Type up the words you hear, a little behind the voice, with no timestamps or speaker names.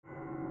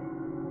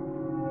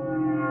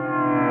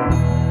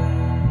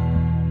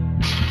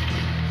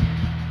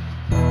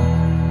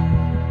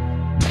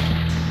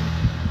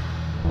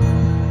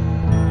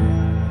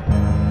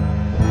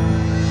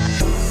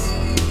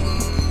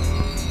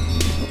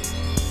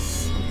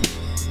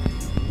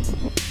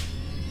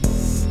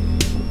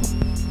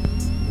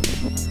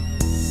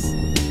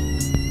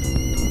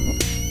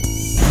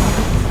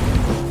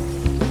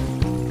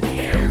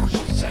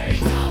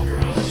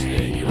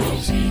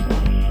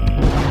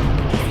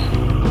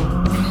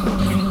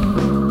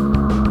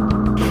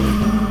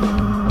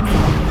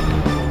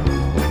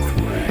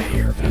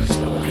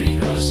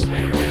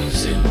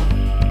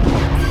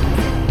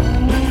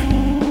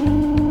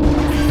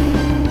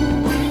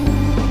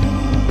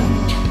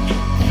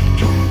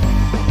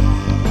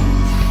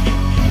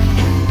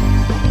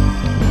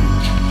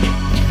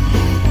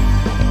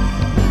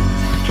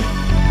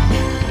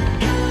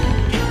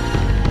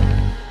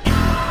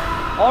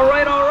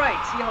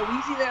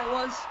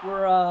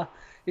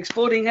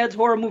Exploding Heads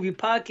Horror Movie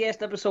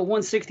Podcast, episode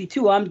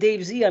 162. I'm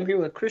Dave Z. I'm here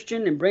with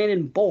Christian and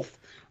Brandon, both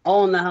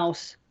all in the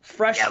house.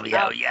 Fresh out.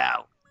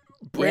 Yo.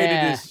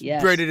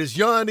 Brandon is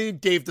yawning.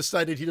 Dave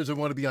decided he doesn't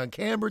want to be on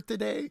camera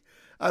today.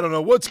 I don't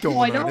know what's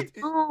going on.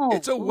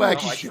 It's a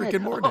wacky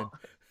freaking morning.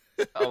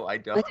 Oh, I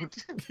don't.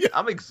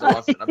 I'm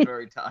exhausted. I'm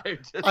very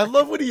tired. I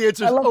love when he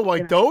answers, I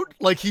don't?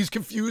 Like he's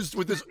confused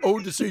with his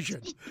own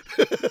decision.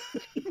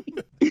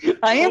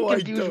 I am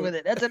confused with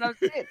it. That's what I'm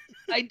saying.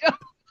 I don't.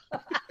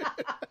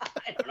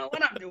 I don't know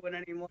what I'm doing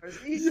anymore.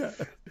 Yeah.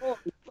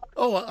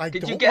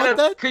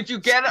 Could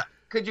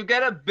you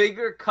get a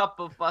bigger cup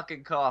of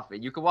fucking coffee?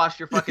 You could wash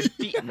your fucking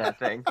feet in that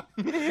thing.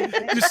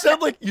 You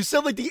sound like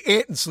the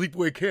ant in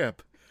Sleepaway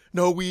Camp.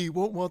 No, we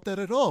won't want that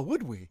at all,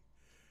 would we?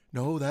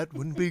 No, that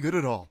wouldn't be good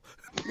at all.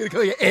 I'm gonna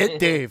call you Aunt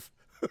Dave.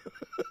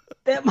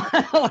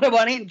 What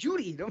about Aunt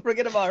Judy? Don't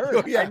forget about her.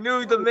 Oh, yeah. I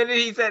knew the minute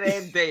he said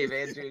Aunt Dave,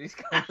 Aunt Judy's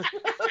coming.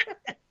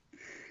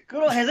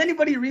 Has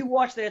anybody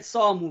rewatched that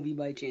Saw movie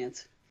by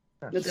chance?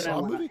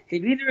 Saw movie?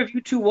 Have either of you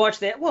two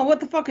watched that? Well, what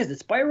the fuck is it?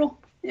 Spiral?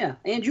 Yeah,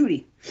 Aunt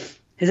Judy.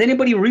 Has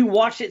anybody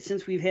rewatched it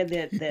since we've had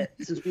that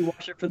since we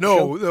watched it for the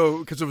show? No,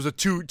 because it was a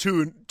two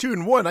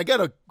and one. I got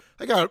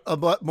a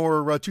lot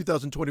more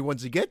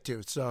 2021s to get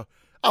to, so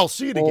I'll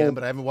see it again,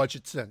 but I haven't watched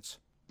it since.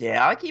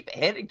 Yeah, I keep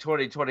adding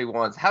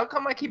 2021s. How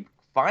come I keep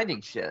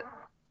finding shit?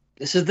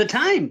 This is the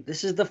time.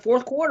 This is the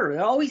fourth quarter. It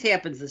always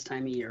happens this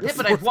time of year. Yeah,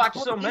 but I've watched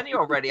so many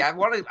already. I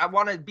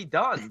want to be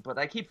done, but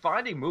I keep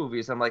finding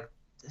movies. I'm like,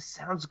 this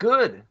sounds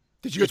good.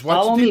 Did you guys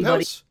watch The Deep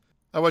House?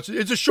 I watched it.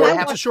 It's a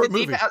short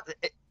movie.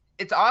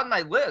 It's on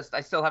my list.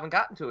 I still haven't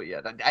gotten to it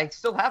yet. I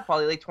still have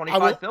probably like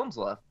 25 films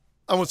left.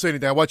 I won't say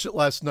anything. I watched it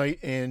last night,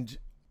 and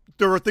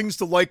there are things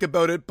to like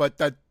about it, but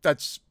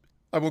that's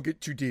I won't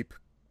get too deep.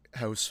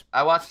 House.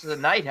 I watched The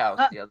Night House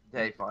the other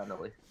day,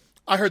 finally.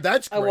 I heard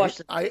that's great.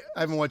 I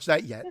haven't watched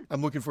that yet.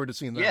 I'm looking forward to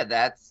seeing that. Yeah,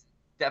 that's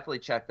definitely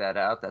check that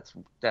out. That's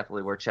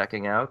definitely worth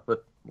checking out.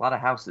 But a lot of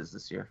houses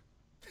this year.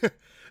 And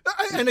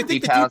I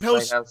think the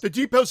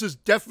Deep House is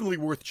definitely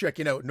worth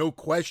checking out, no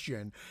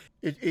question.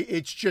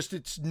 It's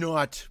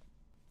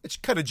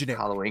kind of generic.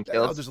 Halloween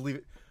Kills. I'll just leave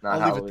it. Not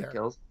Halloween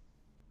Kills.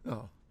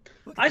 Oh,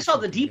 I saw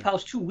The Deep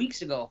House 2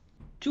 weeks ago.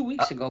 2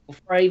 weeks ago,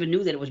 before I even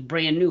knew that it was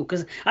brand new.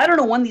 Because I don't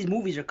know when these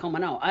movies are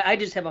coming out. I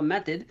just have a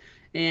method,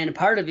 and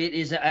part of it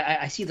is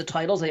I see the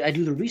titles, I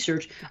do the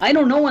research. I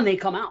don't know when they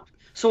come out.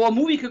 So a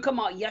movie could come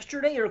out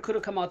yesterday, or it could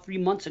have come out 3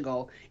 months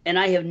ago, and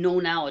I have no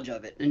knowledge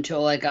of it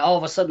until all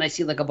of a sudden I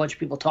see a bunch of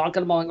people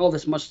talking about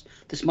this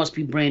must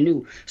be brand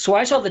new. So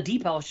I saw The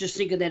Deep House just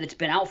thinking that it's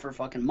been out for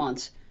fucking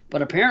months,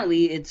 but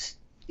apparently it's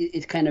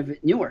kind of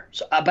newer.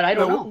 So, but I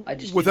don't know. I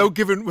just without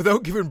giving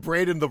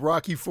Brandon the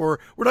Rocky IV, we're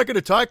not going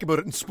to talk about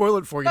it and spoil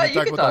it for you. You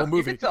talk about the whole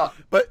movie.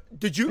 But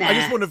did you?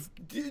 Nah.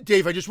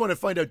 Dave. I just want to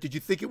find out. Did you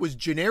think it was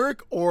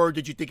generic, or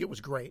did you think it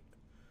was great?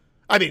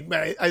 I mean,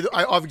 I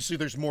obviously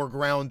there's more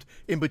ground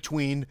in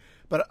between,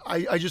 but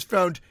I just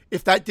found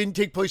if that didn't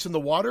take place in the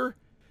water,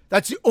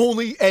 that's the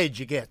only edge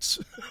it gets.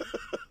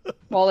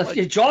 Well,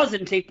 if Jaws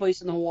didn't take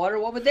place in the water,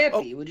 what would that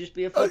be? It would just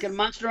be a fucking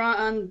monster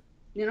on.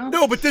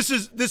 No, but this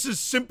is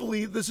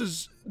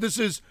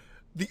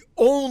the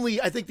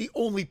only, I think the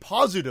only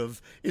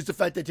positive is the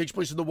fact that it takes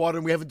place in the water,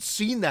 and we haven't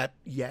seen that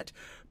yet.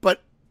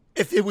 But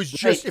if it was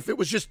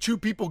just two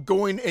people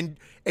going and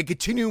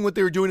continuing what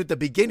they were doing at the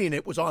beginning,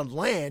 it was on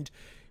land,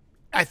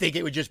 I think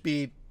it would just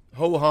be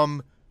ho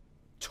hum,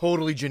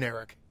 totally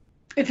generic.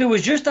 If it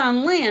was just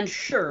on land,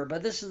 sure,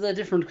 but this is a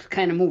different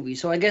kind of movie,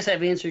 so I guess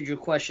I've answered your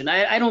question.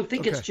 I don't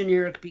think it's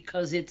generic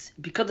because it's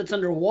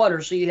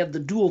underwater, so you have the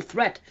dual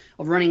threat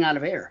of running out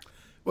of air.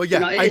 Well,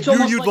 yeah, I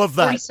knew you'd love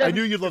that. I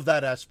knew you'd love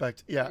that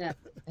aspect. Yeah.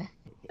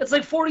 It's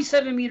like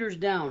 47 meters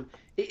down.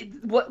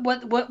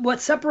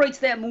 What separates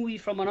that movie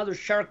from another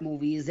shark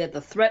movie is that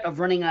the threat of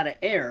running out of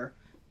air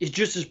is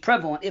just as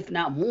prevalent, if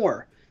not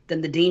more,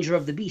 than the danger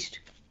of the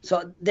beast.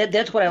 So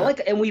that's what I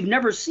like, and we've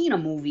never seen a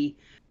movie.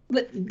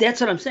 But that's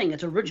what I'm saying.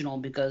 It's original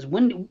because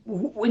when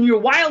your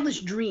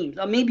wildest dreams,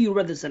 maybe you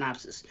read the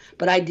synopsis,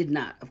 but I did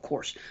not, of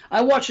course.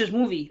 I watched this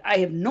movie. I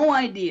have no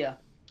idea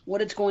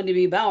what it's going to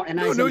be about, and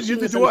neither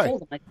do I. I'm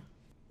like,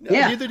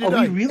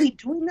 are we really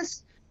doing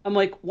this? I'm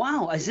like,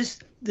 wow,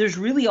 there's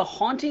really a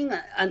haunting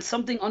on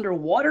something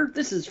underwater?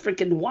 This is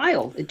freaking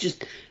wild.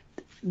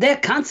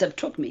 That concept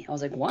took me. I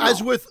was like, wow.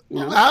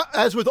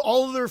 As with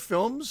all of their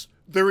films,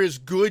 there is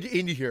good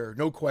in here,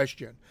 no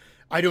question.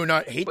 I do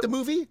not hate the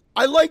movie.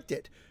 I liked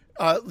it.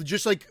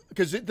 Just like,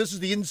 because this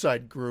is the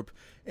Inside Group,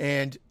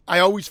 and I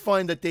always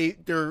find that they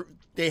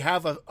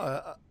have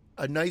a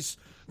nice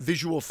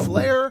visual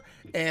flair,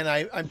 and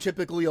I'm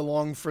typically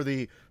along for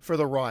the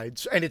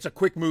rides, and it's a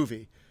quick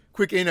movie,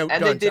 quick in out.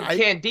 And done.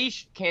 They did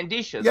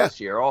Candisha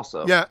this year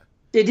also. Yeah,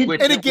 they did.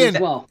 And again,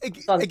 as well.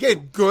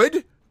 Again,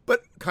 good,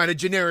 but kind of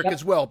generic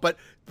as well. But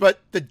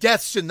the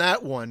deaths in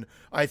that one,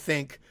 I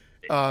think,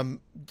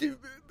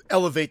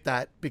 elevate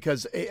that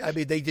because I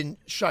mean they didn't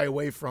shy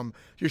away from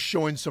just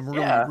showing some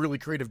really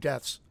creative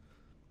deaths.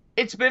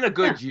 It's been a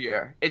good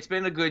year. It's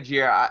been a good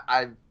year.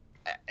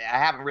 I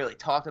haven't really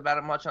talked about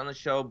it much on the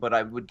show, but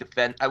I would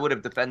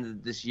have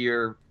defended this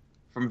year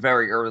from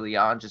very early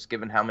on, just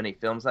given how many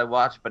films I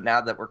watched. But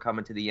now that we're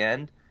coming to the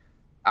end,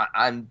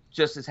 I'm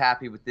just as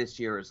happy with this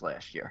year as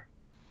last year.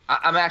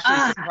 I'm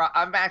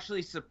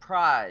actually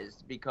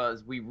surprised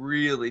because we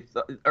really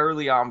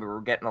early on we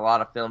were getting a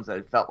lot of films that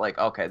it felt like,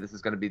 okay, this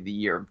is going to be the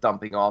year of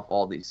dumping off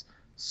all these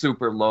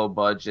super low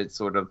budget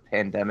sort of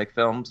pandemic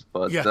films.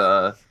 But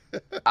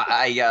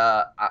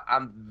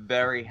I'm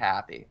very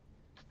happy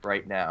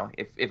right now.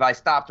 If I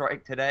stopped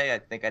right today, I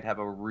think I'd have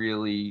a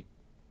really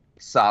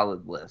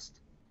solid list.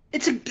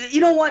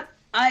 You know what?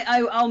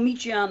 I'll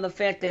meet you on the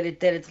fact that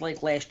it's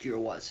like last year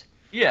was.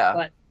 Yeah.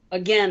 But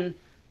again,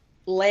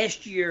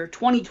 last year,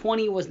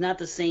 2020 was not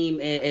the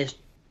same as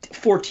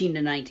 14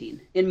 to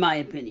 19, in my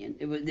opinion.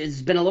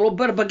 It's been a little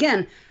bit, but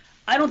again,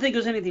 I don't think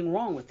there's anything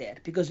wrong with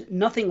that because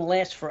nothing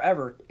lasts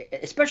forever,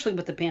 especially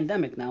with the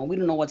pandemic now. We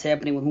don't know what's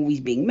happening with movies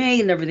being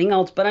made and everything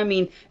else, but I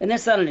mean, and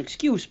that's not an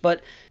excuse,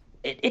 but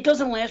it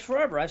doesn't last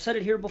forever. I've said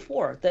it here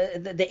before.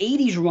 The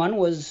 80s run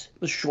was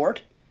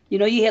short. You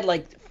know, you had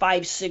like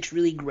 5-6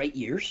 really great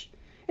years,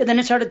 and then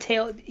it started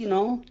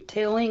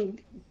tailing,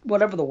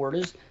 whatever the word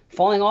is,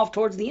 falling off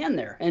towards the end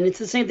there. And it's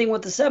the same thing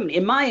with the 70s.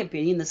 In my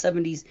opinion, the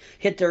 70s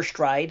hit their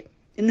stride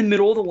in the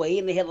middle of the way,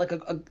 and they had like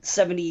a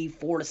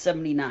 74 to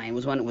 79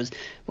 was when it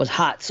was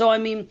hot. So, I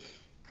mean,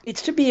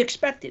 it's to be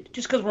expected.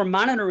 Just because we're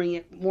monitoring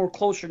it more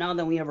closer now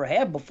than we ever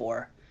have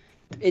before,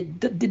 it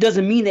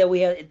doesn't mean that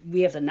we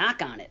have to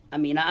knock on it. I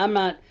mean, I'm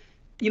not,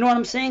 you know what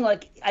I'm saying?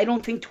 Like, I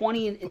don't think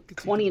 20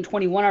 and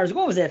 21 hours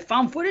ago was that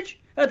found footage.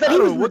 I thought he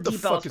was in what the the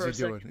fuck is he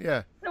doing?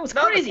 Yeah, that was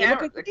crazy.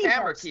 The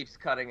camera keeps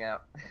cutting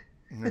out.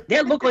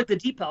 That looked like the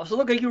deep house. It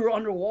looked like you were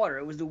underwater.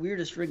 It was the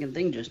weirdest freaking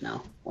thing just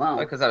now. Wow.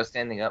 Because I was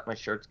standing up, my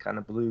shirt's kind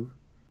of blue.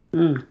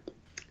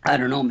 I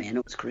don't know, man.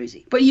 It was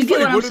crazy. But you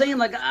get what I'm saying?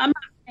 Like, I'm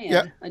not a fan.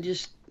 Yeah. I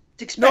just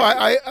expect. No,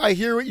 I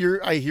hear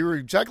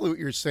exactly what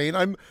you're saying.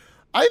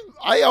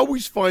 I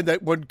always find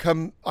that when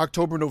come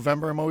October,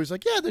 November, I'm always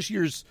like, yeah, this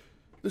year's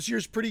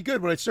pretty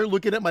good. When I start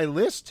looking at my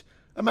list,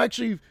 I'm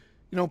actually,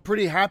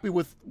 pretty happy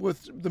with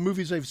the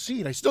movies I've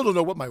seen. I still don't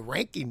know what my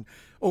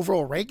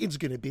overall ranking's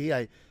going to be.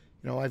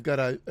 I've got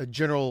a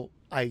general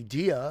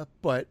idea,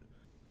 but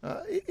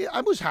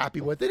I was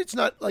happy with it. It's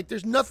not like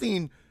there's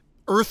nothing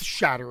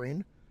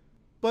earth-shattering,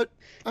 but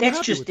I'm that's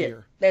happy just with it.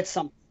 Here. That's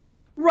something.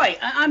 Right.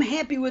 I'm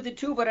happy with it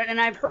too,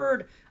 and I've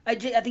heard, I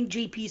think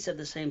JP said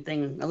the same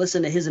thing. I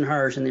listened to his and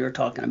hers, and they were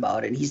talking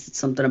about it, and he said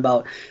something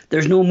about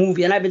there's no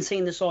movie, and I've been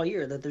saying this all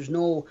year, that there's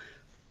no,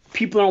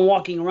 people aren't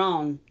walking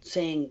around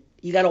saying,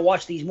 you got to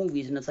watch these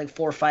movies, and it's like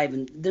 4 or 5,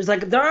 and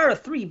there are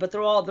 3, but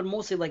they're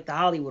mostly like the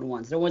Hollywood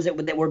ones. They're ones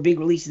that were big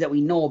releases that we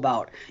know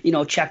about.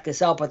 Check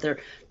this out. But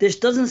this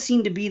doesn't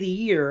seem to be the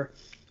year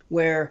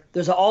where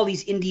there's all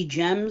these indie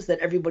gems that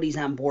everybody's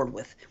on board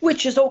with,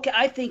 which is okay.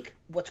 I think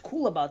what's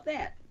cool about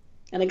that,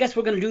 and I guess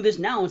we're going to do this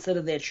now instead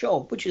of that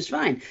show, which is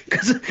fine,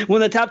 because when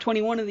the top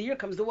 21 of the year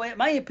comes, the way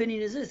my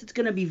opinion is this: it's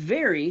going to be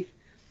very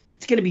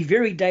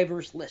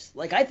diverse list.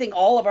 Like, I think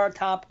all of our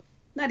top,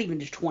 not even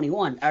just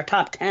 21, our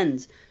top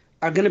 10s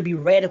are going to be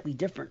radically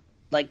different,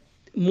 like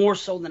more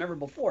so than ever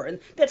before, and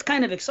that's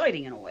kind of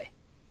exciting in a way.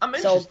 I'm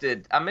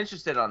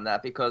interested on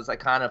that because I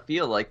kind of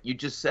feel like you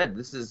just said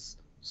this is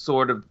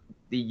sort of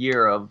the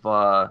year of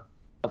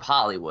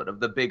Hollywood, of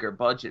the bigger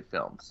budget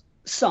films.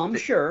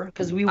 Sure,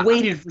 because we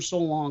waited for so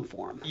long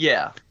for them.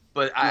 Yeah,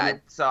 but I'm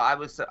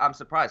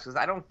surprised because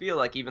I don't feel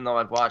like, even though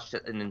I've watched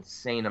an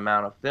insane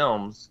amount of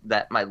films,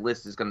 that my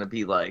list is going to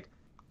be like,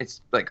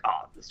 it's like,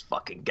 oh, this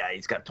fucking guy,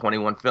 he's got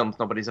 21 films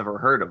nobody's ever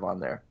heard of on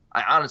there.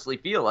 I honestly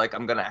feel like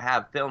I'm going to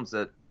have films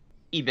that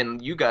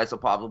even you guys will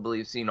probably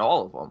have seen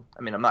all of them.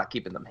 I mean, I'm not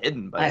keeping them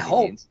hidden by any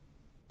means.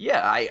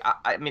 Yeah,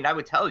 I mean, I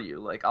would tell you,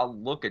 like, I'll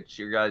look at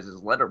your guys'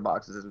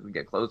 letterboxes as we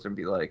get closer and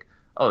be like,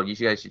 oh, you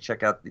guys should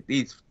check out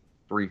these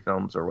 3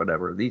 films or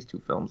whatever, these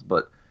 2 films.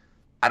 But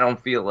I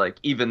don't feel like,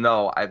 even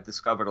though I've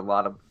discovered a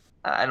lot of,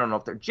 I don't know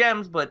if they're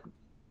gems, but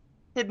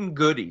hidden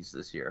goodies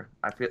this year.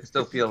 I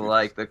still feel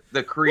like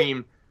the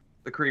cream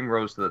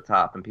rose to the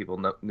top and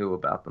people knew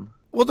about them.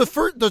 Well,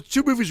 the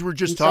 2 movies we're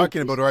just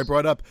talking about, or I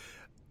brought up,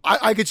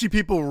 I could see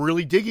people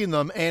really digging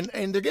them, and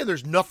again,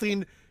 there's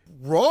nothing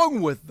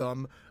wrong with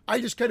them.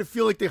 I just kind of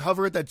feel like they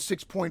hover at that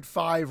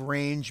 6.5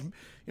 range.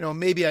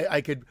 Maybe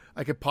I could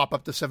pop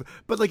up to 7,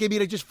 but like, I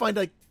mean, I just find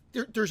like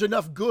there's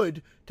enough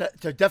good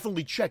to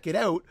definitely check it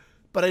out,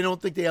 but I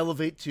don't think they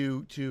elevate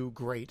to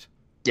great.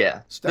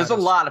 Yeah, status. There's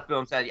a lot of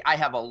films that I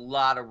have a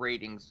lot of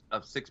ratings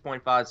of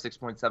 6.5,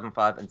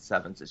 6.75, and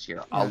 7s this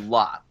year. Yeah. A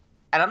lot,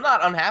 and I'm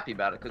not unhappy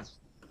about it because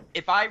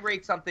if I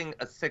rate something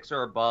a 6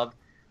 or above,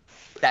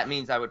 that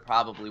means I would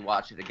probably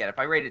watch it again. If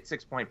I rate it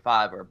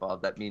 6.5 or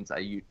above, that means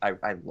I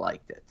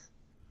liked it.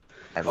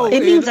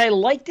 It means I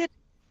liked it,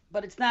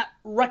 but it's not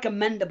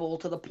recommendable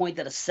to the point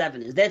that a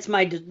 7 is. That's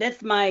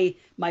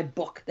my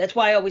book. That's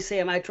why I always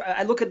say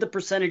I look at the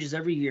percentages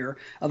every year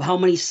of how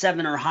many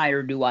 7 or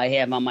higher do I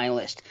have on my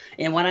list.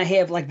 And when I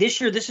have, like this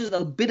year, this is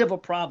a bit of a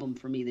problem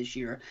for me this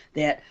year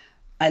that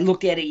I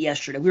looked at it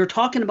yesterday. We were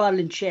talking about it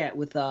in chat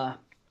with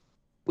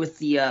with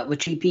the with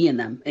GP in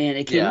them, and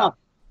it came Yeah. up,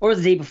 or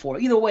the day before.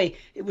 Either way,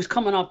 it was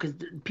coming up because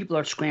people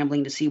are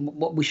scrambling to see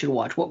what we should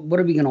watch. What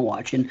are we gonna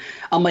watch? And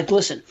I'm like,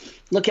 listen,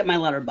 look at my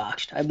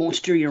Letterboxd. I won't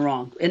steer you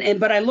wrong.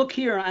 But I look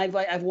here, and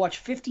I've watched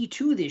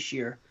 52 this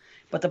year.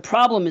 But the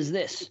problem is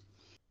this: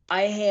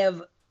 I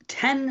have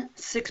 10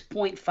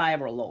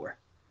 6.5 or lower.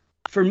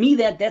 For me,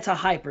 that's a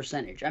high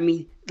percentage. I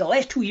mean, the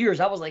last 2 years,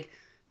 I was like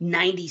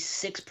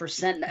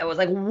 96%. I was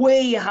like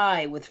way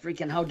high with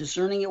freaking how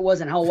discerning it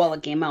was and how well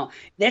it came out.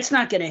 That's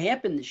not going to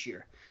happen this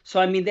year. So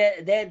I mean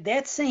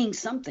that's saying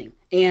something.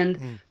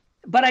 And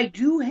but I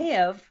do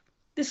have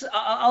this.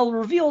 I'll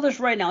reveal this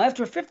right now.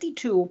 After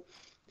 52,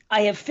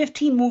 I have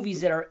 15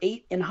 movies that are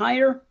 8 and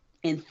higher,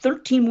 and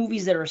 13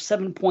 movies that are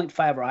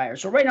 7.5 or higher.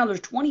 So right now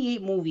there's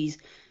 28 movies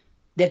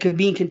that could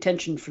be in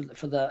contention for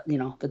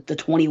the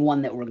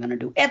 21 that we're going to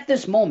do at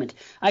this moment.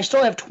 I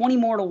still have 20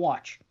 more to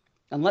watch,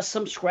 unless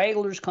some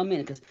scragglers come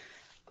in. Because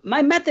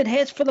my method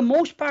has, for the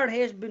most part,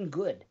 has been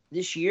good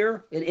this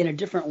year in a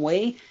different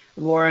way,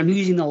 where I'm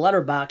using the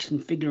letterbox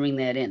and figuring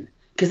that in.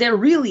 Because that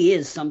really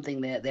is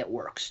something that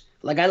works.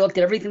 Like I looked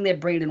at everything that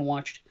Brandon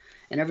watched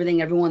and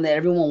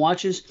everyone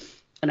watches,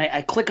 and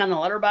I click on the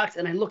letterbox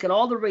and I look at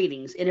all the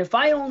ratings. And if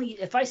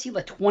I see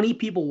like 20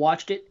 people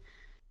watched it,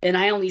 and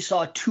I only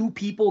saw 2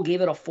 people gave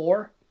it a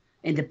 4,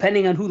 and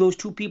depending on who those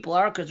 2 people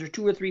are, because there's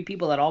 2 or 3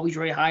 people that always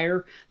rate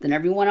higher than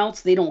everyone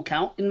else, they don't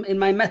count in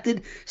my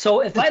method. So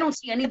if I don't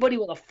see anybody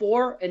with a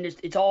 4 and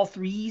it's all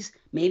 3s,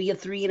 maybe a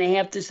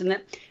 3.5, this and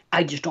that,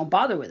 I just don't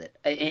bother with it.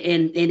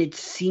 And it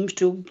seems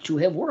to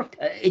have worked.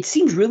 It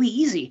seems really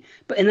easy.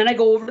 And then I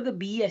go over to the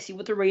B, I see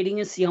what the rating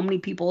is, see how many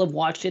people have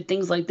watched it,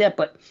 things like that.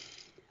 But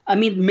I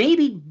mean,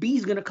 maybe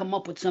B's going to come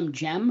up with some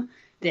gem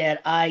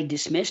that I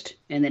dismissed,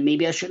 and that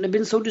maybe I shouldn't have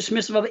been so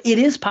dismissive of it. It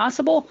is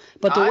possible,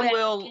 but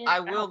I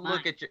will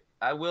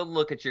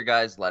look at your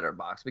guys'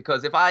 letterbox,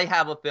 because if I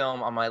have a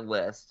film on my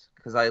list,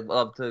 because I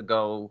love to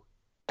go,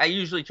 I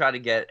usually try to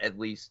get at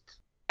least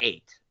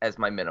 8 as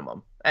my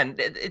minimum, and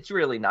it's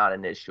really not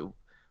an issue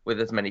with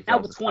as many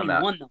films as come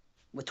out. Though,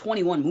 with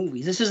 21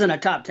 movies, this isn't a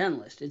top 10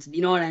 list. It's,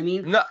 you know what I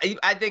mean? No,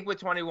 I think with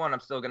 21, I'm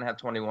still gonna have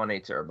 21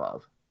 8s or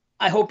above.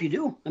 I hope you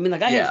do. I mean,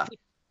 like I have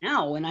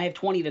now, and I have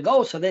 20 to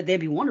go, so that'd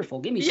be wonderful.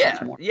 Give me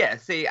 6 more. Yeah,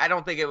 see, I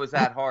don't think it was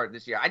that hard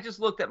this year. I just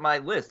looked at my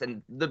list,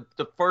 and the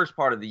first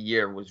part of the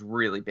year was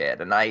really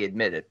bad, and I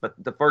admit it. But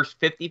the first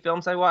 50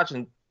 films I watched,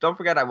 and don't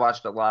forget I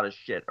watched a lot of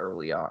shit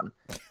early on.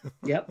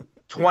 Yep.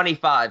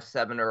 25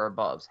 7 or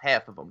above,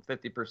 half of them,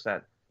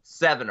 50%,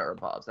 7 or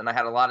above. And I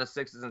had a lot of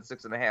 6s and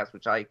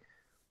 6.5s,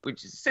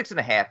 which is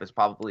 6.5 is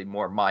probably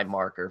more my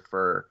marker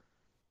for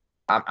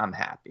I'm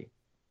happy.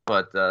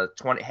 But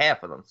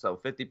half of them, so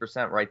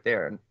 50% right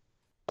there. And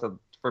so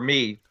for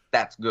me,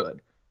 that's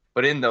good.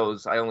 But in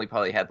those, I only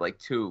probably had like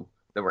 2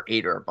 that were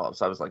 8 or above.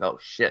 So I was like, oh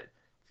shit,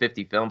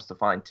 50 films to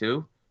find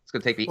 2? It's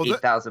going to take me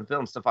 8,000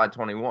 films to find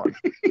 21.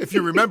 If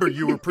you remember,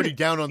 you were pretty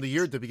down on the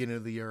year at the beginning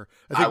of the year.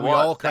 I think we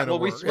all kind of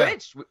were. We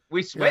switched. Yeah.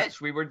 We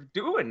switched. Yeah. We were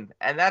doing,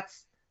 and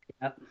that's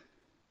we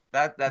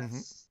were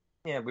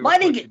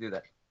supposed to do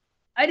that.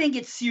 I didn't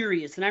get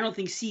serious, and I don't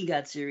think C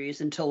got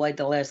serious until like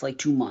the last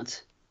 2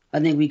 months. I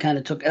think we kind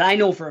of took, and I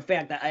know for a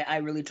fact that I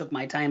really took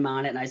my time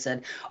on it, and I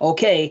said,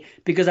 okay,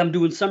 because I'm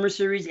doing summer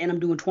series and I'm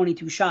doing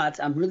 22 shots,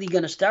 I'm really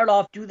going to start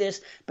off, do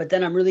this, but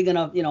then I'm really going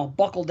to,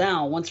 buckle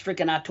down. Once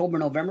freaking October,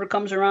 November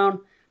comes around,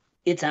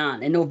 it's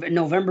on. And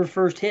November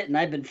 1st hit, and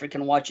I've been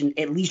freaking watching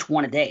at least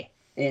one a day.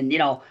 And,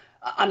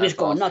 I'm just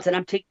going nuts, and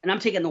I'm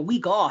taking the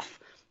week off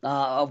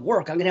of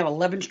work. I'm going to have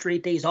 11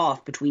 straight days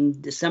off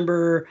between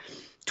December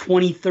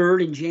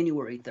 23rd and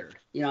January 3rd.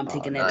 I'm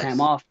taking that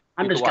time off.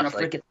 I'm just going to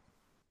freaking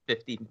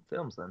 15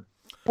 films then.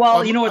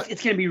 Well,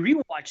 it's going to be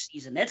rewatch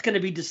season. That's going to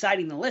be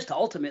deciding the list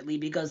ultimately,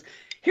 because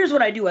here's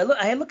what I do.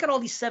 I look at all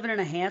these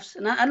 7.5s,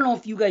 and I don't know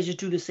if you guys just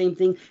do the same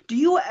thing. Do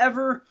you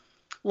ever,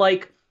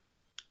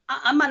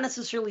 I'm not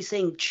necessarily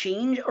saying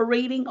change a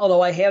rating,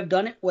 although I have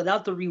done it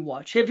without the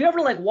rewatch. Have you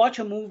ever watch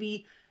a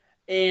movie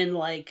and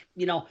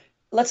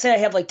let's say I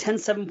have 10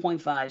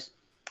 7.5s,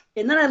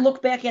 and then I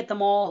look back at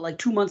them all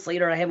 2 months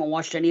later, I haven't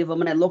watched any of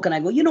them, and I look and I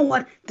go, you know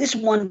what? This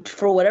one,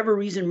 for whatever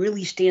reason,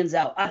 really stands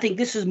out. I think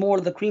this is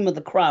more the cream of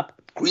the crop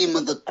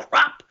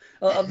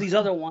of these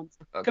other ones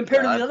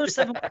compared to the other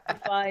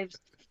 7.5s.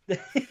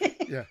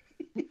 Yeah.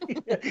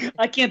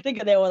 I can't think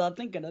of that without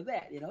thinking of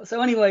that,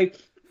 So anyway,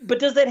 but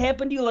does that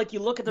happen to you? You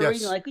look at the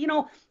rating,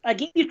 I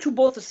gave you two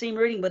both the same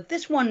rating, but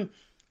this one,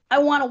 I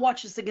want to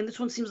watch this again. This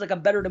one seems like a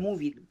better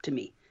movie to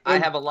me. I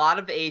have a lot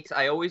of 8s.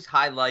 I always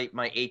highlight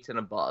my 8s and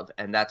above,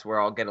 and that's where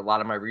I'll get a lot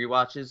of my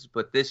rewatches.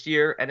 But this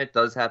year, and it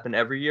does happen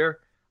every year,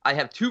 I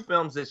have 2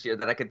 films this year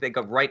that I can think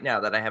of right now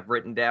that I have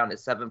written down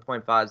as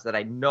 7.5s that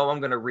I know I'm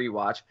going to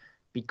rewatch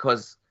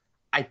because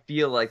I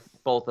feel like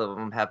both of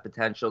them have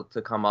potential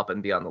to come up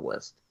and be on the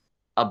list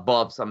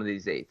above some of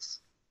these 8s.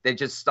 They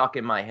just stuck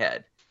in my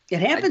head. It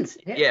happens.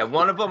 Yeah,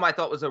 one of them I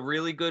thought was both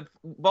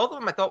of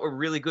them I thought were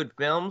really good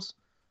films.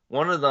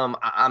 One of them,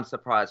 I'm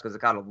surprised because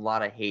it got a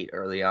lot of hate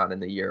early on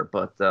in the year,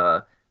 but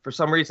for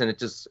some reason it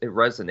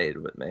resonated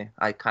with me.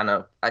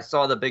 I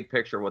saw the big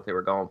picture of what they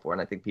were going for,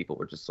 and I think people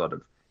were just sort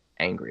of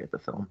angry at the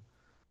film.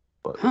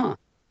 But Huh.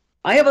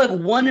 I have like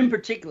one in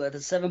particular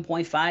that's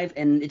 7.5,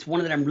 and it's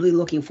one that I'm really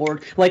looking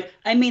forward. Like,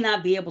 I may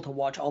not be able to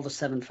watch all the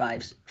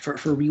 7.5s for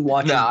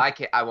rewatches. no, I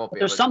can't. I won't be.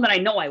 There's some that I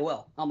know I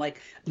will. I'm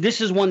like, this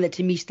is one that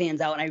to me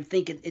stands out, and I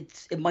think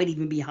it might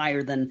even be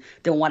higher than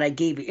what I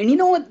gave it. And you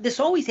know what?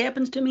 This always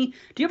happens to me.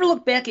 Do you ever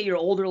look back at your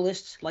older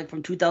lists, like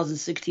from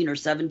 2016 or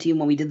 17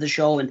 when we did the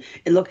show, and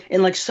look,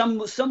 and like some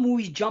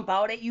movies jump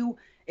out at you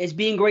as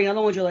being great, and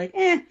other ones you're like,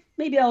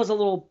 maybe I was a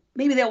little.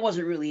 Maybe that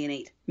wasn't really an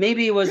 8.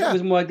 Maybe it was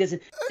more like this.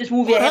 This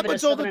movie I have it at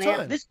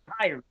 7.5. This is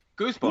higher.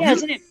 Goosebumps. Yeah,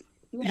 isn't it?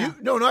 Yeah.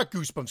 No, not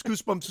Goosebumps.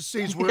 Goosebumps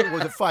stays where it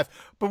was at 5.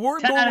 But where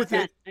I'm going with 10.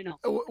 it, I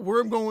know.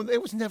 where I'm going with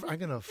it was never. I'm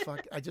gonna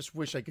fuck. I just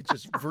wish I could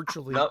just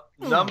virtually.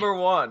 Number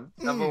one.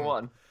 Number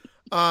one.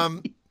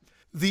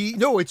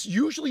 It's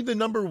usually the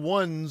number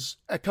ones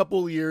a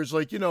couple of years.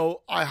 Like,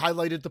 I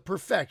highlighted The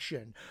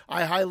Perfection.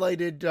 I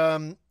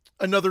highlighted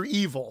Another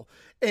Evil,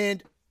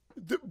 and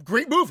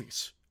great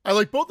movies. I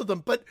like both of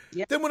them, but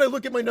then when I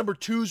look at my number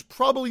 2s,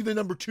 probably the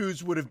number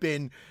 2s would have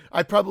been,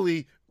 I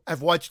probably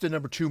have watched the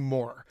number 2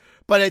 more.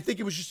 But I think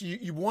it was just,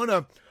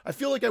 I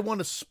feel like I want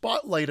to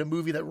spotlight a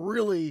movie that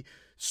really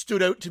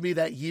stood out to me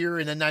that year,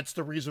 and then that's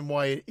the reason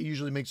why it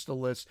usually makes the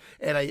list.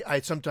 And I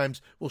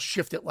sometimes will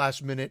shift it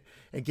last minute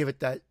and give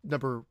it that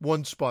number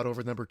 1 spot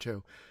over number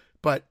 2.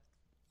 But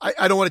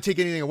I don't want to take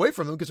anything away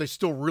from them because I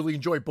still really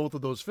enjoy both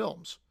of those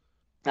films.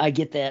 I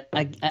get that.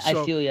 I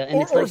feel you.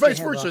 And or vice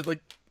versa,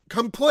 like,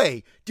 Come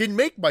Play didn't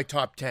make my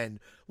top 10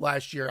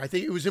 last year. I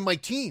think it was in my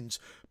teens,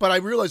 but I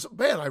realized,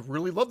 man, I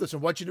really love this.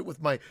 And watching it with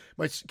my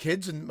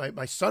kids, and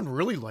my son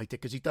really liked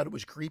it because he thought it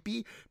was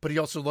creepy, but he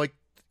also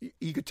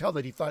you could tell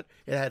that he thought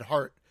it had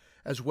heart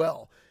as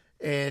well.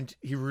 And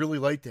he really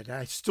liked it. And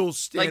I still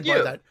stand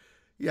by that.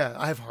 Yeah,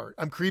 I have heart.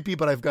 I'm creepy,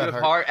 but I've got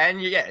heart.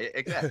 And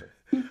exactly.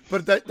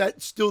 But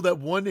that's still that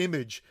one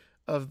image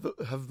of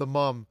the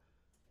mom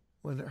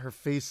when her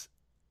face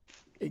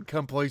in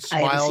Come Play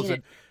smiles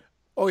and.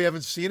 Oh, you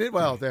haven't seen it?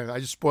 Well, there, I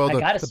just spoiled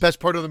the best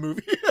part of the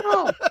movie.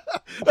 Oh,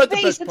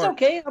 it's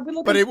okay. I'll be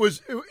looking. But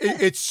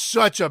it's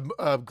such a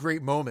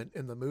great moment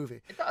in the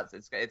movie. It does.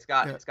 It's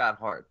got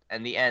heart,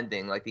 and the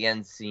ending, like the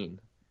end scene,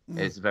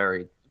 is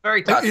very,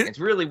 very touching. It's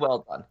really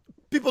well done.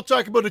 People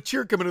talk about a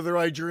tear coming to their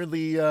eye during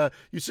the.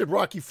 You said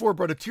Rocky IV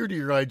brought a tear to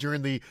your eye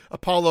during the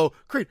Apollo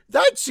Creed.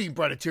 That scene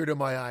brought a tear to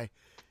my eye.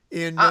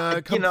 In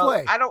Come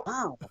Play. I don't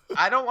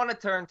want to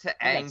turn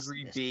to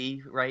angry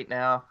B right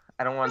now.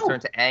 I don't want to turn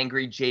to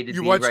angry, jaded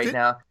B right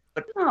now.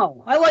 But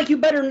no, I like you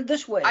better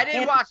this way. I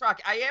didn't watch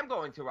Rocky. I am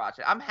going to watch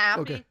it. I'm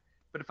happy,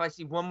 but if I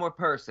see one more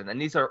person, and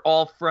these are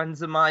all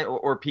friends of mine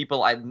or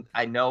people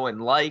I know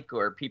and like,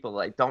 or people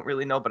I don't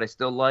really know but I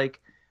still like,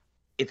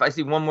 if I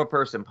see one more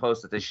person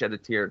post that they shed a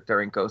tear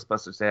during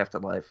Ghostbusters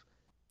Afterlife,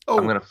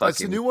 I'm gonna fucking. That's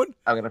the new one.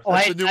 I'm gonna.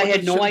 I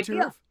had no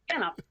idea.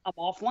 And I'm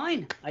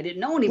offline. I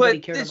didn't know anybody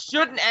cared. This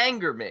shouldn't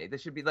anger me.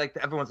 This should be like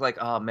everyone's like,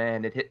 oh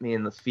man, it hit me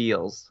in the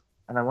feels.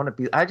 And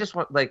I just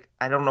want, like,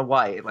 I don't know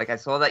why. Like, I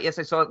saw that. Yes,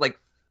 I saw it, like,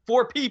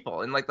 4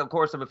 people in, like, the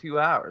course of a few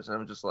hours. And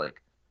I'm just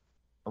like,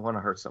 I want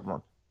to hurt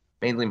someone.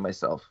 Mainly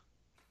myself.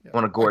 I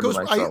want to gore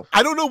myself.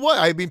 I don't know why.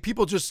 I mean,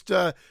 people just,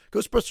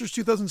 Ghostbusters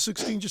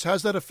 2016 just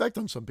has that effect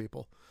on some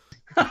people.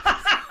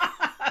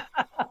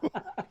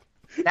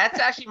 That's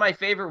actually my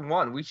favorite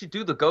one. We should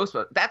do the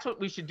Ghostbusters. That's what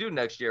we should do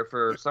next year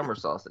for Summer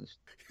Sausage.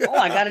 Oh,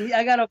 I got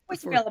a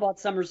voicemail about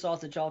Summer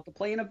Sausage. I'll have to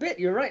play in a bit.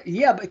 You're right.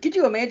 Yeah, but could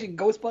you imagine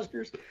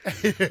Ghostbusters?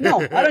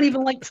 No, I don't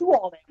even like 2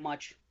 all that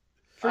much.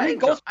 For me,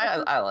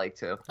 Ghostbusters. I like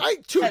 2.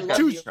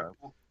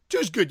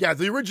 Two's good. Yeah,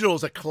 the original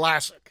is a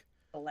classic.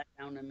 A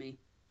letdown to me.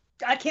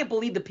 I can't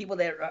believe the people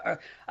that are.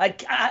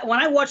 When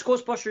I watched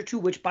Ghostbusters 2,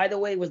 which by the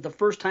way was the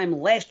first time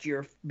last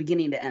year,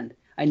 beginning to end.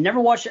 I never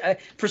watched it.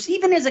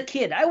 Even as a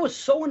kid, I was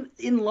so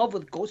in love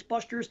with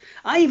Ghostbusters.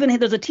 I even had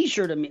there's a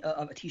T-shirt of me,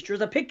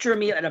 there's a picture of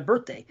me at a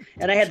birthday,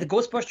 and I had the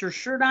Ghostbusters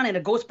shirt on and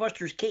a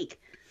Ghostbusters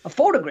cake, a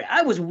photograph.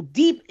 I was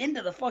deep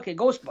into the fucking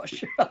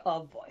Ghostbusters.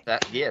 Oh boy.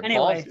 Anyway,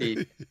 balls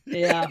deep.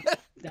 Yeah.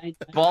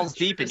 Balls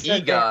deep in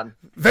Egon.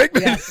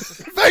 Venkman.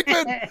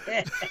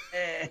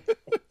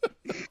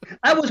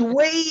 I was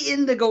way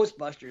into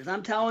Ghostbusters.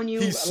 I'm telling you.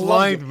 He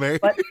slimed me.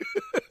 But...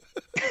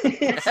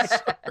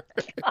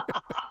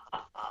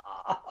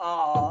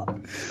 Oh,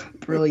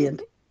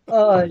 brilliant.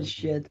 Oh,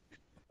 shit.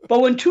 But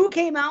when 2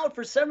 came out,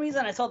 for some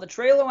reason, I saw the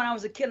trailer when I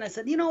was a kid, and I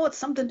said, you know what,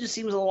 something just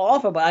seems a little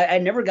off about it. I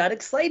never got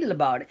excited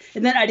about it.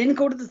 And then I didn't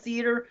go to the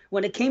theater.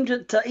 When it came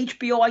to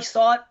HBO, I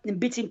saw it in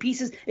bits and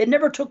pieces. It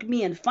never took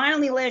me in.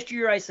 Finally, last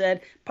year, I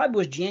said, probably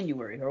was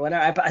January or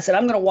whatever, I said,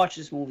 I'm going to watch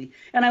this movie.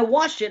 And I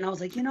watched it, and I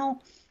was like, you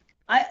know,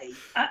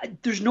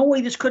 there's no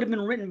way this could have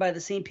been written by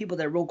the same people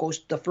that wrote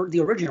the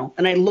original.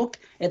 And I looked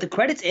at the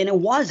credits, and it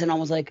was, and I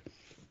was like,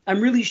 I'm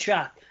really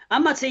shocked.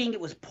 I'm not saying it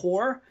was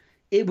poor.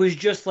 It was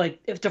just like,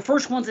 if the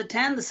first one's a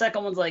 10, the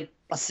second one's like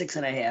a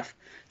 6.5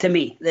 to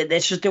me.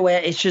 That's just the way.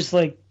 It's just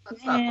like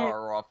that's not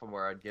far off from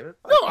where I'd give it.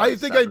 No, I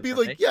think I'd be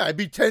like, I'd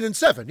be 10 and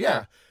 7.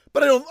 Yeah,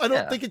 but I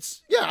don't think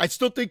it's. Yeah, I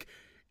still think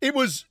it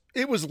was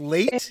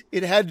late.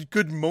 It had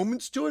good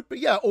moments to it, but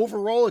yeah,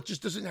 overall, it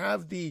just doesn't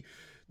have the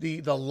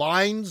the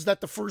lines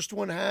that the first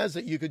one has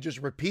that you could just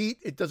repeat.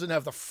 It doesn't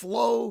have the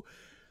flow.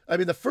 I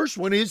mean, the first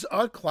one is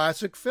a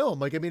classic film.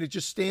 Like, I mean, it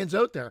just stands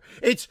out there.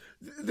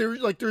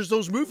 There's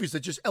those movies that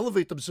just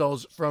elevate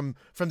themselves from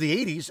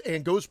the 80s,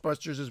 and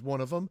Ghostbusters is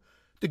one of them.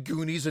 The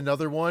Goonies,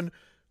 another one.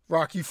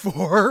 Rocky IV,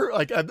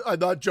 like, I'm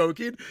not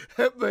joking.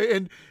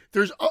 And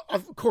there's,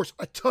 of course,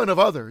 a ton of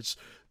others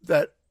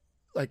that,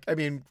 like, I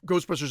mean,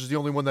 Ghostbusters is the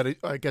only one that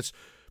I guess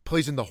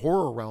plays in the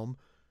horror realm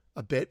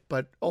a bit,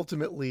 but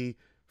ultimately,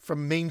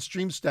 from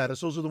mainstream status,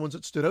 those are the ones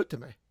that stood out to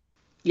me.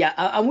 Yeah,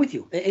 I'm with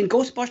you. And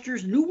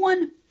Ghostbusters, new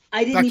one,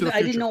 I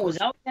didn't know it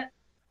was out yet.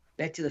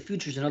 Back to the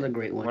Future is another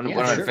great one. One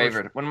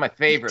of my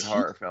favorite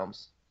horror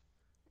films.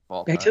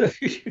 Back to the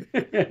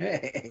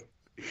Future.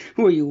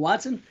 Who are you,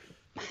 Watson?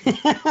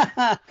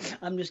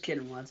 I'm just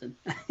kidding, Watson.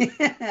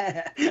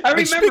 I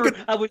remember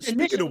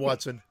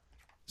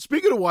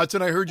Speaking of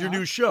Watson, I heard your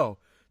new show.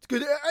 It's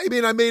good. I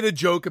mean, I made a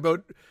joke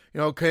about,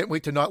 can't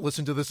wait to not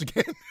listen to this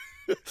again.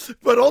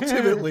 But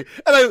ultimately,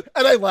 and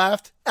I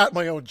laughed at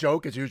my own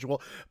joke as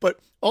usual. But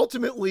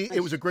ultimately,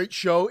 it was a great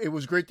show. It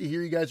was great to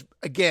hear you guys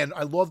again.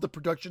 I love the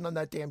production on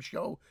that damn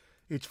show.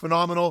 It's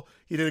phenomenal.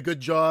 You did a good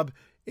job.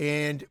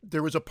 And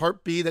there was a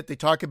part B that they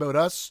talk about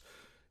us.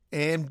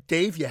 And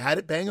Dave, you had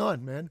it bang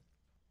on, man.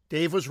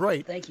 Dave was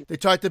right. Thank you. They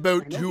talked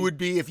about who would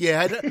be if you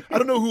had. I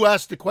don't know who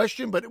asked the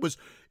question, but it was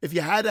if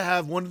you had to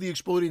have one of the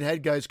Exploding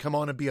Head guys come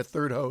on and be a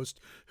third host,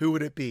 who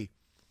would it be?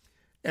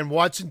 And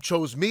Watson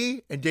chose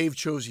me, and Dave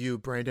chose you,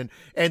 Brandon.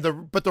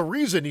 But the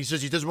reason he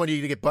says he doesn't want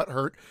you to get butt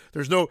hurt.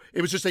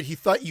 It was just that he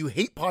thought you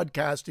hate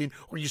podcasting,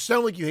 or you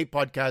sound like you hate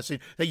podcasting,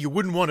 that you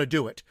wouldn't want to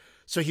do it.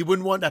 So he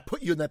wouldn't want to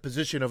put you in that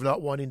position of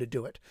not wanting to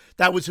do it.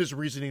 That was his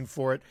reasoning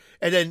for it.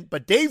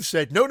 But Dave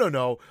said,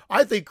 no.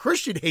 I think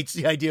Christian hates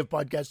the idea of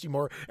podcasting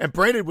more, and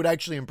Brandon would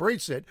actually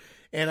embrace it.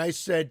 And I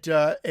said,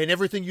 and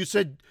everything you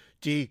said,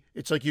 D,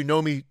 it's like you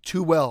know me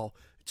too well.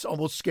 It's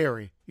almost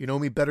scary. You know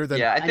me better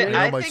than I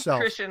know myself. I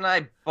think Christian and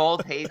I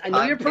both hate podcasting. I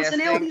know your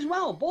personalities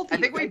well. I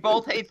think we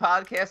both hate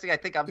podcasting. I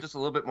think I'm just a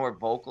little bit more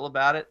vocal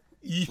about it.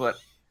 But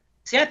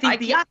see, I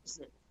think the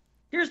opposite.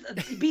 Here's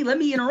B. Let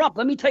me interrupt.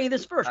 Let me tell you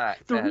this first. Right,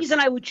 the reason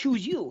I would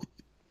choose you,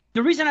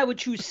 the reason I would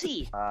choose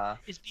C,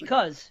 is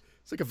because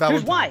it's like a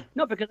Valentine. Here's why.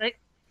 No,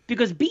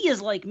 because B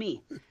is like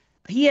me.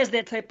 He has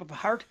that type of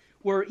heart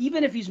where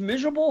even if he's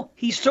miserable,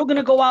 he's still going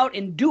to go out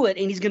and do it,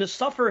 and he's going to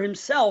suffer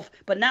himself,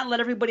 but not let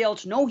everybody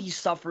else know he's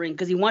suffering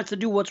because he wants to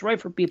do what's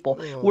right for people.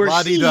 Where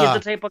C is the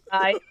type of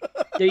guy.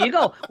 There you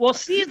go. Well,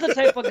 C is the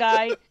type of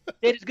guy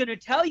that is going to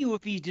tell you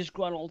if he's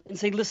disgruntled and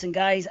say, "Listen,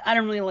 guys, I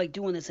don't really like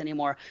doing this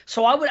anymore."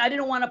 So I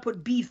didn't want to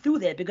put B through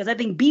that because I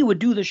think B would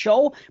do the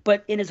show,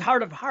 but in his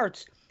heart of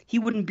hearts, he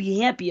wouldn't be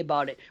happy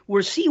about it.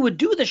 Where C would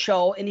do the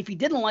show, and if he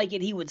didn't like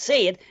it, he would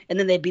say it, and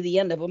then that'd be the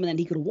end of him, and then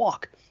he could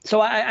walk. So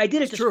I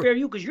did it to spare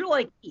you because you're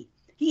like me.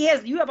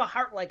 You have a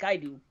heart like I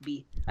do,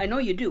 B. I know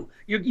you do.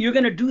 You're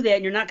going to do that,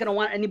 and you're not going to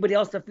want anybody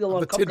else to feel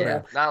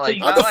uncomfortable. I'm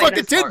the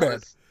fucking Tin Man.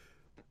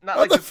 Not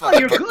like the fucking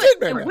You're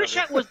good. I wish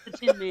I was the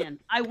Tin Man.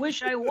 I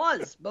wish I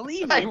was.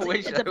 Believe me.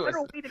 It's a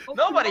better way to go.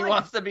 Nobody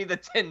wants to be the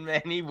Tin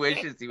Man. He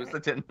wishes he was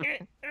the Tin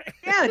Man.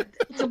 Yeah,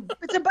 it's a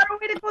better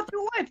way to go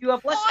through life. You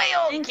have less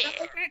things.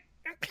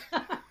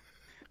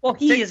 Well,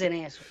 he is an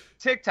asshole.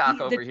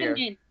 TikTok over here.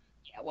 Yeah,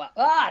 well,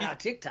 no,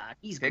 TikTok.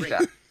 He's TikTok.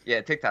 Great. Yeah,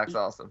 TikTok's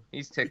awesome.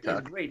 He's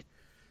TikTok. He's great.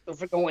 The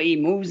freaking way he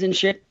moves and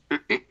shit.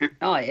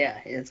 Oh yeah.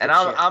 And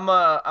I'm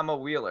a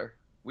wheeler.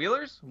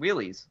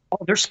 Wheelies. Oh,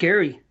 they're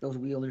scary. Those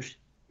wheelers.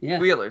 Yeah.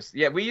 Wheelers.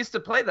 Yeah, we used to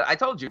play them. I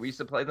told you we used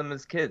to play them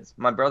as kids.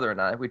 My brother and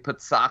I. We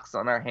put socks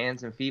on our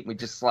hands and feet. And we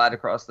just slide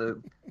across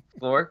the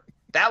floor.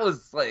 That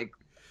was like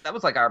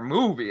our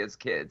movie as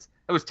kids.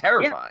 It was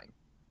terrifying.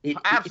 Yeah.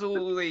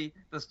 Absolutely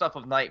the stuff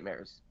of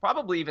nightmares.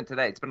 Probably even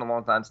today. It's been a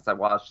long time since I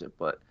watched it,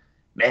 but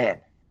man,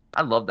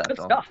 I love that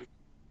film. Stuff.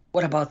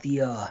 What about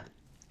the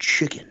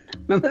chicken?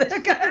 Remember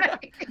that guy?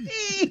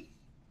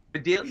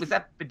 Was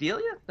that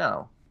Bedelia?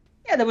 No.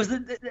 Yeah, that was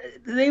the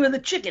name of the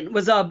chicken.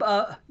 Was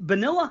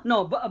Vanilla?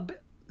 No,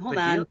 hold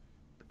on.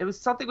 It was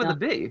something with a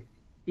B.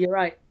 You're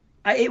right.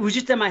 It was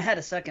just in my head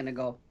a second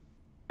ago.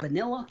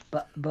 Vanilla?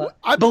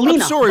 I'm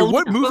sorry,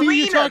 what movie are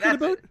you talking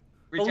about?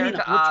 Return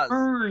to Oz.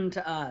 Return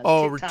to Oz.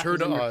 Oh, Return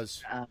to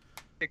Oz.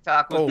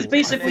 TikTok was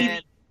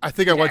basically. I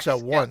think I watched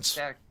that once.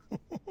 Jack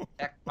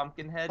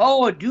Pumpkinhead.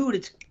 Oh, dude,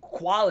 it's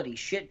quality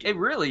shit. Dude. It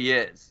really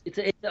is.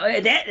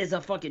 That is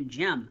a fucking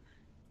gem.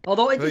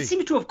 Although it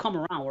seems to have come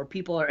around where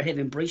people have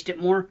embraced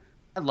it more.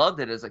 I loved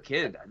it as a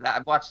kid.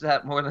 I watched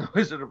that more than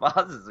Wizard of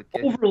Oz as a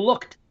kid.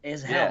 Overlooked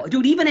as hell. Yeah.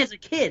 Dude, even as a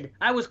kid,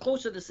 I was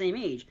close to the same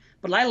age.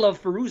 But I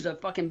loved Fairuza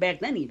fucking back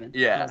then even.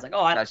 Yeah. And I was like,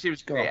 no, she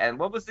was great. And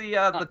what was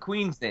the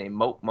queen's name?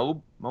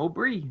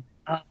 Mowbray?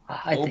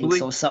 I think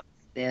so. Something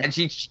like that. And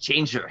she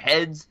changed her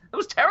heads. It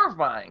was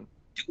terrifying.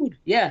 Dude,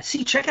 yeah.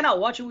 See, check it out.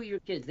 Watch it with your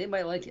kids. They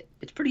might like it.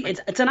 It's pretty.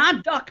 It's an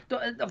odd duck.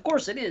 Of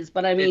course it is.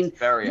 But I mean. It's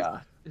very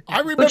odd.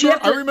 I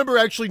remember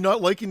actually not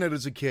liking it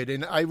as a kid,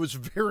 and I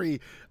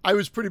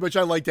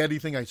liked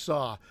anything I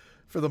saw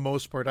for the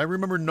most part. I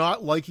remember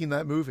not liking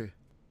that movie.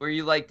 Were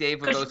you like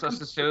Dave with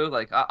Ghostbusters too?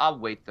 Like, I'll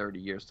wait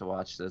 30 years to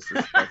watch this.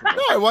 No,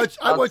 I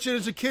watched it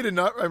as a kid, and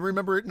I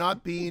remember it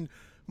not being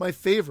my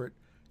favorite.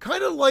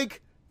 Kind of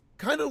like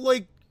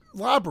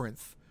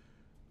Labyrinth.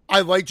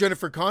 I like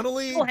Jennifer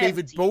Connelly,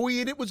 David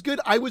Bowie, and it was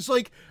good. I was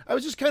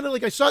just kind of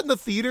like, I saw it in the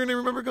theater, and I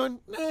remember going,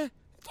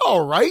 it's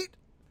all right.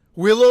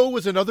 Willow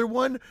was another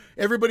one.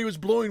 Everybody was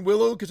blowing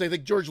Willow because I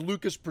think George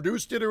Lucas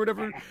produced it or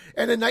whatever.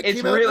 And then that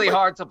came out. It's really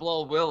hard to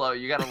blow Willow.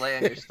 You got to lay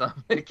on your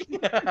stomach.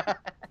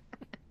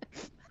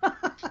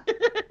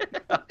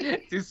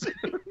 Too soon.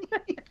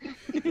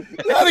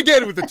 Not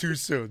again with the too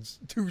soons.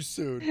 Too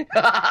soon.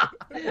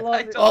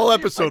 All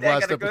episode,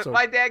 last episode.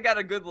 My dad got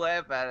a good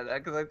laugh at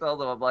it because I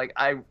told him, I'm like,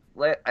 I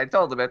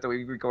told him after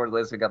we recorded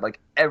this week, I'm like,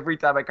 every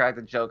time I cracked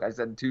a joke, I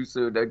said too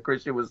soon. And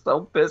Christian was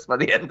so pissed by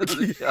the end of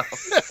the show.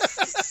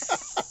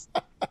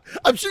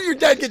 I'm sure your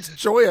dad gets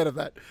joy out of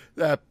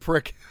that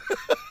prick.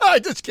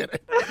 I'm just kidding.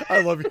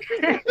 I love you.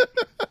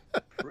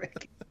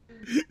 Prick.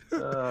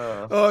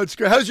 Oh, it's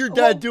great. How's your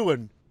dad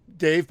doing,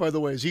 Dave, by the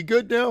way? Is he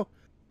good now?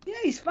 Yeah,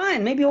 he's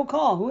fine. Maybe he'll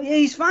call. Yeah,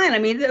 he's fine. I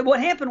mean, what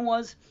happened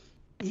was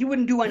he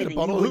wouldn't do anything. He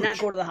would not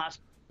go to the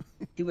hospital.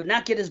 He would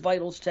not get his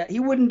vitals tested. He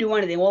wouldn't do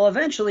anything. Well,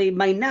 eventually,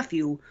 my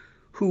nephew,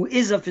 who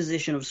is a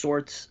physician of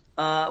sorts,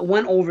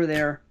 went over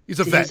there. He's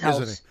a vet,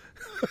 isn't he?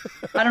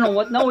 I don't know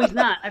what. No, he's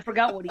not. I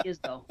forgot what he is,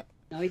 though.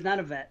 No, he's not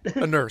a vet.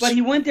 A nurse. But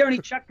he went there and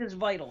he checked his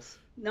vitals.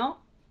 No,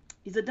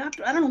 he's a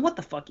doctor. I don't know what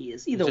the fuck he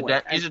is. Either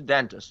way. He's a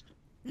dentist.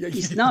 Yeah,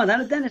 he's not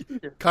a dentist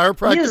either.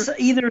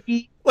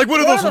 Chiropractor? Like one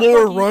of those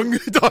lower rung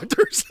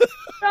doctors?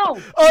 No.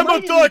 I'm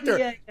a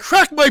doctor.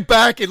 Crack my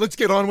back and let's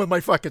get on with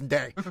my fucking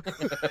day. I'm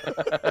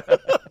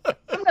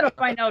going to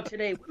find out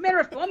today. Matter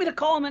of fact, want me to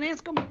call him and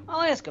ask him?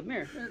 I'll ask him.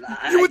 Here.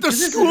 You went to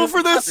school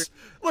for this?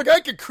 Look, I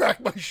can crack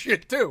my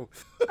shit too.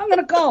 I'm going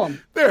to call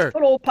him. There.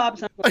 Put old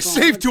Pops on the phone. I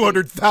saved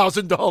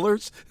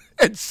 $200,000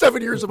 and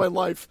 7 years of my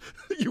life.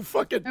 You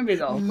fucking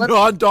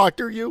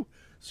non-doctor, you.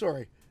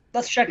 Sorry.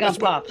 Let's check on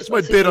Pops. That's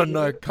my bid on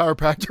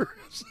chiropractors.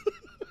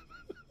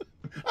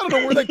 I don't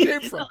know where that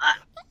came from.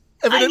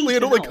 Evidently, I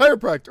don't like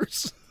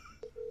chiropractors.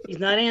 He's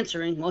not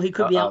answering. Well, he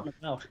could be out and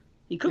about.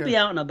 He could be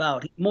out and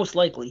about, most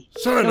likely.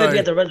 Son,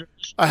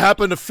 I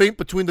happened to faint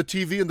between the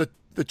TV and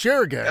the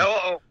chair again.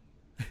 Hello.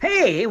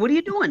 Hey, what are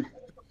you doing?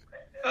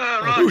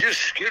 No,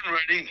 just getting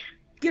ready.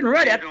 Getting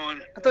ready? I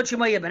thought you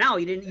might have been out.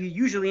 You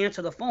usually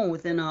answer the phone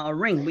within a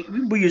ring.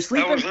 Were you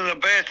sleeping? I was in the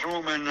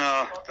bathroom and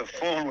the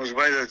phone was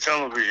by the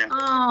television.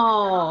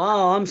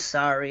 Oh, I'm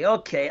sorry.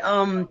 Okay.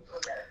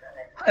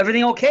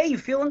 Everything okay? You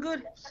feeling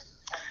good?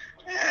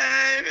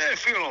 I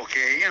feel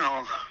okay.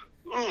 A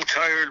little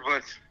tired,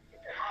 but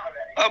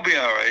I'll be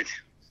all right.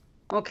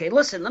 Okay.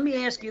 Listen, let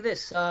me ask you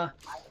this.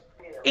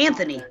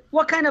 Anthony,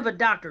 what kind of a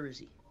doctor is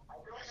he?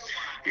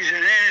 He's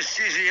an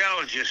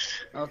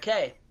anesthesiologist.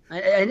 Okay.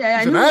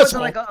 I knew it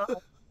wasn't like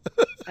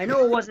I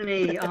know it wasn't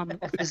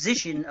a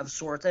physician of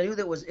sorts. I knew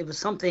that it was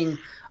something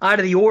out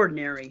of the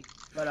ordinary,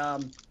 but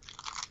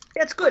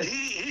that's good.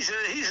 He's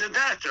a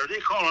doctor. They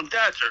call him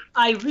doctor.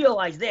 I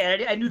realized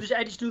that. I knew this.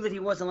 I just knew that he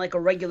wasn't like a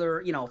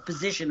regular,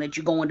 physician that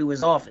you go into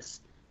his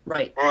office.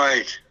 Right.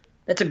 Right.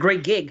 That's a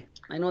great gig.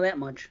 I know that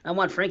much. I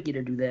want Frankie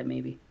to do that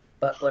maybe,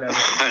 but whatever.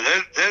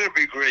 That'd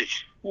be great.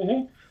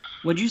 Mm-hmm.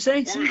 What'd you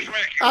say?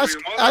 Ask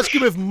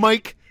him if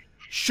Mike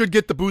should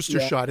get the booster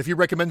shot. If he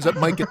recommends that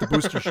Mike get the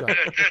booster shot.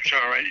 That's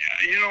all right.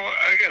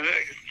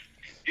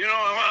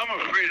 I'm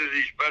afraid of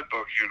these bed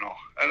bugs. I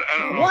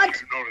don't know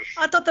if you noticed.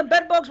 I thought the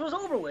bed bugs was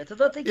over with. I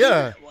thought they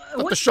the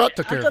shot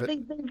took care of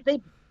it.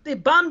 They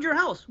bombed your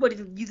house. What,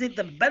 you think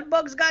the bed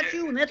bugs got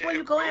you and that's why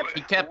you collapsed?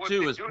 He kept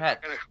two as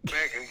pets.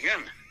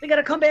 They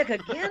gotta come back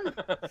again?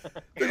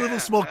 They're little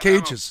small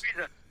cages.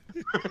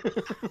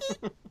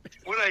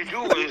 What I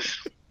do is,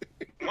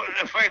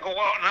 if I go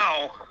out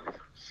now,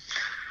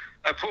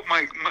 I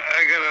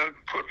gotta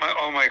put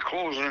all my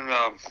clothes in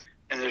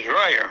the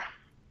dryer.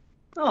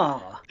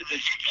 Oh. It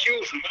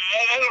kills them.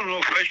 I don't know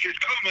if I should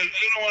come. I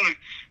don't want to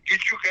get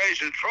you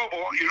guys in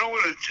trouble. You know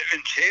what it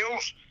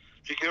entails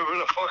to get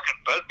rid of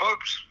fucking bed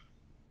bugs?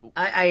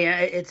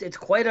 It's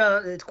quite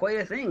a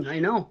thing. I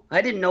know.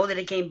 I didn't know that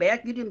it came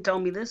back. You didn't tell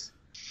me this.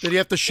 Did he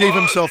have to shave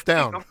himself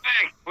down? Come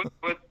back,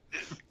 but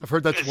I've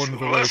heard that's one of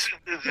the ways.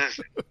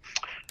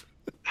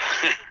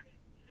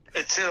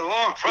 It's a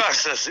long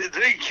process.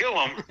 They kill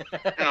them,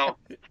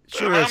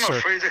 Sure I'm is, sir.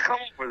 afraid to come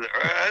up with it.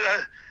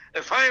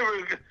 If I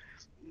ever,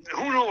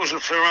 who knows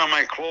if they're on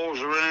my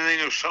clothes or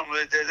anything or something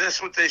like that. That's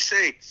what they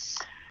say.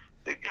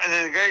 And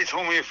then the guy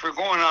told me, if you're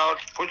going out,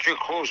 put your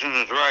clothes in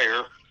the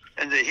dryer,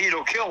 and the heat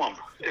will kill them.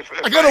 If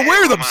I gotta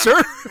wear them, sir.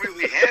 I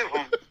really have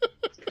them.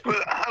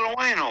 But how do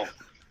I know?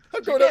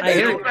 I'm going out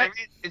there.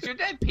 Is your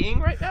dad peeing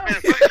right now?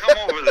 If I come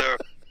over there,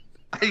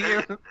 I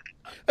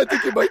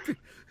think it might be.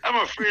 I'm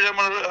afraid I'm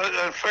going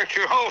to infect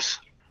your house.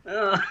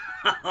 Oh,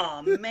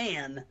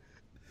 man.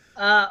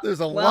 There's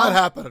a lot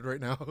happening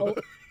right now.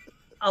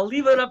 I'll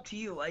leave it up to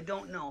you. I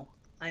don't know.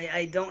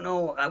 I don't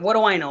know. What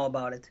do I know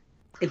about it?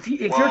 If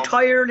you're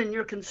tired and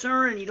you're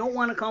concerned and you don't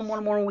want to come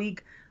one more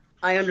week,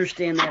 I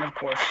understand that, of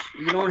course.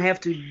 You don't have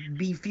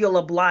to feel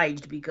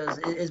obliged because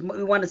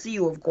we want to see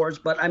you, of course.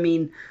 But I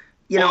mean,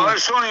 you know. Well,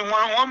 it's only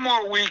one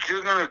more week.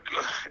 You're gonna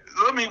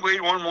let me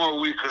wait one more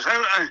week because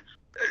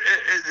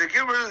to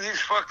get rid of these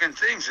fucking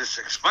things, it's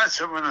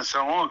expensive and it's a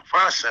long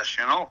process.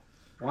 You know.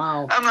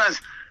 Wow. I'm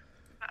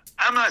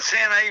not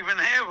saying I even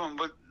have them,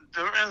 but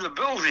they're in the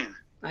building.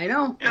 I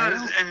know. You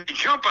know, and they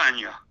jump on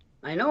you.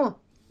 I know.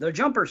 They're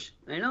jumpers.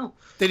 I know.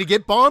 Did he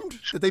get bombed?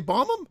 Did they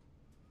bomb him?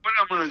 What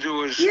I'm gonna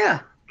do is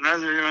now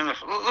that you're in the,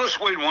 let's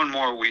wait one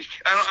more week.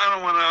 I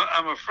don't want to.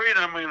 I'm afraid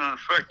I'm going to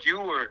infect you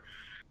or.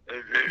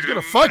 He's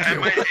gonna fuck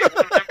you.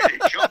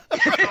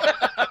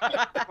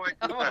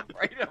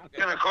 It's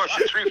gonna cost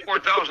you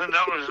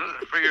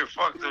 $3,000-$4,000 for your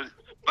fuck to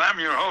bomb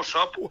your house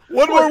up.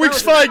 1 more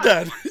week's fine,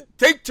 Dad.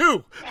 Take 2.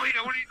 Oh yeah,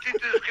 what do you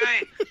think this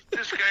guy?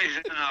 This guy's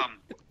in.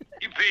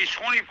 He pays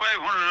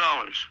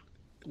 $2,500.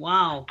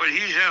 Wow. But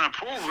he's on a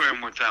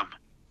program with them.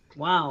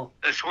 Wow.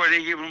 That's why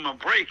they give him a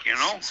break, you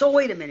know. So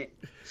wait a minute.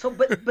 So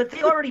but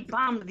they already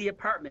bombed the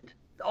apartment.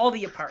 All the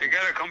They apartments.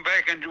 got to come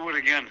back and do it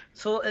again.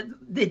 So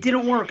it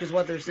didn't work, is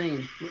what they're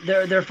saying.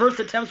 Their first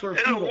attempts were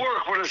It'll futile.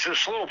 work, but it's a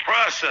slow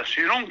process.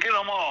 You don't get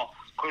them all,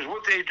 because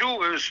what they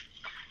do is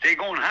they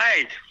go and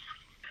hide.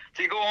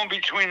 They go in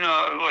between,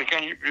 like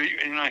on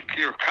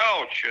your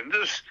couch and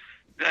this,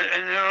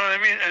 and you know what I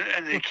mean.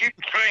 And they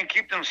try and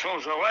keep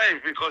themselves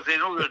alive because they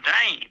know they're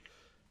dying.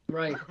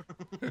 Right.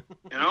 You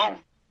know.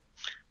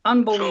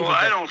 Unbelievable. So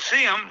I don't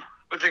see them,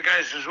 but the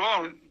guy says,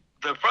 well,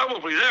 they're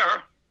probably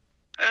there.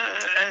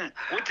 And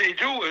what they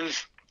do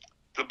is,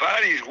 the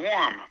body's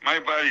warm. My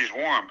body's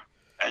warm.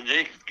 And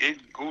they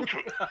go towards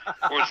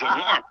the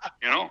warmth,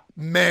 you know?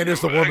 Man,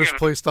 is the warmest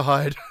place to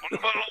hide. What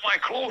about all my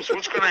clothes?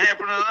 What's going to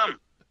happen to them?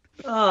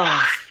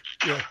 Oh,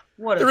 Yeah.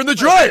 what They're in the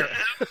dryer.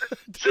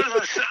 You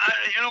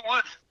know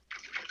what?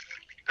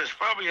 There's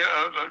probably a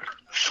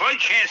slight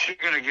chance you're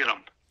going to get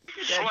them.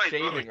 Slight. You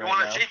shaving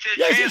want right to take that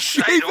Yeah, he's chance?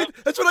 shaving.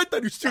 That's what I thought.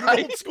 He was doing an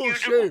old school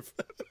shave.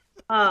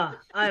 I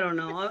don't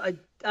know.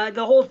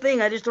 The whole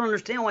thing, I just don't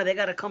understand why they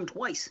got to come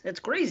twice. That's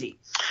crazy.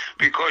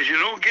 Because you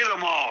don't get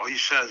them all, he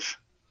says.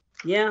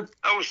 Yeah.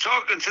 I was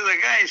talking to the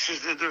guy. He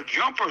says that they're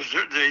jumpers.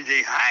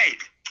 They hide.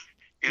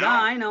 You know?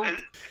 Yeah, I know.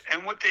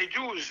 And what they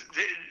do is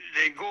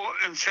they go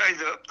inside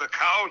the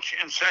couch,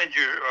 inside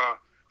your.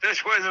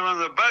 That's why they're on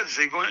the beds.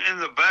 They go in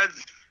the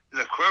beds,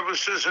 the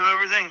crevices and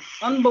everything.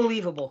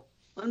 Unbelievable.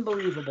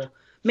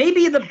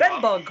 Maybe the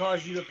bed bug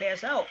caused you to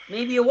pass out.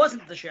 Maybe it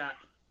wasn't the shot.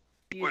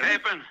 What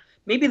happened?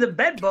 Maybe the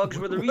bed bugs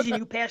were the reason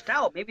you passed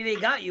out. Maybe they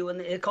got you and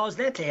it caused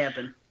that to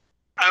happen.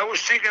 I was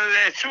thinking of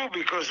that too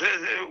because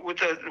with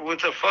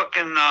the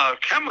fucking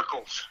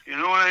chemicals. You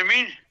know what I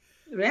mean?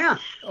 Yeah.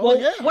 Oh, Well,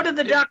 yeah. what did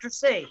the doctor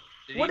say?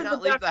 Did What he did not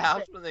the leave doctor the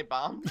house say? when they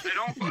bombed?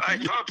 I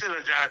talked to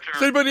the doctor.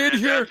 Is anybody in and the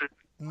here? doctor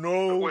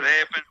No. What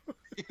happened?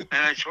 And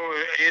I told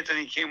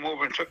Anthony came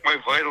over and took my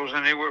vitals,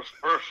 and they were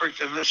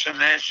perfect, and this and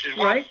that. She said,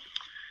 well, Right?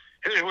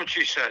 here's what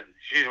she said.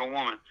 She's a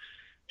woman.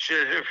 She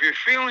said, if you're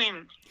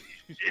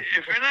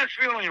not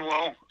feeling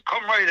well,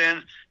 come right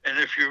in, and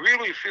if you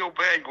really feel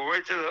bad, go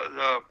right to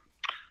the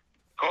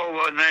call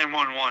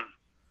 911.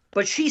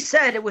 But she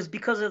said it was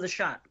because of the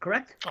shot,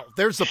 correct? Oh,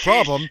 there's the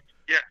problem.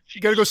 Yeah.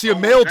 You got to go see a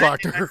male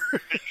doctor.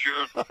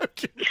 Sure. From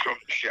the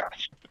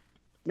shots.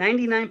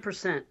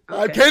 99%. I'm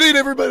Okay. kidding,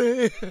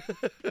 everybody.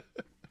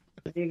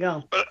 There you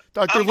go. But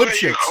Dr. I'm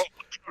glad you Lipschitz. called.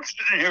 I'm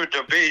sitting here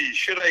debating.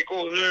 Should I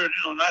go there,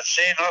 not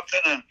say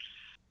nothing,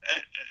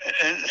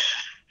 and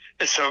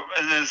it's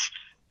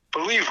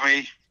believe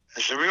me,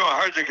 it's real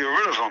hard to get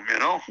rid of them,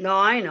 No,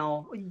 I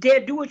know.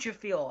 Dad, do what you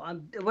feel.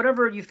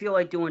 Whatever you feel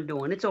like doing.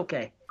 It's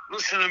okay.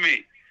 Listen to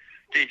me.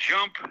 They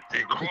jump,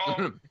 they crawl,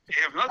 they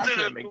have nothing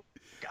to do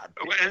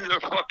in their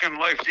fucking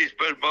life. These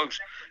bed bugs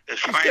is This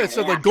fine. guy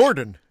sounds like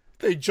Gordon.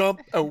 They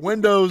jump out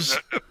windows.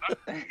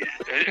 And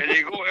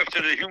they go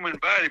after the human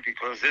body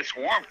because it's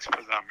warmth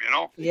for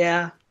them,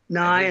 Yeah.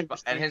 No, I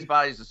understand. And his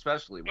body's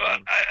especially But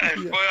warm.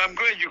 I'm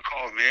glad you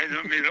called me. I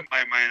made up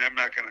my mind. I'm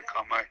not going to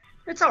come.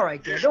 It's all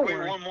right, Dad. Just Don't wait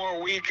worry. one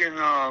more week and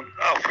I'll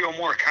feel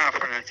more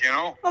confident,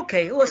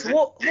 Okay, listen.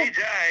 They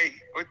die,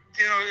 but,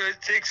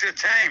 it takes a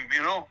time,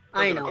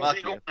 I know.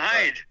 They go and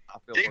hide.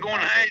 They go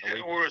and hide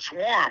where it's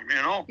warm,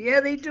 Yeah,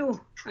 they do.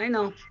 I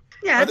know.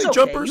 Yeah, Are it's they okay.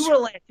 jumpers? You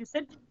relax.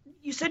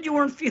 You said you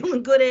weren't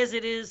feeling good as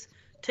it is.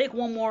 Take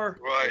one more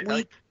Right.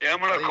 week. Yeah, I'm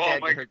going I to think call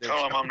Dad Mike heard and that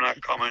tell him I'm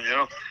not coming,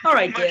 All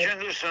right, Don't mention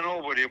Dad. this to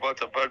nobody about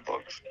the bed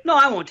bugs. No,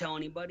 I won't tell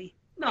anybody.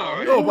 No. All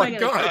right. who Oh, am my I gonna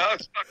God. tell? I'll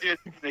stop you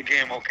in the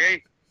game,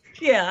 okay?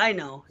 Yeah, I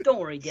know. Don't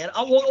worry, Dad.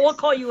 We'll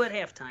call you at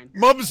halftime.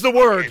 Mum's the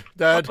word,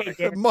 Dad. Okay,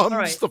 Dad. Mum's All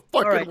right. the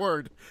fucking All right.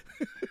 word.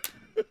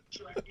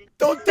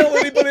 Don't tell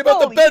anybody about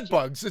the Holy bed shit.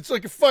 bugs. It's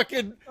like a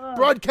fucking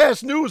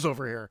broadcast news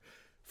over here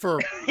for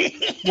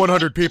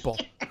 100 people.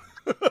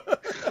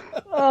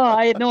 Oh,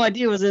 I had no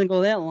idea it was going to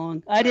go that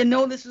long. I didn't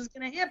know this was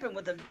going to happen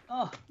with them.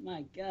 Oh,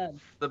 my God.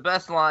 The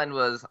best line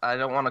was, "I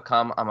don't want to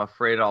come. I'm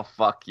afraid I'll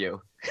fuck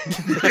you."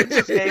 It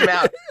just came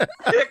out.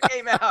 It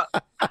came out.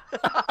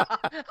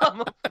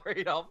 I'm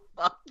afraid I'll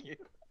fuck you.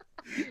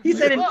 He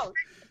said it. Whoa.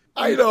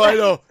 I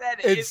know. Said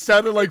It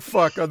sounded like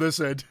fuck on this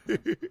end.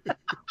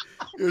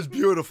 It was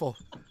beautiful.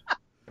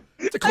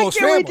 It's a close I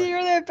can't wait to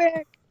family. hear that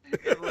back.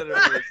 It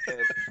literally did.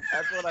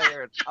 That's what I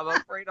heard. I'm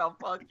afraid I'll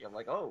fuck you. I'm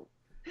like, oh.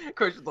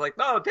 Christian's like,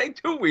 no,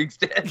 take 2 weeks,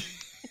 Dad.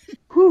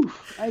 Whew,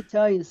 I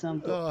tell you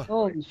something. Ugh.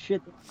 Holy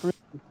shit. That's crazy.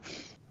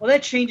 Well,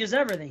 that changes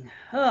everything.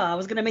 I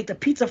was going to make the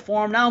pizza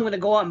for him. Now I'm going to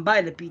go out and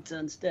buy the pizza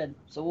instead.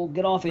 So we'll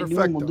get off at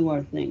noon and we'll do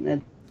our thing.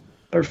 That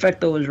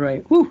perfecto is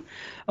right. Whew.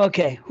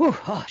 Okay. Whew.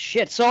 Oh,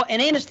 shit. So an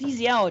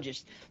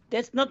anesthesiologist,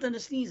 that's nothing to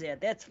sneeze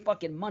at. That's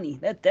fucking money.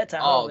 That's a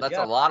hell of a That's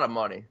job. a lot of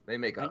money. They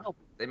make a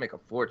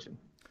fortune.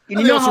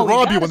 And they also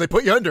rob you when they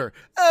put you under.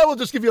 We'll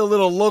just give you a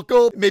little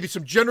local, maybe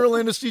some general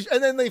anesthesia,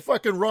 and then they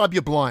fucking rob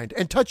you blind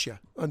and touch you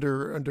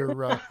under.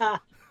 That's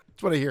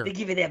what I hear. They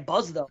give you that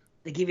buzz, though.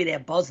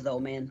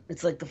 Man.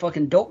 It's like the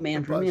fucking dope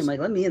man for me. I'm like,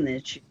 let me in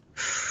that shit.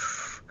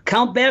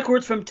 Count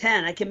backwards from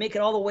 10. I can make it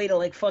all the way to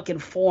like fucking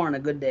 4 on a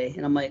good day.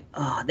 And I'm like,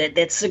 oh,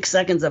 that 6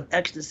 seconds of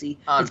ecstasy.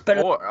 On it's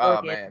better 4. than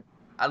Oh, man.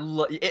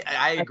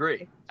 I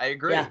agree.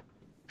 Yeah.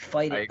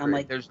 Fight it. I'm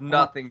like, there's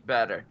nothing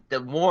better. The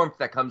warmth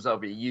that comes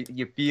over you.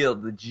 You feel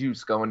the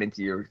juice going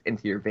into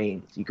your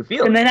veins. You can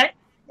feel it. And then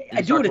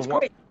I do it. It's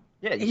great.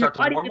 Yeah, you and start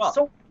your body to warm gets up.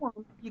 so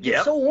warm. You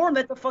get so warm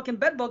that the fucking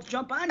bed bugs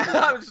jump on you.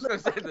 I was just gonna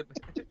say that.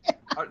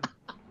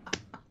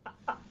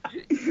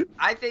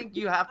 I think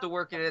you have to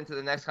work it into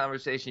the next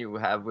conversation you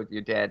have with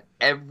your dad.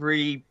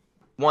 Every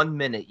 1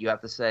 minute, you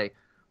have to say,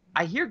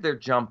 "I hear they're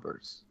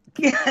jumpers."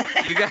 You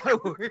gotta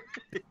work.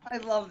 I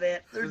love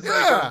that. There's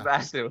goes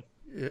back to.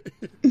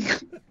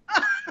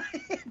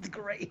 It's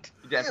great.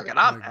 Dad's like,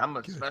 I'm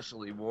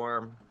especially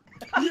warm.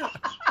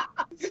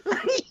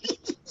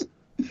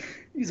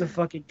 He's a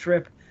fucking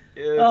trip.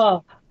 Yeah,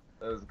 oh,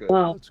 that was good.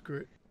 Wow. That's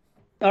great.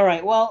 All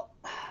right. Well,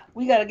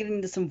 we got to get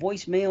into some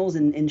voicemails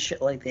and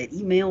shit like that.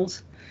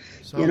 Emails.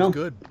 Sounds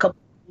good.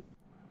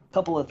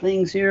 Couple of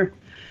things here.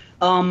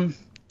 Oh,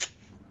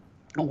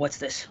 what's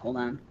this? Hold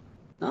on.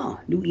 Oh,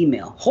 new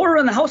email. Horror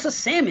in the House of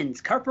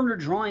Salmons Carpenter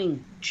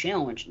Drawing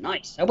Challenge.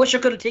 Nice. I wish I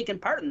could have taken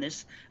part in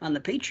this on the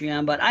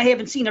Patreon, but I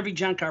haven't seen every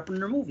John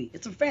Carpenter movie.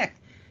 It's a fact.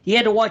 You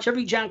had to watch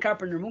every John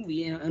Carpenter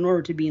movie in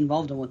order to be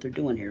involved in what they're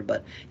doing here.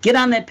 But get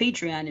on that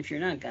Patreon if you're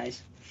not,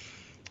 guys.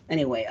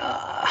 Anyway,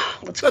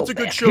 let's go That's a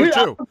good back. show,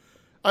 too.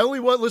 I only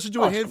listen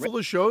to a handful great.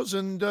 of shows,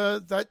 and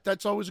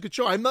that's always a good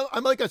show. I'm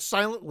like a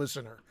silent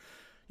listener.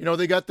 You know,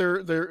 they got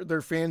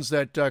their fans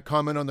that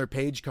comment on their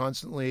page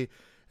constantly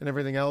and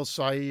everything else.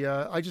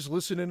 I just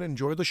listen and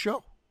enjoy the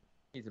show.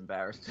 He's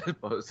embarrassed to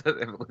post that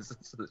and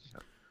listens to the show.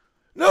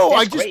 No,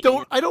 That's I just great, don't.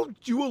 man. I don't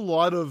do a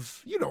lot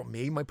of. You know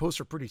me. My posts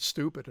are pretty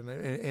stupid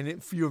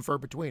and few and far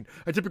between.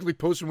 I typically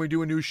post when we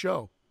do a new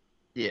show.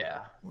 Yeah,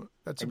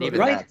 That's and about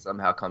even it. that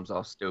somehow comes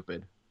off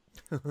stupid.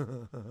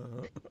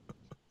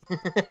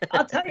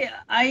 I'll tell you,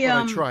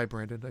 I try,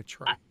 Brandon. I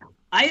try.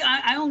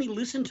 I only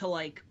listen to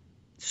like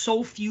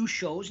so few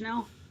shows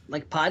now,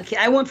 like podcast.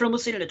 I went from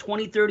listening to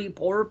 20, 30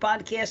 horror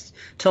podcasts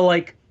to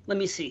like, let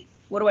me see,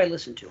 what do I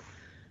listen to?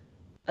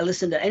 I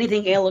listen to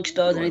anything Alex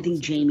does, anything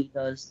Jamie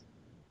does,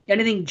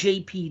 anything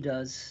JP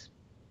does.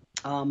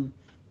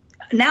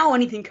 Now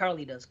anything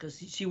Carly does because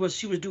she was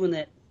doing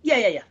that.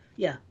 Yeah.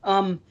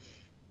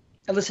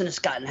 I listen to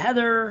Scott and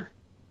Heather.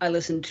 I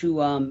listen to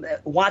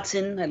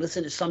Watson. I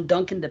listen to some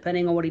Duncan,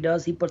 depending on what he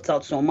does. He puts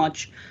out so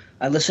much.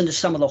 I listen to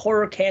some of the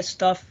horror cast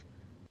stuff,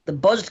 the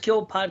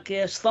Buzzkill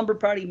podcast, Slumber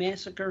Party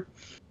Massacre.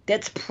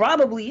 That's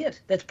probably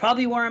it. That's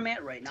probably where I'm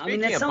at right now.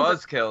 Speaking that of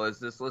sounds Buzzkill, is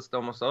this list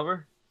almost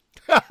over?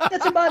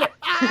 that's about it.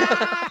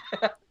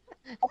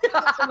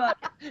 That's about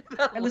it.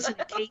 I listen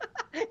to Kate.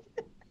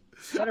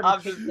 Whatever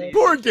Kate says.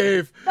 Poor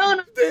Dave.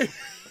 No. Dave.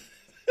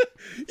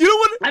 You know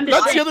what? I'm just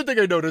That's saying. the other thing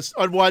I noticed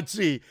on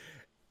Watsy.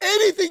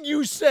 Anything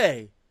you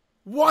say,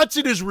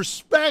 Watson is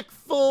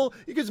respectful.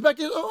 He gets back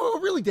in. Oh,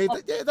 really, Dave?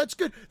 Yeah, that's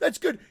good. That's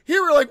good.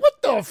 Here we're like,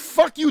 what the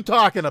fuck you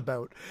talking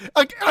about?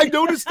 I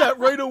noticed that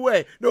right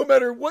away. No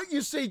matter what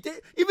you say, Dave,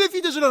 even if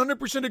he doesn't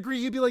 100% agree,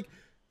 he'd be like,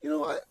 you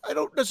know, I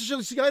don't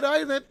necessarily see eye to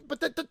eye in that, but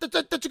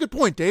that's a good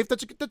point, Dave.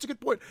 That's a good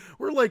point.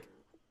 We're like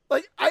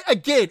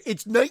again,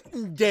 it's night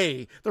and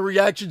day, the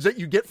reactions that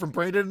you get from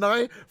Brandon and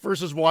I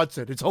versus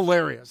Watson. It's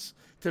hilarious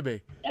to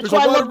me. That's There's why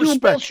a I lot love of doing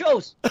both respect.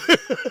 shows.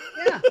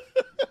 Yeah,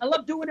 I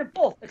love doing it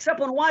both.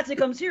 Except when Watson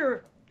comes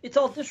here, it's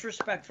all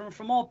disrespect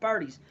from all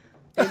parties.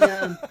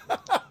 And,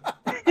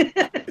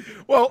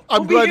 Well,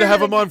 I'm We'll be glad to here have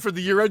him again. on for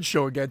the year-end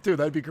show again, too.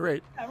 That'd be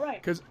great. all right.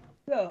 Because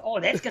Oh,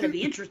 that's going to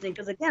be interesting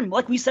because, again,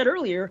 like we said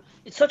earlier,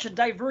 it's such a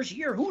diverse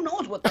year. Who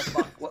knows what the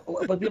fuck,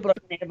 what people are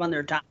going to have on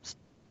their tops.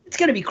 It's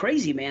going to be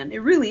crazy, man. It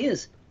really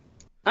is.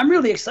 I'm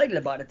really excited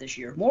about it this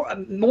year,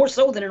 more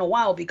so than in a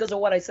while because of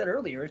what I said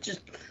earlier. It's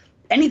just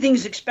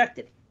anything's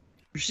expected.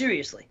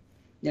 Seriously.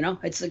 You know,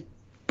 it's like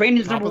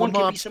Brandon's Top number of one the could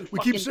be Mops. some We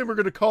fucking... keep saying we're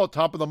going to call it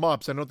Top of the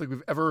Mops. I don't think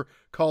we've ever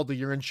called the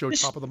year-end show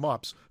Top of the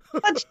Mops.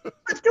 Let's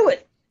do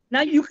it.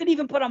 Now you could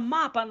even put a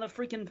mop on the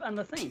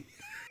thing.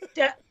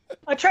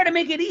 I try to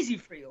make it easy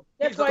for you.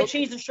 That's why I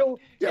changed the show.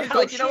 Yeah, How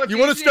Like, you know what's You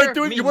wanna easier? start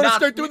doing- Me you wanna not-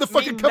 start doing the me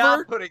fucking cover not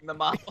art? putting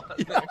them up on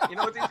there. You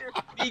know what's easier?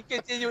 Me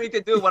continuing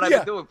to do what I've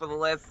been doing for the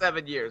last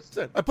 7 years.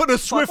 I put a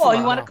Swift Oh, on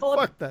you wanna now. call it-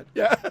 Fuck that.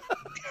 Yeah.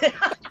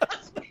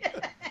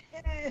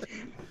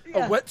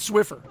 Yeah. A wet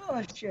Swiffer.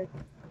 Oh shit.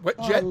 Wet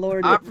Oh jet.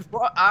 Lord.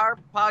 Our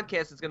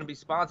podcast is going to be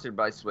sponsored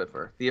by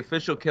Swiffer, the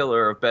official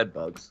killer of bed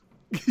bugs.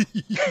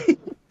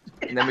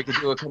 And then we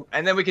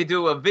could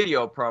do a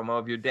video promo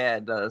of your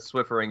dad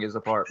Swiffering his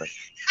apartment.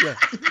 Yeah.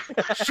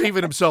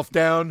 Shaving himself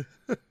down.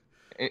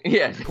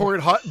 Yeah.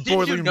 Pouring hot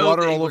boiling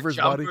water all over his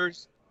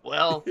jumpers? Body.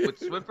 Well, with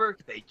Swiffer,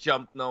 they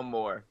jump no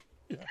more.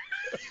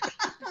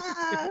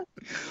 Why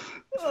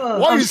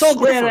I'm is so Swiffer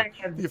glad I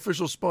have. the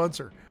official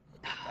sponsor?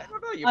 I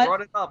don't know. You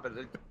brought it up.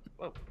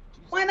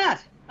 Why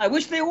not? I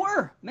wish they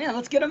were. Man,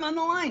 let's get them on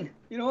the line.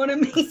 You know what I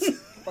mean?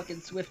 Fucking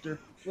Swifter.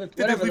 Did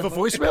they leave a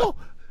voicemail?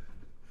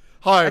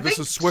 Hi, this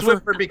is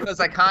Swiffer. Because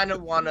I kind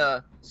of want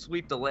to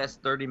sweep the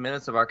last 30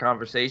 minutes of our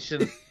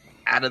conversation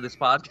out of this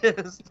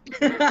podcast.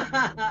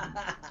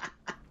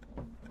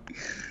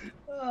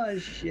 Oh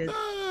shit.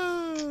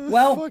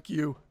 Well, fuck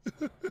you.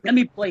 Let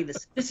me play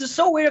this. This is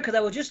so weird because I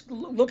was just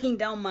looking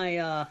down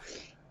my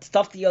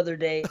stuff the other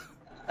day.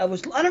 I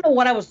don't know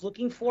what I was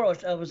looking for.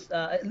 I was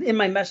in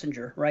my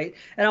messenger, right?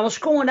 And I was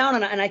scrolling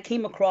down and I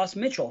came across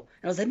Mitchell.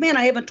 And I was like, man,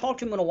 I haven't talked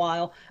to him in a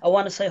while. I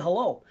want to say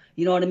hello.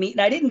 You know what I mean?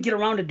 And I didn't get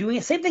around to doing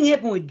it. Same thing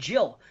happened with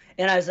Jill.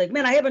 And I was like,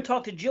 man, I haven't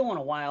talked to Jill in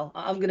a while.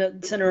 I'm going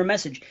to send her a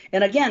message.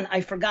 And again,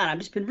 I forgot. I've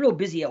just been real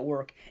busy at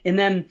work. And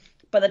then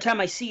by the time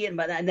I see it, and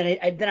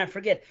then I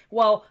forget.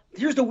 Well,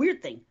 here's the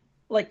weird thing.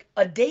 Like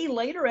a day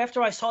later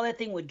after I saw that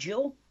thing with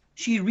Jill,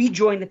 she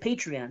rejoined the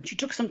Patreon. She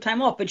took some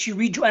time off, but she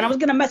rejoined. And I was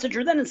gonna message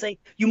her then and say,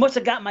 "You must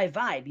have got my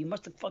vibe. You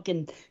must have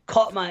fucking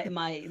caught my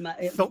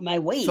waves." Felt my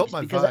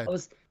because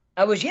vibe.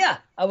 I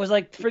was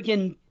like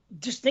freaking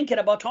just thinking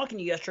about talking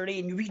to you yesterday,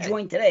 and you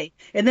rejoined today.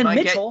 And then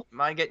Mitchell,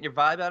 mind getting your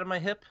vibe out of my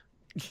hip?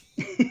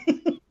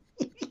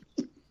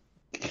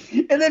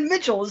 and then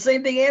Mitchell, the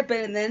same thing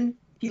happened, and then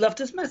he left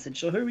this message.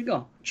 So here we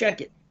go.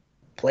 Check it.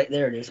 Play.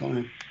 There it is. Hold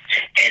on.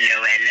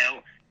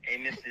 Hello. Hey,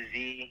 Mr.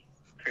 Z,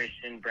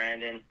 Christian,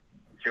 Brandon.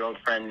 It's your old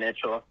friend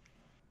Mitchell.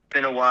 It's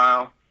been a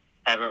while.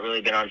 Haven't really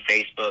been on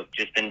Facebook.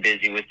 Just been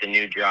busy with the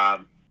new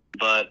job.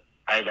 But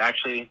I've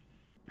actually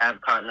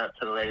have caught up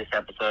to the latest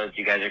episodes.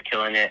 You guys are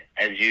killing it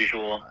as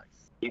usual.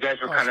 You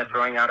guys were kind of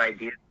throwing out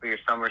ideas for your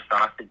summer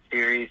sausage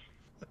series.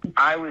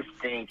 I was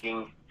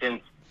thinking,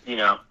 since,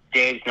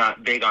 Dave's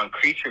not big on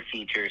creature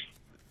features,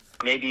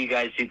 maybe you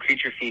guys do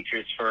creature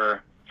features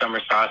for summer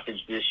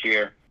sausage this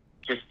year,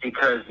 just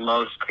because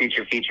most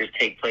creature features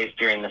take place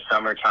during the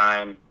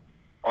summertime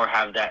or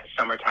have that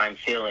summertime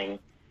feeling.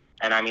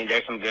 And I mean,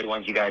 there's some good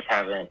ones you guys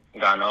haven't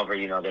gone over.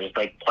 There's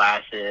like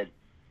Placid.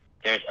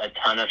 There's a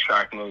ton of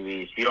shark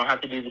movies. You don't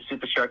have to do the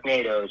Super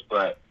Sharknadoes,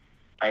 but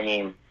I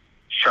mean,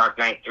 Shark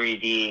Night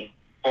 3D,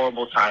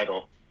 horrible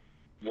title,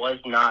 was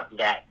not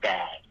that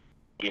bad.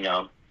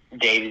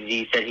 Dave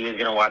Z said he was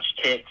going to watch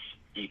Tits.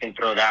 You can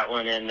throw that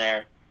one in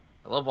there.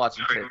 I love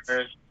watching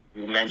Tits.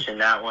 You mentioned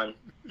that one.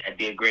 That'd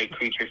be a great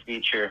creature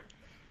feature.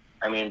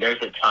 I mean,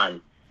 there's a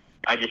ton.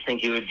 I just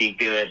think it would be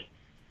good.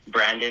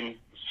 Brandon,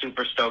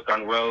 super stoked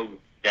on Rogue.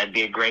 That'd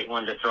be a great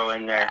one to throw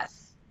in there.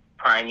 Yes.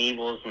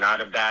 Primeval's not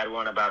a bad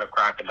one about a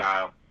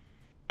crocodile.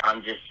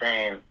 I'm just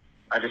saying.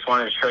 I just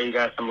wanted to show you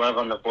guys some love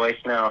on the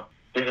voicemail.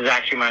 This is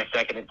actually my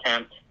second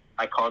attempt.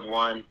 I called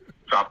one,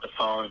 dropped the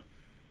phone.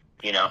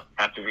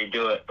 Have to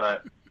redo it,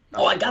 but...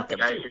 Oh, I got them.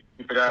 Guys, just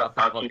keep it up.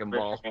 I'll keep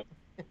listening.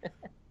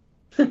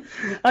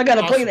 I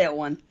gotta play that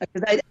one.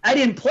 I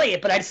didn't play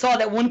it, but I saw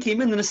that one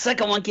came in, and the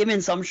second one came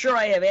in, so I'm sure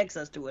I have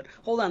access to it.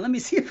 Hold on, let me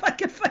see if I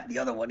can find the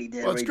other one he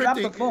did. Well, it's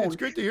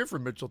great to hear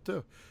from Mitchell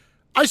too.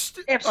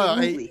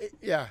 Absolutely.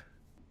 Yeah.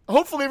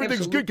 Hopefully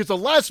everything's good, because the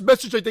last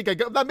message I think I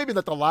got, maybe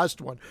not the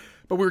last one,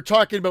 but we were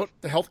talking about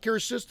the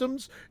healthcare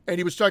systems, and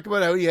he was talking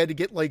about how he had to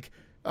get like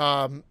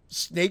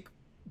snake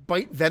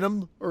bite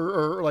venom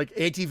or like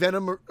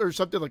anti-venom or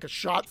something, like a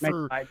shot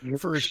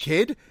for his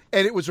kid,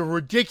 and it was a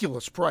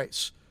ridiculous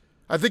price.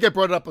 I think I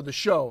brought it up on the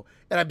show,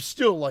 and I'm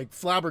still like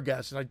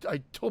flabbergasted.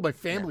 I told my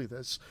family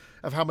this,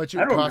 of how much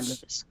it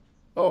costs.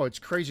 Oh, it's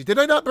crazy. Did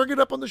I not bring it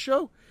up on the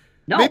show?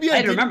 No, maybe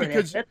I didn't remember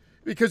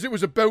because it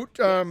was about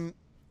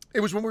it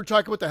was when we were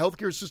talking about the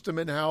healthcare system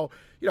and how,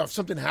 if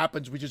something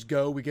happens, we just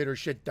go, we get our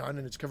shit done,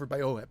 and it's covered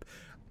by OHIP.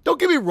 Don't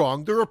get me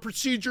wrong. There are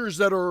procedures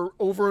that are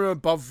over and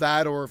above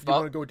that, or if you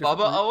want to go different.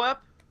 Bubba OHIP?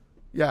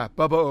 Yeah,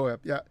 Bubba OHIP.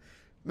 Yeah.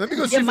 Let me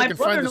go see if I can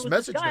find this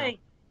message now.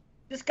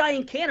 This guy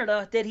in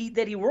Canada that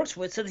he works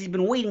with said he's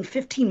been waiting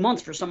 15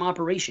 months for some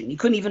operation. He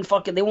couldn't even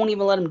they won't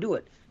even let him do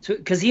it. So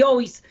because he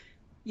always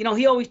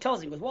tells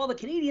me, he goes, well, the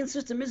Canadian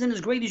system isn't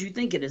as great as you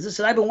think it is. He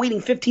said, I've been waiting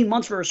 15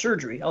 months for a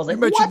surgery. I was like,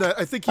 you mentioned what? that.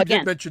 I think he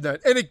did mention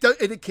that, and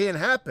it can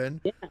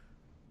happen. Yeah,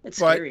 it's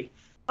scary.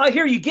 I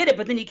hear you get it,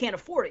 but then you can't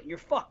afford it, and you're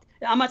fucked.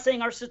 I'm not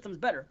saying our system's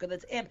better,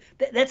 because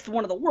that's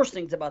one of the worst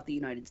things about the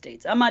United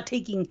States. I'm not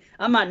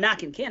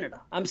knocking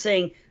Canada. I'm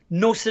saying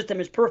no system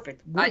is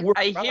perfect.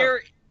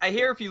 I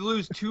hear if you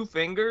lose 2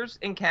 fingers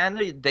in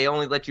Canada, they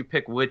only let you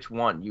pick which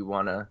one you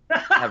want to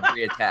have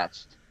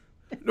reattached.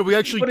 No, we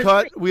actually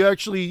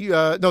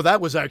no,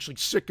 that was actually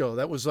Sicko.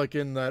 That was like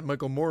in that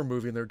Michael Moore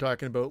movie, and they're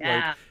talking about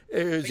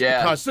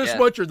it costs this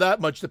much or that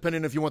much,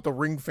 depending if you want the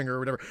ring finger or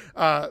whatever.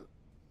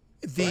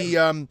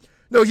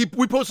 No,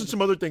 we posted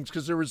some other things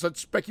because there was that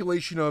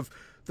speculation of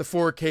the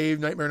 4K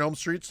Nightmare on Elm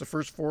Streets, the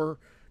first 4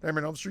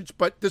 Nightmare on Elm Streets,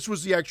 but this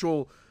was the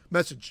actual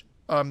message.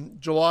 June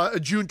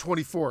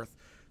 24th.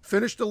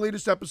 Finished the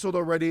latest episode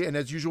already, and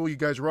as usual, you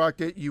guys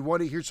rocked it. You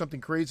want to hear something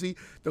crazy?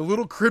 The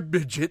little crib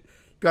midget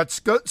got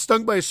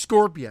stung by a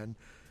scorpion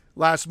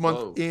last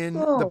month in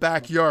the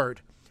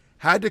backyard.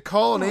 Had to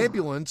call an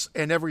ambulance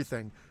and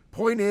everything.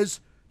 Point is,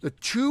 the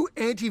 2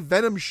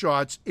 anti-venom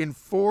shots and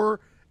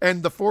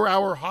the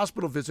 4-hour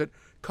hospital visit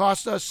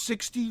cost us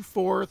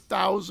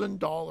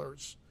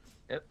 $64,000.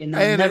 Yep. And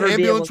an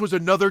ambulance was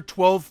another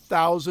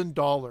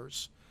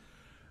 $12,000.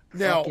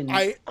 Now,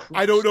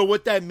 I don't know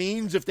what that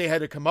means, if they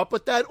had to come up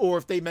with that or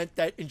if they meant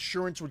that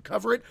insurance would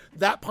cover it.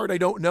 That part I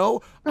don't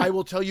know. I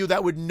will tell you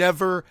that would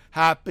never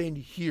happen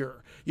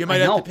here. You might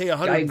have to pay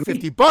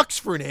 $150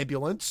 for an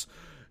ambulance,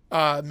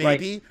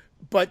 maybe,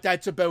 but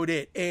that's about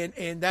it.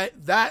 And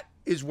that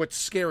is what's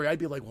scary. I'd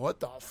be like, what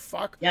the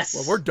fuck? Yes.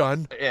 Well, we're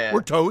done. Yeah.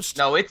 We're toast.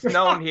 No, it's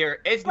known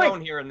here. It's known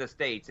here in the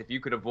States. If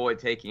you could avoid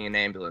taking an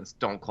ambulance,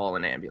 don't call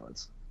an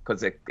ambulance.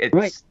 Because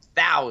it's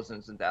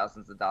thousands and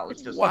thousands of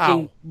dollars. Just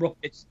wow.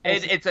 It is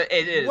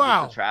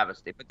wow. It's a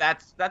travesty. But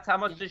that's how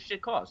much this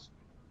shit costs.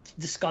 It's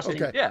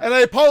disgusting. Okay. Yeah. And I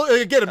apologize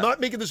again. I'm not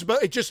making this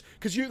about it. Just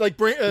because you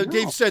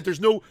Dave said,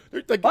 there's no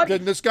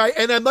this guy,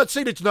 and I'm not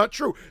saying it's not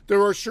true.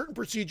 There are certain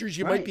procedures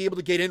you might be able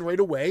to get in right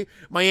away.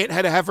 My aunt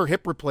had to have her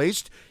hip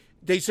replaced.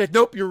 They said,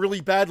 nope, you're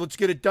really bad. Let's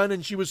get it done.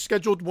 And she was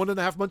scheduled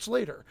 1.5 months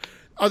later.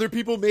 Other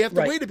people may have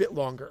to wait a bit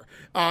longer.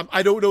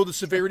 I don't know the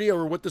severity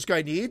or what this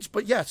guy needs,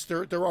 but yes,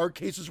 there are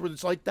cases where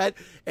it's like that,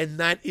 and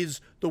that is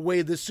the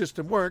way this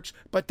system works.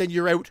 But then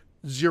you're out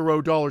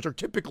 $0, or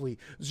typically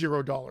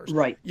 $0.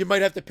 Right. You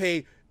might have to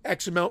pay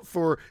X amount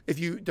for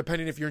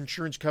depending if your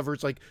insurance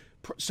covers like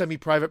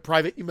semi-private,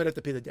 private. You might have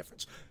to pay the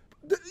difference.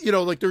 There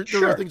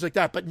are things like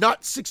that, but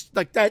not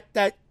like that.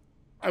 That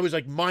I was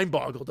like mind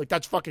boggled. Like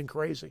that's fucking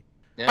crazy.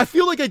 Yeah. I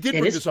feel like I did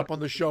bring this up on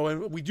the show,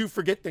 and we do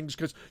forget things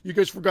because you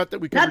guys forgot that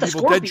we covered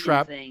Evil Dead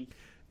Trap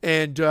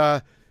and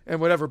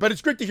whatever. But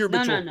it's great to hear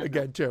Mitchell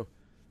again too.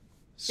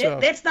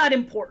 So that's not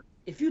important.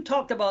 If you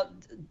talked about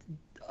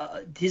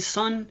his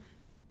son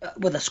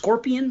with a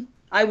scorpion,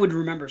 I would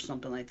remember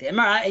something like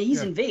that.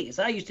 He's in Vegas.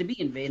 I used to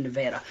be in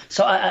Nevada,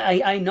 so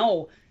I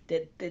know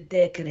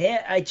that could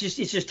happen. It's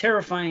just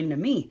terrifying to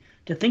me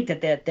to think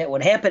that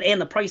would happen, and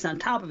the price on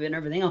top of it and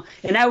everything else.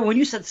 And now when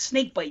you said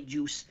snake bite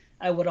juice,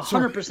 I would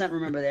 100%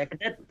 remember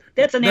that.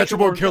 That's a natural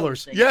born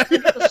killers. Yeah.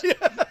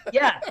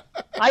 Yeah.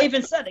 I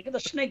even said it. Get the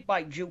snake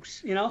bite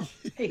juice.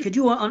 Hey, could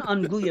you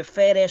unglue your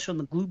fat ass from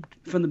the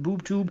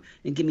boob tube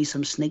and give me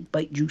some snake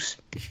bite juice?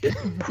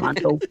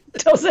 Pronto.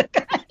 Tells that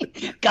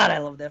guy. God, I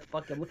love that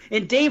fucking movie.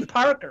 And Dave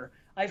Parker.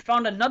 I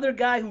found another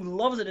guy who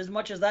loves it as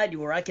much as I do,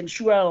 where I can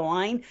shoot out a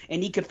line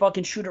and he could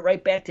fucking shoot it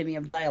right back to me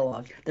of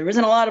dialogue. There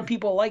isn't a lot of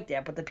people like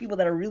that, but the people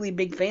that are really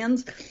big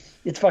fans,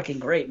 it's fucking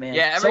great, man.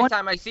 Yeah, every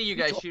time I see you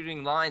guys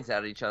shooting lines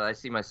at each other, I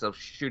see myself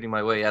shooting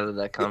my way out of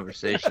that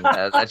conversation.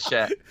 That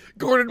chat.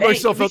 Gordon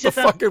myself out the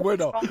fucking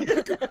window.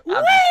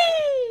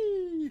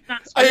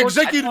 I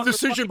executed the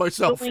decision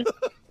myself.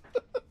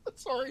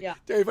 Sorry,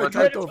 Dave, I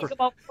talked over.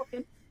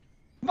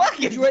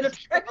 Did you rather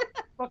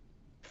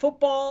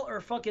football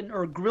or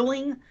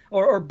grilling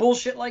or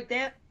bullshit like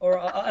that, or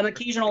an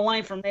occasional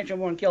line from Natural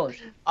Born Killers?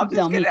 I'm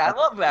just kidding. I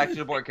love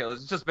Natural Born Killers.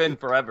 It's just been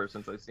forever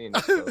since I've seen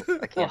it. So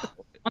I can't.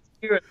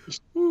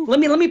 Let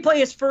me play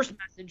his first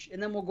message,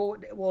 and then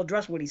we'll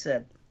address what he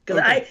said.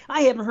 Because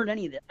I haven't heard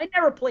any of that. I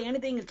never play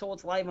anything until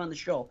it's live on the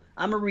show.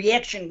 I'm a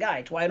reaction guy.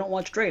 That's why I don't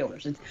watch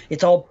trailers.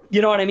 It's all,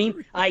 you know what I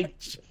mean? I'm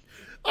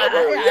a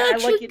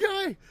reaction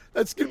guy.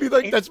 That's gonna be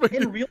like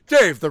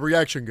Dave, the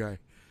reaction guy.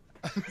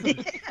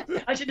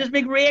 I should just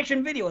make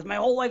reaction videos. My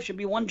whole life should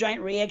be one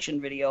giant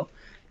reaction video.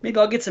 Maybe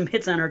I'll get some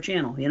hits on our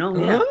channel. Yeah.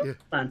 Hold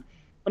on.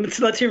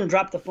 Let's hear him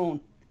drop the phone.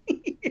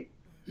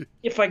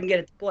 If I can get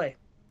it to play.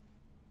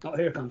 Oh,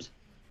 here it comes.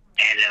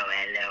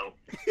 Hello.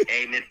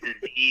 Hey, Mr.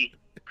 Z,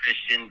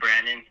 Christian,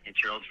 Brandon.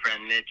 It's your old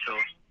friend Mitchell.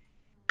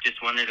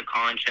 Just wanted to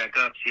call and check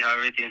up, see how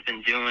everything's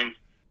been doing.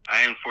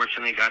 I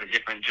unfortunately got a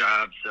different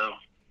job, so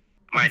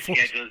my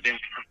schedule's been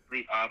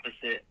complete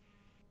opposite.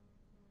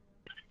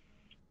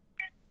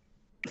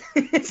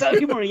 So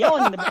people are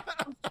yelling in the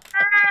background.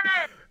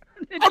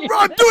 I'm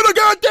not doing a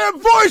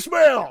goddamn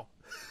voicemail.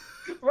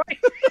 Right.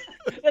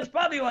 That's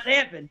probably what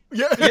happened.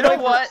 Yeah. You know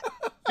what?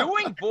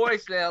 Doing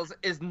voicemails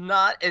is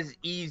not as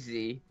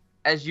easy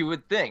as you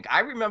would think.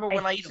 I remember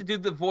when I used to do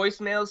the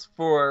voicemails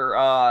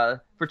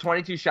for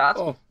 22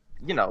 Shots,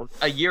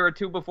 a year or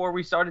two before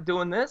we started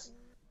doing this.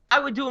 I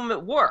would do them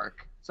at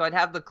work. So I'd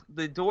have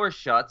the door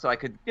shut so I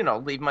could,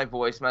 leave my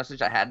voice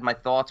message. I had my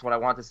thoughts, what I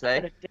want to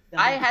say.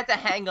 I had to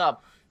hang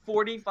up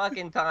 40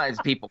 fucking times.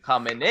 People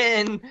coming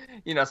in,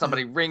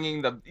 somebody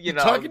ringing the,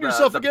 talking to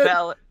yourself the again?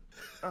 bell.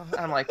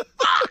 I'm like,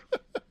 fuck!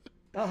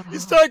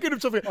 He's talking to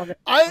himself again.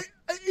 I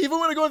even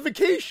when I go on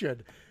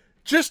vacation,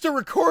 just to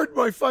record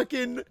my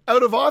fucking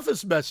out of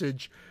office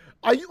message,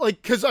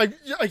 because I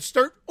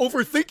start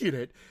overthinking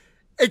it.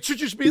 It should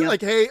just be like,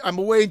 hey, I'm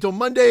away until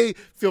Monday.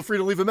 Feel free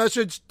to leave a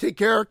message. Take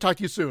care. Talk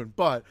to you soon.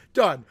 But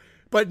done.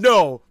 But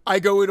no, I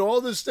go in all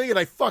this thing and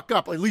I fuck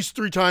up at least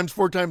 3 times,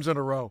 4 times in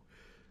a row.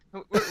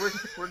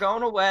 We're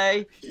going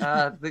away.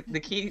 The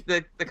key,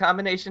 the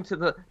combination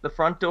to the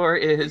front door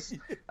is.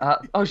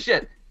 Oh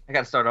shit! I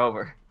gotta start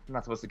over. I'm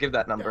not supposed to give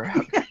that number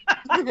out.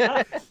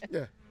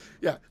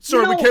 Yeah.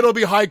 Sir, we can't all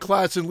be high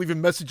class and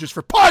leaving messages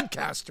for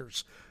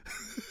podcasters.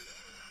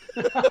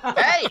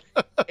 Hey,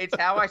 it's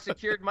how I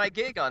secured my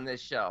gig on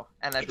this show,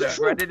 and I've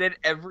regretted it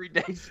every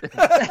day since.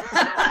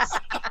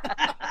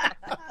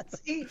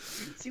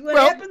 See what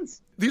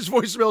happens? These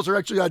voicemails are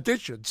actually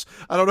auditions.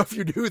 I don't know if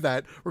you knew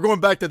that. We're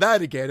going back to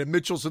that again, and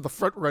Mitchell's in the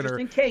front runner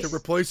to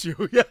replace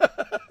you. Yeah.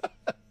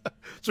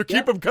 So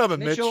keep them coming,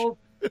 Mitchell.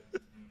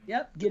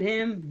 Yep, get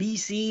him,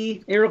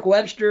 BC, Eric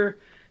Webster.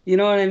 You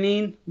know what I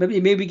mean?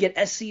 Maybe get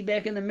SC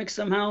back in the mix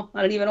somehow.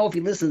 I don't even know if he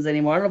listens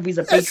anymore. I don't know if he's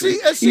a patron.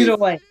 SC, either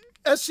way.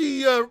 SC,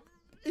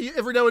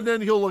 every now and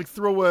then he'll like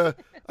throw a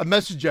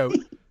message out.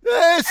 SC.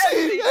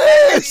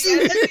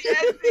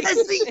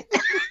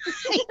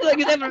 Like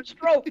he's having a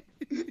stroke.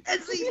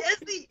 SC.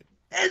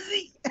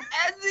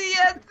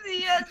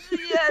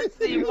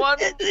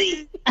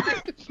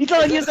 He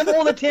sounds like he's an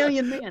old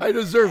Italian man. I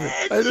deserve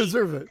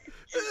it.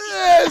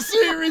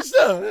 Serious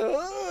stuff.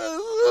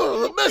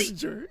 The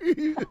messenger.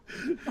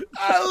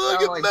 I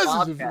look at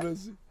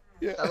messages.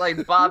 Yeah. I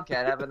like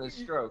Bobcat having a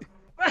stroke.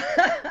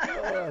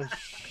 Oh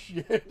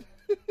shit!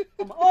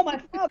 Oh, my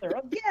father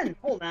again.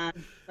 Hold on,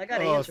 I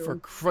gotta answer. For him.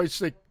 Christ's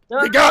sake!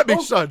 They got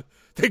me, son.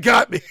 They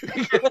got me.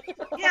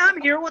 Yeah, I'm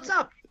here. What's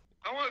up?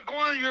 I want to go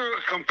on your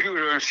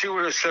computer and see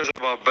what it says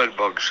about bed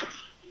bugs.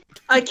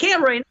 I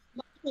can't right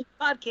now. I'm doing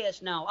a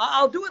podcast now.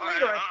 I'll do it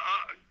later.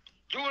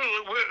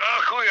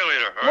 I'll call you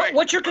later. All right?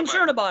 What's your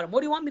concern about him?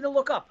 What do you want me to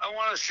look up? I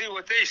want to see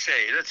what they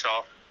say. That's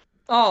all.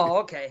 Oh,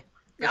 okay.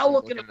 Yeah, I'll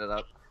look it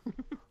up.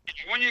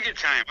 When you get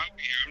time, I'll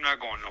be here. I'm not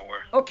going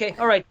nowhere. Okay.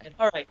 All right.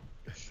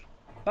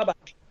 Bye bye.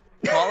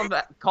 Call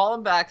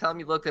him back. Tell him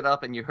you looked it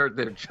up and you heard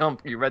their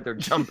jump. You read their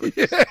jump.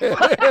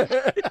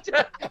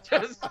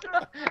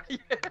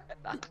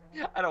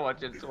 I don't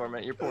want you to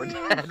torment your poor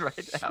dad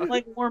right now.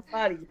 Like a warm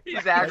body.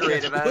 He's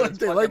aggravated about his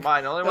fucking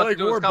mind. All he wants to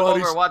do is come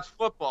over and watch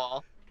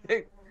football.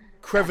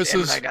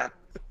 Crevices.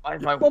 Why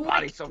is my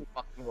body so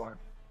fucking warm?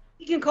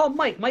 He can call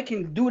Mike. Mike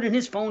can do it in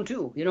his phone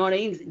too. You know what I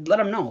mean? Let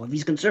him know if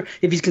he's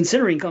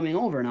considering coming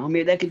over now.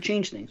 Maybe that could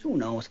change things. Who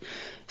knows?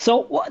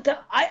 So what?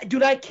 I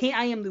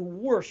am the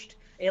worst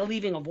at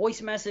leaving a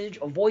voice message,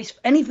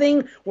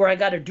 anything where I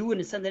got to do it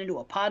and send it into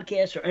a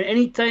podcast or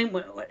anytime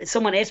when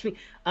someone asks me.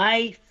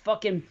 I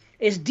fucking,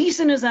 as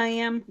decent as I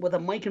am with a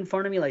mic in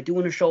front of me, like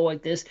doing a show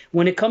like this,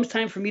 when it comes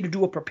time for me to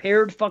do a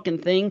prepared fucking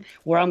thing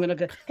where I'm gonna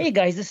go, hey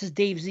guys, this is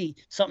Dave Z.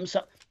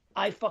 Something.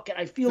 I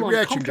feel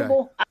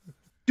uncomfortable.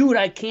 Dude,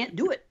 I can't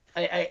do it.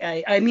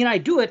 I mean, I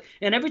do it,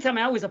 and every time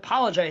I always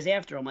apologize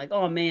after. I'm like,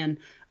 oh man,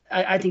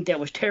 I think that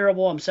was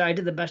terrible. I'm sorry, I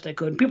did the best I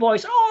could. And people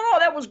always say, oh no,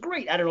 that was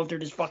great. I don't know if they're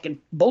just fucking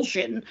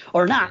bullshitting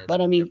or not, but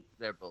I mean,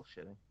 they're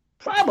bullshitting.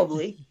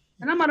 Probably,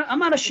 and I'm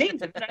not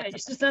ashamed of it.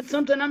 It's just not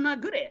something I'm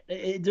not good at.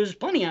 There's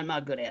plenty I'm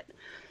not good at.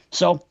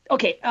 So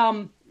okay,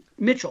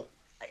 Mitchell,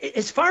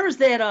 as far as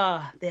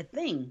that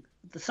thing,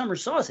 the summer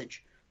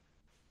sausage,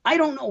 I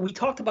don't know. We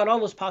talked about all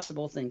those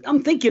possible things.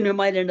 I'm thinking it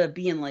might end up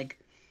being like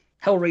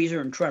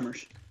Hellraiser and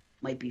Tremors.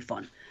 Might be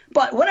fun.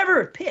 But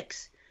whatever it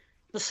picks,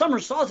 the summer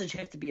sausage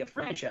has to be a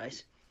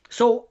franchise.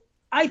 So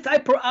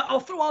I'll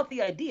throw out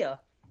the idea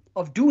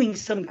of doing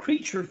some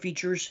creature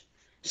features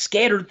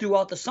scattered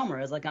throughout the summer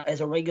as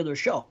a regular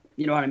show.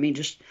 You know what I mean?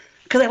 Just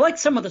because I like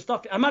some of the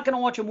stuff. I'm not going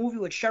to watch a movie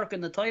with shark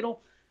in the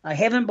title. I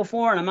haven't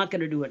before, and I'm not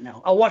going to do it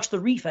now. I'll watch The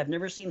Reef. I've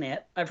never seen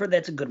that. I've heard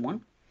that's a good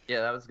one.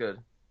 Yeah, that was good.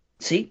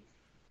 See?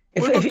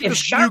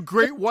 If new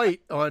Great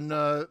White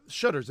on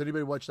Shutters.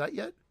 Anybody watch that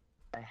yet?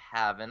 I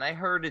haven't. I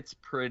heard it's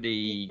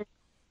pretty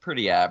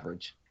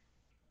average.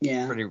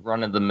 Yeah. Pretty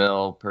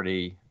run-of-the-mill,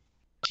 pretty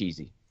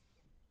cheesy.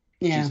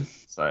 Yeah.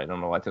 Sorry, I don't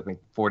know why it took me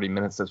 40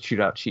 minutes to shoot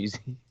out cheesy.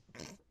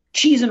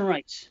 Cheese and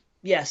rice.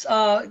 Yes.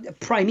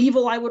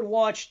 Primeval I would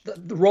watch.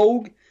 The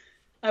Rogue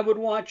I would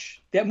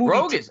watch. That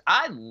movie.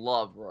 I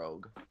love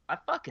Rogue. I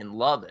fucking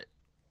love it.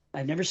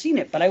 I've never seen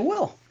it, but I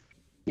will.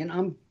 You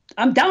know,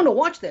 I'm down to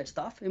watch that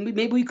stuff, and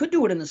maybe we could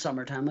do it in the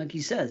summertime, like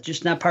he says.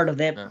 Just not part of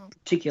that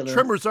particular.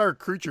 Tremors are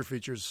creature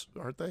features,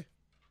 aren't they?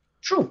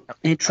 True,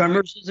 and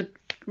Tremors is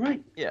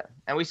right. Yeah,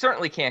 and we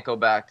certainly can't go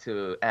back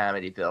to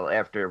Amityville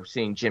after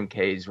seeing Jim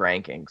K's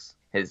rankings.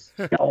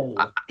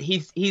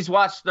 He's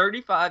watched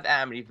 35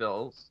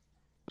 Amityvilles,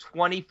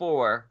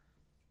 24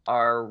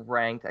 are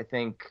ranked, I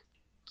think,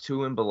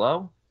 2 and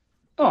below.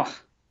 Oh,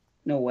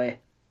 no way.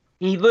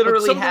 He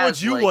literally some of the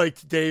ones you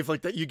liked, Dave,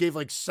 like that you gave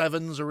like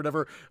 7s or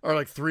whatever, are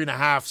like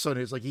 3.5. So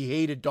it's like he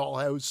hated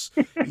Dollhouse.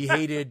 He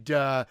hated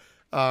It's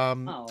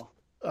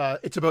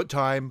About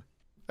Time.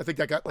 I think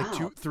that got like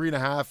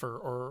 3.5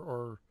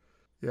 or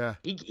yeah.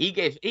 He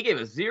gave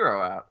a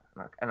 0 out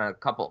and a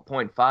couple of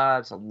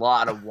 0.5s, a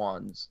lot of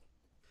 1s.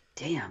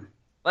 Damn.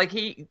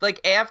 Like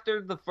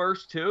after the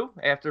first 2,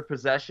 after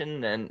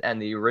Possession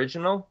and the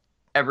original,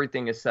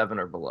 everything is 7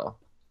 or below,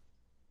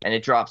 and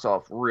it drops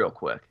off real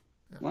quick.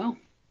 Well.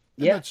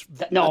 Yeah. That's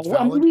No,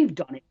 valid. we've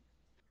done it.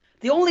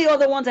 The only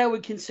other ones I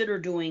would consider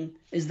doing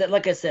is that,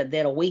 like I said,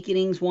 that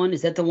Awakenings one.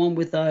 Is that the one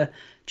with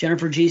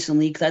Jennifer Jason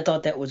Leigh? Because I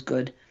thought that was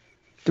good.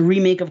 The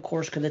remake, of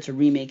course, because it's a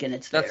remake and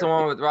it's That's there. the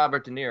one with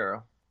Robert De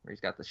Niro, where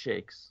he's got the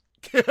shakes.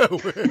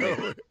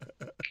 The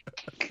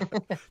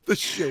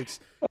shakes.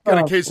 Got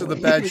a case of the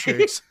bad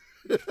shakes.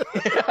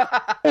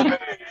 In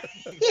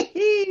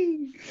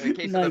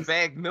case of the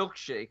bagged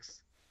milkshakes.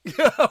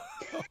 Oh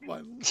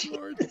my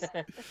Lord.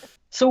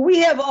 So we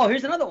have,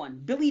 here's another one.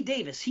 Billy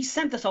Davis. He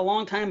sent this a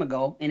long time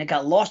ago, and it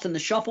got lost in the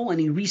shuffle, and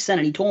he resent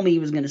it. He told me he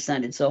was going to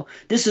send it. So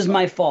this is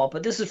my fault,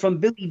 but this is from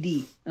Billy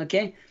D.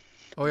 Okay?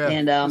 Oh, yeah.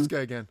 And, this guy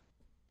again.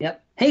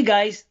 Yep. Hey,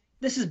 guys.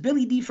 This is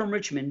Billy D. from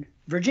Richmond,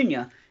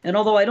 Virginia. And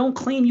although I don't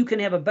claim you can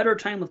have a better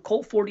time with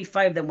Colt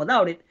 45 than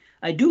without it,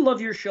 I do love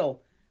your show.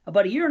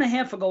 About a year and a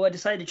half ago, I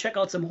decided to check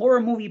out some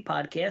horror movie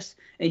podcasts,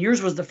 and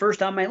yours was the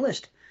first on my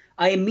list.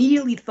 I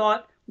immediately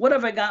thought, what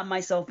have I gotten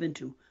myself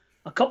into?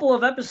 A couple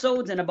of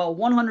episodes and about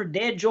 100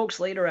 dad jokes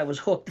later, I was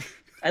hooked.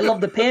 I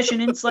love the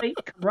passion, insight,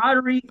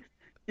 camaraderie,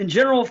 and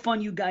general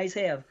fun you guys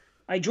have.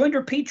 I joined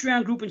your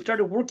Patreon group and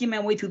started working my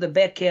way through the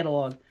back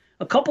catalog.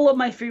 A couple of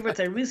my favorites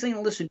I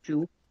recently listened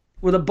to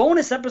were the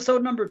bonus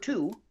episode number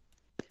 2,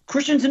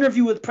 Christian's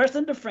interview with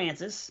Preston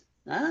DeFrancis,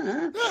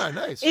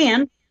 Nice.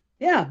 and,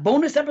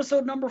 bonus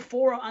episode number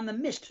 4 on The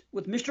Mist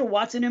with Mr.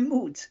 Watson and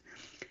Moods.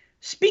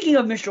 Speaking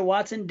of Mr.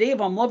 Watson,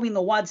 Dave, I'm loving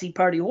the Wadsey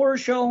Party Horror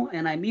Show,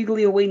 and I'm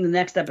eagerly awaiting the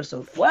next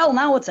episode. Well,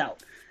 now it's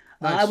out.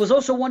 Nice. I was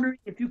also wondering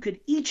if you could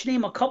each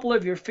name a couple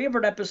of your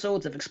favorite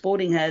episodes of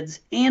Exploding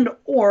Heads and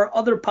or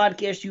other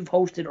podcasts you've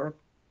hosted or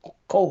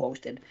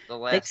co-hosted. The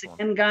last Thanks one.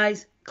 again,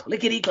 guys.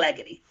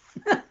 Clickety-clackety.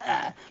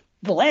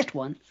 The last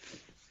one.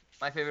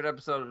 My favorite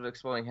episode of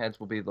Exploding Heads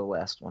will be the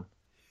last one.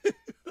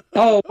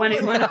 Oh, when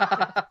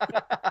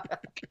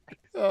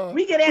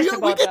we get asked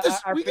about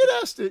we get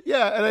asked it,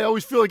 yeah, and I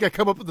always feel like I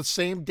come up with the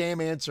same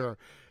damn answer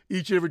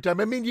each and every time.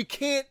 I mean, you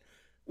can't,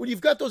 when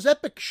you've got those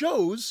epic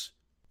shows,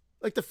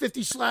 like the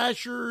 50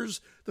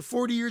 Slashers, the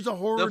 40 Years of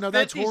Horror, now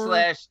that's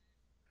horror.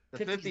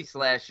 The 50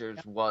 Slashers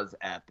was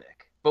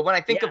epic. But when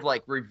I think of,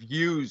 like,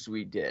 reviews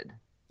we did,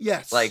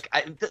 yes, like,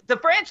 the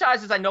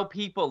franchises, I know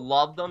people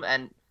love them,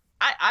 and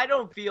I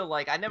don't feel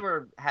like, I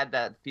never had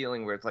that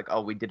feeling where it's like,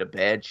 oh, we did a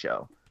bad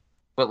show.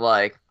 But,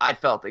 like, I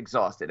felt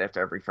exhausted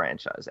after every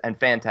franchise, and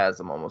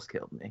Phantasm almost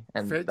killed me,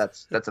 and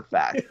that's a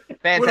fact.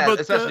 Phantasm,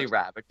 especially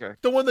Ravager.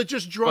 The one that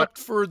just dropped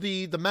for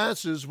the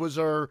masses was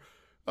our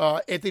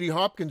Anthony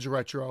Hopkins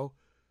retro,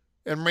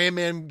 and Ram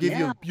Man gave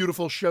you a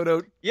beautiful shout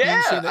out.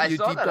 Yeah, I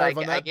saw that.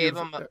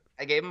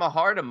 I gave him a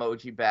heart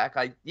emoji back.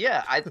 I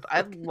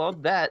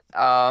love that.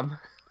 There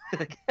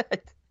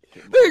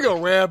you go,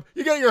 Ram.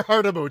 You got your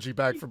heart emoji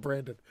back from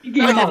Brandon. I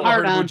gave him a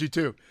heart emoji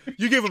too.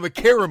 You gave him a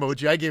care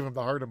emoji. I gave him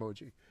the heart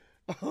emoji.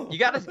 You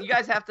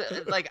guys have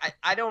to, like,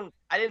 I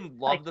didn't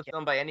love the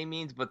film by any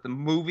means, but the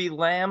movie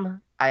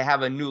Lamb, I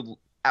have a new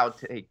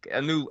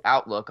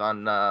outlook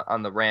on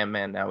the Ram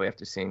Man now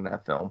after seeing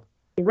that film.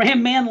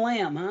 Ram Man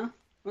Lamb, huh?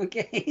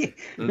 Okay.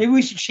 Maybe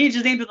we should change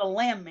his name to the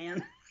Lamb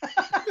Man.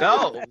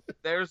 No,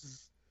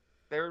 there's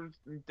Ram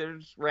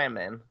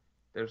Man.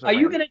 Are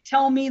you going to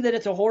tell me that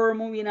it's a horror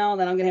movie now,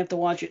 that I'm going to have to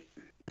watch it?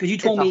 Because you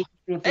told me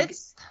you don't think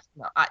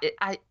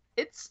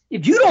it's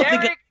if you don't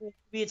think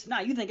it's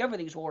not, you think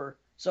everything's horror.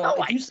 So no,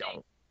 if you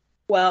don't.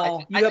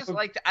 Well, I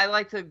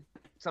like to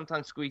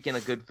sometimes squeak in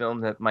a good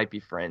film that might be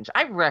fringe.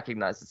 I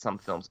recognize that some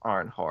films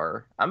aren't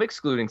horror. I'm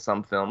excluding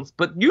some films,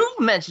 but you've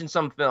mentioned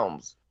some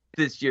films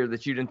this year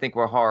that you didn't think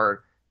were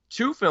horror.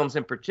 2 films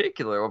in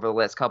particular over the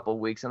last couple of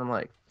weeks, and I'm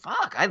like,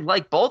 fuck, I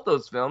like both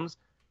those films,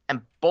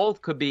 and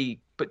both could be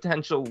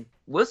potential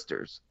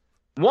listers.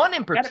 One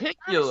in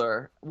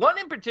particular,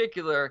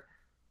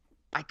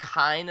 I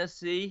kind of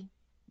see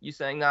you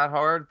saying not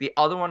horror. The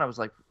other one, I was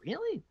like,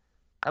 really?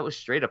 That was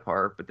straight up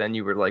horror. But then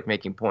you were like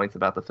making points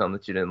about the film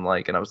that you didn't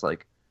like, and I was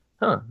like,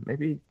 huh,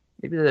 maybe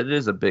that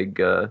is a big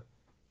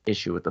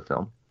issue with the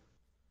film.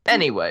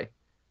 Anyway,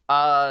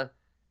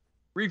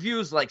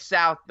 reviews like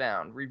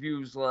Southbound,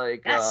 reviews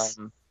like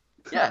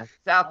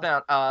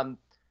Southbound,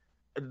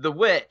 The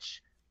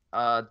Witch,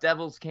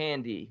 Devil's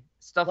Candy,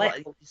 stuff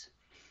like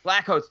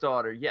Blackcoat's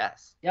Daughter,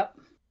 yes. Yep.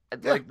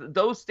 Like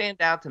those stand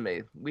out to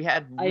me. We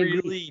had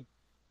really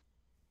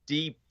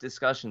deep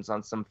discussions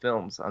on some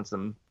films, on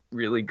some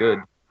really good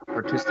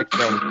artistic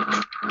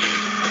films.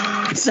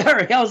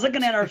 Sorry, I was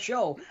looking at our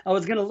show. I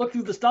was gonna look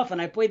through the stuff,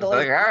 and I played the.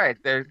 Like, all right,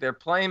 they're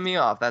playing me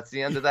off. That's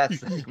the end of that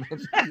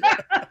segment.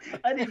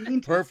 I didn't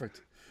mean to.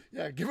 Perfect.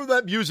 Yeah, give him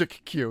that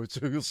music cue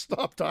so he'll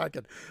stop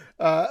talking.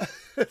 I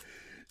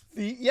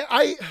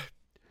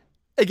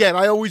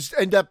always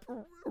end up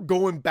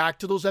going back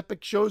to those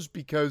epic shows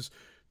because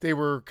they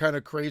were kind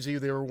of crazy.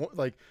 They were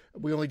like,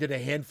 we only did a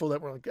handful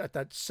that were like at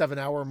that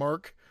 7-hour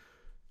mark.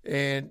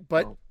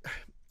 But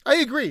I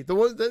agree. The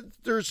one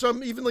that there's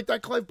some, even like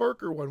that Clive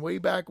Barker one way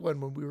back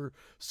when we were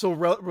so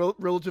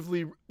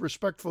relatively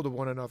respectful to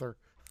one another.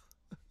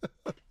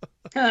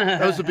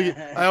 That was the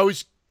beginning. I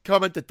always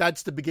comment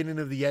that's the beginning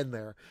of the end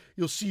there.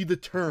 You'll see the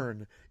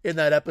turn in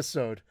that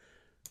episode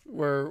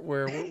where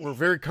we're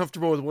very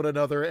comfortable with one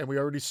another, and we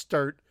already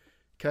start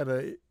kind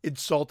of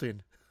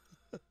insulting.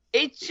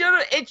 It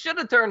should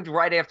have turned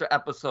right after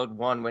episode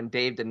 1 when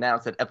Dave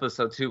announced that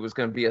episode 2 was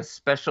going to be a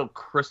special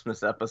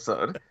Christmas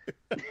episode.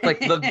 Like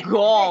the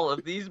gall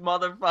of these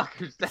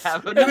motherfuckers to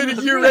have And then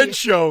a year-end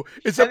show.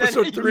 It's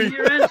episode 3.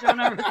 Year-end show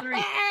number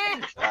 3.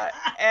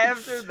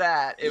 After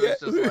that, it was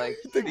just like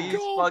these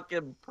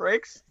fucking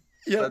pricks.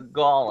 Yeah. The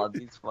gall of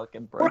these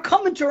fucking pricks. We're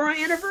coming to our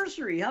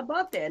anniversary. How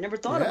about that? I never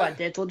thought about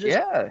that till just.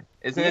 Yeah,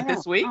 isn't it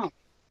this week? Wow.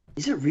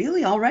 Is it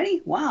really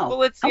already? Wow.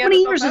 Well, it's how the many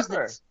end of years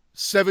November. is this?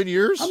 7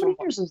 years? How many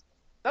years is this?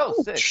 No,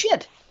 Oh, 6.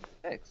 shit.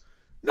 6.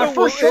 No, Our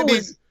first show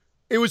was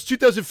it was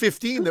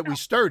 2015 that we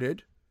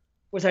started.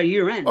 our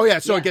year end. Oh, yeah,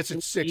 so I guess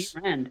it's 6.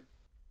 Year end.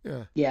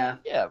 Yeah. Yeah.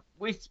 Yeah,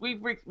 we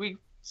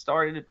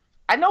started.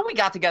 I know we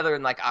got together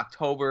in like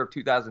October of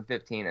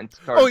 2015 and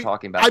started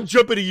talking about. I'm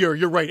jumping a year.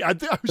 You're right. I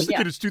was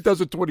thinking it's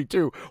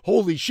 2022.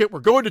 Holy shit, we're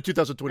going to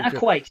 2022. Not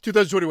quite.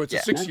 2021. So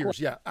Yeah. 6 Not years. quite.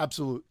 Yeah,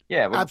 absolute.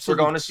 Yeah, we're Absolute.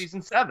 going to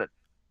season 7.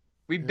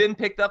 We've been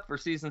picked up for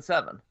season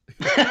 7.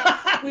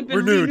 We've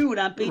been renewed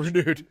on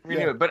Patreon.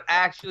 Renewed. But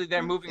actually,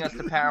 they're moving us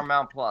to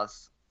Paramount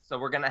Plus, so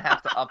we're gonna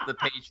have to up the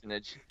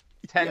patronage,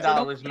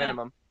 $10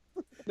 minimum.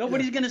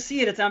 Nobody's gonna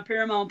see it. It's on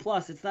Paramount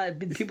Plus. It's not.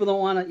 People don't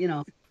want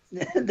to.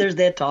 There's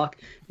that talk.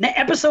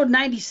 Episode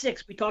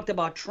 96, we talked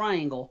about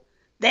Triangle.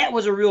 That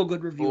was a real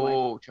good review.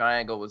 Oh,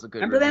 Triangle was a good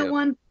Remember review. that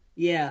one?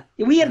 Yeah.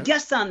 We had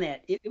guests on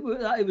that. It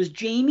was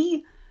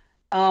Jamie.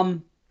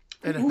 And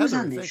Who was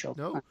Heather, on I this think. show?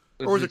 No?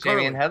 Was it Jamie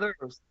Carly? and Heather?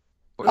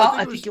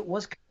 I think it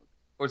was.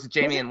 Or was it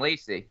Jamie and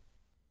Lacey?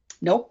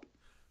 Nope.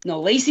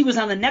 No, Lacey was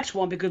on the next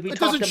one because we It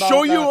talked doesn't about.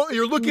 show you.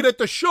 You're looking at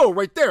the show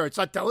right there. It's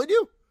not telling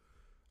you.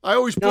 I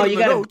always put No, in you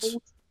the got notes.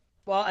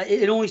 Well,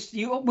 it only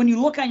when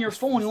you look on your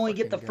phone, you only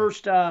get the fucking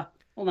first.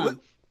 Hold on.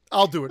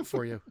 I'll do it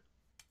for you.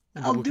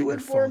 I'll Look do at it your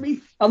for phone.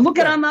 me. I'll look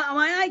it on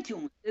my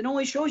iTunes. It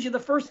only shows you the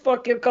first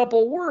fucking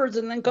couple words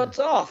and then cuts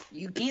off.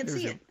 You can't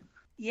see it.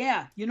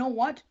 Yeah, you know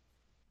what?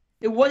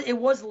 It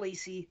was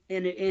Lacey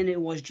and it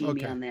was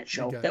Jamie on that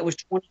show. That was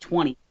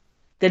 2020.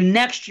 The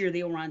next year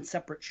they were on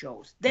separate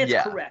shows. That's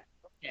correct.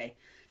 Okay,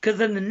 because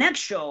then the next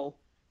show,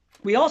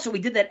 we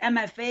did that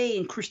MFA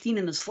and Christine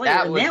and the Slayer.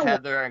 That was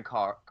Heather and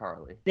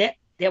Carly.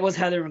 That was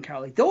Heather and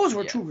Carly. Those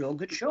were two real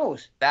good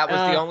shows. That was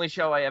the only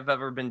show I have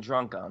ever been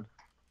drunk on,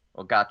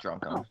 or got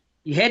drunk on.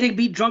 You had to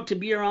be drunk to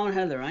be around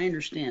Heather. I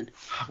understand.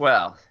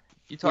 Well,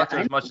 you talk to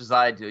her as much as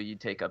I do, you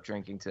take up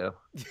drinking too.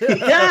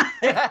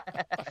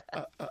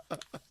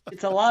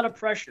 It's a lot of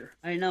pressure.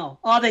 I know.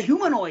 The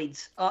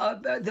Humanoids.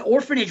 The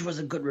Orphanage was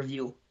a good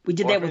review. We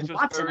did that with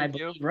Watson, I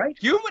believe, right?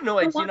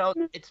 Humanoids.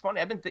 It's funny.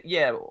 I've been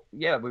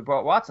we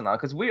brought Watson on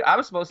because I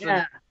was supposed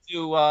to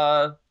do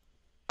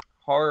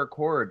Horror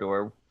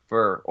Corridor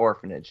for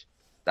Orphanage.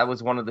 That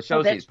was one of the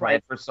shows he's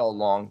played for so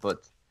long,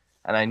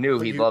 and I knew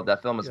he loved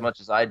that film as much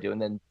as I do,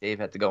 and then Dave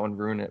had to go and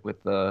ruin it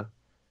with the.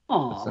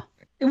 Oh,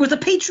 it was a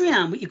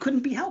Patreon, but you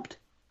couldn't be helped.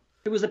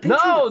 It was a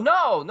Patreon.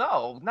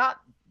 No, not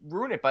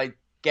ruin it by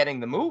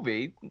getting the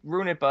movie.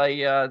 Ruin it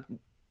by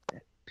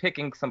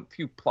picking some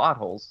few plot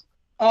holes.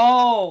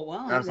 Oh,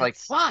 well. And I was like,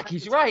 fuck,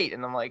 he's right.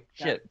 And I'm like,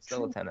 shit,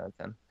 still a 10 out of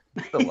 10.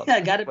 Still love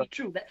it. Gotta be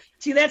true.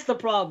 That's the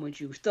problem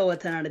with you. Still a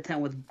 10 out of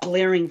 10 with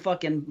glaring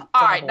fucking.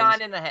 All right,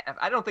 9.5.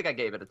 I don't think I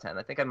gave it a 10.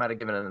 I think I might have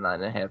given it a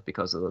 9.5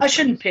 because of those. I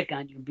shouldn't pick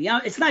on you.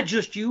 It's not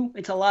just you.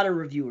 It's a lot of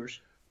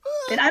reviewers.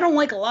 And I don't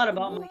like a lot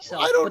about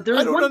myself. But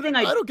there's one thing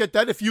I don't get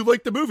that. If you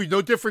like the movie,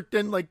 no different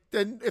than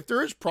if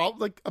there is problem.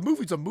 Like a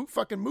movie's a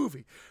fucking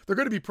movie. There are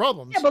going to be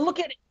problems. Yeah, but look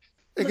at it.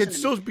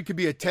 It could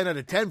be a 10 out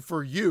of 10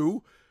 for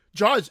you.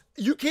 Jaws,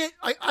 you can't.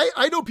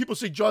 I know people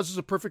say Jaws is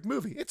a perfect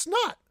movie. It's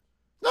not.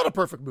 Not a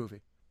perfect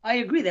movie. I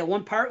agree. That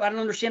one part, I don't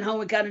understand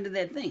how it got into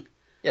that thing.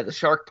 Yeah, the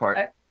shark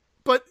part.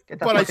 But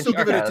I still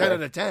give it a 10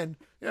 out of 10.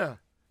 Yeah.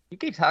 You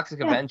gave Toxic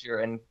Avenger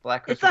and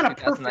Black Christmas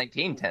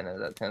 2019 10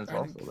 out of 10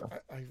 also, though.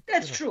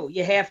 That's true.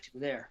 You have to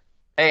there.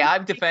 Hey,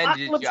 I've defended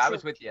you. I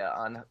was with you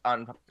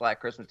on Black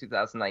Christmas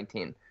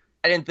 2019.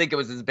 I didn't think it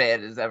was as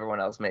bad as everyone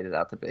else made it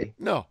out to be.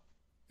 No,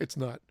 it's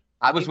not.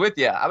 I was with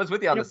you. I was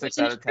with you on the 6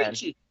 out of 10.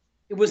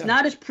 It was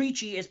not as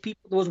preachy as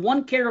people. There was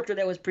one character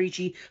that was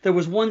preachy. There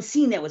was one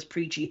scene that was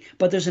preachy.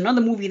 But there's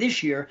another movie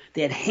this year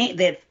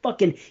that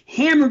fucking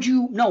hammered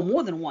you. No,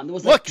 more than one. There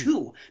was like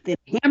two that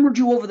hammered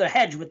you over the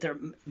hedge with their.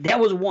 That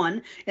was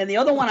one, and the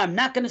other one I'm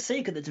not going to say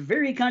because it's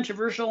very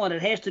controversial and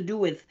it has to do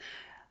with.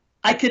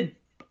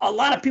 A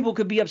lot of people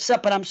could be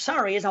upset, but I'm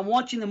sorry. As I'm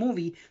watching the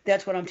movie,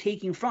 that's what I'm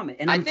taking from it.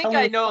 And I think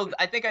I know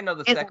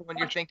the second one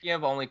you're thinking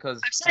of only because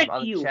I've said it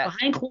to you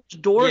behind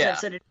closed doors. I've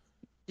said it.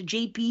 To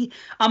JP,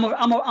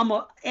 I'm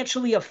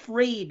actually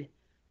afraid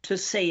to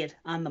say it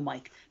on the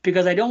mic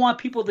because I don't want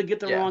people to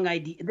get the wrong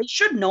idea. They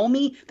should know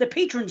me. The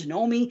patrons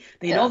know me.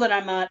 They know that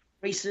I'm not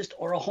racist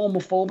or a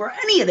homophobe or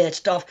any of that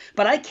stuff.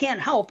 But I can't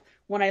help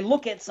when I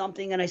look at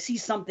something and I see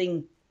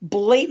something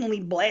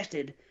blatantly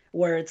blasted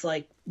where it's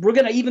like we're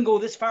going to even go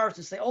this far as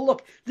to say, oh,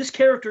 look, this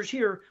character's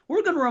here.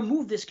 We're going to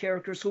remove this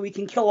character so we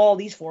can kill all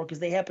these four because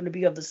they happen to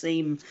be of the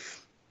same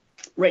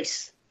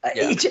race.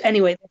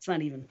 Anyway, that's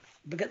not even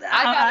because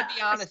I gotta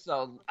be honest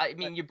though. I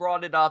mean, you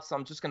brought it up, so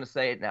I'm just gonna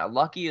say it now.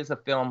 Lucky is a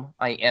film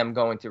I am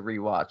going to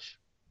rewatch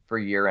for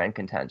year-end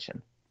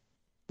contention.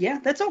 Yeah,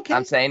 that's okay.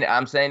 I'm saying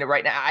it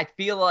right now. I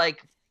feel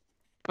like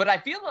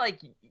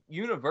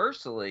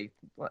universally,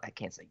 well, I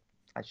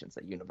shouldn't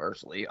say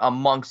universally,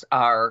 amongst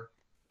our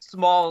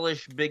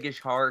smallish, biggish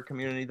horror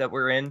community that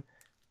we're in,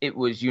 it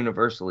was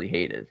universally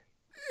hated.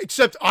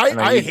 Except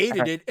I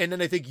hated it, and then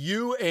I think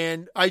you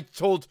and I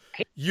told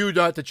you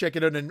not to check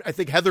it out, and I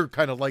think Heather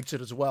kind of likes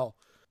it as well.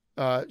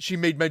 She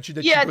made mention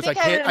that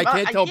I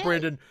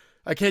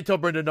can't tell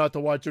Brandon not to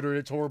watch it, or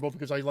it's horrible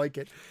because I like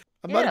it.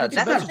 I'm not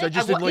against the message. I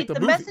just didn't like the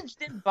movie. The message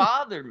didn't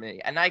bother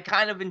me, and I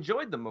kind of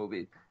enjoyed the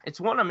movie. It's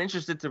one I'm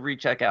interested to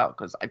recheck out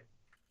because it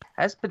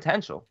has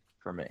potential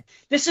for me.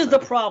 This is the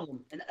problem,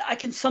 and I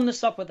can sum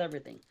this up with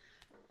everything.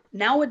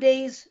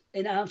 Nowadays,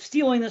 and I'm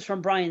stealing this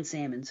from Brian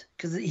Sammons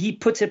because he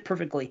puts it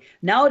perfectly.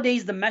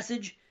 Nowadays, the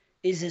message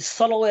is as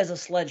subtle as a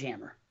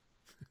sledgehammer,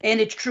 and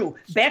it's true.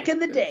 Back in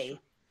the day,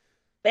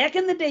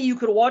 you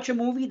could watch a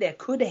movie that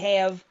could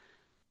have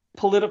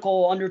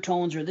political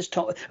undertones or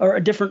or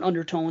different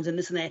undertones and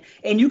this and that,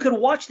 and you could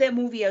watch that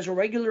movie as a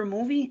regular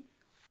movie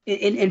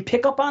and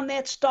pick up on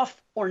that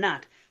stuff or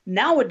not.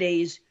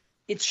 Nowadays,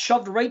 it's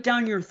shoved right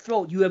down your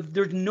throat.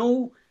 There's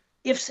no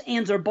ifs,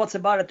 ands, or buts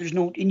about it.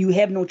 And you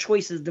have no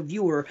choice as the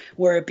viewer,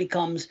 where it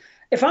becomes,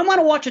 if I want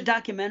to watch a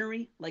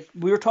documentary, like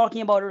we were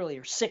talking about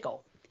earlier, Sicko,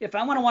 if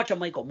I want to watch a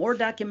Michael Moore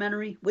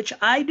documentary, which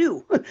I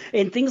do,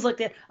 and things like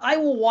that, I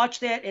will watch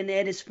that, and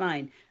that is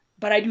fine.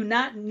 But I do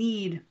not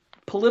need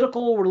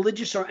political,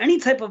 religious, or any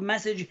type of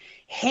message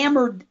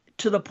hammered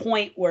to the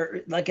point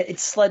where like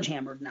it's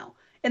sledgehammered now.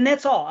 And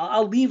that's all.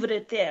 I'll leave it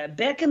at that.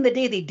 Back in the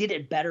day, they did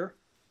it better.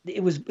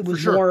 It was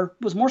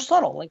more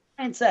subtle, like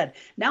Brian said.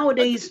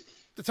 Nowadays,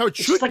 that's how it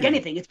should just like be.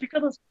 Anything. It's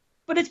because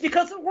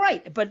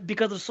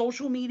of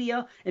social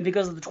media and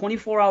because of the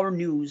 24-hour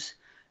news,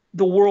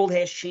 the world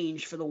has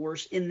changed for the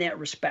worse in that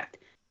respect.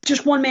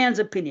 Just one man's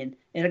opinion.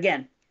 And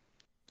again,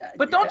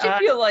 but don't you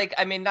feel like,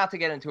 I mean, not to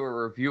get into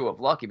a review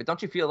of Lucky, but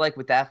don't you feel like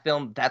with that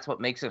film, that's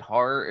what makes it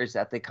horror, is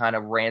that they kind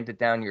of rammed it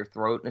down your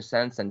throat in a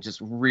sense and just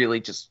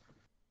really just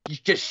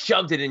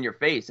shoved it in your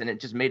face, and it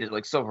just made it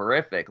like so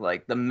horrific.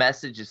 Like the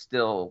message is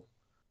still,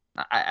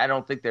 I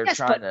don't think they're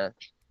trying to.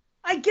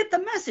 I get the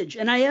message,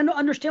 and I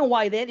understand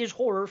why that is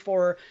horror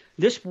for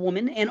this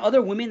woman and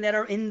other women that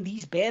are in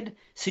these bad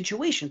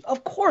situations.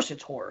 Of course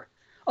it's horror.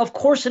 Of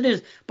course it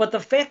is. But the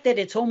fact that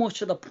it's almost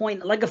to the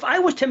point, like if I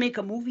was to make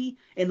a movie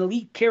and the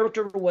lead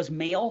character was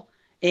male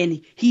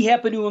and he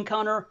happened to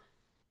encounter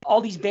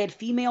all these bad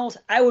females,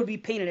 I would be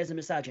painted as a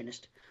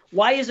misogynist.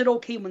 Why is it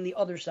okay when the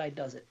other side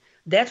does it?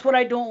 That's what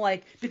I don't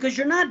like, because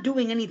you're not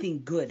doing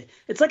anything good.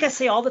 It's like I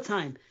say all the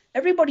time.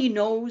 Everybody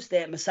knows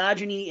that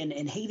misogyny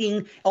and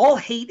hating, all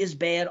hate is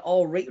bad,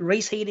 all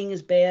race hating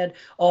is bad,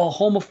 all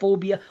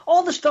homophobia,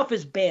 all the stuff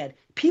is bad.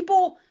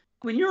 People,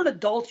 when you're an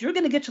adult, you're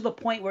going to get to the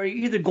point where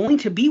you're either going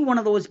to be one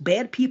of those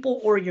bad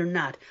people or you're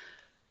not.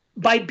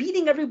 By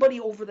beating everybody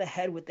over the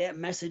head with that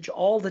message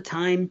all the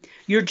time,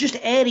 you're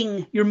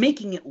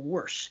making it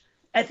worse.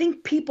 I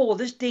think people of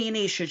this day and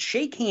age should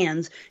shake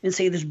hands and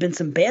say there's been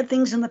some bad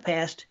things in the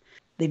past.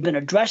 They've been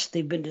addressed.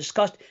 They've been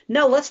discussed.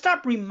 Now let's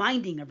stop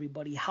reminding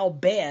everybody how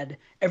bad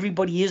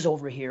everybody is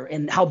over here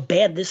and how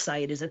bad this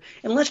side is. And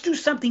let's do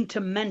something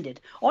to mend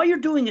it. All you're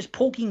doing is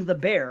poking the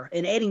bear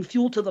and adding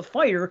fuel to the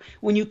fire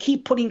when you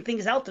keep putting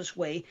things out this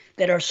way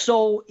that are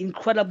so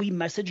incredibly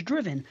message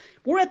driven.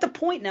 We're at the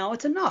point now.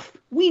 It's enough.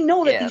 We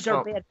know that these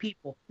are bad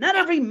people. Not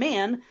every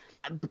man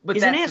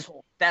is an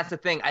asshole. That's the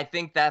thing. I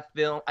think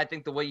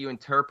the way you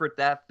interpret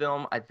that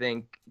film, I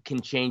think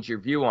can change your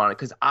view on it,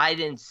 because I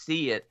didn't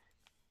see it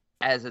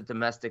as a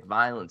domestic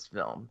violence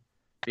film,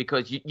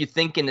 because you're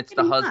thinking it's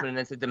the husband and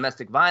it's a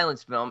domestic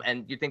violence film,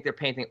 and you think they're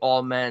painting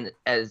all men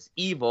as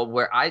evil,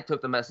 where I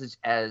took the message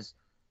as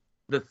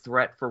the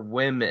threat for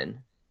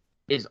women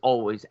is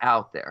always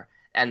out there.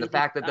 And the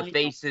fact that the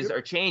faces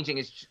are changing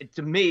is,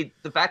 to me,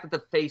 the fact that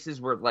the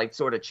faces were like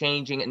sort of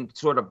changing and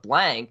sort of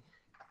blank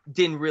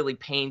didn't really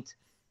paint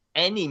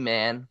any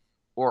man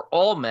or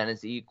all men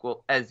as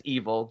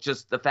evil.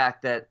 Just the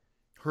fact that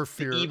her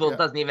fear, the evil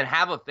doesn't even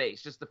have a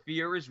face. Just the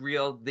fear is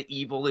real. The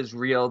evil is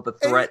real. The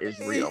threat is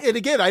real. And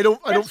again, I don't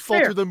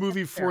falter the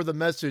movie for the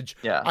message.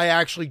 Yeah.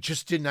 I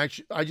just didn't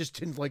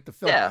like the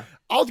film. Yeah.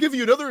 I'll give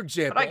you another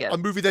example. A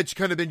movie that's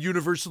kind of been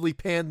universally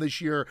panned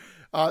this year,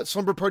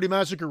 Slumber Party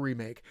Massacre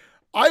remake.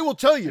 I will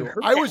tell you,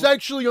 I was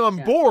actually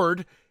on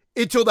board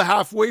until the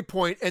halfway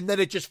point, and then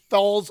it just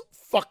falls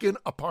fucking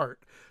apart,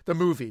 the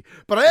movie.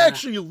 But I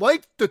actually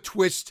liked the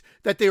twist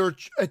that they were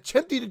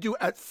attempting to do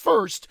at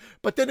first,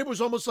 but then it was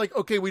almost like,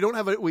 okay, we don't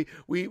have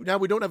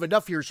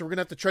enough here, so we're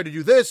gonna have to try to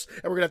do this,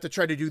 and we're gonna have to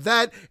try to do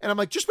that. And I'm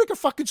like, just make a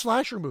fucking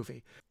slasher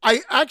movie.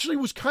 I actually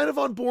was kind of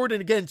on board,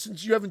 and again,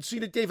 since you haven't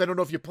seen it, Dave, I don't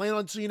know if you plan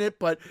on seeing it,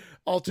 but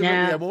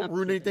ultimately I won't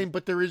ruin anything.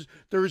 But there is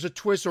a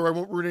twist, or I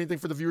won't ruin anything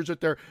for the viewers out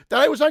there, that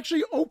I was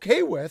actually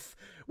okay with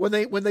when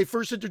they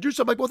first introduced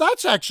it. I'm like, well,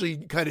 that's actually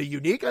kind of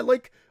unique. I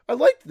like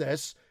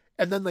this.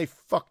 and then they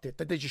fucked it.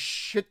 That they just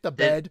shit the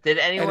bed. Did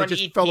and anyone it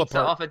just eat fell pizza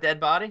apart. off a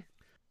dead body?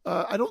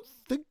 I don't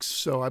think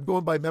so. I'm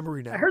going by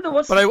memory now. I heard there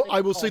was but something-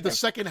 I will say the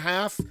second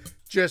half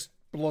just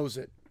blows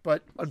it.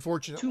 But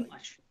unfortunately, too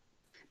much.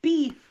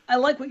 B, I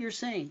like what you're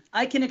saying.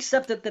 I can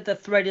accept that the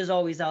threat is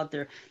always out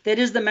there. That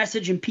is the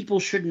message, and people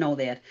should know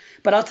that.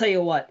 But I'll tell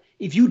you what,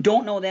 if you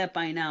don't know that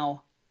by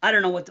now, I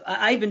don't know what.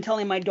 I've been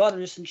telling my daughter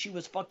this since she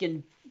was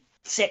fucking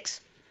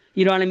 6.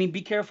 You know what I mean?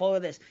 Be careful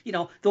of this. You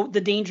know, the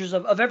dangers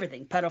of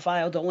everything.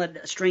 Pedophile, don't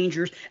let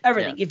strangers,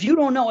 everything. Yeah. If you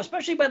don't know,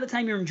 especially by the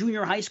time you're in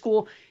junior high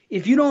school,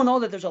 if you don't know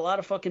that there's a lot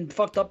of fucking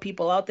fucked up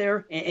people out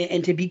there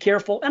and to be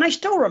careful. And I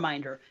still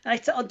remind her. And I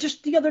tell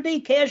just the other day,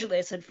 casually,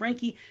 I said,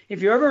 Frankie,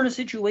 if you're ever in a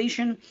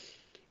situation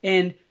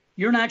and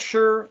you're not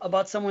sure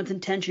about someone's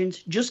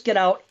intentions, just get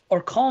out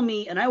or call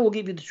me and I will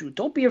give you the truth.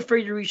 Don't be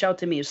afraid to reach out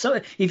to me.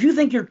 If you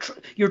think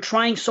you're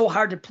trying so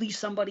hard to please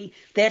somebody,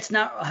 that's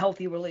not a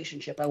healthy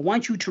relationship. I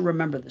want you to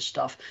remember this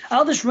stuff.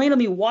 I'll just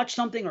randomly watch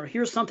something or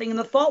hear something and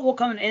the thought will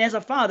come. And as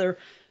a father,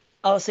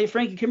 I'll say,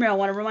 Frankie, come here. I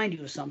want to remind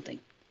you of something.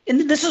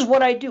 And this is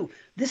what I do.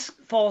 This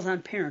falls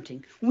on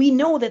parenting. We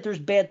know that there's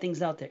bad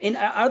things out there. And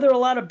are there a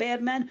lot of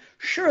bad men?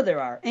 Sure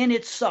there are. And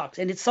it sucks.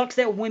 And it sucks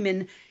that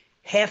women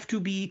have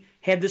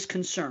this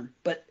concern,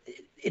 but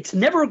it's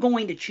never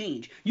going to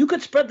change. You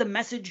could spread the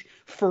message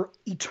for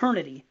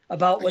eternity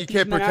about what you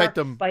can't protect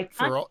them.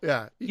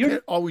 You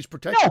can't always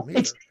protect them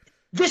either.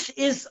 This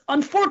is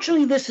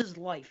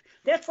life.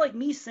 That's like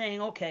me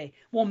saying, okay,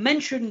 well,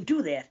 men shouldn't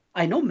do that.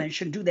 I know men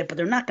shouldn't do that, but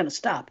they're not going to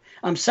stop.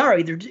 I'm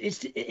sorry,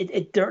 that's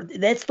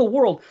the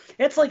world.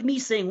 That's like me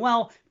saying,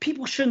 well,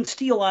 people shouldn't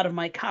steal out of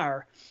my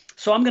car,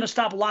 so I'm going to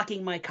stop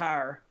locking my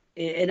car.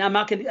 And I'm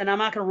not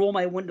gonna roll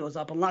my windows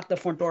up and lock the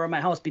front door of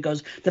my house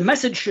because the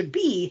message should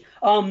be,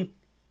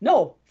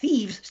 no,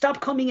 thieves,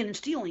 stop coming in and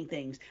stealing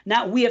things.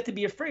 Now we have to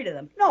be afraid of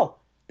them. No,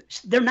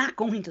 they're not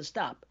going to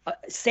stop.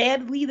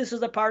 Sadly, this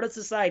is a part of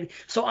society.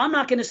 So I'm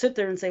not going to sit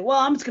there and say, well,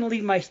 I'm just going to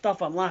leave my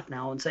stuff unlocked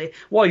now and say,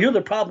 well, you're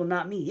the problem,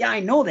 not me. Yeah,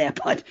 I know that,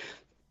 but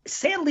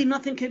sadly,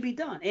 nothing can be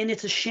done, and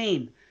it's a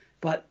shame.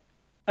 But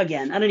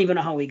again, I don't even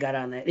know how we got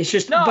on that. It's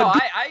just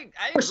I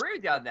agree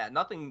with you on that.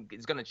 Nothing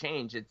is going to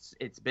change.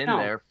 It's been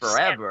there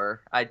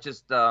forever. I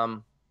just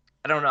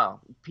I don't know.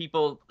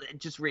 People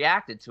just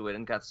reacted to it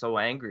and got so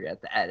angry at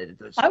it.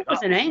 I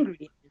wasn't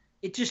angry.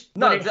 It just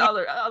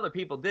other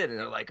people did, and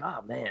they're like,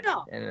 oh man,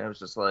 and it was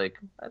just like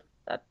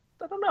I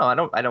don't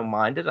know. I don't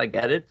mind it. I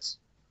get it.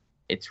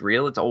 It's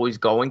real. It's always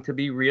going to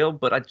be real.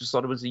 But I just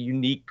thought it was a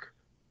unique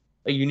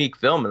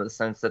film in the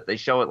sense that they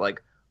show it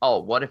like, oh,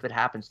 what if it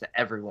happens to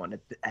everyone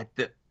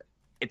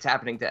it's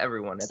happening to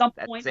everyone at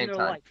the same time.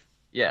 Life.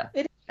 Yeah.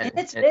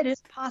 It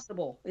is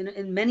possible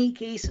in many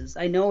cases.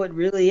 I know it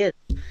really is.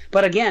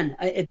 But again,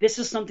 this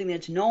is something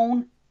that's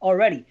known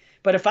already.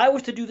 But if I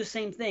was to do the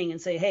same thing and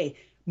say, hey,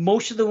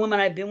 most of the women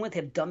I've been with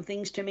have done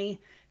things to me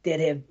that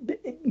have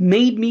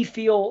made me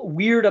feel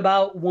weird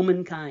about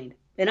womankind.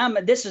 And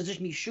this is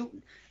just me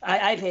shooting.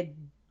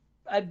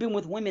 I've been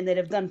with women that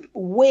have done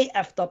way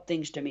effed up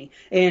things to me,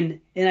 and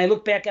I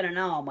look back at it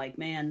now. I'm like,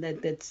 man,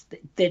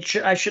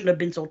 I shouldn't have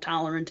been so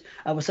tolerant.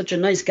 I was such a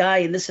nice guy,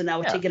 and this and I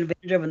was taken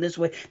advantage of in this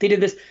way. They did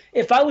this.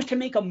 If I was to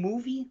make a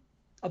movie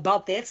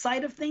about that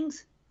side of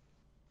things,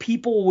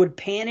 people would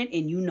pan it,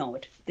 and you know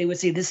it. They would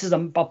say this is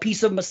a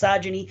piece of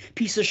misogyny,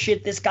 piece of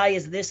shit. This guy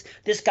is this.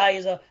 This guy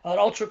is an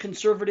ultra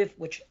conservative,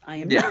 which I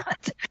am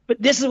not.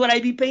 But this is what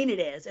I'd be painted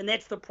as, and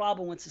that's the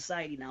problem with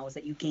society now is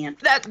that you can't.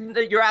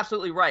 You're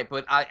absolutely right,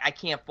 but I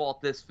can't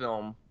fault this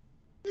film.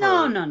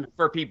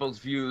 For people's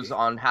views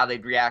on how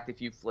they'd react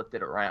if you flipped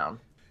it around.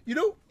 You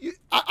know,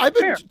 I've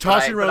been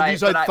tossing around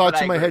these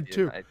thoughts in my head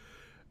too.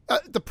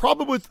 The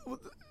problem with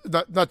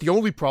not the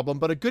only problem,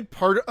 but a good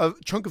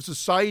chunk of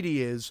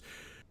society is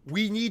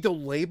we need to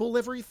label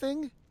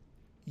everything,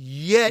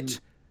 yet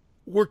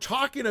we're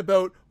talking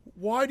about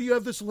why do you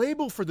have this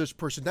label for this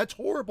person? That's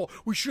horrible.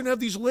 We shouldn't have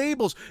these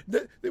labels.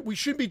 We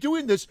shouldn't be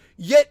doing this,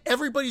 yet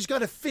everybody's got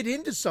to fit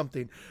into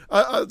something.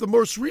 The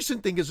most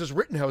recent thing is this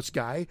Rittenhouse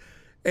guy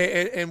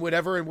and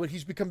whatever, and what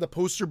he's become the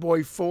poster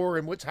boy for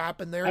and what's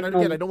happened there. And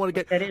again, I don't want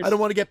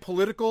to get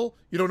political.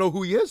 You don't know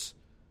who he is?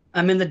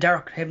 I'm in the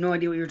dark. I have no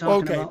idea what you're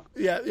talking about.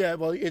 Yeah.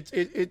 Well, it's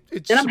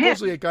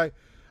supposedly a guy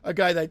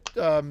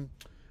that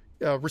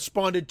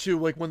responded to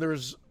like when there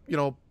was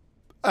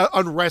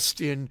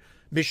unrest in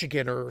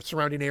Michigan or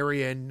surrounding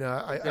area and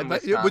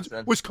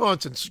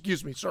Wisconsin.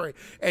 Excuse me, sorry.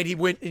 And he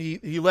went and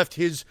he left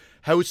his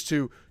house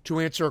to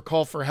answer a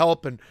call for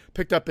help and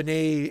picked up an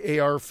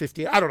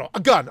AR-15. I don't know, a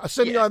gun, a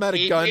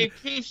semi-automatic gun.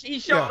 He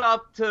showed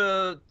up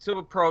to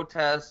a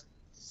protest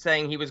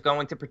saying he was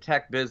going to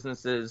protect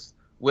businesses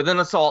with an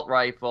assault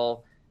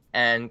rifle,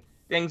 and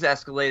things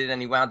escalated,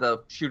 and he wound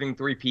up shooting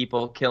 3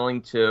 people,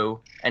 killing 2,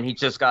 and he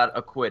just got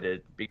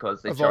acquitted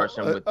because they charged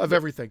him with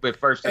everything, with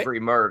first-degree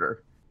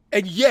murder.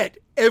 And yet,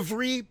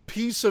 every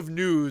piece of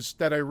news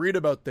that I read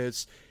about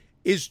this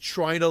is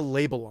trying to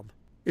label him.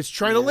 It's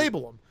trying to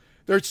label him.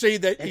 They're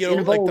saying that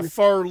like the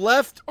far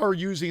left are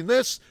using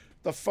this,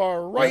 the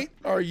far right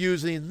are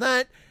using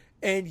that,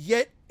 And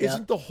yet,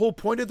 isn't the whole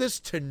point of this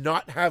to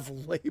not have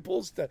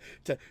labels,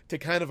 to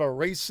kind of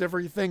erase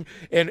everything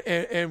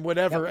and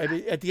whatever? Yep. I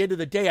mean, at the end of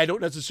the day, I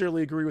don't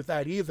necessarily agree with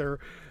that either.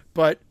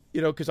 But,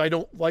 because I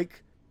don't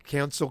like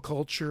cancel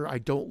culture. I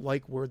don't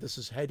like where this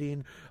is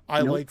heading.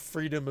 I like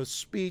freedom of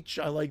speech.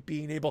 I like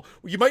being able,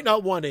 you might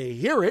not want to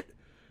hear it,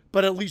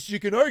 but at least you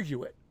can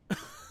argue it.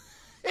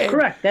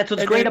 Correct. That's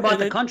what's great about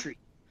the country.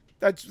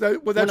 That's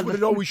what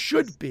it always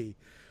should be.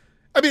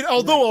 I mean,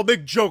 although I'll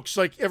make jokes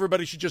like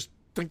everybody should just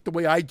think the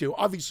way I do.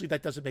 Obviously,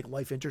 that doesn't make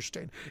life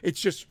interesting. It's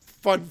just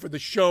fun for the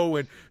show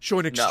and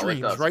showing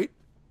extremes, right?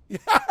 The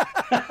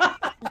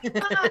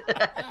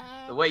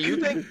way you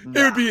think?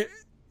 It would be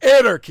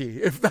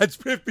anarchy if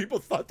people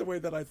thought the way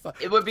that I thought.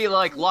 It would be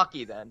like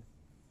Lucky then.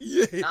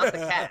 Yeah. Not the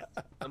cat.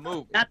 The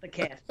movie. Not the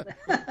cat.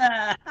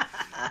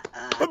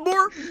 But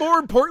more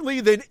importantly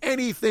than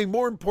anything,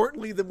 more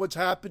importantly than what's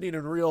happening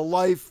in real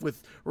life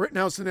with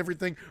Rittenhouse and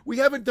everything, we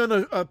haven't done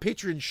a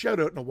Patreon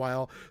shout-out in a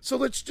while. So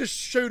let's just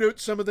shout out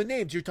some of the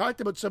names. You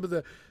talked about some of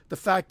the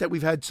fact that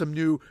we've had some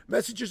new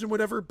messages and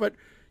whatever, but,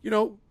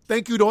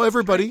 thank you to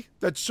everybody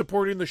that's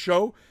supporting the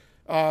show.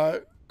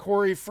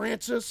 Corey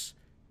Francis,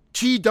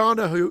 T.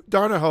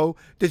 Donahoe.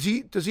 Does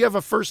he have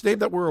a first name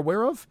that we're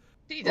aware of?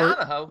 T.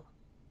 Donahoe?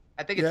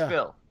 I think it's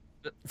Phil.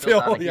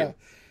 Phil, yeah.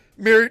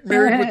 Married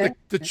with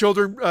the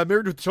children.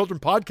 Married with Children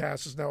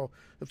podcast is now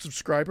a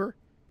subscriber.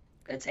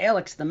 It's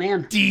Alex, the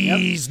man.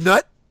 D's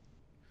Nut.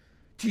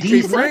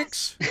 TJ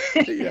Franks.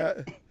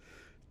 Yeah.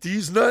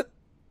 D's Nut.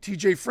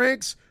 TJ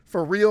Franks.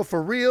 For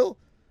real.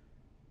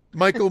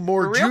 Michael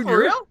Moore Jr.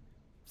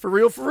 For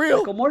real?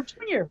 Michael Moore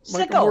Jr.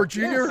 Michael Moore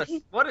Jr.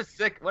 Yes. What a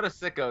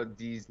sicko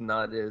D's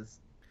Nut is.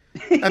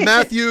 And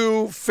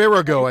Matthew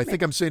Farrago. I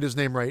think I'm saying his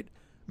name right.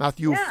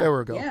 Matthew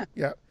Farrago.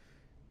 Yeah.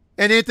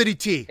 And Anthony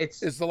T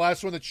is the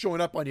last one that's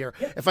showing up on here.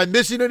 Yeah. If I'm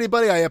missing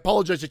anybody, I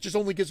apologize. It just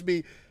only gives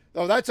me...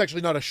 Oh, that's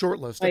actually not a short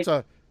list. That's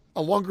a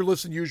longer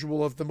list than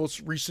usual of the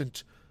most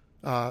recent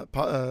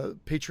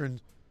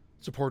patron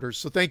supporters.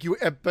 So thank you.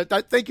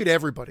 But thank you to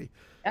everybody.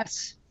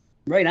 Yes.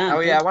 Right on. Oh,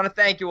 yeah. I want to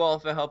thank you all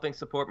for helping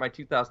support my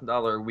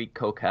 $2,000 a week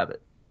Coke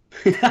habit.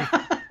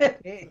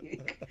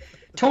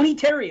 Tony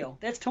Terrio.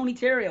 That's Tony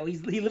Terrio.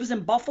 He lives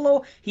in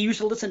Buffalo. He used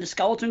to listen to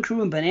Skeleton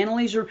Crew and Banana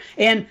Laser.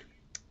 And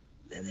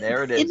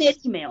there it is. In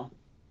that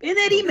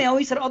email,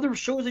 he said other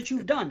shows that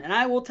you've done. And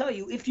I will tell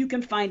you, if you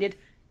can find it,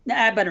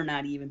 I better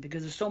not even,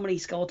 because there's so many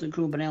Skeleton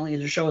Crew and Banana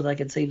Laser shows I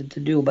could say to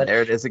do. But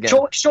there it is again.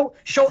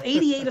 Show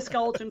 88 of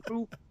Skeleton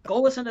Crew.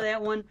 Go listen to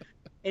that one.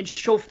 And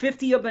show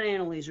 50 of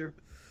Banana Laser.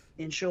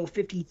 And show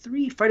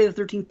 53, Friday the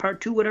 13th,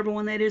 Part 2, whatever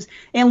one that is.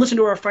 And listen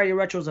to our Friday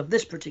Retros of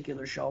this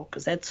particular show,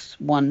 because that's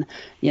one,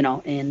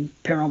 and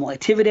Paranormal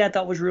Activity I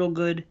thought was real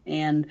good.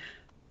 And,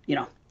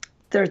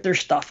 their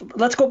stuff.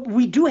 Let's go.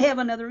 We do have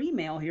another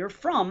email here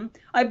from,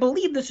 I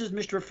believe this is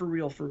Mr. For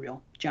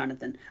Real,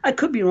 Jonathan. I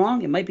could be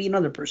wrong. It might be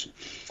another person.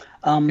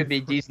 Could be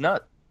D's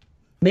Nut.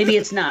 Maybe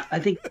it's not. I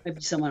think it might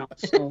be someone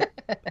else. So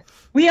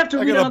we have to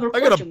read another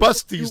question. I got to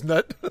bust D's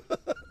Nut.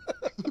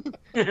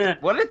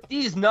 What if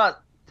D's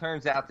Nut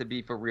turns out to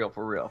be for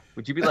real?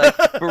 Would you be like,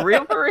 for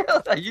real?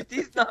 Are you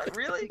D's Nut,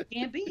 really? It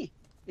can't be.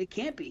 It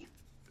can't be.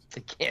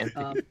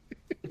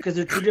 Because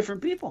they're two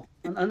different people.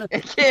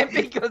 It can't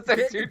be because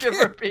they're two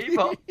different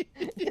people.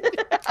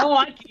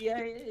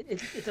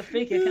 It's a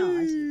fake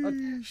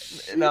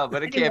account. No,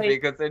 but it can't be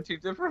because they're two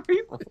different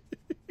people.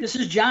 This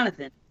is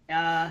Jonathan,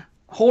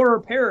 Horror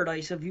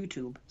Paradise of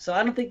YouTube. So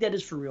I don't think that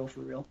is for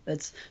real.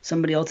 That's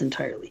somebody else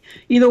entirely.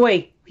 Either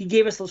way, he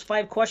gave us those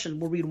 5 questions.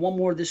 We'll read one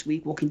more this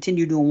week. We'll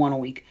continue doing one a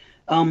week.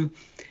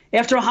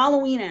 After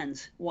Halloween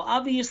ends, we'll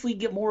obviously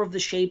get more of The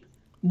Shape,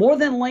 more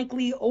than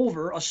likely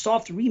over a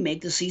soft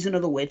remake, The Season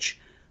of the Witch,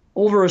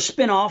 over a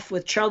spin-off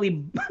with Charlie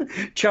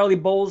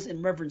Bowles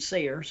and Reverend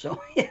Sayer,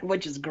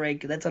 which is great,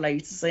 because that's what I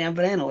used to say on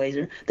Banana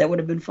Laser. That would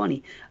have been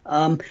funny.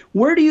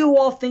 Where do you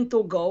all think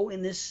they'll go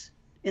in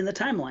the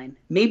timeline?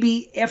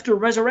 Maybe after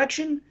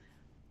Resurrection,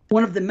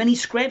 one of the many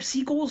scrap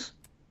sequels,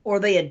 or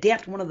they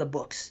adapt one of the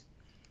books?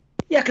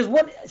 Yeah, because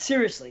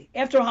seriously,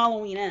 after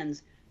Halloween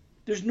ends,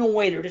 there's no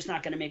way they're just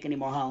not going to make any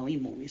more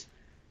Halloween movies.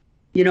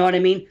 You know what I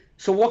mean?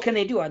 So what can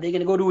they do? Are they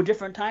going to go to a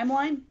different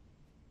timeline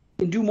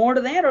and do more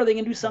to that, or are they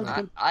going to do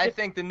something? I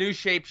think the new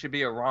Shape should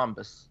be a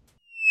rhombus.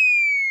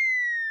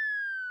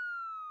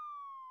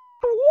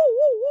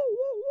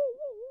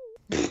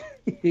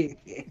 The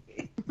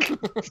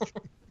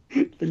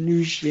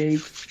new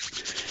Shape.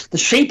 The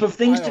Shape of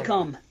Things to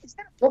Come. Is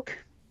that a book?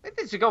 I think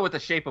they should go with The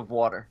Shape of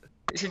Water.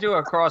 They should do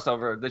a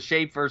crossover, The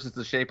Shape versus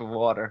The Shape of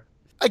Water.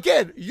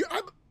 Again,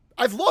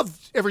 I've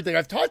loved everything.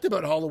 I've talked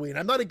about Halloween.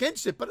 I'm not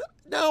against it, but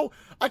now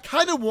I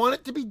kind of want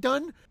it to be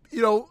done.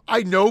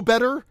 I know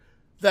better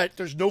that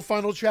there's no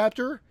final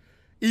chapter.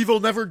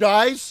 Evil never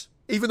dies.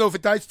 Even though if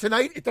it dies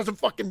tonight, it doesn't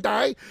fucking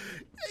die.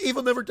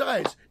 Evil never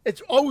dies.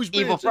 It's always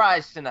been Evil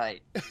fries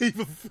tonight.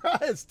 Evil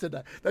fries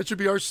tonight. That should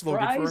be our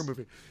slogan for our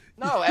movie.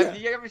 No, have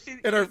you ever seen?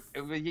 And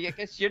I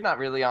guess you're not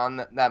really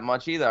on that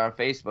much either on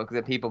Facebook.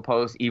 That people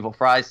post evil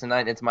fries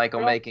tonight. It's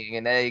Michael making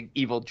an egg.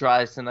 Evil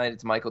dries tonight.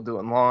 It's Michael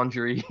doing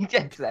laundry.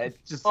 It's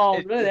just.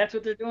 Really? That's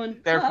what they're doing?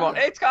 They're fun.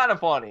 It's kind of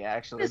funny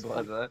actually.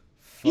 But,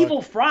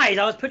 evil fries.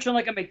 I was picturing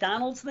like a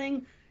McDonald's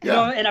thing. You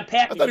know, in a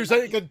package. I thought he was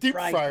like a deep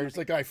fryer. It's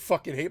like, I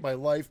fucking hate my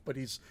life, but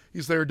he's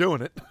there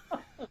doing it.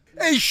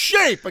 Hey,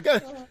 Shape!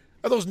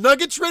 Are those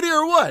nuggets ready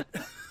or what?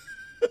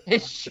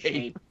 His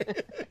Shape.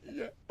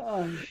 Yeah.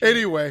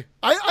 Anyway,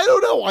 I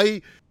don't know.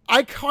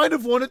 I kind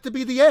of want it to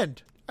be the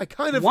end. I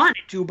kind of want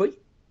it to, but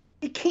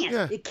it can't.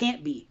 Yeah. It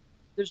can't be.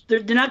 They're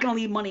not going to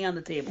leave money on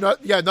the table.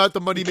 Not the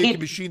money-making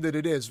machine that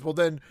it is. Well,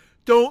 then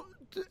don't...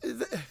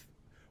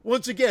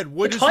 Once again,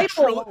 what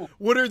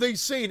are they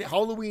saying?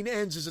 Halloween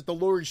ends. Is it the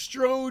Laurie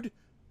Strode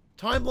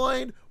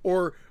timeline,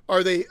 or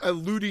are they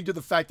alluding to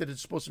the fact that it's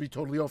supposed to be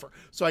totally over?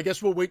 So I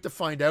guess we'll wait to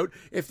find out.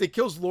 If they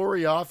kills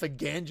Laurie off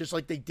again, just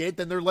like they did,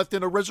 then they're left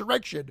in a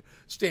resurrection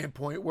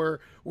standpoint. Where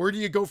do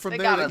you go from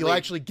there that you'll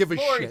actually give a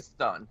Laurie's shit?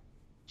 Done.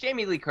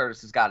 Jamie Lee Curtis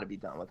has got to be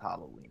done with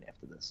Halloween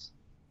after this.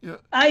 Yeah,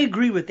 I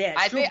agree with that.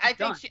 I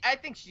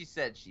think she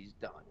said she's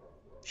done.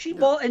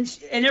 Well,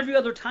 and every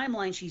other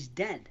timeline she's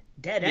dead.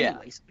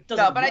 Anyways.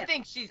 No, but I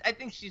think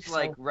she's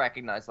like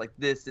recognized, like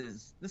this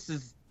is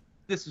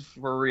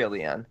for real,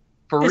 Ian.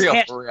 For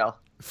real.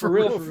 For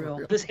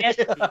real. This has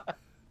to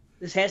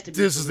be.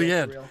 This is the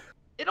end.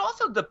 It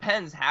also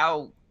depends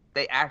how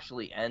they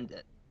actually end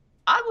it.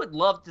 I would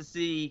love to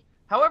see,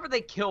 however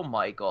they kill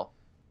Michael,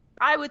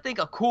 I would think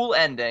a cool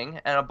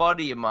ending, and a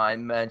buddy of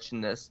mine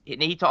mentioned this,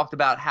 and he talked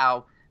about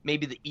how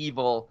maybe the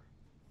evil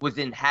was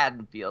in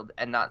Haddonfield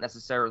and not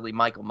necessarily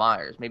Michael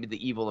Myers. Maybe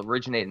the evil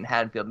originated in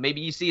Haddonfield.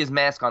 Maybe you see his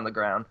mask on the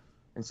ground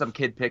and some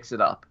kid picks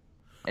it up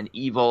and the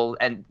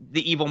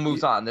evil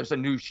moves on. There's a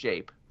new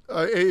Shape.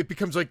 It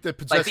becomes like the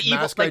possessed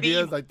mask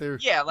idea.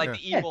 The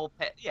evil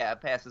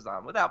passes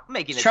on without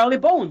making it. Charlie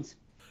Bones.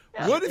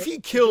 Yeah. What if he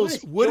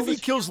kills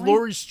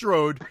Laurie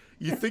Strode?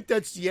 You think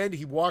that's the end?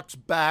 He walks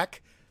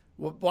back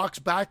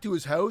to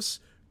his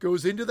house,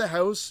 goes into the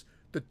house,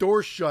 the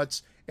door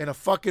shuts, and a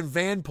fucking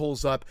van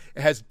pulls up.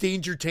 It has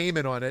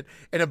Dangertainment on it,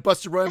 and then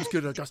Busta Rhymes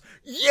goes,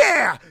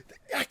 "Yeah,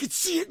 I can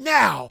see it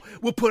now.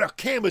 We'll put up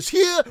cameras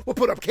here. We'll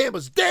put up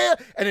cameras there."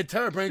 And then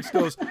Tara Banks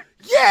goes,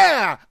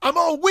 "Yeah, I'm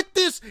all with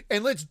this,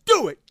 and let's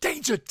do it.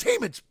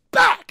 Dangertainment's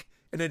back."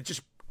 And then it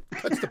just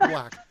cuts to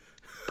black.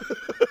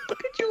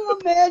 Could you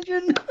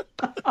imagine?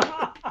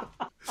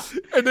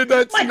 And then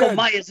that's Michael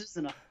Myers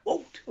isn't a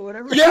quote or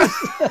whatever. Yeah.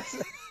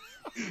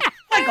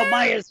 Michael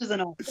Myers isn't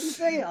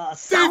a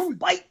sound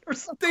bite or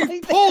something.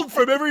 They pulled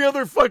from every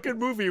other fucking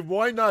movie.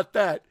 Why not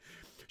that?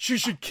 She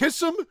should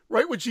kiss him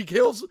right when he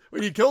kills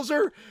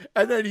her,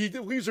 and then he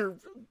leaves her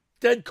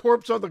dead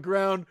corpse on the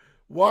ground,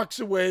 walks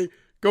away,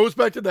 goes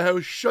back to the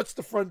house, shuts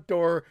the front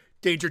door.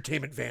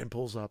 Dangertainment van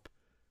pulls up.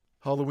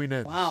 Halloween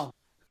ends. Wow.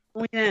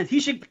 Halloween ends. He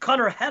should cut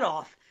her head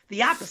off.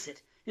 The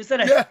opposite.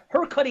 Instead of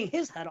her cutting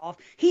his head off,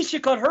 he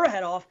should cut her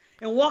head off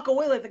and walk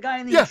away like the guy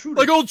in the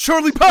intruder. Like old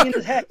Charlie Parker.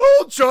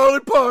 Old Charlie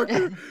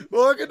Parker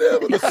walking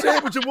down with a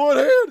sandwich in one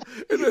hand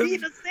and then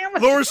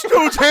Laurie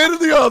Strode's hand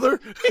in the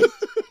other.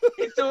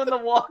 He's doing the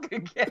walk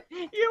again.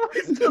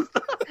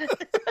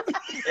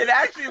 It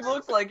actually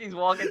looks like he's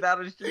walking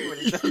down the street when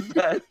he does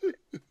that.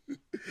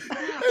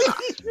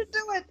 He should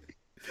do it.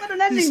 What an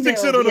ending! He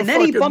sticks it on and a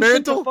then he fucking bumps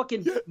mantle. into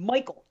fucking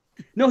Michael.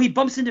 No, he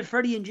bumps into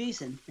Freddy and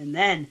Jason, and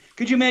then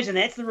could you imagine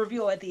that's the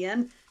reveal at the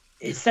end?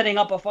 It's setting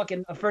up a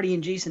Freddy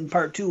and Jason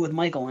part 2 with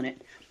Michael in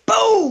it.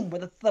 Boom!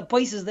 With the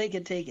places they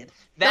could take it.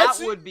 That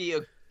would be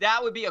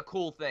a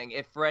cool thing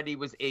if Freddy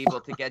was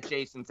able to get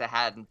Jason to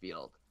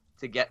Haddonfield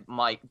to get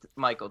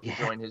Michael to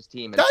join his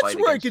team and fight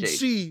against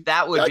Jason.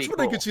 That's what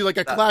I could see, like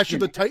a Clash of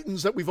the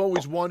Titans that we've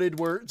always wanted,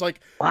 where it's like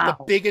the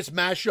biggest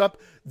mashup.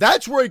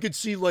 That's where I could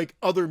see like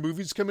other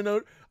movies coming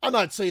out. I'm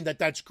not saying that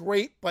that's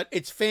great, but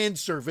it's fan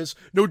service,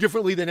 no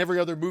differently than every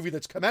other movie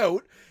that's come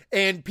out,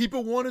 and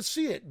people want to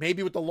see it.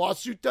 Maybe with the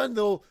lawsuit done,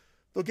 they'll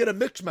get a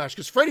mix mash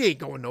because Freddy ain't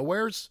going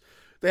nowheres.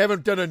 They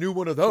haven't done a new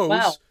one of those.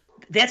 Wow.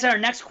 That's our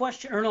next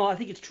question. Or no, I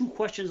think it's 2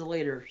 questions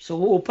later. So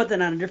we'll put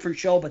that on a different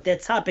show. But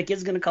that topic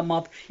is going to come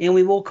up, and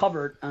we will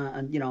cover it,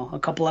 a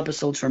couple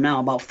episodes from now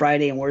about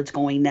Friday and where it's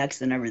going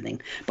next and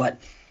everything. But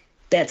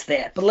that's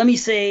that. But let me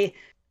say,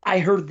 I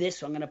heard this.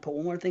 So I'm going to put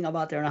one more thing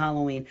about there on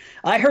Halloween.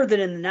 I heard that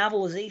in the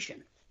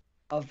novelization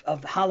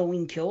of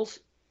Halloween Kills,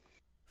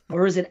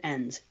 or as it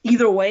ends,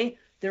 either way,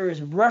 there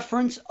is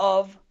reference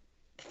of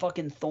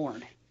fucking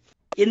Thorn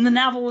in the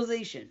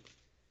novelization.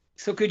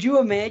 So could you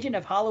imagine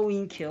if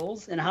Halloween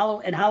Kills and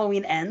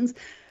Halloween ends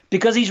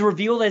because he's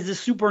revealed as this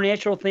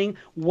supernatural thing?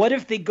 What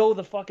if they go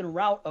the fucking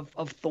route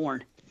of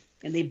Thorn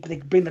and they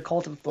bring the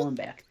cult of Thorn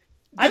back?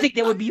 I think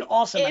that would be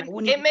awesome.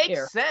 It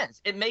makes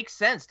sense. It makes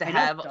sense to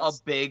have a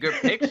bigger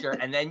picture,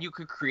 and then you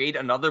could create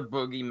another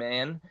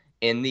boogeyman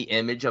in the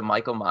image of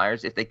Michael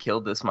Myers if they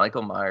killed this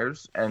Michael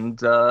Myers,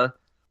 and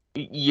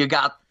you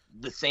got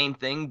the same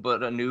thing,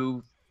 but a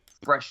new,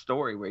 fresh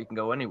story where you can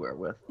go anywhere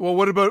with. Well,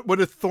 what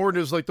if Thorn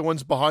is like the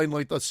ones behind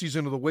like the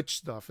Season of the Witch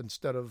stuff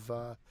instead of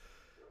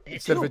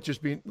it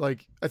just being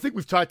like, I think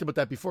we've talked about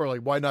that before.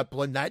 Like, why not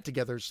blend that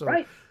together? So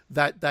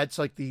that's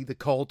like the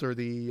cult or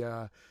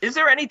the. Is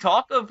there any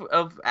talk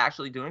of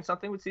actually doing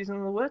something with Season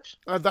of the Witch?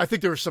 I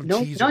think there was some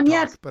teaser none talk,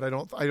 yet. but I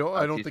don't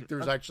think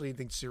there's actually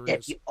anything serious.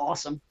 That'd be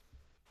awesome.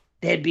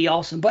 That'd be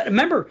awesome. But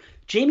remember,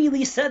 Jamie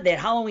Lee said that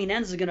Halloween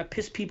Ends is going to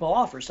piss people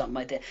off or something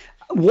like that.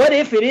 What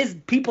if it is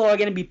people are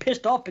going to be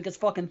pissed off because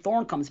fucking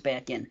Thorn comes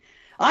back in?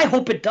 I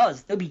hope it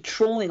does. They'll be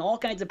trolling all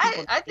kinds of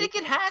people. I think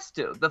it has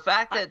to. The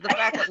fact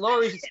that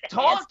Laurie's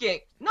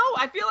talking. No,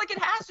 I feel like it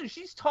has to.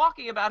 She's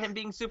talking about him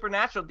being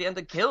supernatural at the end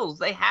of Kills.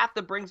 They have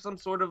to bring some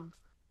sort of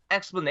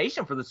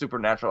explanation for the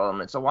supernatural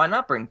element. So why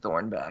not bring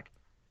Thorn back?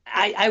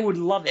 I would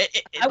love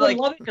it. I would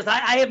love it because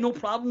I have no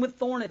problem with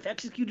Thorn if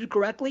executed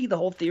correctly, the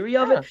whole theory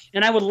of it.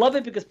 And I would love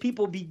it because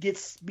people be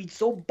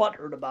so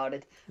butthurt about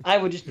it. I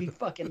would just be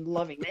fucking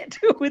loving that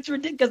too. It's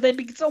ridiculous because they'd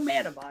be so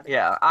mad about it.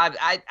 Yeah,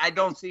 I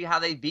don't see how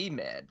they'd be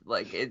mad.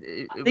 Like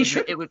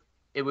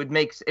it would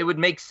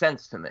make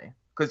sense to me.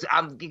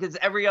 Because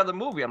every other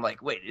movie I'm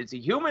like, wait, is he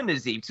human?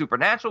 Is he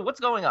supernatural?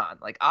 What's going on?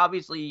 Like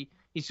obviously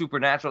he's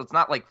supernatural. It's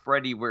not like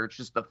Freddy where it's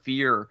just the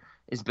fear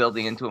is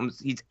building into him.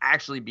 He's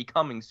actually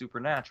becoming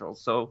supernatural.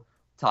 So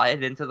tie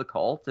it into the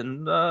cult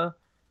and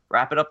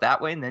wrap it up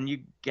that way, and then you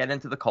get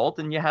into the cult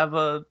and you have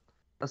a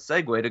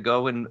segue to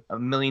go in a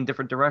million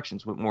different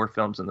directions with more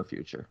films in the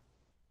future.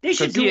 They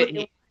should do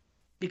it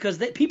because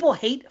people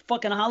hate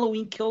fucking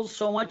Halloween Kills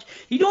so much.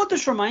 You know what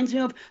this reminds me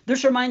of?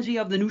 This reminds me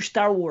of the new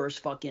Star Wars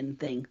fucking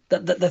thing,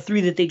 the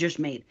 3 that they just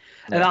made.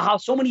 Yeah. About how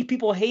so many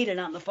people hated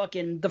on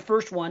the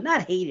first one,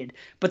 not hated,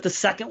 but the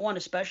second one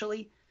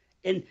especially,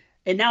 and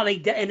now they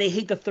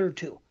hate the third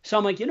too. So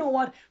I'm like, you know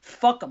what?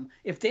 Fuck them.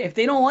 If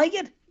they don't like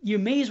it, you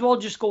may as well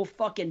just go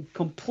fucking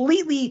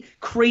completely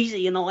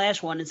crazy in the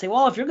last one and say,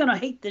 well, if you're gonna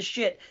hate this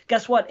shit,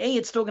 guess what? A,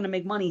 it's still gonna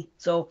make money.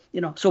 So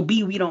so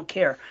B, we don't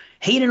care.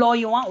 Hate it all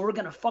you want. We're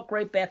gonna fuck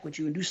right back with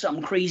you and do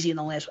something crazy in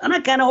the last one.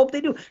 And I kind of hope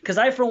they do, because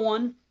I, for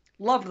one,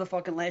 loved the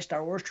fucking last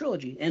Star Wars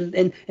trilogy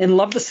and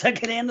loved the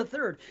second and the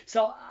third.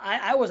 So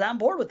I was on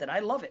board with it. I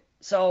love it.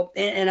 So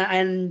and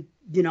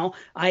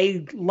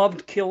I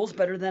loved Kills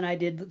better than I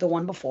did the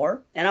one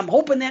before, and I'm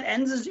hoping that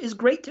Ends is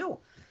great too.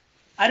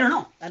 I don't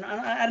know.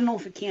 I don't know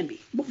if it can be,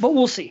 but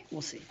we'll see.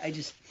 We'll see.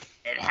 It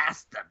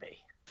has to be.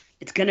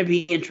 It's going to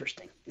be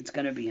interesting.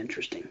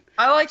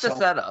 I like the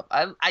setup.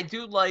 I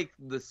do like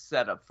the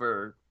setup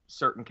for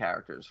certain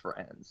characters for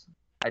Ends.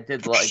 I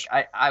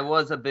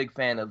was a big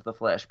fan of the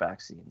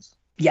flashback scenes.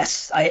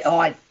 Yes,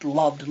 I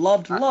loved.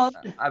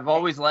 I've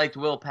always liked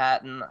Will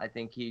Patton. I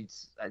think they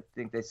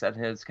set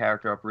his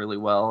character up really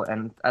well,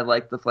 and I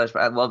like the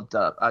flashback. I loved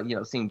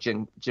seeing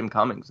Jim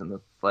Cummings in the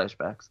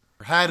flashbacks.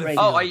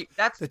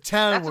 That's the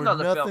town that's where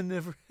another nothing film.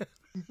 ever.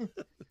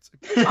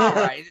 All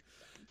right.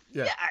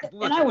 Yeah.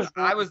 Look,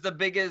 I was the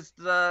biggest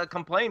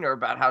complainer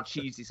about how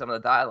cheesy some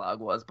of the dialogue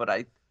was, but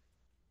I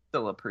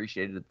still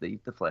appreciated the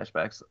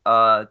flashbacks.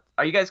 Are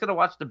you guys gonna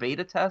watch the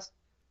beta test?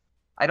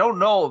 I don't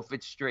know if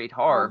it's straight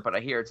horror, but I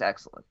hear it's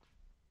excellent.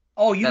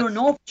 Oh, don't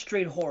know if it's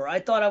straight horror. I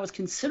thought I was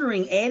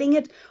considering adding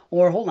it,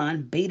 or hold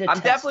on, beta test.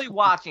 I'm definitely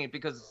watching it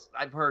because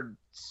I've heard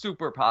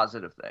super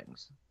positive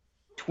things.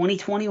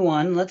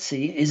 2021, let's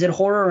see. Is it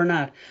horror or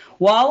not?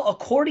 Well,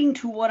 according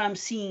to what I'm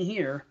seeing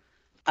here,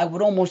 I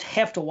would almost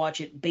have to watch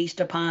it based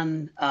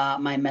upon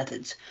my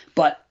methods.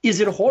 But is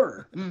it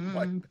horror?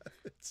 Mm-hmm.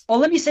 Well,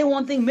 let me say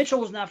one thing. Mitchell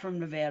was not from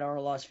Nevada or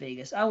Las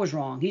Vegas. I was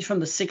wrong. He's from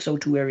the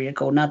 602 area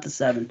code, not the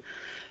 7.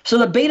 So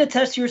the beta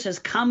test here says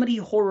comedy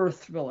horror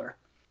thriller.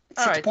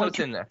 All right, so it's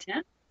in there.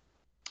 10.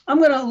 I'm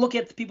going to look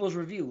at people's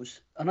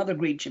reviews. Another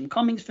great Jim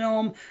Cummings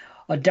film.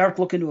 A dark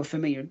look into a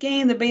familiar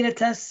game. The beta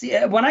test.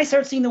 When I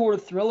start seeing the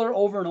word thriller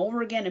over and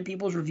over again in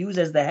people's reviews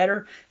as the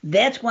header,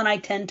 that's when I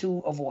tend to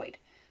avoid.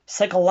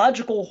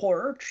 Psychological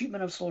horror,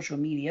 treatment of social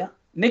media,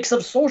 mix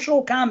of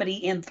social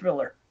comedy and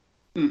thriller.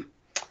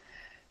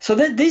 So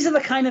these are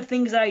the kind of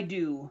things I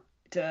do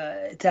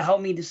to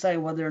help me decide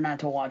whether or not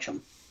to watch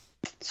them.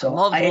 So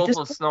I love Wolf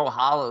of Snow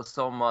Hollow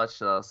so much,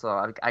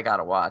 so I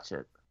gotta watch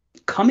it.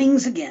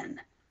 Cummings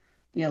again.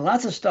 Yeah,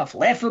 lots of stuff.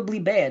 Laughably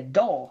bad,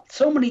 dull.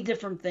 So many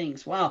different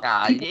things. Wow.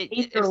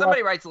 If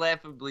somebody writes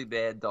laughably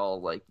bad, dull,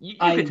 like you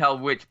can tell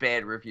which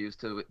bad reviews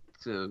to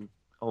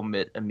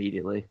omit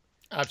immediately.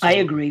 Absolutely.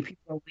 I agree.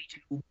 People are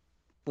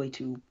way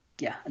too.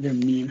 Yeah, they're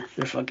mean.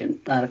 They're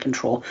fucking out of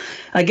control.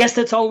 I guess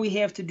that's all we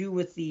have to do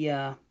with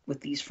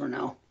these for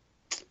now.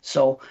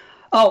 So,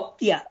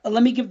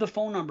 let me give the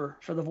phone number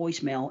for the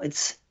voicemail.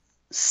 It's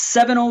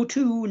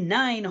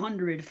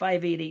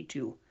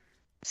 702-900-5882.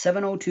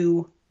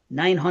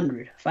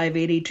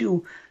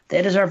 702-900-5882.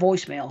 That is our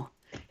voicemail.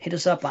 Hit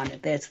us up on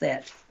it. That's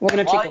that. We're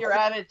gonna While you're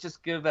at it,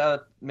 just give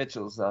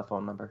Mitchell's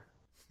phone number.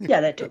 Yeah,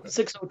 that too.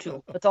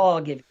 602. That's all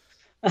I'll give you.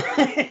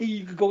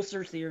 You can go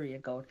search the area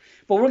code.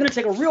 But we're going to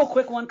take a real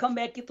quick one, come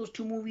back, get those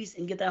 2 movies,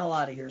 and get the hell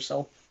out of here.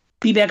 So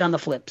be back on the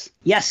flips.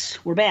 Yes,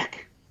 we're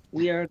back.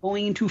 We are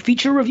going into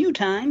feature review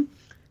time.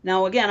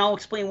 Now, again, I'll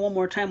explain one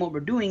more time what we're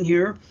doing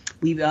here.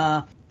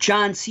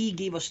 John C.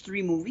 gave us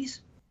 3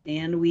 movies,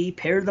 and we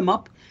paired them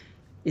up,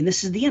 and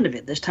this is the end of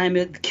it. This time,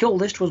 the Kill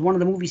List was one of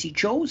the movies he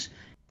chose.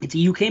 It's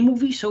a UK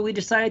movie, so we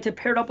decided to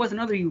pair it up with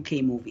another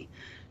UK movie.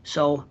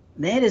 So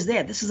that is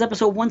that. This is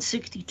episode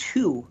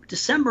 162.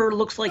 December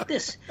looks like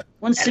this.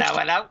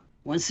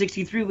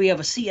 163, we have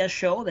a CS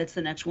show. That's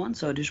the next one.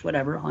 So just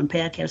whatever.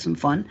 Unpack, have some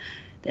fun.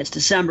 That's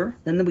December.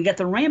 Then we got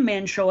the Ram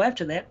Man show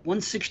after that,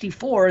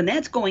 164, and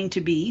that's going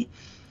to be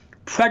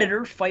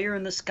Predator, Fire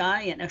in the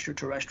Sky, and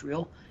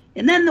Extraterrestrial.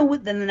 And then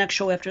the next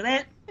show after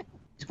that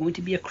is going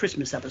to be a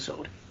Christmas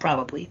episode,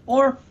 probably,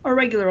 or a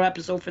regular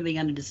episode for the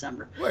end of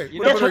December. Wait,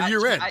 what about our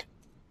year end?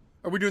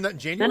 Are we doing that in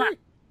January?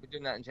 We're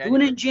doing that in January.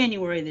 Doing it in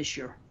January this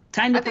year.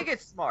 I think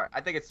it's smart,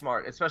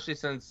 especially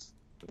since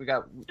we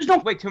got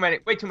way too many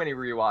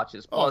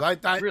rewatches. Plus,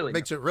 that really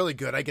makes it really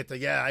good. I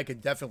can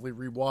definitely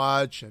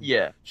rewatch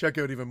and check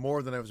out even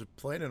more than I was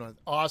planning on.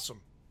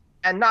 Awesome.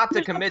 And not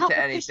to commit to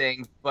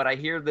anything, but I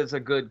hear there's a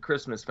good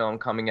Christmas film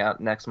coming out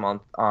next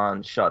month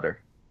on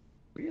Shudder.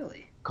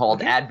 Really?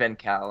 Called Advent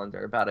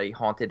Calendar, about a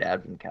haunted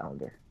Advent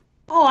calendar.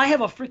 Oh, I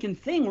have a freaking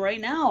thing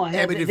right now.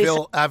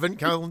 Amityville Advent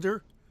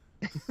Calendar?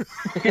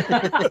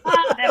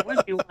 That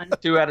would be one.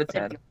 2 out of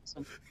 10.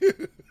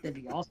 That'd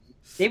be awesome.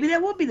 Maybe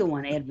that would be the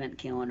one, Advent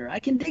Calendar. I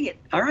can dig it.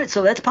 All right,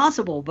 so that's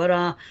possible.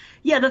 But,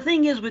 the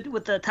thing is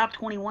with the Top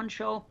 21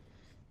 show,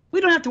 we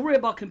don't have to worry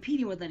about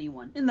competing with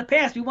anyone. In the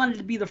past, we wanted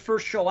to be the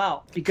first show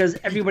out because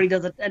everybody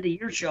does an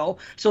end-of-year show.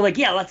 So,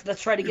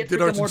 let's try to get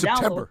more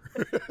downloads.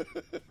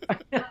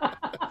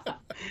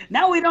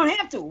 Now we don't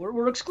have to.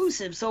 We're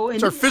exclusive. So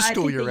it's our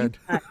fiscal year end.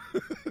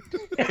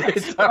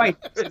 That's right.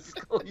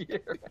 Fiscal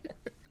year end.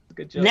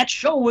 Good job. Next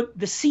show,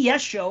 the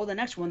CS show, the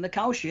next one, the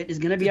cow shit, is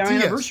going to be our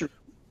anniversary.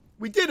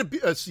 We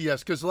did a CS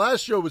because the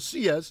last show was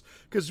CS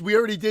because we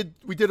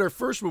did our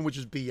first one, which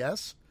is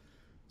BS.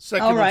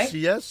 Second was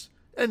CS.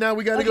 And now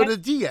we got to go to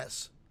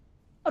DS.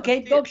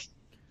 Okay, dog shit.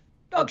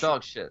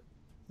 Dog shit.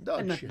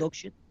 I'm not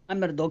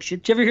dog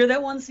shit. Did you ever hear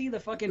that one? See the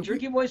fucking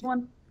Jerky Boys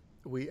one?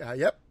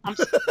 Yep.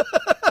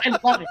 I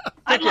love it.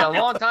 It took you a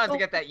long time to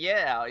get that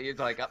out. You're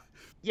like,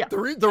 yeah. The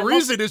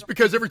reason is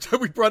because every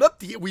time we brought up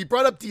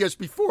DS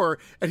before,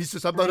 and he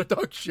says, I'm not a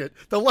dog shit.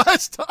 The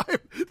last time,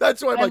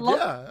 that's why I'm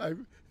I've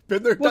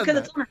been there, done that.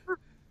 It's unheard.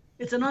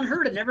 It's an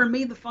unheard. It never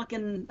made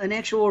an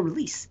actual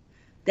release.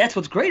 That's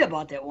what's great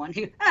about that one.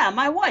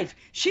 My wife,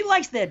 she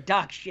likes that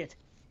dog shit.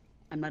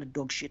 I'm not a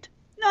dog shit.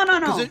 No,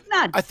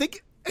 not. I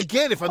think,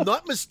 again, if I'm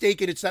not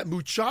mistaken, it's that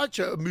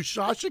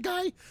Musashi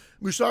guy.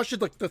 Musashi,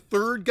 like the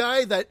third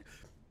guy that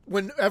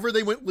whenever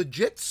they went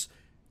legits,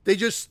 they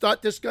just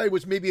thought this guy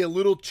was maybe a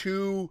little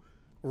too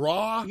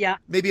raw. Yeah.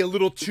 Maybe a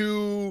little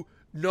too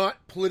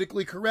not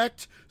politically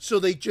correct. So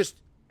they just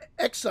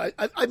excise.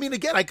 I mean,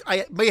 again,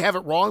 I may have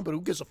it wrong, but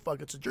who gives a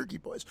fuck? It's the Jerky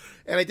Boys.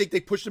 And I think they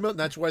pushed them out, and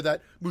that's why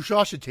that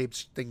Musashi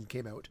tapes thing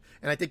came out.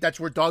 And I think that's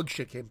where dog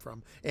shit came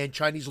from, and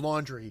Chinese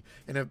laundry,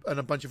 and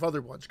a bunch of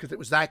other ones, because it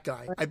was that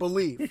guy, I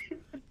believe.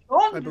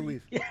 I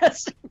believe.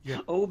 Yes. Yeah.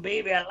 Oh,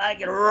 baby, I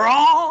like it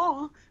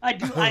raw. I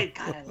do. God,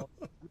 I love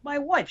it. My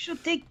wife, she'll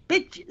take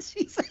pictures.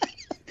 She's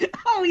like,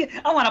 oh,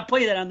 yeah. I want to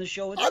play that on the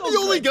show. It's I'm the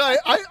only guy.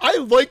 I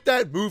like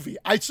that movie.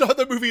 I saw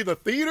the movie in the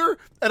theater,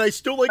 and I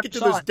still like it to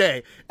this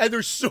day. And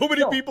there's so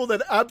many people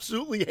that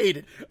absolutely hate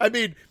it. I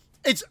mean,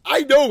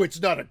 I know it's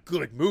not a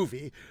good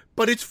movie,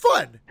 but it's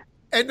fun.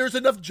 And there's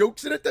enough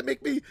jokes in it that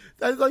make me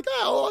like,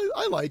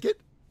 I like it.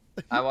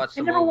 I watched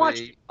the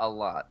movie a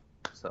lot,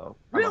 so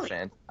I'm a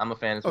fan. I'm a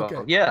fan as well.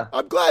 Okay. Yeah.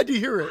 I'm glad to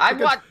hear it.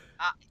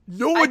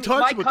 No one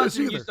talks about this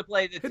either.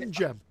 Hidden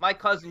gem. My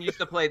cousin used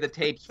to play the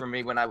tapes for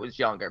me when I was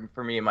younger,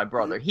 for me and my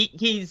brother.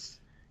 He's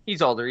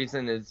older. He's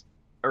in his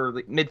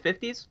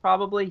mid-50s,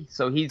 probably.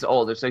 So he's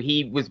older. So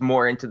he was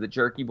more into the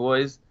Jerky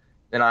Boys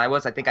than I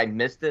was. I think I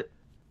missed it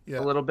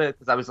a little bit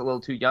because I was a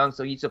little too young.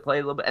 So he used to play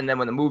a little bit. And then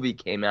when the movie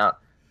came out,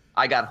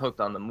 I got hooked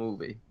on the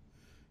movie.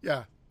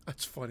 Yeah,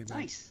 that's funny, man.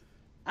 Nice.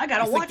 I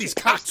got to watch these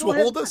cocks will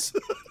hold us?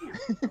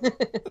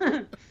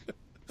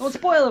 Don't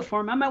spoil it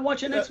for me. I might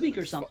watch it next week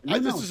or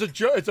something. This is a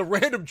joke. It's a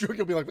random joke.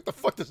 You'll be like, "What the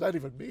fuck does that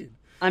even mean?"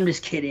 I'm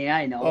just kidding.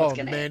 I know. Oh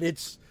man,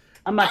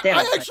 I'm not that.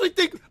 I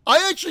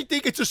actually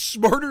think it's a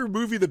smarter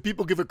movie than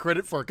people give it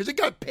credit for because it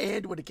got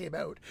panned when it came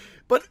out.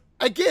 But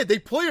again, they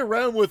play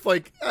around with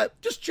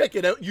just check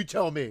it out. You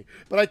tell me.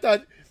 But I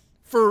thought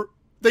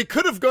they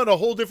could have gone a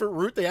whole different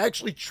route. They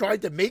actually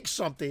tried to make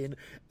something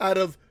out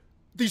of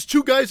these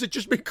two guys that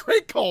just made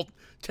crank call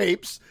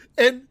tapes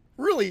and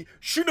really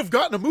shouldn't have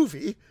gotten a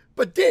movie.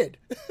 But did,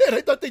 and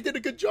I thought they did a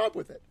good job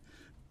with it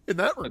in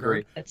that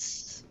regard. Agreed.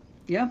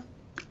 Yeah.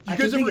 You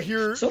guys ever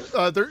hear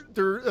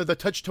they're the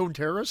Touch-Tone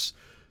Terrorists,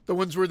 the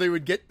ones where they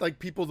would get like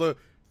people to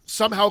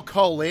somehow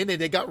call in and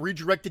they got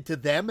redirected to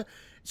them,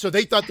 so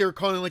they thought they were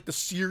calling like the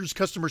Sears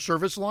customer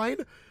service line,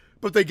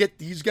 but they get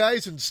these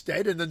guys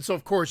instead, and then so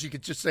of course you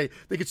could just say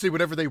they could say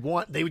whatever they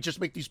want. They would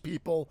just make these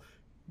people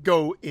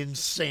go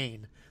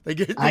insane.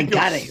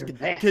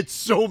 Get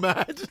so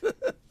mad.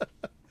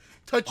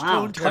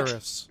 Touch-Tone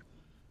Terrorists.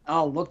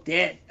 I'll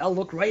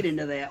look right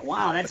into that.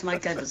 Wow, that's my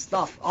type of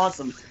stuff.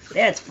 Awesome.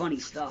 That's funny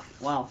stuff.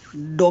 Wow,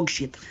 dog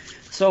shit.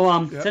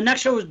 So the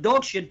next show is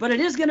dog shit, but it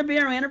is going to be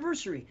our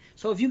anniversary.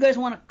 So if you guys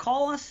want to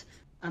call us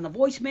on the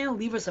voicemail,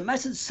 leave us a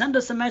message, send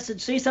us a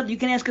message, say something. You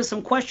can ask us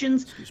some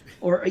questions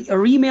or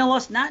email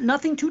us.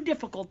 Nothing too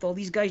difficult though.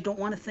 These guys don't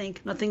want to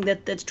think. Nothing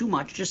that's too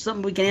much. Just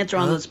something we can answer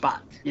on the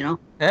spot. You know.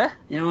 Yeah.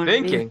 You know what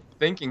Thinking. I mean?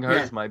 Thinking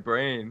hurts my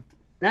brain.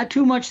 Not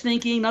too much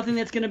thinking. Nothing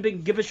that's gonna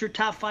give us your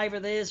top 5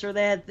 of this or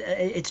that.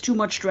 It's too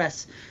much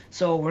stress.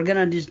 So we're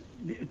gonna just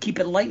keep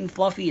it light and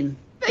fluffy and.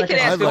 They can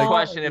ask a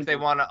question if they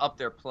want to up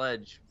their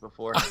pledge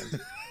beforehand.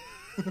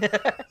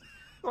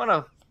 Want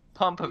to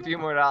pump a few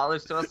more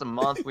dollars to us a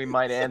month? We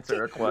might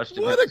answer a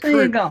question. What a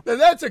There you go.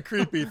 That's a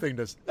creepy thing.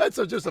 That's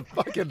just a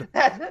fucking.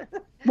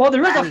 Well,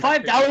 there is a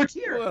 $5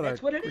 tier. What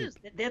That's what it is.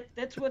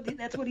 That's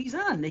what he's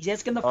on. He's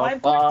asking the A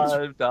 $5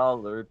 questions.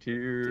 $5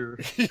 tier.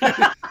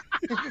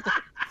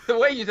 The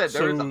way you said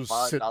there is a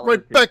 $5 sit tier.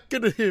 right back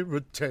and hear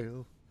a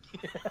tale.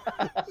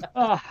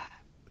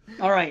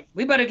 All right,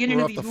 we better get We're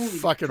into off these the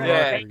movies. fucking Trey.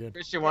 rocker Yeah, again.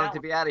 Christian wanted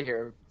to be out of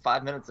here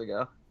 5 minutes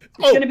ago.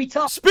 It's gonna be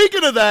tough.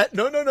 Speaking of that,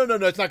 no,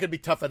 it's not gonna be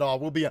tough at all.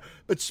 We'll be.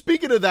 But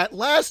speaking of that,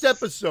 last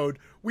episode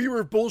we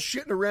were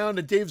bullshitting around,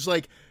 and Dave's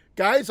like,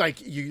 "Guys,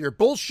 you're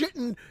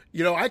bullshitting.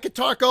 You know, I could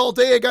talk all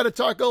day. I got to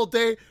talk all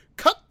day."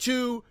 Cut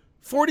to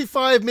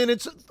 45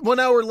 minutes, 1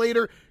 hour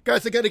later,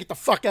 guys, I got to get the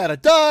fuck out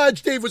of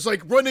Dodge. Dave was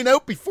like running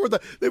out before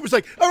it was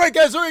like, "All right,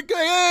 guys, all right,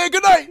 hey,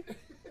 good night."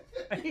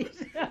 And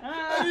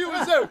he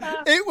was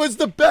out. It was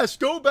the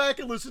best. Go back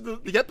and listen to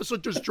the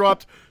episode. Just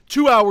dropped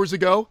 2 hours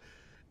ago.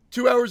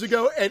 2 hours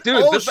ago, and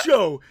Dude, all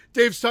show,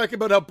 Dave's talking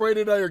about how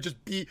Brandon and I are just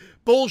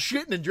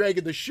bullshitting and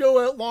dragging the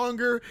show out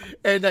longer,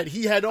 and that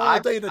he had all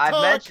day to talk.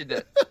 I mentioned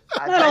it.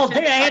 Not all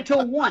day. I had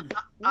till 1.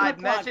 I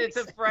mentioned it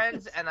to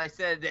friends, and I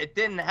said it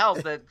didn't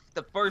help that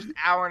the first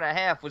hour and a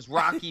half was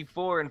Rocky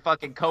IV and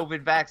fucking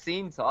COVID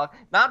vaccine talk.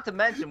 Not to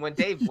mention when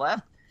Dave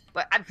left,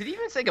 like, did he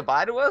even say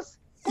goodbye to us?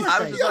 I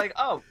was just like,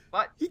 oh,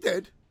 what? He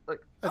did. Like,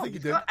 I think he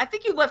did. I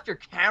think you left your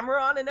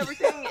camera on and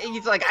everything. And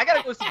he's like, I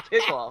gotta go see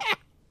kickoff.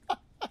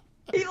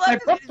 He My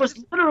left phone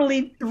was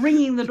literally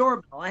ringing the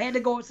doorbell. I had to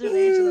go upstairs and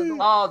answer the door.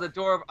 Oh, the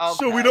door. Okay.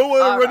 So we don't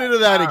want to run into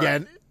that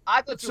again.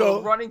 I thought you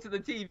were running to the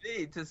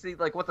TV to see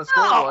like what the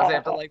score was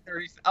after like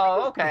 30.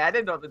 Oh, okay. I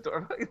didn't know the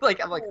door.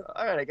 Like I'm like,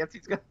 all right. I guess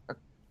he's gonna.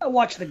 I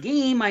watch the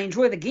game. I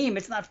enjoy the game.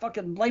 It's not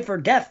fucking life or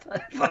death.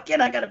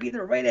 Fucking, I gotta be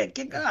there right at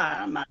kick.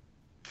 I'm not.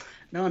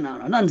 No.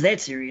 None's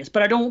that serious.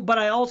 But I don't. But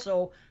I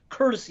also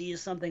courtesy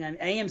is something I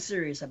am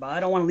serious about. I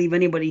don't want to leave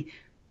anybody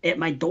at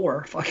my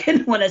door.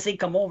 Fucking when I say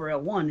come over at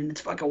 1 and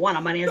it's fucking 1,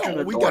 I'm not answering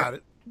the door.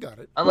 We got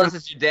it. Unless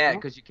it's your dad,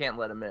 because you can't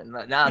let him in.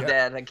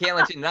 Dad, I can't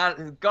let you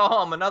not go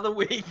home another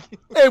week.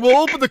 Hey, we'll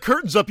open the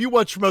curtains up. You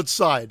watch from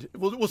outside.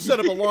 We'll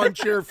set up a lawn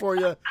chair for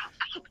you.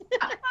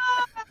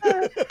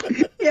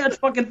 Yeah, it's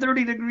fucking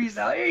 30 degrees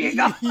out. Here you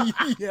go.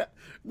 Yeah,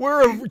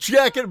 wear a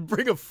jacket and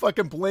bring a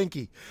fucking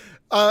blankie.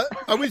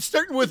 Are we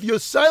starting with the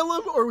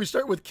Asylum or are we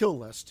starting with Kill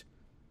List?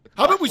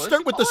 How about we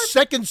start with the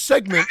second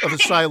segment of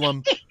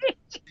Asylum?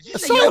 Did you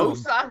Asylum.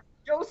 say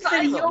Yo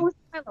Asylum?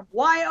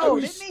 Why? Are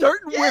we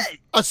starting with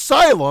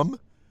Asylum?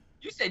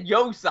 You said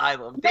Yo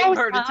Asylum. Dave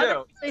heard it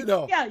too.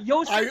 No. Yeah,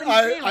 Yo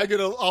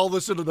I'll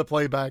listen to the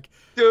playback.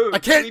 Dude, I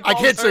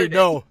can't say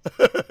no.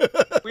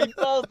 We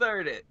both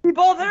heard it. We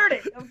both heard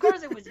it. Of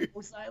course it was Yo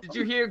Asylum. Did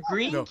you hear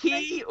Green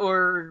Key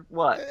or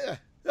what?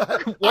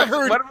 I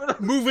heard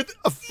move it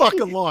fuck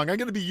along. I'm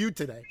going to be you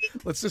today.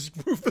 Let's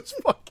just move this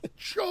fucking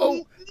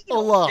show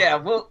along. Yeah,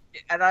 well,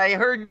 and I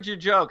heard your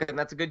joke, and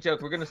that's a good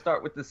joke. We're going to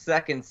start with the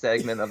second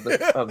segment of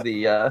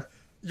the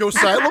Yo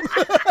Asylum?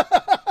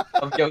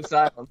 of Yo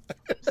Asylum.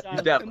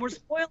 And we're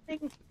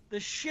spoiling the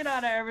shit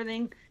out of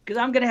everything because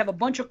I'm going to have a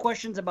bunch of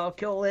questions about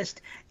Kill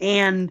List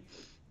and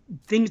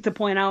things to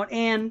point out.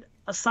 And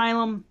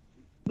Asylum,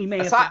 we may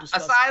have to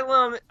discuss.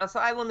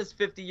 Asylum is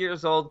 50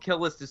 years old. Kill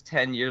List is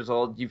 10 years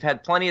old. You've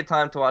had plenty of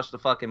time to watch the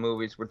fucking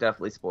movies. We're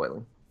definitely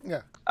spoiling.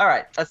 Yeah. All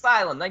right.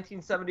 Asylum,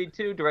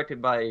 1972,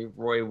 directed by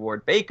Roy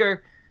Ward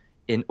Baker.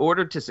 In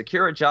order to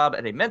secure a job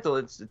at a mental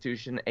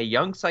institution, a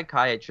young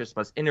psychiatrist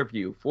must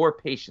interview 4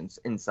 patients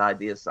inside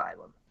the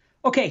asylum.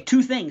 Okay,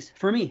 2 things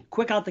for me.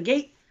 Quick out the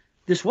gate.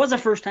 This was a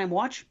first-time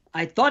watch.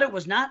 I thought it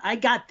was not. I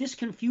got this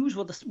confused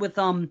with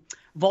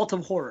Vault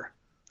of Horror.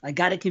 I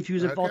got it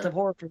confused with Vault of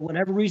Horror for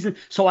whatever reason.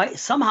 So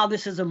somehow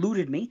this has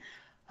eluded me.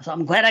 So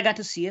I'm glad I got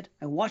to see it.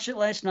 I watched it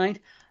last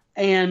night,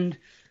 and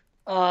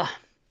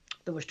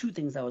there was 2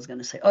 things I was going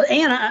to say.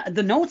 And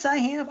the notes I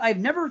have, I've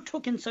never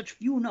taken such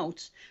few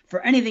notes for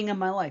anything in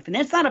my life, and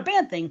that's not a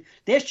bad thing.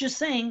 That's just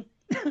saying,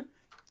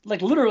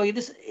 like literally,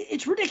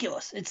 it's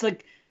ridiculous. It's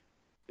like,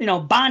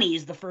 Bonnie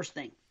is the first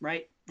thing,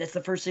 right? That's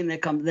the first thing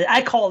that comes.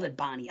 I call it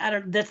Bonnie.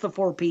 That's the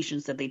 4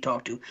 patients that they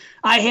talk to.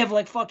 I have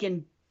like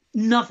fucking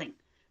nothing.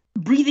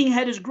 Breathing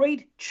head is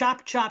great.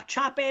 Chop, chop,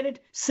 chop at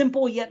it.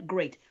 Simple yet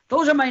great.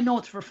 Those are my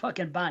notes for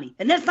fucking Bonnie.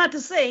 And that's not to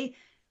say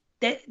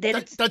that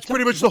that's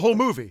pretty much the whole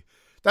movie.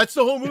 That's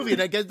the whole movie,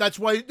 and I guess that's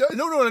why.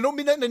 No, I don't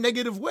mean that in a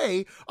negative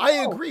way. I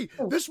agree.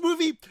 This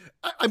movie,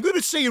 I'm going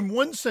to say in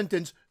one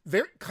sentence,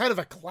 very kind of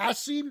a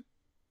classy.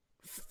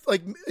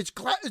 Like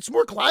it's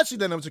more classy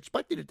than I was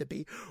expecting it to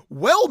be.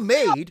 Well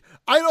made.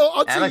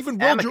 I'll say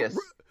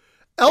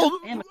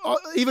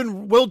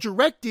even well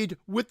directed,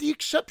 with the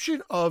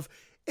exception of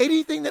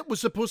anything that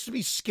was supposed to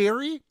be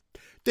scary.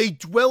 They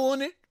dwell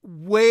on it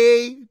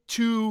way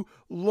too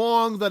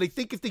long. That I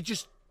think if they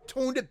just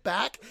toned it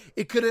back,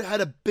 it could have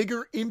had a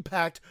bigger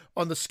impact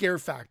on the scare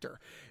factor.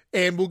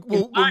 And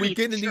when we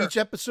get into each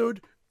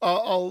episode,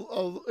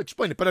 I'll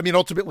explain it. But I mean,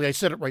 ultimately, I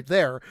said it right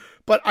there.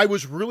 But I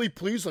was really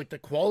pleased. Like, the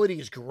quality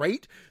is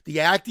great.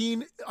 The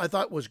acting, I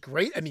thought, was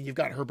great. I mean, you've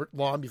got Herbert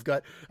Lom.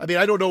 I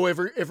don't know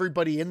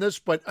everybody in this,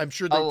 but I'm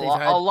sure that they've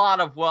had a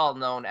lot of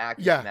well-known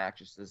actors and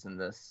actresses in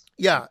this.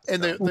 Yeah,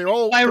 and they're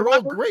all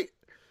great.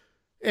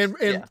 And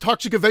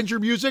Toxic Avenger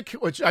music,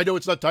 which I know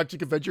it's not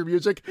Toxic Avenger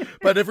music,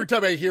 but every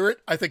time I hear it,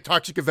 I think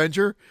Toxic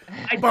Avenger.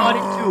 I thought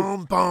it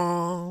too.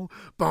 Boom,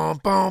 boom,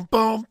 boom,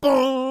 boom,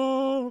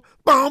 boom,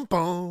 boom,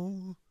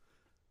 boom.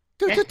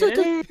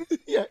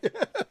 Yeah. It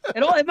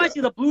reminds me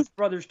of the Blues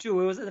Brothers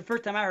too. It was the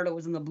first time I heard it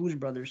was in the Blues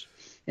Brothers,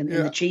 in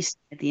the chase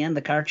at the end,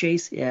 the car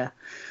chase. Yeah,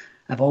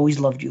 I've always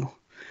loved you.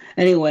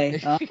 Anyway,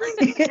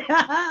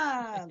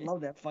 I love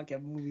that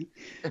fucking movie.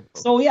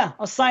 So yeah,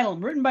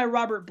 Asylum, written by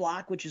Robert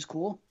Bloch, which is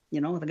cool. You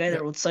know, the guy that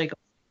wrote Psycho,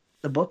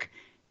 the book,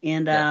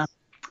 and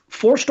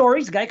 4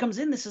 stories. The guy comes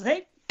in. This says,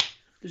 "Hey,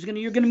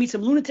 you're gonna meet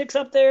some lunatics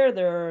up there.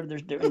 They're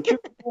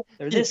incurable.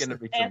 They're this.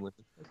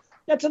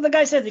 That's what the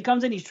guy says. He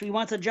comes in. He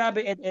wants a job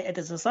at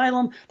this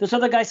asylum. This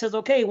other guy says,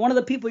 "Okay, one of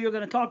the people you're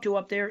going to talk to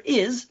up there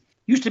used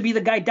to be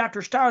the guy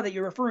Dr. Starr that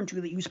you're referring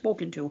to, that you've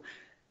spoken to.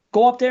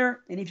 Go up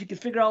there, and if you can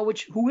figure out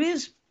who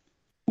is,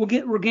 we'll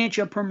grant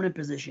you a permanent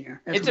position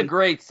here." It's a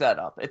great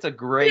setup. It's a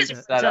great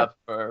setup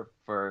for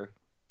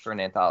an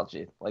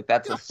anthology. Like,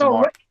 that's a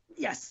smart.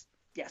 Yes.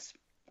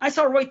 I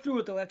saw right through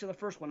it though after the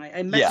first one.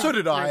 So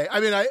did I.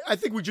 I mean, I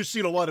think we've just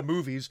seen a lot of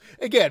movies.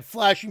 Again,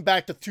 flashing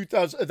back to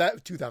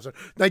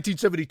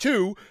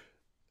 1972.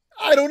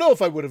 I don't know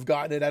if I would have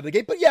gotten it out of the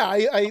gate, but yeah,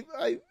 I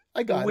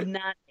got it. Would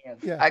not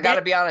have. Yeah. I got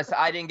to be honest.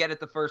 I didn't get it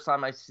the first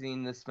time I've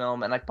seen this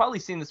film, and I've probably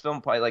seen this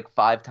film like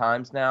 5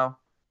 times now.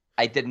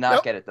 I did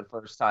not get it the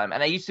first time,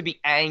 and I used to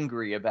be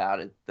angry about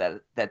it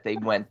that they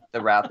went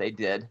the route they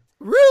did.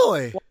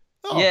 Really?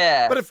 Oh,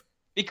 yeah. But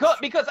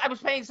because I was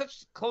paying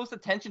such close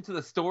attention to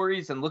the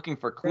stories and looking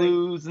for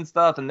clues and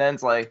stuff, and then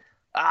it's like,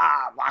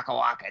 Waka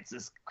Waka, it's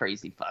this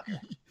crazy fucker.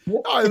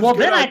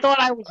 Then I thought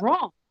I was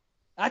wrong.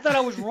 I thought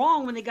I was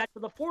wrong when they got to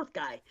the 4th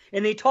guy,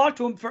 and they talked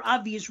to him for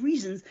obvious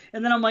reasons,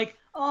 and then I'm like,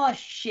 oh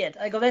shit!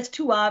 I go, that's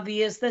too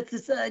obvious.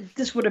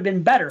 This would have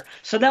been better.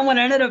 So then when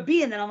it ended up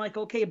being, then I'm like,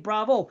 okay,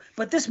 bravo.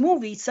 But this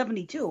movie,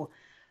 72,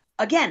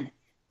 again,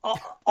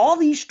 all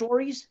these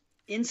stories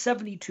in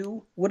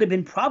 72 would have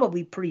been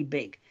probably pretty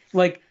big.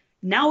 Like,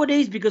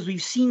 nowadays, because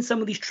we've seen some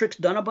of these tricks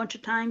done a bunch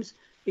of times,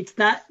 it's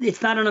not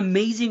an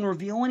amazing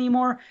reveal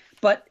anymore.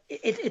 But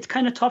it's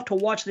kind of tough to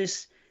watch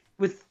this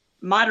with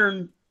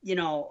modern,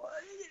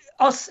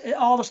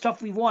 all the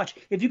stuff we've watched.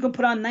 If you can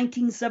put on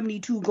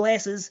 1972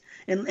 glasses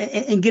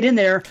and get in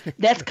there,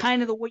 that's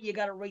kind of the way you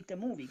got to rate the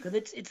movie, because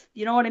it's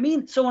you know what I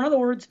mean. So in other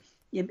words,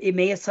 it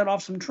may have set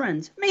off some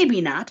trends,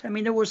 maybe not. I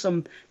mean, there were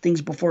some things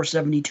before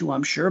 72,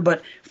 I'm sure,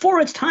 but for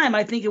its time,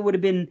 I think it would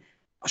have been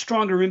a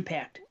stronger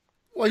impact.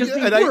 Well,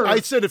 yeah, and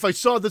I said if I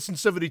saw this in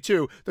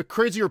 72, the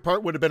crazier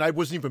part would have been I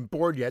wasn't even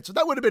born yet. So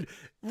that would have been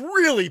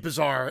really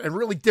bizarre and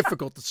really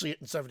difficult to see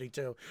it in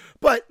 72.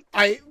 But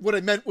what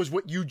I meant was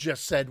what you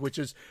just said, which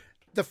is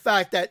the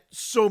fact that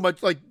so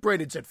much, like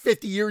Brandon said,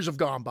 50 years have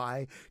gone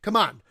by. Come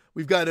on.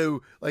 We've got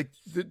to, like,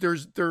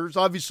 there's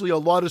obviously a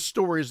lot of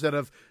stories that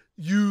have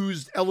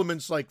used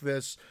elements like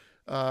this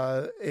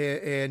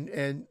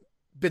and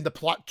been the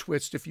plot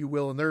twist, if you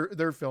will, in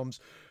their films.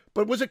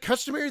 But was it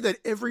customary that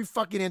every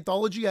fucking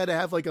anthology had to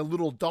have like a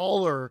little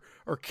doll or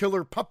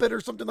killer puppet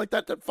or something like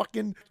that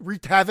fucking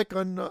wreaked havoc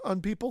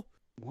on people?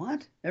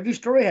 What? Every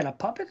story had a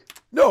puppet?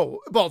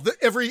 No. Well,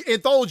 every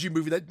anthology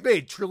movie that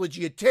made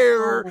Trilogy of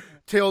Terror,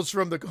 Tales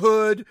from the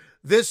Hood,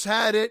 this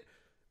had it.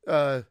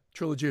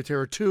 Trilogy of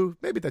Terror 2,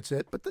 maybe that's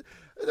it. But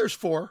there's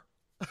 4.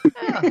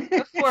 Yeah,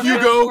 that's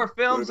four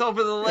films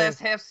over the last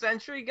half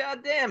century.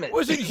 God damn it!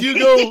 Was it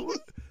Hugo?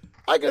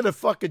 I gotta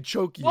fucking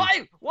choke you.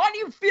 Why do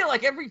you feel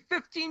like every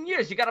 15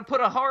 years you gotta put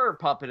a horror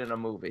puppet in a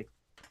movie?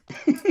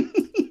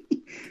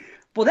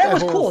 Well, that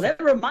was cool.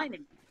 That reminded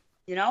me.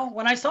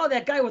 When I saw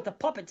that guy with the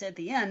puppets at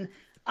the end,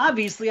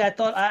 obviously I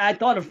thought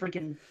of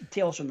freaking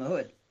Tales from the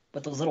Hood,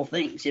 but those little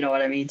things. You know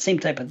what I mean? Same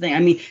type of thing. I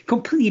mean,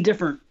 completely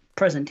different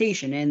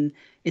presentation, and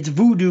it's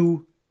voodoo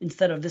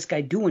instead of this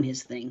guy doing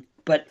his thing.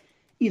 But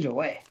either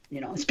way,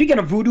 speaking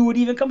of voodoo, it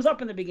even comes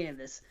up in the beginning of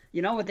this,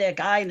 with that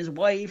guy and his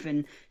wife,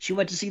 and she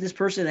went to see this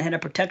person that had a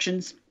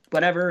protections,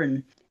 whatever,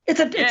 and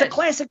it's a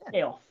classic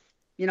tale,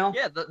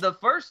 Yeah, the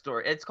first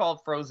story, it's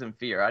called Frozen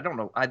Fear. I don't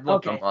know. I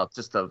looked them up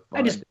just to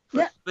find it.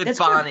 That's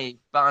Bonnie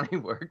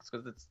works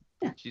because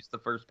she's the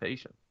first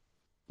patient.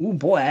 Oh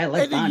boy, I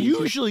like Bonnie.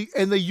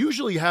 They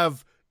usually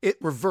have it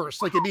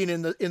reversed, like it being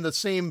in the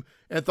same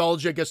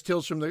anthology, I guess,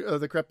 Tales from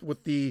the Crypt,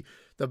 with the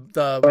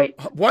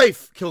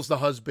wife kills the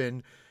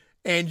husband,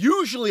 and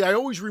usually I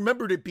always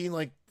remembered it being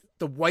like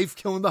the wife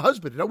killing the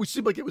husband. It always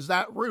seemed like it was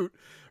that route,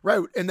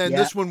 and then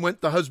this one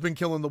went the husband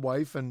killing the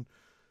wife and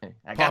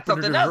popping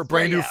it in her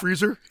brand new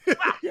freezer.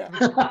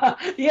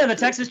 Yeah, the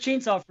Texas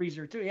Chainsaw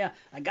Freezer too. Yeah,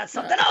 I got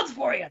something else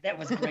for you. That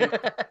was great.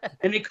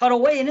 And they cut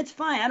away, and it's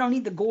fine. I don't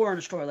need the gore in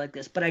a story like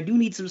this, but I do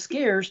need some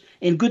scares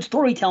and good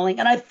storytelling,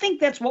 and I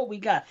think that's what we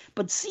got.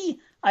 But see,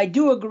 I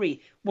do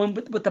agree when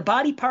with the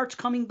body parts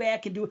coming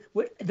back and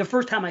the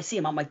first time I see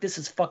them, I'm like, this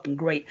is fucking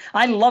great.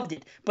 I loved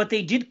it, but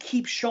they did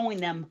keep showing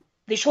them.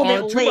 They showed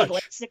that leg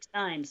like 6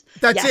 times.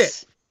 That's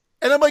it.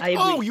 And I'm like,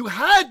 oh, you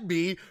had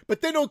me,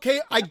 but then, okay,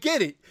 I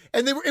get it.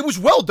 And it was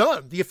well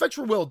done. The effects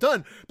were well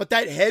done. But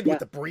that head with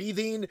the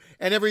breathing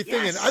and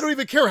everything, and I don't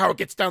even care how it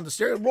gets down the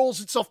stairs. It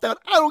rolls itself down.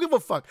 I don't give a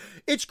fuck.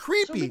 It's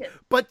creepy.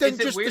 But then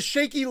just the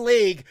shaky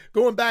leg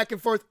going back and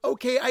forth.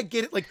 Okay, I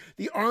get it. Like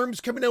the arms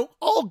coming out,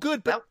 all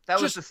good. But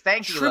that was the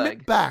stanky trim leg.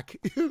 It back.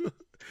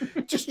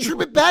 Just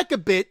trim it back a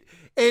bit.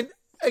 And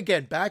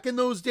again, back in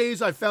those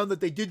days, I found that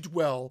they did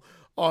dwell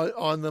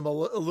on them a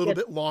little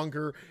bit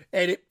longer,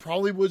 and it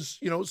probably was,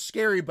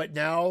 scary, but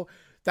now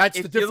that's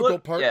the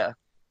difficult part. Yeah.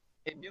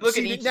 If you look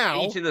at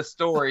each of the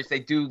stories, they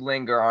do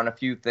linger on a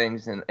few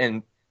things,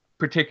 and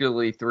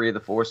particularly 3 of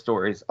the 4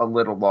 stories a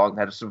little long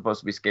that are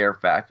supposed to be scare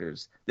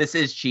factors. This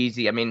is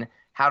cheesy. I mean,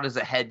 how does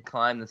a head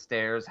climb the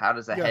stairs? How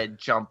does a head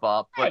jump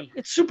up? But, hey,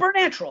 it's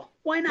supernatural.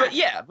 Why not? But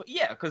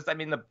yeah, because I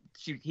mean,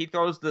 he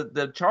throws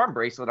the charm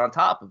bracelet on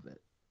top of it.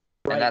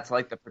 Right. And that's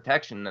like the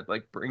protection that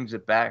like brings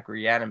it back,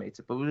 reanimates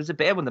it. But was it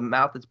bad when the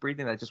mouth is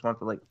breathing? I just want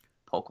to like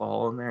poke a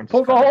hole in there and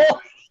poke a hole.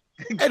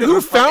 And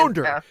who found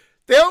her?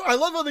 I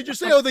love how they just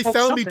say, "Oh, they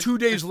found me 2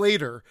 days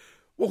later."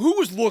 Well, who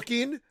was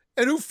looking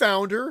and who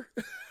found her?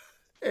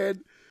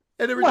 and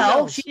everything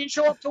else. She didn't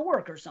show up to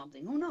work or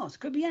something. Who knows?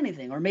 Could be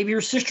anything. Or maybe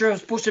her sister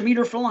was supposed to meet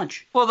her for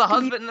lunch. Well, the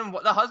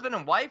husband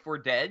and wife were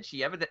dead.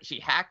 She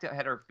hacked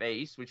at her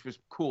face, which was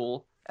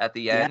cool. At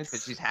the end,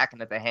 because she's hacking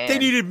at the hand. They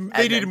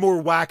needed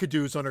more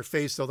wackadoos on her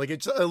face, though. Like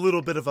it's a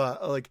little bit of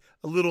a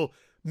little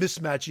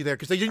mismatchy there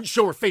because they didn't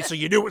show her face, so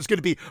you knew it was going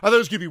to be. I thought it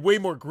was going to be way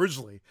more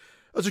grisly.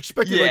 I was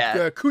expecting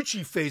like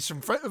Coochie face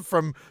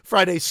from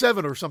Friday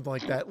 7 or something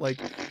like that, like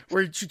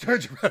where she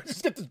turns around,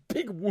 she's got this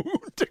big wound.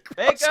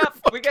 Makeup.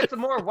 We got some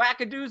more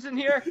wackadoos in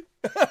here.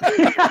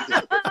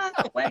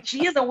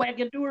 She is a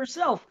wackadoo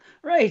herself,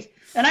 right?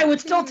 And I would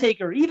still take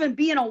her, even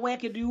being a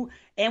wackadoo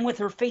and with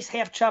her face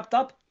half chopped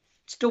up.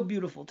 Still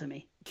beautiful to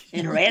me.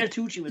 And her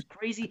attitude, she was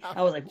crazy.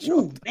 I was like,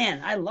 ooh,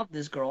 man, I love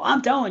this girl.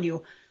 I'm telling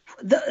you,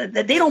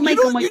 they don't make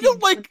them like...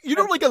 You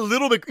don't like a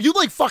little bit... You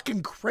like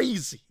fucking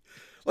crazy.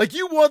 Like,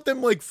 you want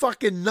them like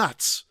fucking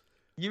nuts.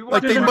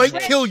 Like, they might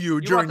kill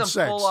you during sex.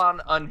 You want them full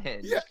on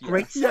unhinged. Yeah.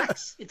 Great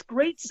sex. It's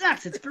great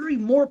sex. It's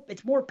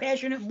more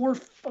passionate, more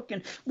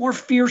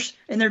fierce,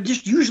 and they're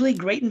just usually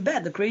great in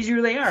bed. The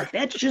crazier they are.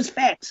 That's just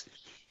facts.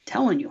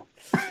 Telling you.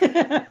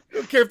 I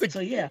don't care if they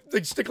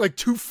stick like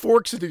 2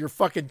 forks into your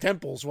fucking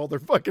temples while they're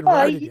fucking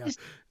riding you.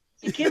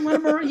 You can't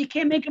let them around. You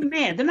can't make them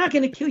mad. They're not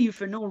going to kill you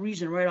for no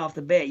reason right off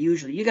the bat.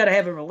 Usually, you got to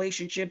have a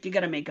relationship. You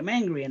got to make them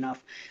angry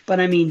enough. But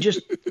I mean,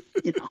 just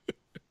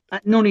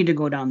no need to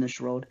go down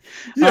this road.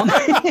 What am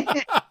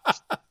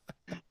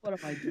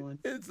I doing?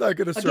 It's not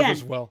going to serve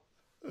us well.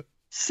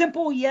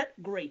 Simple yet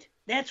great.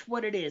 That's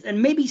what it is.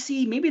 And maybe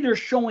they're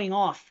showing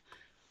off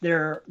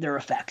their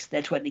effects.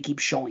 That's why they keep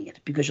showing it,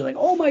 because you're like,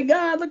 oh my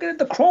god, look at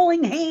the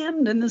crawling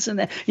hand and this and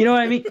that. You know what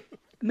I mean?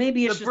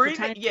 Maybe it's but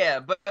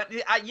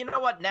you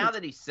know what? Now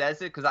that he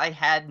says it, because I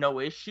had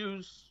no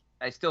issues,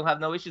 I still have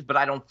no issues, but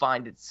I don't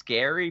find it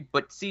scary.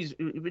 But C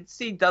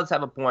does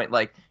have a point.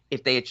 Like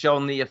if they had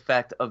shown the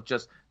effect of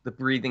just the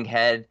breathing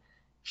head,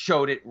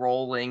 showed it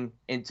rolling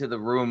into the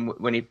room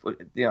when he,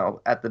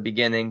 at the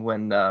beginning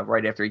when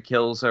right after he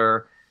kills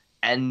her,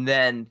 and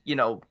then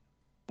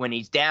when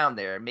he's down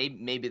there,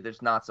 maybe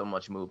there's not so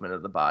much movement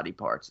of the body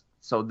parts.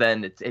 So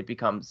then it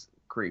becomes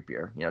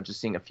creepier, just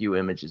seeing a few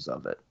images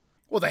of it.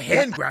 Well, the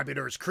hand grabbing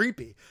her is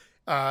creepy.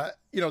 The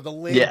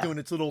leg doing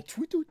its little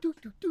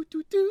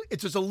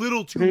it's just a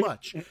little too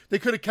much. They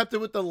could have kept it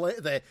with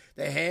the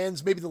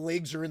hands. Maybe the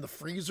legs are in the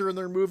freezer and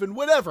they're moving.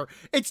 Whatever.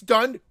 It's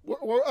done.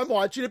 I'm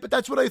watching it, but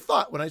that's what I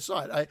thought when I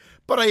saw it.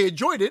 But I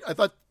enjoyed it. I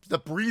thought the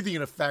breathing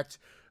effect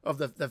of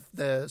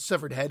the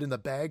severed head in the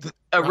bag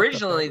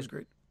was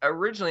great.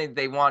 Originally,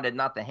 they wanted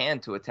not the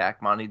hand to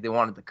attack Monty. They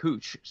wanted the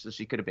cooch, so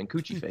she could have been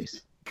Coochie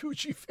Face.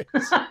 Coochie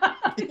Face.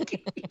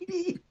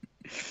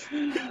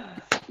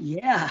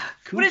 Yeah.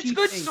 But it's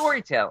good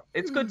storytelling.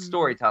 It's good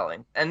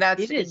storytelling. And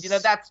that's,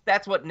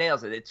 that's what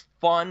nails it. It's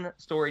fun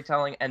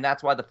storytelling, and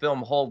that's why the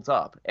film holds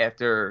up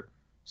after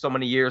so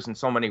many years and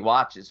so many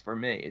watches for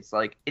me. It's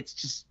like, it's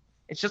just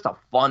a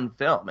fun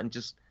film and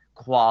just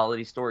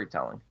quality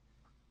storytelling.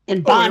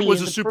 And Bonnie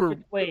was a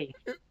perfect way.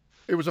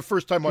 It was a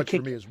first-time watch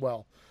for me as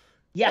well.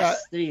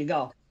 Yes, there you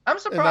go. I'm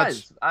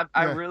surprised. I'm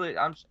a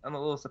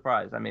little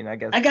surprised. I mean, I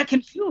guess I got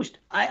confused.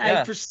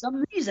 I for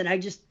some reason I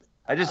just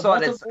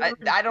thought it's.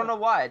 I don't know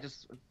why.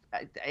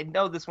 I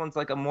know this one's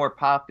like a more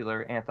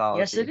popular anthology.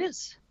 Yes, it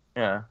is.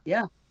 Yeah.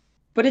 Yeah.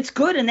 But it's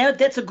good, and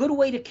that's a good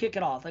way to kick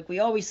it off. Like we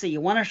always say, you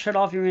want to shut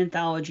off your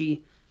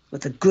anthology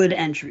with a good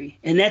entry,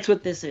 and that's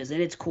what this is,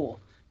 and it's cool.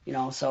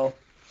 So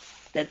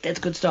that's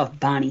good stuff,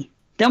 Bonnie.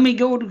 Then we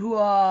go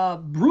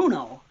to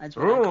Bruno. That's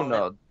what I call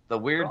Bruno, the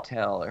weird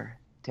Taylor.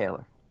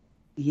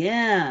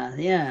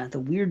 Yeah, the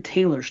weird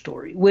Taylor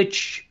story,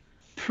 which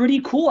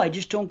pretty cool. I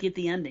just don't get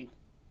the ending.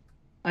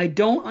 I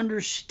don't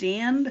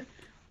understand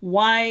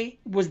why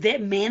was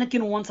that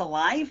mannequin once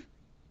alive?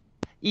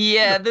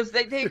 Yeah,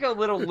 they take a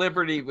little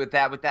liberty with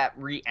that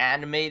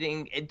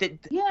reanimating.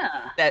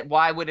 That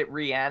why would it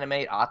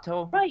reanimate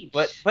Otto? Right.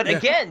 But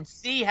again,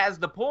 C has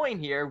the point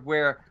here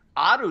where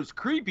Otto's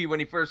creepy when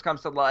he first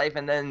comes to life,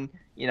 and then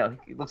he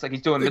looks like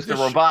he's doing Mr.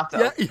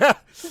 Roboto.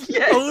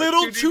 Yeah, a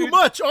little too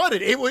much on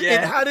it.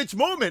 It had its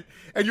moment,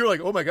 and you're like,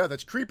 oh my god,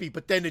 that's creepy.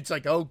 But then it's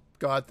like, oh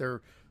god,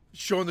 they're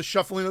showing the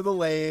shuffling of the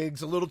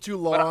legs a little too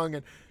long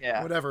and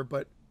whatever.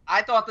 But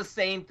I thought the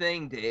same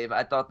thing, Dave.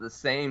 I thought the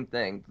same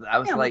thing. I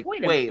was like,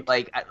 wait,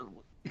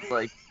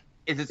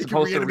 is it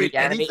supposed to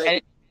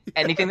reanimate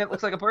anything that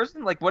looks like a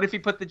person? Like, what if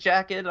you put the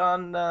jacket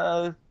on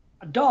a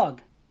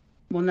dog?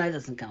 Well, that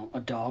doesn't count. A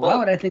dog. Why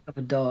would I think of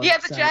a dog? He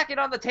had the jacket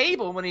on the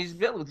table when he's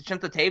built.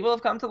 Shouldn't the table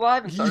have come to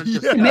life? And started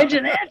just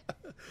imagine that.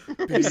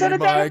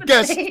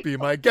 Be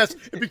my guest.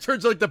 It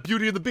turns like the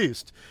Beauty and the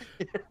Beast.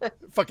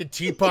 Fucking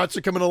teapots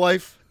are coming to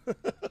life.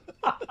 That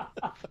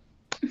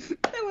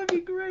would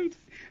be great.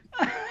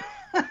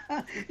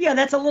 Yeah,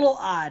 that's a little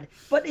odd,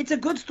 but it's a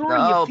good story.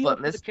 No, but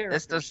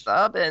Mr.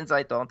 Stubbins,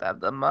 I don't have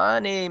the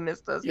money.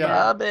 Mr.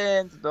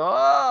 Stubbins,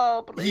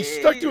 no, please. He's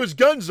stuck to his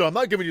guns, though. I'm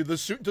not giving you the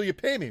suit until you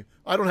pay me.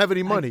 I don't have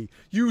any money.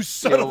 You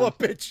son of a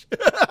bitch.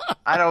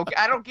 I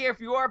don't care if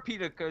you are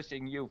Peter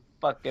Cushing, you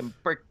fucking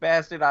prick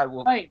bastard. I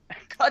will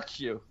cut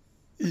you.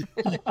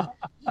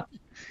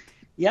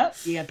 Yep.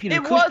 Yeah, Peter.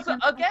 It was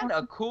again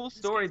a cool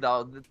story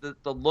though.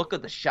 The look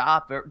of the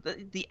shop,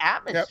 the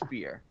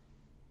atmosphere,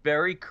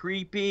 very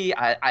creepy.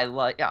 I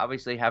like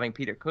obviously having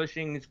Peter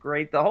Cushing is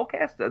great. The whole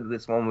cast of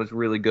this one was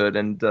really good,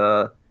 and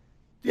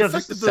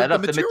just to set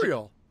up the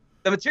material.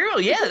 The material,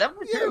 that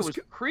material was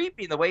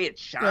creepy. The way it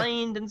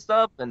shined and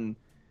stuff, and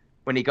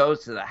when he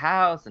goes to the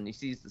house and he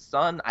sees the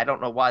son, I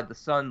don't know why the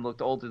son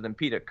looked older than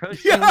Peter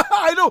Cushing. Yeah,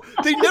 I know.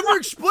 They never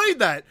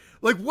explained that.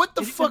 Like, what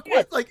the fuck?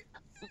 Like.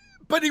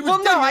 But he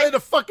was dead. He had a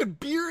fucking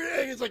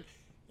beard. It's like,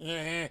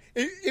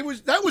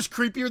 that was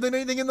creepier than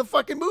anything in the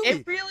fucking movie.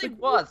 It really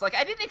was. Like,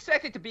 I didn't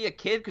expect it to be a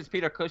kid because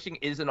Peter Cushing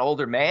is an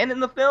older man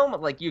in the film.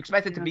 Like, you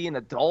expect it to be an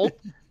adult.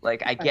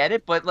 Like, I get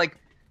it, but like,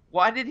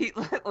 why did he?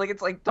 Like,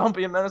 it's like, don't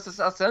be a menace to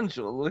South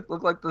Central. It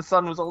looked like the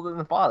son was older than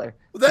the father.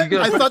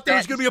 I thought there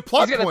was going to be a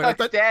plot point. I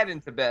thought Dad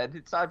into bed.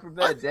 It's time for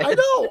bed. Dad. I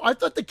know. I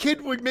thought the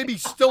kid would maybe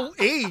still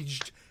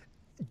aged,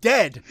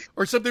 dead,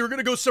 or something. They were going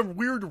to go some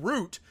weird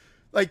route.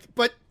 Like,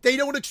 but they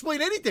don't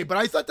explain anything. But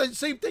I thought the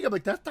same thing. I'm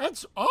like,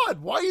 that's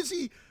odd. Why is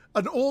he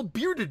an old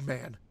bearded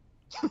man?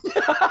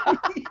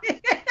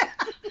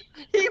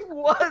 He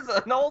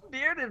was an old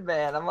bearded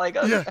man. I'm like,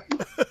 okay.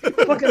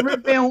 Fucking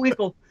Rip Van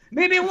Winkle.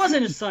 Maybe it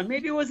wasn't his son.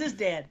 Maybe it was his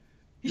dad.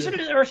 They should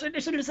have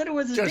said it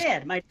was his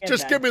dad. My dad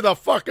just give me the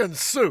fucking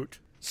suit,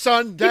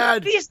 son,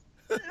 dad.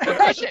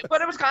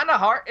 But it was kind of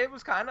hard. It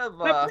was kind of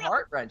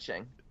heart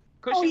wrenching.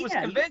 Cushing was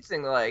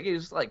convincing. Like, he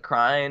was like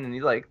crying, and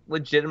he like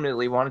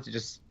legitimately wanted to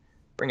just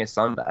bring his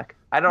son back.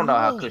 I don't know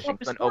how Cushing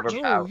went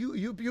overpowered.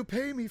 You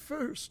pay me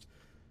first.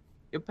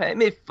 You pay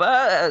me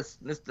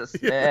first, Mr.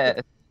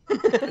 Smith.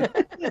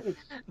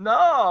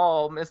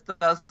 No,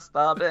 Mr.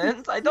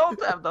 Stubbins, I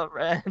don't have the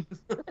rent.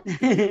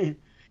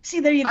 See,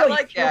 there you go. I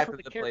like the actor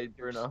that played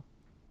Bruno.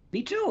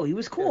 Me too. He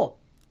was cool.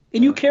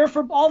 And you care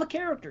for all the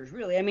characters,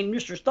 really. I mean,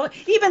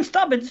 even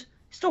Stubbins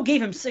still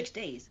gave him 6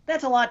 days.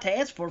 That's a lot to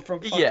ask for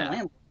from fucking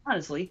landlord,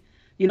 honestly.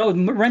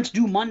 Rent's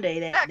due Monday.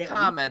 That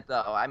comment,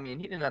 though, I mean,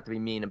 he didn't have to be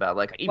mean about,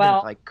 like, even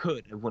if I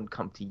could, I wouldn't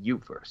come to you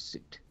for a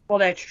suit. Well,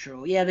 that's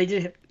true. Yeah, they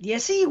did. Yeah,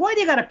 see, why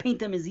do you got to paint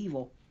them as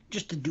evil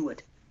just to do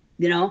it?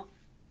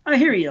 I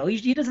hear you, though.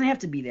 He doesn't have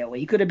to be that way.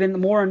 He could have been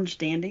more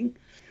understanding.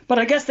 But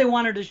I guess they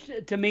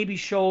wanted to maybe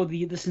show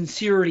the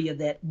sincerity of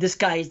that. This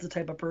guy is the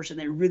type of person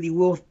that really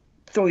will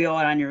throw you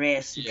out on your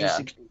ass if you're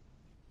 16.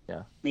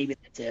 Yeah. Maybe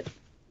that's it.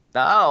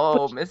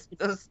 No,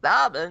 Mr.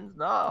 Stubbins,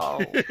 no.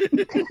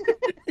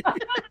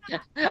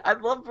 I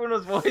love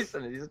Bruno's voice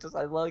in it. He's just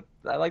I like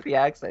the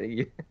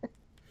accent.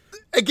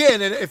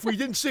 Again, and if we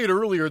didn't say it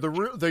earlier,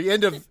 the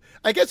end of,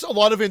 I guess a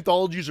lot of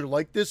anthologies are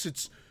like this.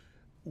 It's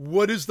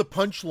what is the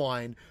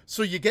punchline?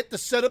 So you get the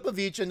setup of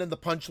each and then the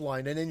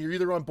punchline, and then you're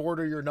either on board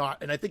or you're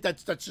not. And I think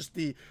that's just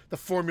the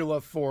formula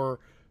for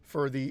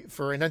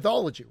an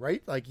anthology,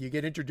 right? Like, you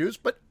get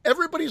introduced, but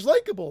everybody's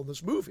likable in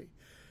this movie.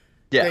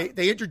 Yeah,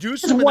 they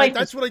introduce him, and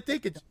that's what I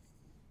think. It's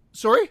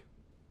sorry.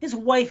 His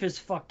wife is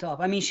fucked up.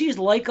 I mean, she's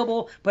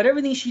likable, but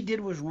everything she did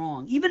was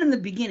wrong. Even in the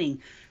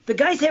beginning, the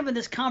guy's having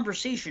this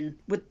conversation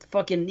with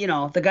fucking,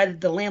 the guy,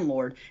 the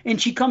landlord,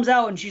 and she comes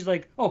out and she's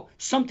like, "Oh,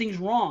 something's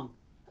wrong."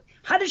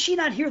 How did she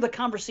not hear the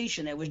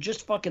conversation that was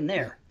just fucking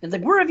there? It's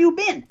like, where have you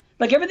been?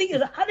 Like everything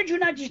is. How did you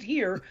not just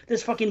hear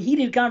this fucking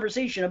heated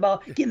conversation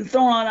about getting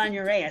thrown out on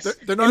your ass?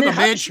 They're not in the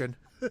mansion.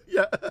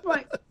 Yeah.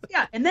 Right.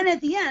 Yeah. And then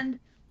at the end,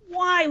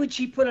 why would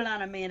she put it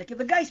on a mannequin?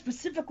 The guy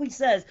specifically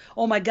says,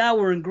 "Oh my God,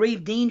 we're in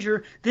grave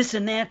danger. This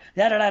and that.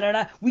 Da da da da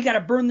da. We got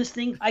to burn this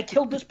thing. I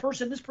killed this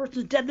person. This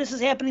person's dead. This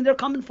is happening. They're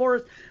coming for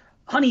us.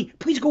 Honey,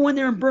 please go in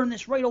there and burn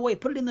this right away.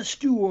 Put it in the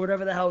stew or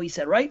whatever the hell he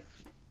said." Right?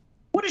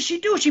 What does she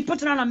do? She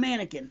puts it on a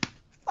mannequin.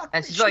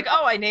 And she's like,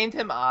 "Oh, I named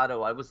him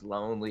Otto. I was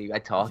lonely. I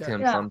talked to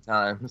him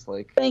sometimes."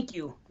 Like, thank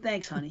you,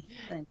 thanks, honey.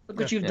 Thanks. Look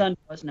what you've done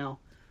to us now.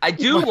 I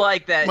do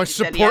like that. My that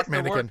support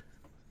mannequin.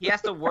 He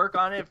has to work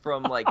on it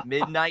from like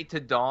midnight to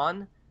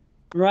dawn.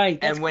 Right.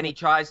 And when he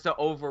tries to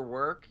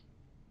overwork,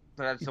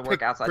 so has to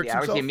work outside the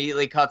hours, he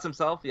immediately cuts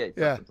himself. Yeah, he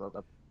cuts himself.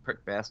 That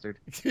prick bastard.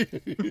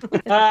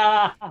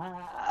 I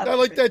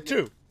like that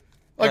too.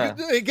 Like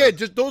again,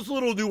 just those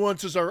little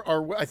nuances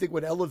are I think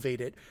what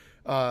elevate it.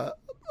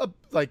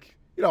 Like,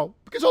 you know,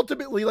 because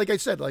ultimately, like I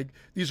said, like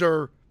these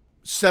are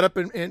set up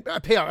and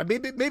payout.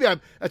 Maybe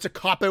that's a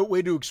cop out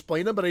way to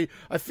explain them, but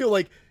I feel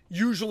like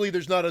usually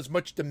there's not as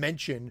much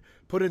dimension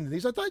put into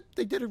these. I thought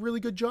they did a really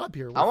good job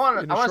here. I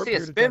want to see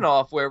a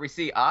spin-off where we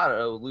see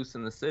Otto loose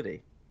in the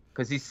city,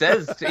 because he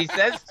says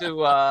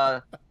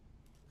to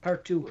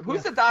Part 2.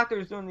 Who's the doctor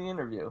who's doing the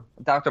interview?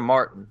 Dr.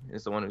 Martin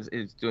is the one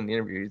who's doing the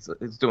interview.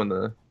 He's doing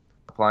the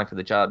applying for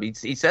the job.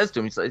 He says to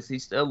him, he says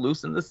he's still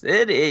loose in the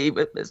city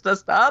with Mr.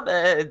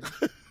 Stobbins.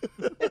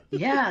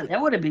 Yeah,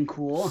 that would have been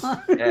cool.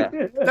 Yeah,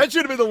 that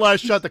should have been the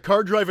last shot. The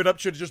car driving up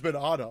should have just been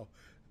Otto,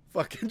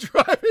 fucking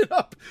driving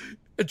up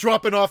and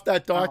dropping off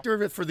that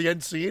doctor for the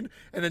end scene,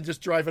 and then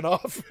just driving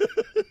off.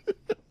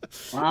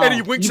 Wow. And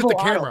he winks Evil at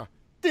the camera. Otto.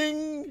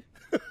 Ding.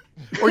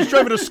 Or he's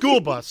driving a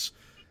school bus,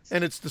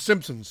 and it's the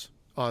Simpsons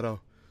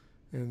Otto,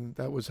 and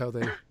that was how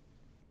there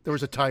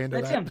was a tie into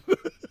That's that. him.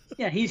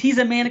 Yeah, he's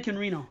a mannequin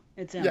Reno.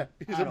 It's him. Yeah,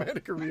 he's Otto. a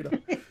mannequin Reno.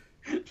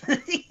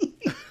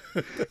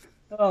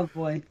 Oh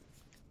boy.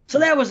 So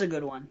that was a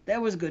good one.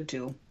 That was good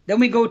too. Then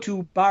we go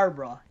to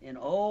Barbara, and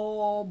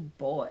oh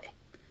boy,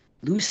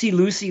 Lucy.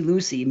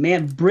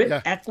 Man,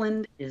 Britt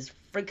Eklund is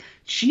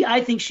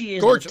I think she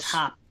is gorgeous. The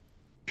top.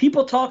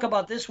 People talk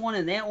about this one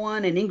and that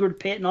one and Ingrid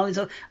Pitt and all these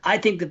other. I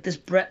think that this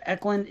Britt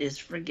Eklund is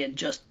freaking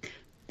just.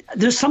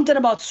 There's something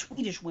about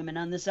Swedish women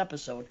on this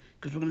episode,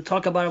 because we're going to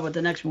talk about it with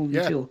the next movie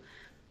too.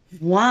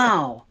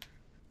 Wow,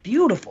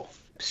 beautiful,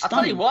 stunning.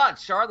 I'll tell you what,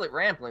 Charlotte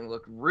Rampling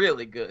looked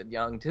really good,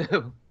 young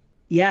too.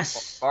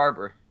 Yes.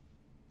 Barbara.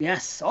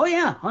 Yes. Oh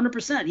yeah,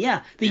 100%.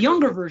 Yeah, the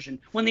younger version.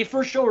 When they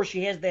first show her,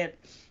 she has that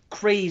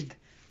crazed,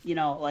 you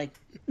know, like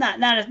not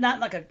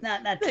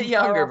the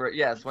younger version.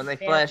 Yes, when they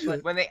flash,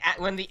 when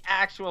the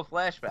actual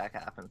flashback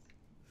happens.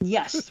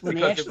 Yes, when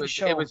they actually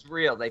show it was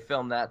real. They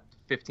filmed that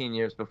 15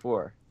 years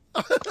before.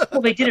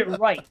 Well, they did it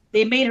right.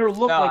 They made her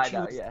look like she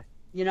was. Yeah.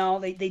 You know,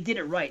 they did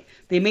it right.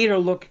 They made her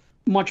look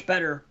much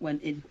better when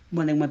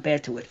they went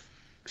back to it.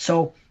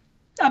 So,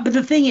 but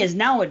the thing is,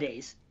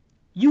 nowadays,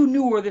 you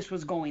knew where this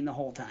was going the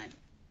whole time.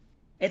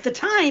 At the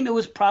time, it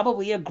was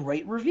probably a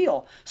great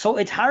reveal. So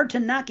it's hard to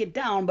knock it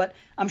down, but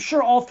I'm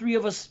sure all three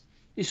of us,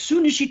 as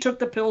soon as she took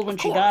the pills when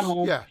she got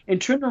home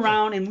and turned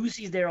around and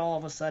Lucy's there all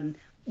of a sudden,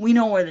 we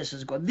know where this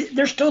is going.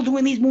 They're still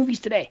doing these movies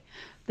today.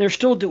 They're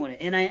still doing it.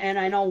 And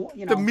I know,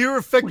 you know. The mirror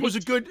effect was a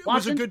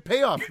good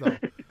payoff,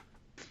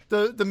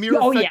 though. The mirror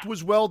effect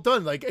was well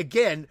done. Like,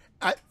 again,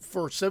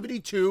 for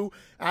 72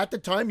 at the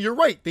time, you're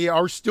right. They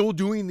are still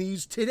doing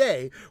these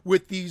today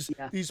with these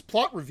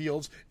plot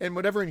reveals and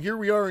whatever. And here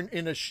we are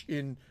in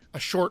a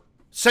short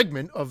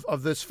segment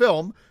of this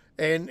film,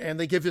 and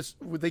they give us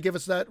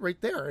that right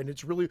there. And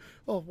it's really,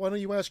 why don't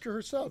you ask her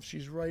herself?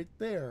 She's right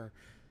there.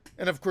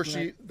 And of course,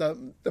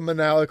 the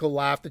maniacal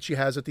laugh that she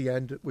has at the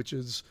end, which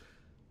is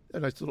a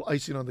nice little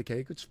icing on the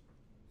cake.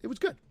 It was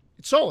good.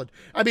 It's solid.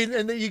 I mean,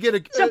 and then you get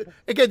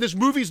again. This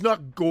movie's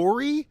not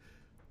gory,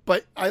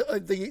 but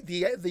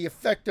the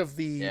effect of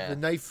the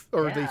knife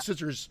or the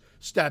scissors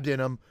stabbed in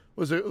him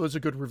was a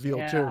good reveal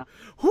too.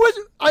 Who is?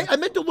 I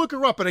meant to look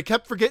her up, and I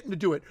kept forgetting to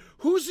do it.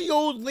 Who's the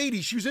old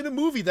lady? She was in a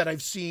movie that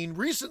I've seen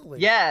recently.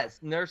 Yes,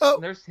 Nurse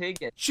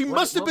Higgins. She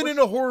must have been in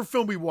a horror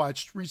film we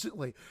watched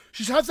recently.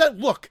 She has that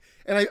look,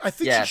 and I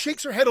think she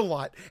shakes her head a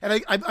lot,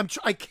 and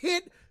I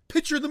can't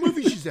picture the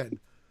movie she's in.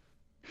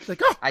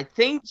 Like, I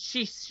think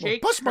she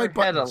shakes her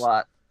head a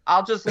lot.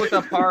 I'll just look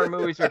up horror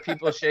movies where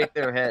people shake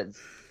their heads.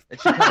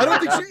 I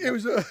don't think it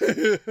was.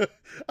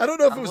 I don't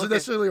know if it was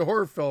necessarily a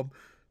horror film,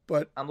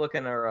 but I'm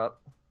looking her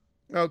up.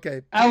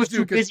 Okay, I was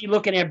too busy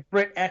looking at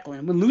Britt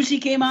Eklund when Lucy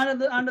came out of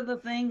the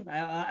thing.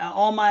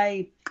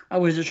 I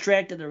was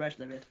distracted the rest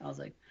of it. I was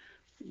like,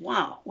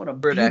 wow, what a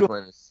Britt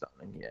Eklund is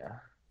stunning. Yeah.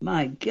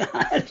 My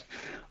God,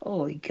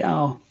 holy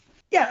cow.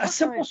 Yeah, a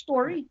simple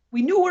story.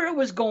 We knew where it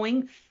was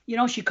going. You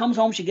know, she comes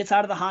home, she gets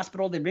out of the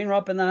hospital, they bring her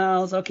up in the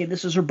house. Okay,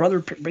 this is her brother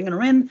bringing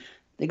her in.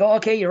 They go,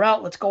 okay, you're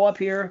out, let's go up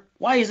here.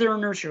 Why is there a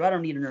nurse here? I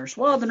don't need a nurse.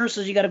 Well, the nurse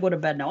says you got to go to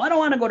bed now. I don't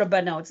want to go to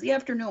bed now. It's the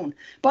afternoon.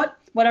 But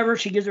whatever,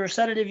 she gives her a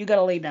sedative, you got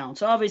to lay down.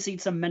 So obviously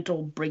it's some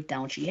mental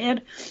breakdown she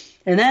had.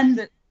 And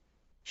then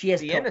She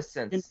has The pills.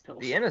 Innocence. Pills.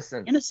 The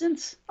Innocence.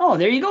 Innocence. Oh,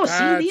 there you go. See,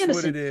 That's the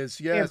Innocence. what it is.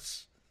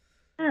 Yes.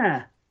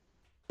 Yeah.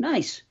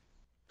 Nice.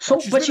 So,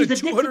 She's but been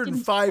she's in addicted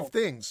 205 to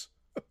things.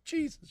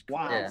 Jesus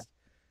Wow. Christ.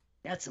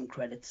 That's some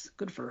credits.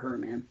 Good for her,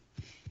 man.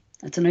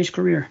 That's a nice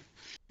career.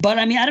 But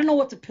I mean, I don't know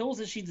what the pills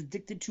that she's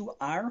addicted to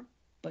are,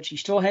 but she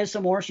still has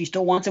some more. She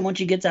still wants them when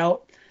she gets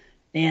out,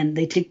 and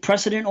they take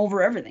precedent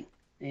over everything.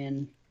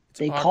 And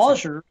they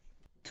cause her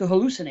to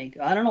hallucinate.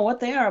 I don't know what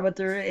they are, but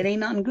it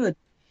ain't nothing good.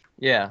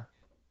 Yeah.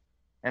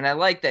 And I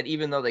like that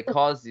even though they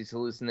cause these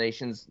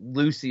hallucinations,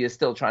 Lucy is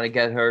still trying to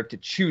get her to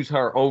choose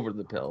her over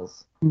the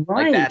pills.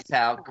 Right. Like, that's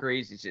how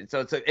crazy she is.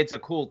 So it's a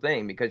cool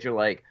thing because you're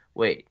like,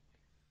 wait.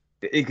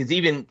 Because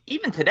even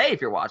today,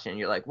 if you're watching,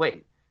 you're like,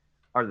 wait,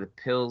 are the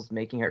pills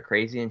making her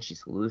crazy and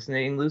she's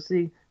hallucinating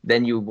Lucy?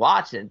 Then you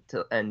watch it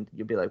and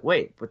you'll be like,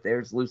 wait, but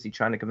there's Lucy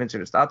trying to convince her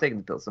to stop taking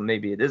the pills, so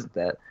maybe it isn't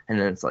that. And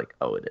then it's like,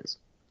 oh, it is.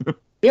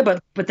 Yeah,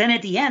 but then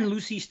at the end,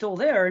 Lucy's still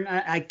there, and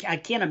I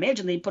can't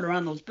imagine they put her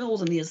on those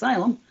pills in the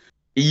asylum.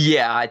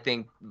 Yeah, I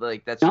think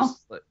like that's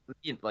just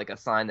like a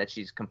sign that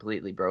she's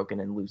completely broken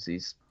and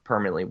Lucy's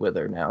permanently with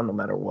her now, no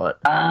matter what.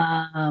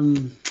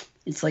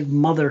 It's like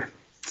Mother,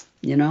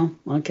 you know?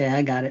 Okay,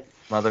 I got it.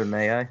 Mother,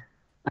 may I?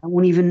 I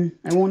won't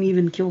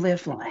even kill that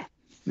fly,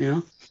 you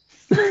know?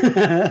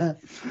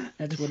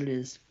 That's what it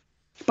is.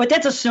 But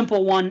that's a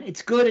simple one.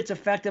 It's good. It's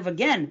effective.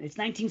 Again, it's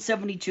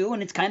 1972,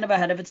 and it's kind of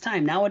ahead of its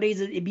time. Nowadays,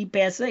 it'd be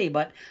passé,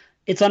 but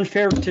it's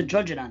unfair to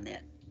judge it on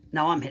that.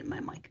 Now I'm hitting my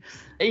mic.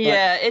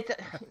 Yeah,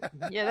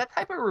 that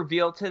type of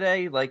reveal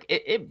today, like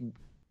it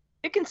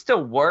can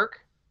still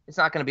work. It's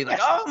not going to be like,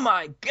 oh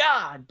my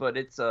god, but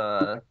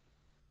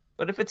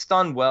but if it's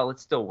done well,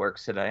 it still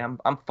works today.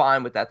 I'm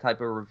fine with that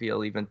type of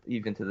reveal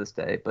even to this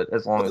day. But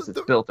as long as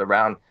it's built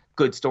around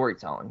good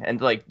storytelling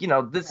and like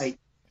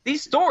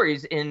these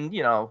stories in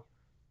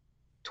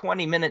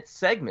 20-minute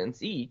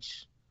segments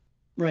each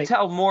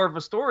tell more of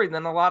a story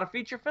than a lot of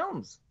feature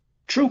films.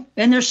 True,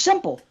 and they're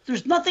simple.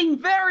 There's nothing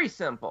very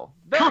simple,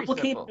 very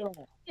complicated at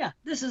all. Yeah,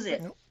 this is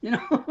it. You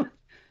know,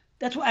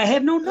 that's why I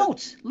have no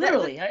notes.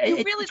 Literally,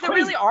 there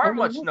really aren't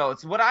much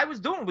notes. What I was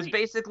doing was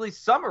basically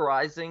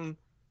summarizing.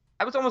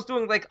 I was almost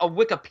doing like a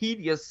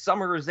Wikipedia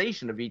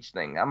summarization of each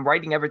thing. I'm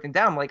writing everything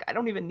down. I'm like, I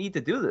don't even need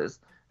to do this.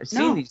 I've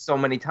seen these so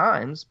many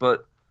times,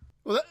 but.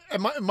 Well,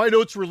 my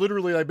notes were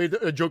literally, I made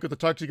a joke of the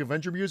Toxic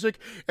Avenger music,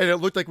 and it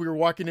looked like we were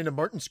walking into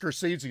Martin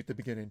Scorsese at the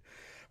beginning.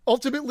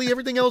 Ultimately,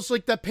 everything else,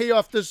 like that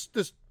payoff, this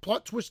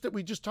plot twist that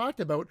we just talked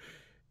about,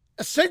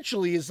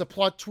 essentially is the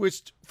plot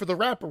twist for the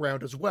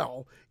wraparound as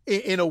well,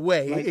 in a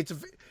way. Right.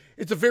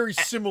 It's a very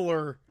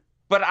similar...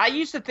 But I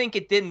used to think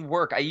it didn't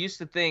work. I used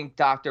to think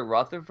Dr.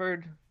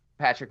 Rutherford,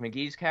 Patrick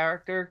McGee's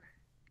character,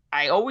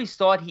 I always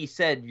thought he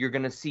said, you're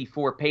going to see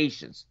 4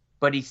 patients.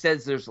 But he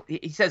says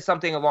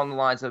something along the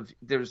lines of,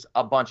 there's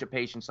a bunch of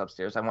patients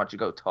upstairs. I want you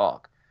to go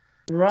talk.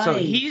 Right. So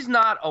he's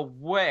not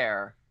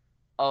aware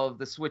of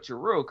the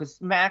switcheroo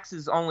because Max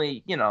is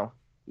only,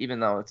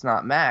 even though it's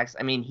not Max,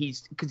 I mean,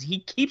 because he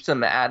keeps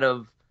him out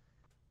of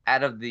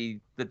the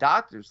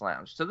doctor's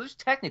lounge. So there's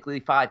technically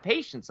 5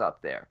 patients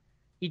up there.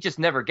 He just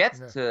never gets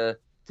to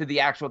the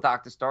actual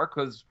Dr. Stark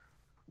because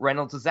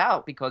Reynolds is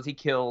out because he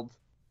killed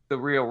the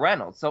real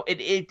Reynolds. So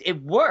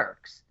it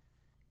works.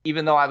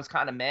 Even though I was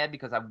kind of mad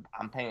because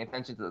I'm paying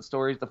attention to the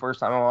stories the first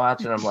time I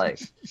watch it, I'm like,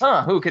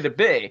 who could it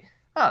be?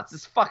 Oh, it's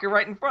this fucker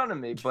right in front of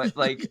me. But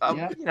like, on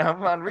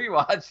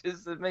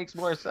rewatches, it makes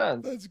more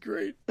sense. That's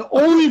great. The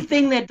only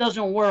thing that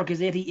doesn't work is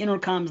that he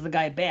intercoms the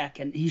guy back,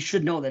 and he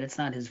should know that it's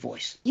not his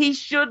voice. He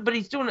should, but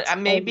he's doing it.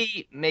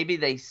 Maybe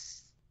they.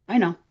 I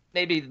know.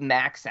 Maybe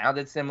Max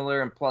sounded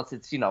similar, and plus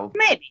it's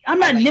maybe I'm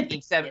not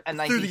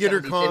nitpicking through the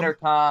intercom.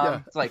 Yeah.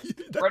 It's like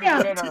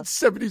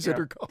 1970s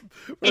intercom.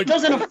 It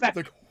doesn't affect.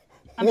 Like,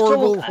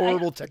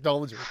 horrible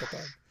technology at the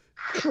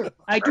time.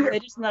 I do.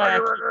 It is not.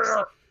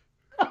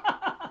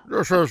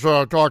 This is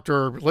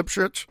Dr.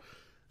 Lipschitz.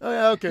 Oh,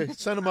 yeah, okay.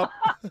 Send him up.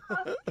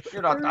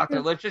 You're not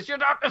Dr. Lipschitz. You're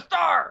Dr.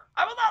 Starr.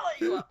 I will not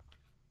let you up.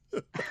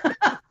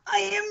 I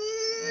am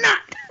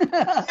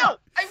not. No,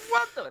 I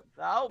won't do it.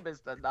 No,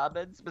 Mr.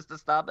 Stubbins. Mr.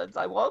 Stubbins,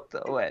 I won't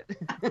do it.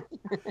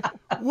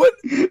 What?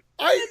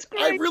 I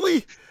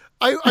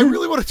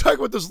really want to talk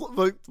about this.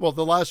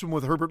 The last one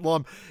with Herbert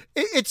Lom.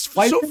 It's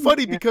so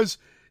funny because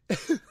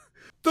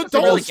the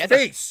doll's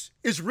face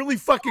is really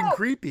fucking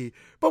creepy.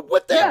 But why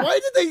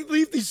did they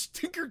leave these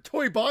Tinker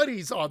Toy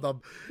bodies on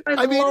them?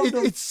 I mean,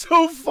 it's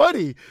so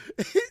funny.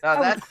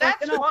 That's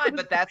fine,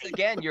 but that's,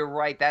 again, you're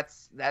right.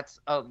 That's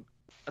a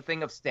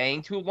thing of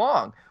staying too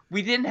long.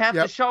 We didn't have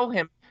to show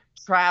him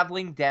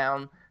traveling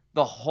down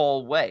the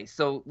whole way.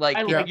 So, like,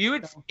 if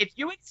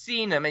you had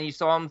seen him and you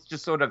saw him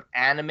just sort of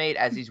animate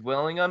as he's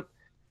willing him,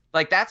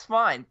 like, that's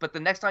fine. But the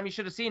next time you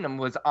should have seen him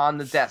was on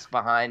the desk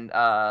behind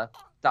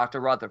Dr.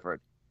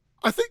 Rutherford.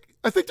 I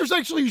think there's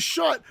actually a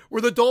shot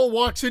where the doll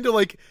walks into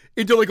like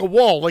a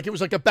wall, like it was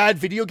like a bad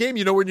video game,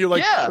 when you're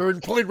like, or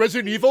playing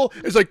Resident Evil,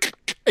 it's like,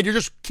 and you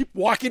just keep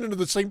walking into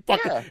the same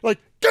fucking, like,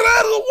 get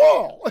out of the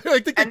wall. I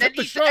think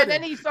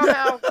then he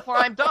somehow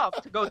climbed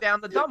up to go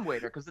down the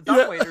dumbwaiter because the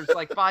dumbwaiter's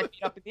like 5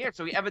 feet up in the air,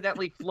 so he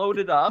evidently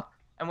floated up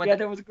And when Yeah,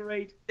 that was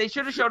great. they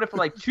should have showed it for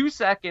like 2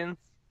 seconds,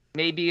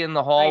 maybe in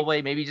the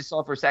hallway, maybe you just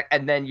saw it for a sec,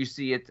 and then you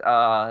see it.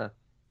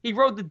 He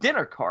rode the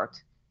dinner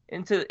cart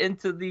into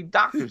the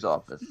doctor's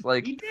office.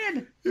 Like He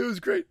did. It was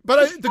great,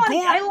 but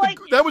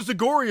that was the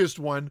goriest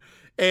one,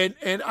 and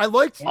I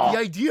liked the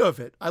idea of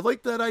it. I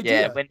liked that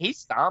idea. Yeah, when he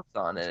stomps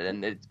on it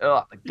and the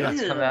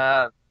guts come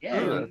out. Yeah,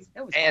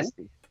 that was nasty.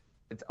 cool.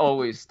 It's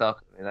always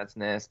stuck. That's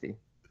nasty.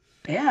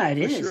 Yeah, it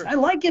is. sure. I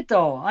like it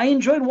though. I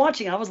enjoyed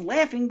watching. I was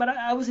laughing, but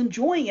I was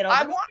enjoying it.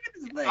 I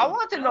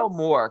want to know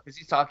more because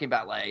he's talking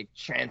about like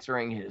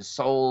transferring his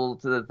soul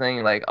to the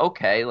thing. Like,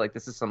 okay, like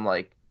this is some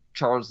like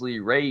Charles Lee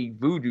Ray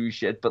voodoo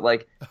shit, but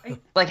like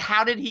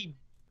how did he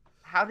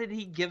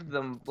give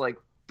them like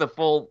the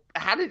full?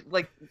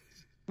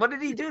 What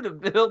did he do to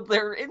build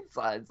their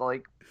insides?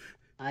 Like,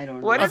 I don't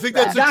know. I think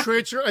that's the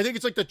transfer. I think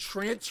it's like the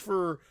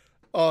transfer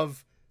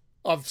of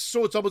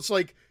so it's almost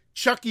like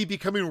Chucky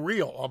becoming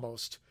real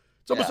almost.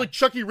 It's almost like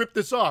Chucky ripped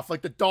this off.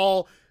 Like the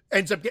doll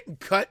ends up getting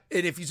cut,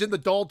 and if he's in the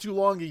doll too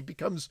long, he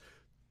becomes.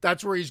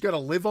 That's where he's got to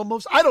live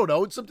almost. I don't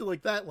know. It's something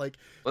like that. Like,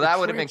 well, that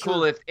would have been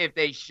cool if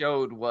they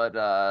showed what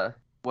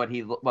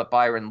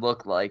Byron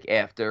looked like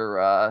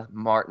after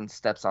Martin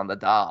steps on the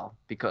doll,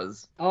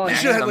 because they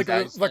should have like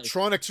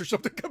electronics or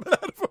something coming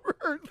out of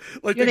her.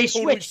 Like they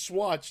totally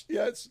swatched.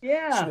 Yes.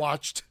 Yeah.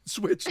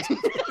 Switched.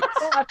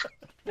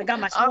 I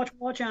got my Swatch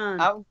watch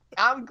on.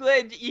 I'm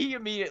glad he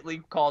immediately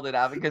called it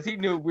out because he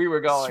knew we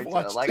were going to.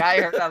 Like I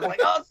heard, I was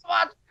like, "Oh,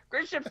 Swatch,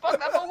 Christian, fuck,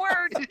 that's a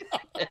word."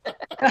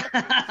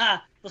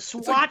 The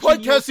Swatch. Like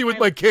podcasting with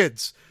my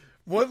kids.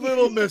 One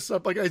little mess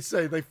up, like I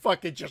say, they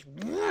fucking just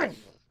right.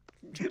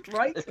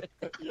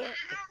 Yeah.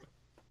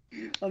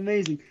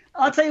 Amazing.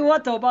 I'll tell you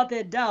what though about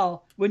that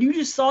doll. When you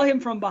just saw him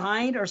from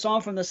behind or saw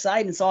him from the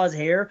side and saw his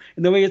hair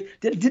and the way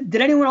did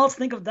anyone else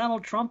think of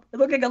Donald Trump? It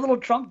looked like a little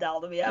Trump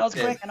doll to me. I was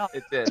cracking up.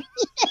 It did. It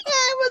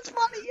was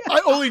funny. Yeah.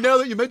 I only now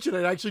that you mention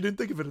it, I actually didn't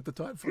think of it at the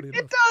time. Funny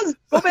enough. It does.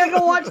 Go back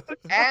and watch it.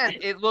 And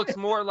it looks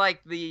more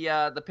like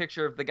the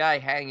picture of the guy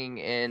hanging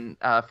in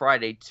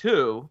Friday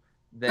 2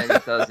 than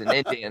it does in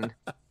Indian.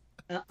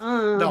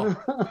 No,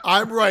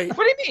 I'm right.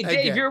 What do you mean, Dave?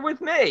 Again. You're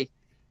with me.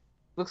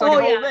 Looks like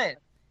an old man.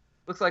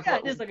 Looks like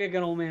it is like a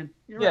good old man.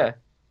 You're right.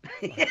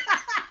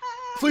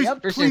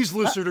 Please,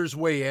 listeners,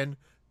 weigh in.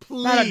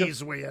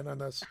 Please weigh in on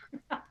this.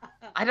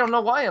 I don't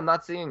know why I'm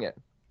not seeing it.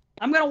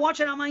 I'm gonna watch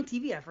it on my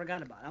TV. I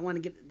forgot about it. I want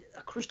to get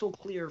a crystal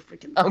clear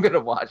freaking. I'm gonna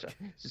watch it.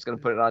 Just gonna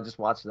put it on. Just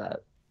watch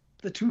that.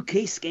 The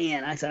 2K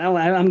scan. I said,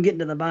 I'm getting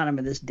to the bottom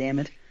of this. Damn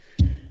it.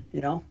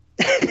 You know.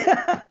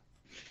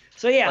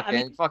 So yeah,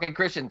 fucking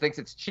Christian thinks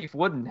it's Chief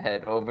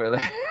Woodenhead over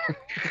there.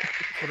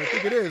 But I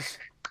think it is.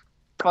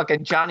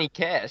 Fucking Johnny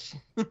Cash.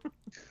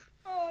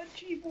 Oh,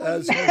 Chief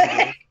As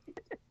Woodenhead.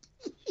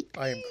 usual,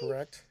 I am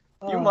correct.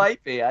 You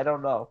might be. I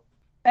don't know.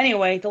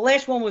 Anyway, the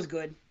last one was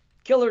good.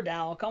 Killer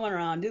doll coming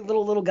around,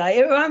 little guy.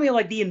 It reminded me of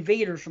like the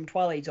Invaders from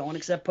Twilight Zone,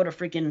 except put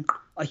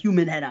a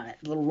human head on it,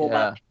 a little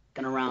robot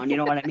walking around. You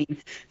know what I mean?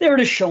 They were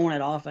just showing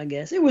it off, I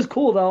guess. It was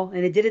cool though,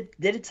 and it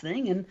did its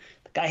thing. And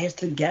the guy has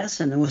to guess,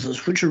 and there was a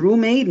switcheroo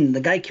made, and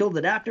the guy killed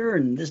the doctor,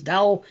 and this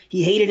doll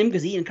he hated him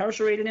because he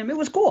incarcerated him. It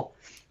was cool.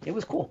 It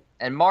was cool.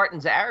 And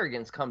Martin's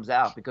arrogance comes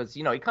out because,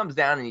 he comes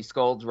down and he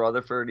scolds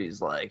Rutherford.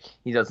 He's like,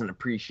 he doesn't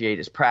appreciate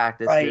his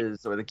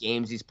practices or the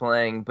games he's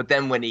playing. But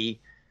then when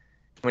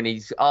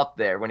he's up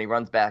there, when he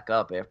runs back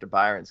up after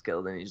Byron's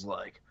killed, and he's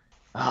like,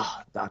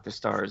 Dr.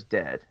 Starr is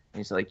dead. And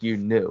he's like, you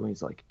knew.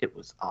 He's like, it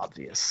was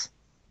obvious.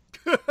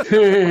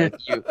 Like,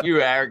 you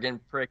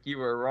arrogant prick, you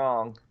were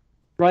wrong.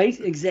 Right?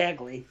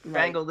 Exactly.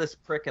 Strangle this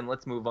prick and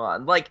let's move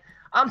on. Like,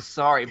 I'm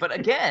sorry, but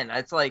again,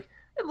 it's like,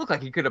 it looked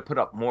like he could have put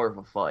up more of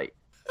a fight.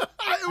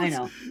 I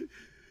know.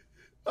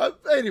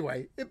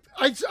 Anyway,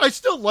 I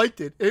still liked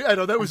it. I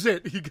know that was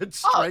it. He gets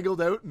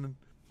strangled out, and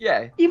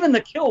even the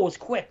kill was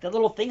quick. The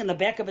little thing in the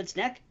back of its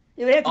neck,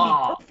 it would have to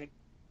be perfect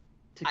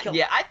to kill.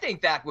 Yeah, I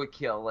think that would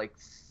kill. Like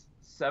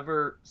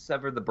sever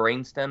the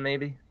brainstem,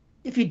 maybe.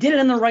 If you did it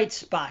in the right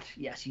spot,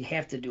 yes, you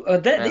have to do.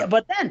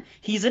 But then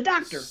he's a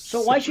doctor,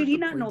 so why should he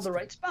not know the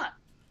right spot?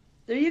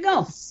 There you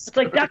go. It's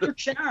like Dr.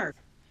 Chenard,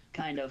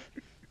 kind of.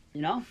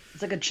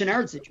 It's like a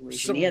Chenard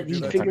situation.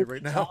 He figured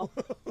right now.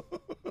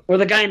 Or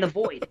the guy in the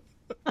void.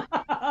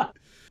 Well,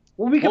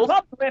 we can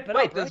probably wrap it up.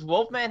 Wait, does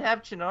Wolfman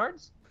have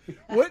Chenards?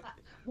 What?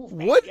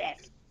 What?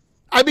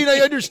 I mean, I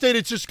understand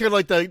it's just kind of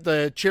like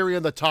the cherry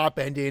on the top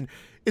ending.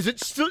 Is it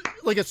still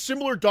like a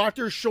similar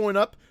doctor showing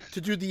up to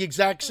do the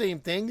exact same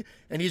thing?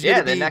 And he's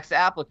the next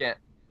applicant.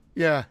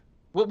 Yeah.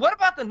 Well, what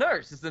about the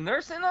nurse? Is the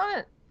nurse in on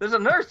it? There's a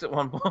nurse at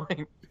one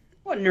point.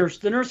 What nurse?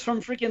 The nurse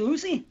from freaking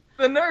Lucy?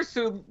 The nurse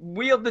who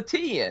wheeled the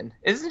tea in.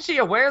 Isn't she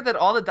aware that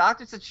all the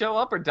doctors that show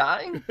up are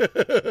dying?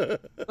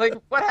 Like,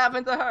 what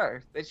happened to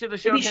her? They should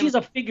have shown Maybe she's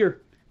a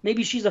figure.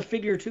 Maybe she's a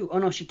figure, too. Oh,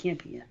 no, she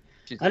can't be.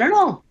 I don't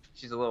know.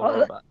 She's a little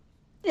robot.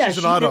 Yeah, she's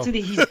an auto. That's what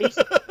he's based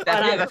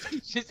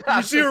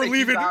you see her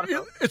leaving.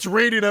 It's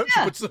raining out.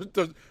 Yeah. She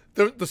puts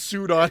the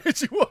suit on and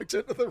she walks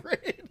into the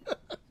rain.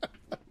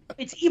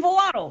 It's Evil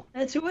Otto.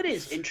 That's who it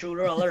is.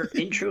 Intruder alert.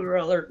 Intruder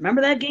alert.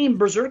 Remember that game,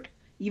 Berserk?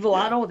 Evil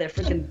Otto, that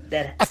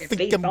freaking I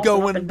think I'm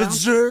going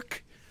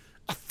berserk.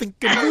 I think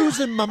I'm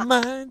losing my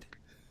mind.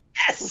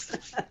 Yes.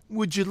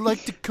 Would you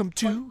like to come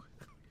too?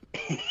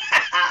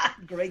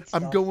 Great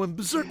stuff. I'm going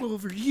berserk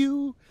over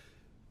you.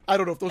 I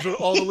don't know if those are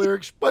all the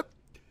lyrics, but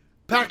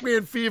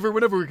Pac-Man Fever,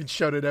 whenever we can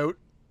shout it out.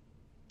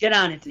 Get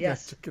on it,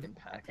 yes.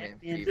 Pac-Man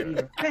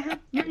Fever.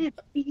 Pac-Man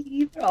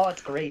Fever. Oh,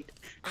 it's great.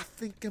 I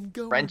think I'm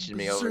going Frenching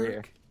me over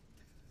here.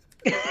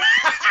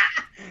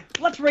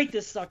 Let's rate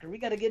this sucker. We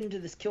got to get into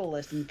this kill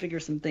list and figure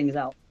some things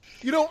out.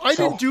 You know, I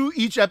didn't do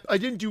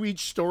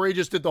each story. I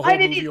just did the whole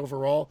movie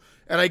overall,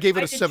 and I gave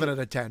it a 7 out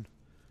of 10.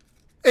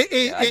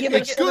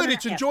 It's good.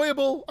 It's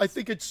enjoyable. I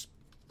think it's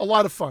a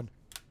lot of fun.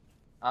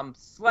 I'm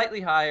slightly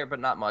higher, but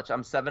not much.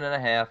 I'm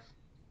 7.5,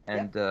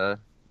 and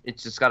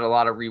it's just got a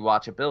lot of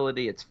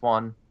rewatchability. It's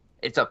fun.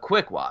 It's a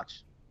quick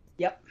watch.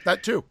 Yep.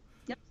 That too.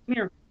 Yep.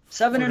 Here,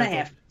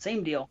 7.5.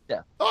 Same deal.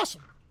 Yeah.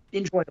 Awesome.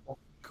 Enjoyable.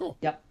 Cool.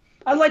 Yep.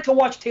 I'd like to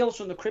watch Tales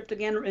from the Crypt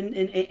again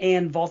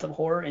and Vault of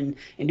Horror and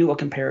do a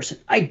comparison.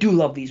 I do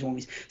love these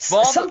movies.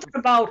 Something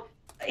about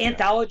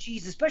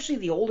anthologies, especially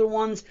the older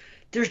ones.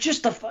 There's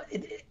just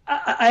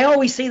I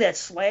always say that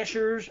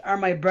slashers are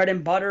my bread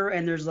and butter,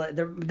 and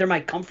they're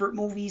my comfort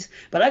movies.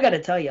 But I got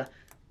to tell you,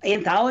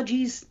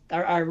 anthologies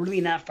are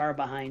really not far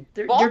behind.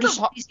 They're just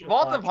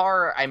Vault of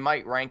Horror I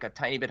might rank a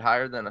tiny bit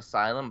higher than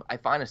Asylum. I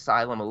find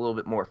Asylum a little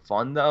bit more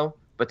fun though.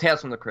 But Tales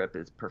from the Crypt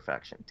is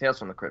perfection. Tales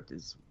from the Crypt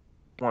is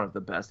one of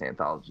the best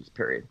anthologies,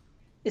 period.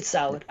 It's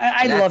solid.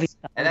 I love it.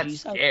 And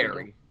that's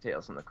scary,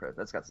 Tales from the Crypt.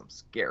 That's got some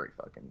scary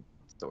fucking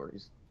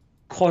stories.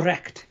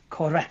 Correct.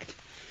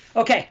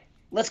 Okay,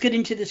 let's get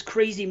into this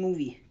crazy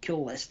movie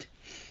kill list.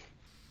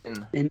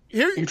 And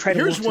try to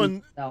here's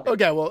one.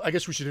 Okay, well, I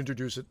guess we should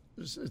introduce it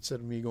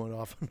instead of me going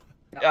off.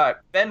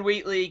 Ben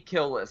Wheatley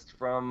kill list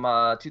from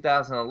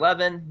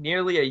 2011.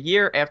 Nearly a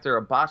year after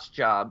a botched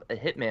job, a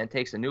hitman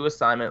takes a new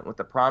assignment with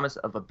the promise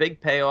of a big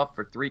payoff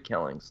for 3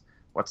 killings.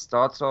 What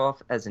starts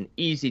off as an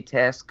easy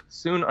task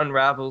soon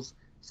unravels,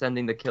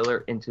 sending the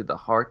killer into the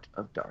heart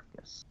of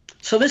darkness.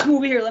 So this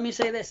movie here, let me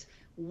say this.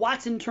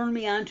 Watson turned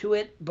me onto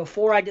it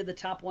before I did the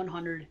top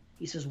 100.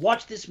 He says,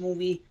 watch this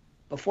movie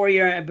before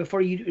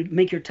you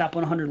make your top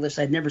 100 list.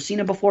 I'd never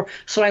seen it before.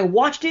 So I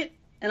watched it,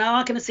 and I'm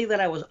not going to say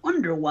that I was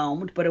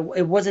underwhelmed, but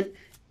it wasn't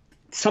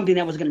something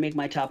that was going to make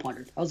my top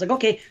 100. I was like,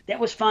 okay, that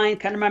was fine.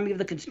 Kind of reminded me of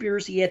the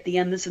conspiracy at the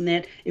end, this and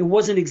that. It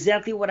wasn't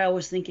exactly what I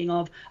was thinking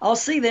of. I'll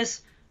say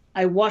this.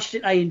 I watched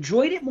it. I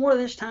enjoyed it more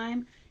this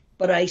time,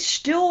 but I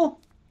still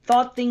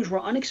thought things were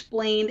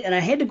unexplained, and I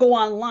had to go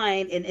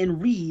online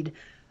and read.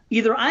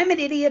 Either I'm an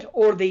idiot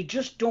or they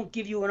just don't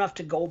give you enough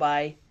to go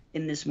by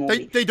in this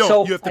movie. They don't.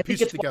 So you have to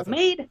piece it together. Well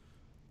made,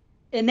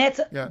 and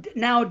that's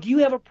Now, do you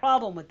have a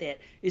problem with that?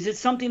 Is it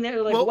something that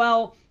you're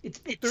like,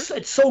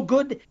 it's so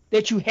good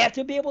that you have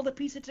to be able to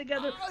piece it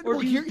together, or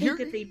do you think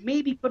that they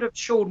maybe could have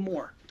showed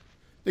more?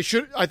 They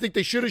should. I think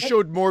they should have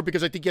showed more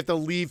because I think you have to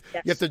leave.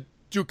 Yes. You have to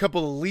do a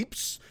couple of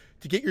leaps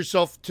to get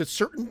yourself to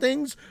certain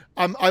things.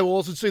 I will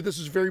also say this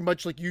is very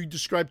much like you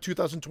described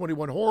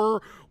 2021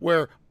 horror,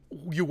 where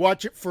you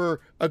watch it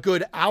for a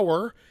good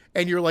hour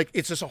and you're like,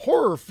 it's just a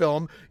horror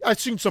film. I've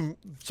seen some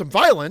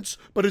violence,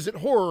 but is it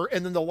horror?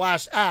 And then the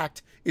last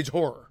act is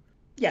horror.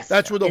 Yes.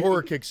 That's where the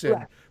horror kicks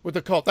in with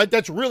the cult.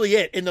 That's really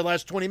it in the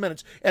last 20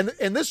 minutes. And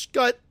this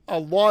got a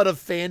lot of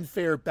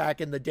fanfare back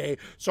in the day.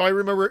 So I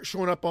remember it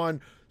showing up on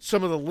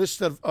some of the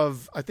lists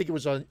of I think it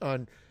was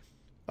on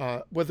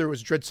whether it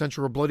was Dread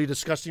Central or Bloody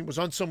Disgusting, was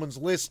on someone's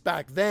list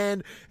back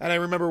then, and I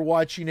remember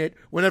watching it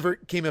whenever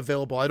it came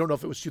available. I don't know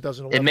if it was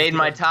 2011. It made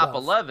my top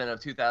 11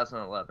 of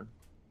 2011.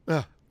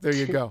 There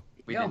you go.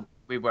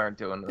 We weren't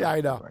doing that. Yeah,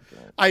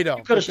 I know.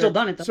 You could have still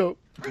done it, though. So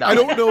no.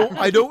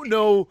 I don't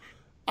know.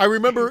 I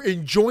remember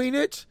enjoying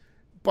it,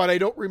 but I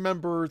don't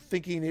remember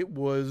thinking it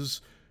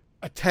was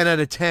a 10 out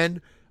of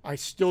 10. I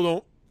still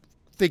don't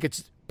think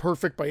it's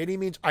perfect by any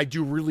means. I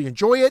do really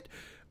enjoy it,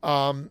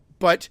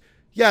 but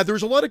yeah,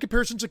 there's a lot of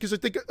comparisons because I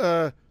think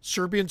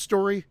Serbian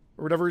Story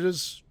or whatever it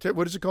is.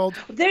 What is it called?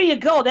 There you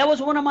go. That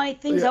was one of my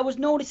things I was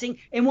noticing.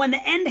 And when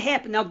the end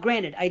happened, now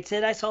granted, I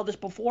said I saw this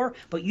before,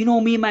 but you know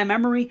me and my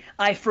memory,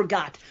 I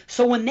forgot.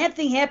 So when that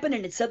thing happened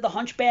and it said the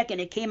Hunchback and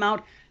it came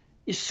out,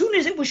 as soon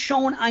as it was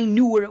shown, I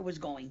knew where it was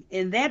going.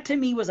 And that to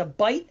me was a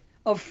bite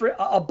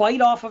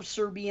off of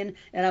Serbian,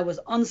 and I was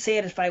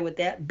unsatisfied with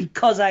that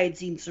because I had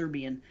seen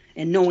Serbian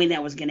and knowing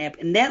that was going to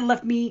happen. And that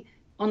left me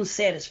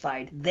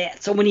unsatisfied.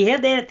 So when he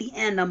had that at the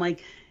end, I'm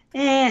like,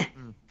 I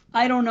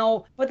don't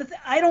know. But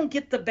I don't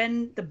get the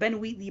Ben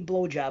Wheatley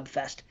blowjob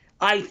fest.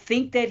 I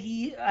think that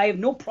I have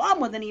no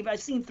problem with any of it.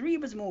 I've seen 3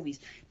 of his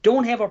movies.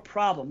 Don't have a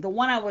problem. The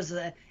one I was,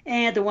 the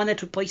one that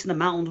took place in the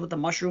mountains with the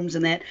mushrooms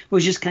and that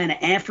was just kind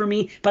of for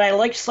me. But I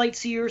liked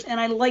Sightseers and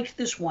I liked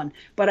this one.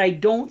 But I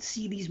don't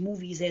see these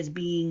movies as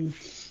being,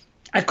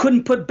 I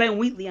couldn't put Ben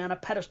Wheatley on a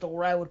pedestal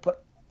where I would put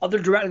other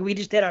directors. We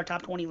just did our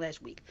top 20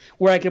 last week,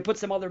 where I could put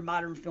some other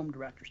modern film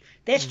directors.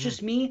 That's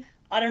just me.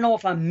 I don't know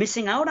if I'm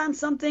missing out on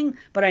something,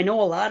 but I know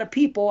a lot of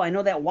people. I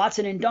know that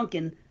Watson and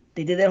Duncan,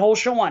 they did that whole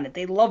show on it.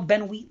 They love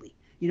Ben Wheatley.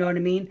 You know what I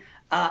mean?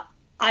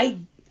 I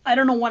I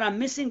don't know what I'm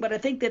missing, but I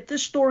think that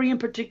this story in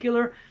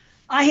particular,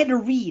 I had to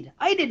read.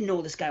 I didn't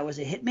know this guy was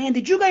a hitman.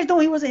 Did you guys know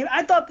he was a hitman?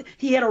 I thought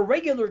he had a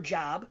regular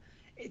job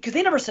because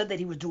they never said that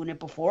he was doing it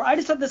before. I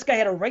just thought this guy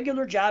had a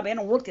regular job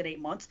and worked it 8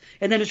 months.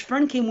 And then his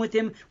friend came with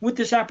him with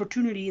this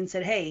opportunity and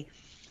said, hey,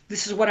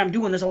 this is what I'm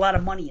doing. There's a lot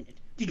of money in it.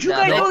 Did you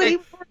guys know that he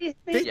was a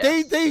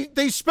hitman?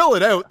 They spell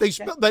it out. They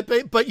spell,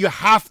 but you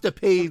have to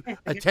pay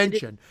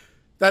attention.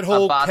 That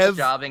whole Kiev,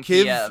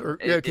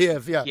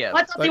 yeah.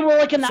 I thought they were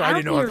like in the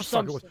army or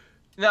something.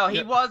 No,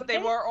 they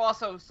were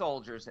also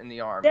soldiers in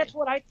the army. That's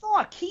what I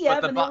thought.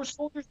 Kiev, and they were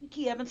soldiers in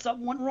Kiev, and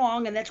something went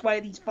wrong, and that's why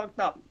he's fucked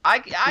up. I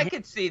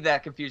could see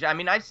that confusion. I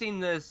mean, I've seen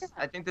this.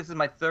 I think this is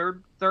my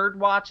third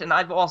watch, and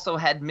I've also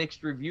had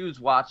mixed reviews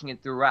watching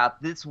it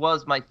throughout. This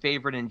was my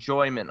favorite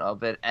enjoyment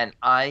of it, and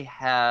I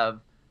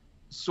have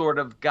sort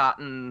of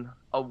gotten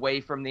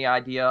away from the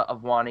idea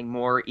of wanting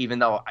more, even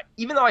though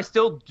I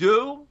still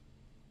do.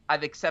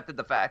 I've accepted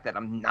the fact that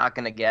I'm not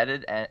going to get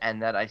it, and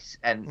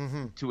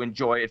to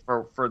enjoy it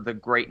for the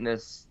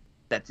greatness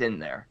that's in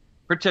there,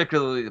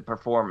 particularly the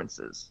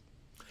performances.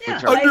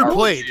 Yeah,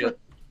 underplayed.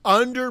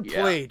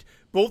 Yeah.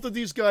 Both of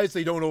these guys,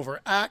 they don't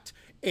overact.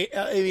 I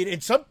mean,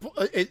 in some,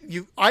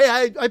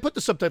 I put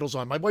the subtitles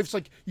on. My wife's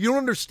like, "You don't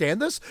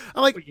understand this?"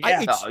 I'm like, you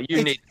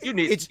need.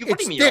 It's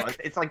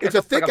thick. It's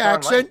a thick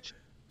accent.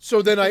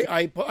 So then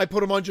I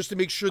put them on just to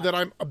make sure that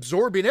I'm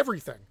absorbing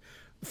everything.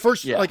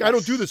 First, I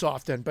don't do this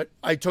often, but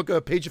I took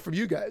a page from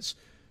you guys,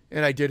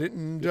 and I did it,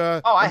 and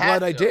I'm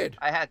glad I did.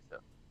 I had to.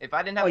 If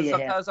I didn't have the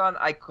subtitles on,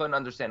 I couldn't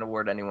understand a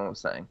word anyone was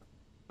saying.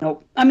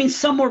 No, I mean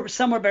some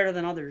were better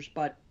than others,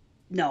 but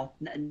no,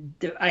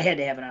 I had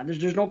to have it on.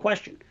 There's no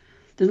question.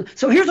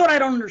 So here's what I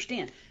don't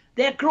understand: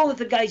 that girl that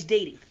the guy's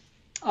dating.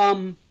 Let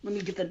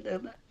me get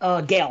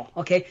the Gail.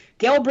 Okay,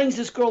 Gail brings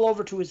this girl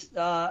over to his,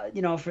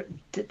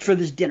 for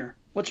this dinner.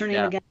 What's her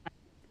name again?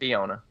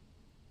 Fiona.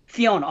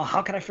 Oh,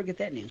 how could I forget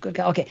that name? Good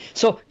God. Okay,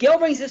 so Gail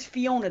brings this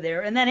Fiona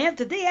there, and then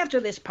the day after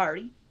this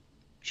party,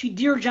 she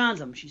Dear Johns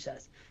him, she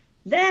says.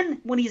 Then,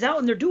 when he's out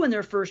and they're doing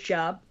their first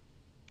job,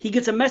 he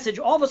gets a message.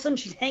 All of a sudden,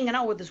 she's hanging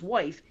out with his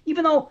wife.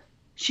 Even though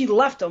she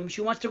left him,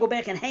 she wants to go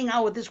back and hang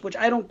out with this, which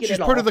I don't get at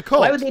all. She's part of the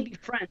cult. Why would they be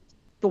friends?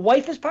 The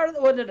wife is part of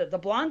the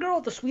blonde girl,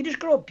 the Swedish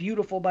girl,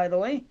 beautiful, by the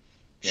way.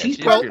 Yeah, she's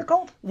part of the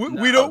cult?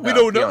 We don't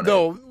know.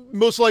 No,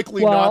 most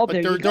likely not,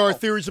 but there are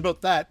theories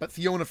about that, but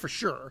Fiona for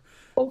sure.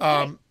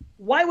 Okay.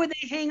 Why would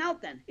they hang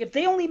out then? If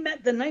they only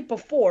met the night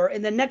before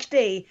and the next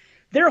day,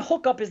 their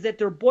hookup is that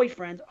their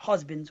boyfriends,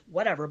 husbands,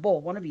 whatever,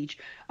 both, one of each,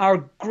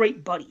 are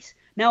great buddies.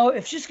 Now,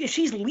 if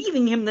she's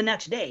leaving him the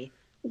next day,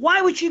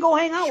 why would she go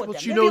hang out with them?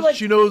 She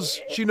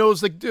knows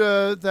that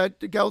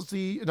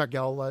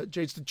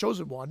Jade's the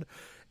chosen one,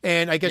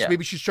 and I guess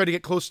maybe she's trying to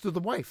get close to the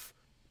wife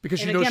because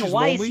she knows she's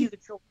lonely. Is he the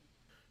chosen?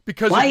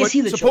 Because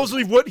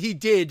supposedly what he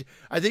did,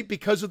 I think,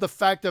 because of the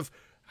fact of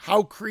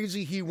how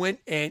crazy he went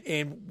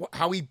and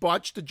how he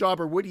botched the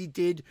job or what he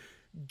did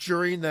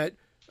during that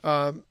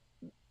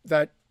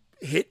that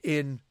hit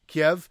in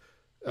Kiev.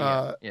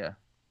 That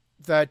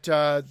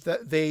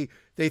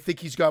they think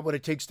he's got what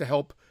it takes to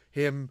help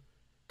him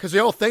because they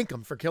all thank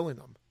him for killing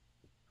them,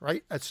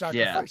 right? At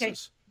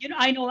sacrifices. Okay.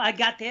 I know I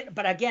got that,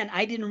 but again,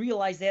 I didn't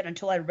realize that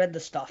until I read the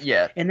stuff.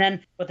 Yeah. And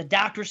then what the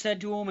doctor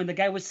said to him, and the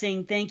guy was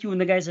saying thank you,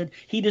 and the guy said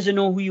he doesn't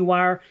know who you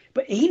are,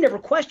 but he never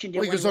questioned it.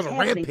 Well, he goes on a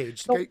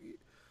rampage. So,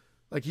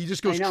 like he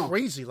just goes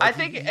crazy. Like I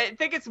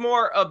think it's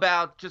more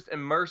about just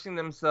immersing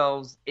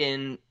themselves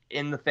in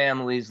the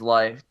family's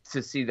life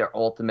to see their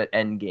ultimate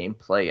end game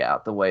play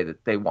out the way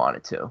that they want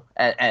it to,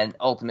 and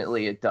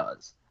ultimately it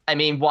does. I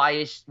mean, why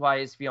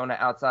is Fiona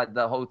outside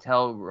the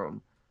hotel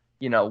room,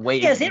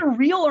 waiting? Yeah, is it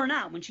real or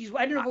not? When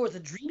I don't know if it was a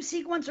dream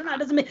sequence or not. It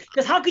doesn't make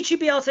because how could she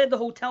be outside the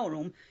hotel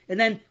room and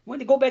then when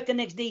they go back the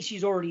next day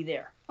she's already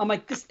there? I'm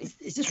like,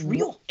 is this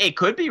real? It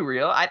could be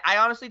real. I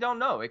honestly don't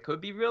know. It could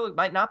be real. It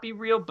might not be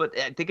real, but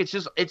I think it's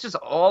just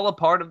all a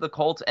part of the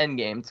cult's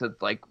endgame to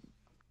like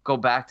go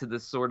back to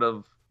this sort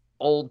of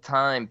old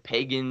time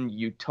pagan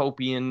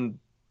utopian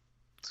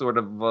sort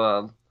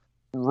of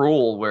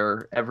rule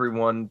where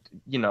everyone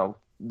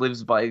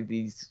lives by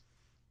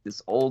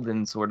this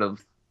olden sort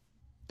of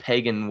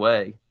pagan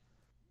way.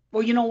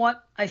 Well, you know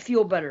what? I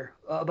feel better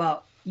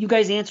about you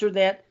guys answered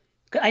that.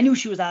 I knew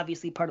she was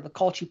obviously part of the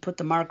cult. She put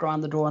the marker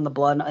on the door and the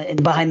blood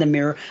and behind the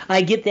mirror.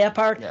 I get that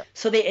part. Yeah.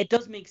 So it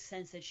does make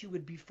sense that she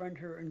would befriend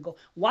her and go.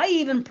 Why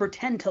even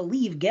pretend to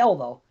leave Gail,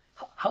 though?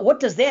 What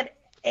does that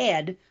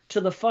add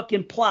to the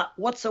fucking plot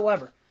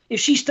whatsoever? If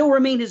she still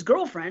remained his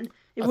girlfriend,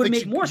 it would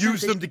make more sense.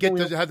 Use them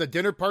to have the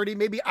dinner party,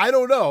 maybe? I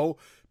don't know.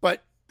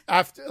 But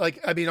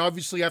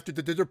obviously after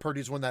the dinner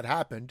party is when that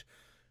happened.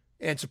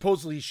 And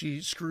supposedly she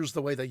screws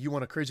the way that you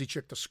want a crazy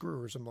chick to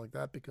screw or something like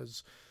that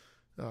because...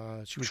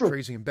 she was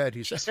crazy in bed,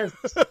 he said.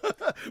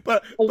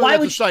 but why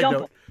would she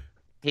dump him?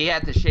 He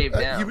had to shave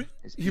down.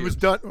 He was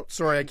done.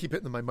 Sorry, I keep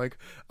hitting my mic.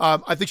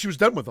 I think she was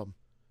done with him.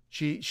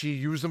 She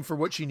used him for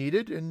what she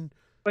needed,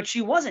 but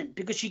she wasn't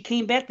because she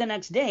came back the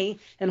next day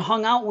and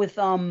hung out with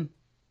the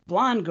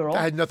blonde girl.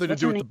 That had nothing to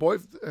What's do her with name? the boy.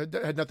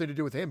 That had nothing to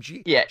do with him.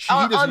 She doesn't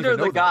under even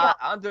know the that.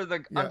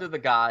 under the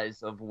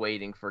guise of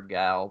waiting for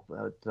Gal,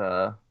 but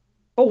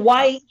But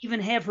why even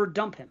have her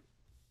dump him?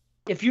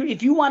 If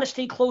you want to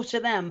stay close to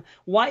them,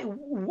 why?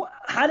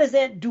 How does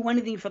that do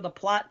anything for the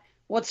plot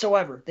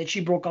whatsoever? That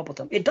she broke up with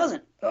him, it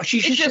doesn't.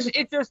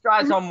 It just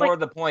drives home more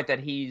the point that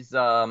he's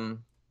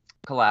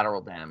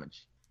collateral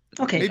damage.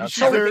 Okay,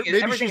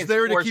 Maybe she's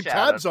there to keep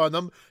tabs on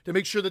them to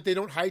make sure that they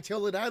don't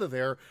hightail it out of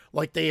there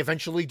like they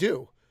eventually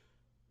do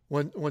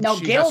when now,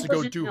 she Gale has to go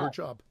doesn't do know. her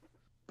job.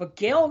 But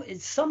Gale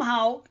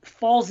somehow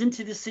falls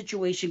into this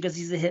situation because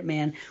he's a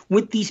hitman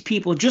with these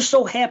people, just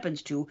so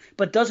happens to,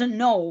 but doesn't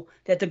know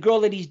that the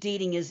girl that he's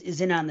dating is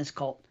in on this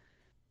cult.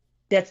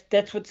 That's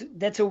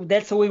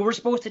the way we're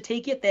supposed to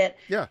take it. That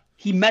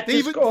he met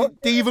this girl.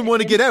 They even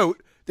want to get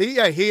out. He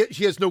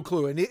has no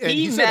clue, and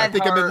he said, "I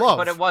think I'm in love."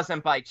 But it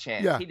wasn't by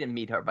chance. Yeah. He didn't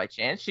meet her by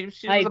chance. She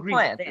was I a agree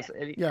plant. with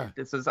that.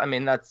 This is. I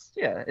mean, that's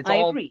It's I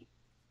all. agree.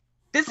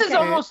 This is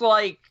almost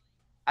like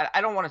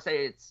I don't want to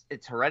say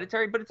it's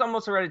hereditary, but it's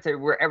almost hereditary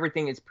where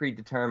everything is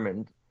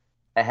predetermined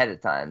ahead of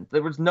time.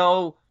 There was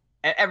no.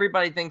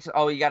 Everybody thinks,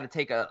 oh, you got to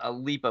take a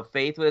leap of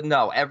faith with it.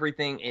 No,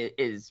 everything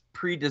is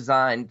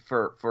pre-designed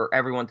for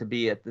everyone to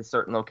be at this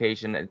certain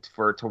location and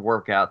for it to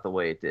work out the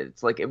way it did.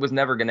 It's like it was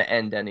never going to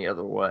end any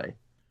other way.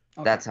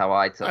 Okay. That's how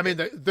I took it. I mean,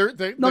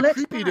 the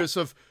creepiness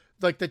of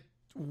like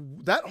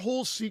that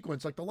whole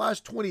sequence, like the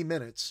last 20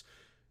 minutes,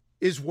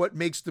 is what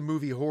makes the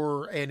movie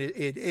horror, and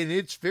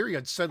it's very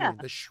unsettling.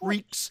 Yeah. The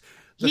shrieks,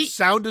 the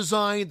sound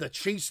design, the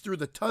chase through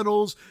the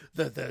tunnels,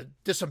 the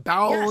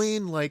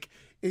disemboweling, like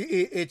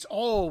it's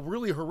all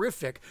really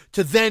horrific.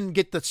 To then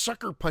get the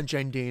sucker punch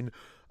ending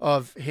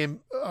of him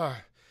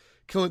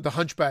killing the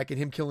hunchback and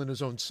him killing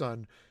his own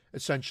son,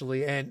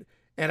 essentially, and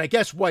I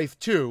guess wife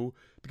too,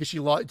 because she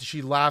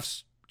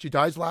laughs. She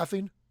dies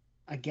laughing.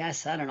 I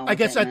guess I don't know. I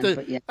guess I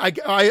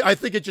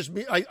think it just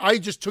I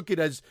just took it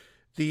as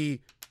the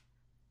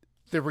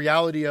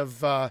reality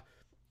of her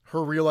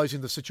realizing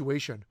the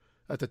situation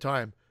at the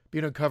time,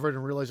 being uncovered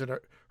and realizing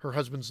her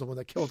husband's the one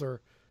that killed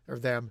her or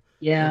them,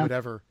 or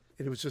whatever.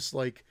 And it was just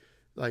like,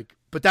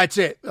 but that's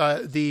it.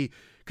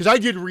 Because I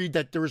did read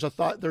that there's a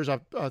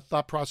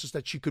thought process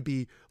that she could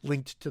be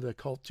linked to the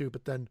cult too,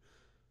 but then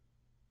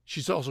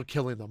she's also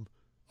killing them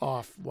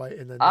off.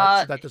 And then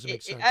that doesn't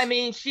make sense. I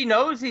mean, she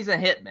knows he's a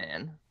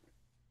hitman.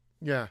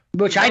 Yeah,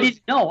 which I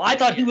didn't know. I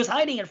thought he was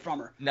hiding it from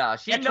her. No,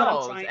 she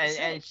knows,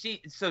 and she's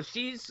sort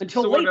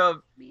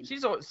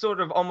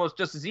of almost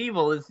just as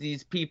evil as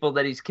these people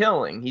that he's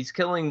killing. He's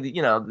killing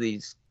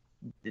these.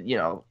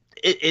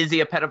 Is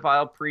he a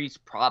pedophile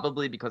priest?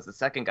 Probably, because the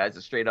second guy's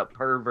a straight up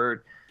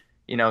pervert.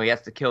 He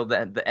has to kill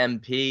the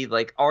MP.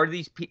 Like, are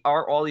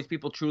all these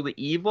people truly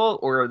evil,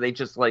 or are they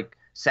just like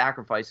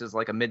sacrifices,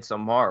 like a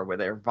Midsommar, where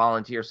they're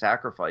volunteer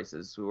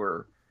sacrifices who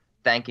are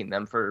thanking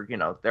them for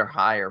their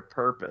higher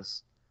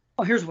purpose?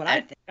 Oh, here's what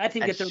I think. I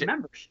think that they're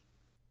members.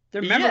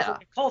 They're members of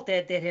the cult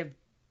that have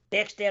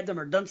backstabbed them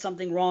or done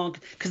something wrong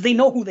because they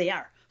know who they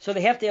are. So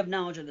they have to have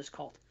knowledge of this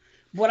cult.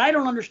 What I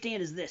don't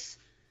understand is this.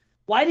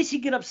 Why does he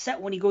get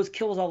upset when he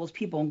kills all those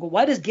people? And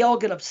why does Gale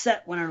get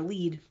upset when our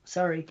lead,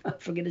 sorry, I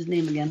forget his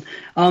name again.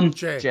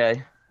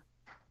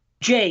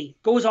 Jay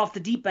goes off the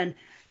deep end.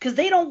 Because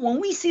they don't,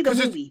 when we see the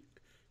movie.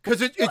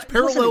 Because it's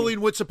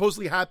paralleling what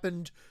supposedly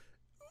happened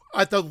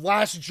at the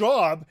last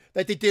job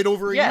that they did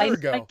over a year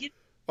ago.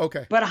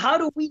 Okay. But how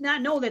do we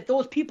not know that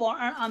those people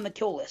aren't on the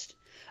kill list?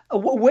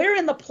 Where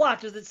in the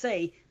plot does it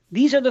say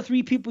these are the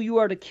 3 people you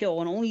are to kill,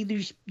 and only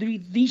these 3?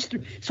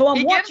 So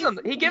he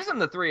gives them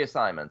the 3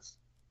 assignments.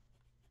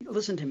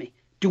 Listen to me.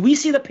 Do we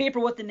see the paper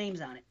with the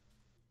names on it?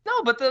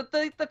 No, but the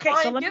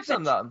client gives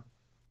them.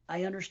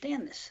 I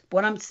understand this,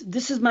 but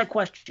this is my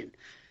question.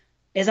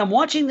 As I'm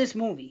watching this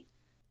movie,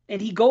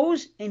 and he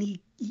goes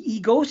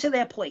to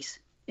that place,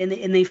 and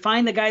they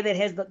find the guy that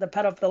has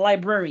the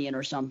librarian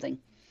or something.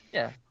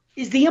 Yeah.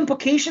 Is the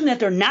implication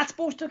that they're not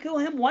supposed to kill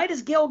him? Why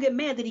does Gale get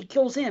mad that he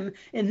kills him?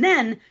 And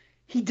then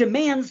he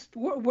demands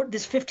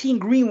this 15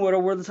 Greenwood or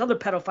where this other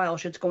pedophile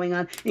shit's going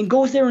on and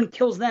goes there and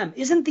kills them.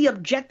 Isn't the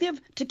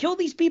objective to kill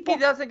these people? He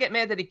doesn't get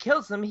mad that he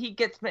kills them. He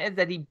gets mad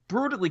that he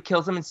brutally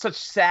kills them in such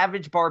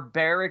savage,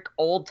 barbaric,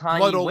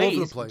 old-timey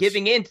ways,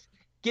 giving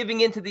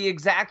into the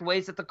exact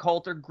ways that the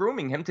cult are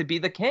grooming him to be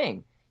the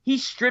king.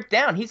 He's stripped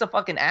down. He's a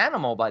fucking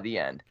animal by the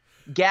end.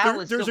 Gal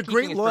is still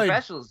keeping his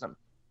professionalism.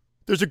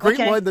 There's a great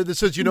line that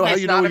says, you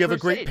have a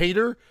great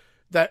painter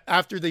that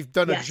after they've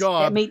done a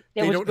job, they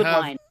don't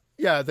have. Line.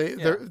 Yeah,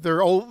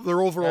 their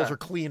overalls are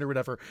clean or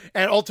whatever.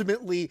 And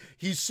ultimately,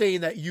 he's saying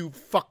that you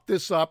fucked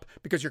this up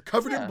because you're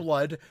covered in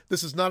blood.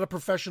 This is not a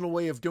professional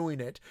way of doing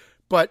it.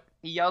 But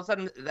he yells at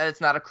him that it's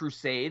not a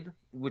crusade,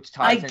 which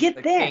ties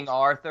into King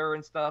Arthur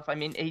and stuff. I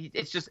mean,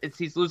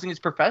 he's losing his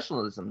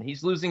professionalism.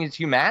 He's losing his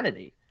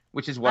humanity,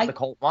 which is what the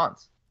cult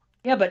wants.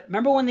 Yeah, but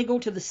remember when they go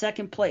to the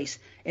second place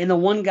and the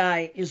one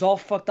guy is all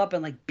fucked up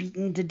and like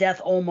beaten to death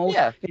almost,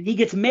 Yeah. and he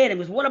gets mad and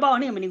goes, "What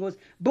about him?" And he goes,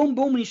 "Boom,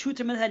 boom," and he shoots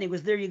him in the head. And he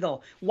goes, "There you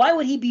go." Why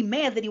would he be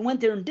mad that he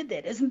went there and did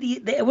that?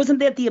 Wasn't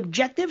that the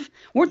objective?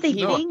 Weren't they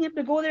paying him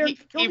to go there? And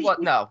kill these people?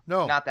 No,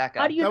 not that guy.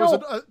 How do you That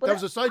know?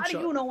 was a side How do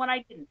shot. you know when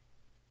I didn't?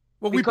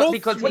 Well,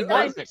 because he Wait,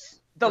 wasn't.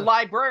 The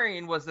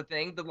librarian was the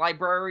thing. The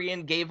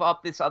librarian gave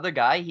up this other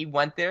guy. He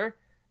went there.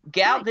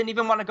 Gal didn't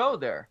even want to go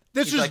there.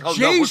 This He's is like, oh,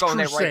 Jay's no, we're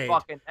going crusade. there right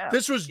fucking now.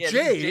 This was Yeah,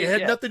 Jay. It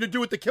had yeah. nothing to do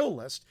with the kill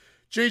list.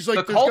 Jay's like,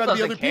 The there's cult got to be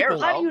doesn't other care, people.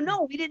 though. How do you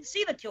know? We didn't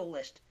see the kill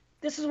list.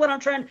 This is what I'm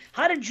trying.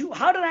 How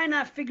did I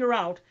not figure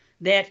out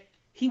that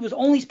he was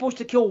only supposed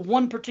to kill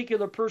one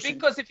particular person?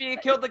 Because if he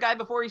had killed the guy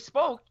before he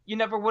spoke, you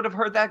never would have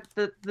heard that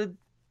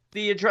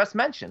the address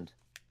mentioned.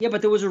 Yeah,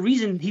 but there was a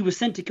reason he was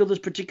sent to kill this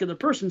particular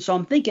person. So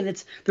I'm thinking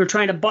they're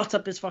trying to bust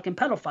up this fucking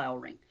pedophile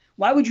ring.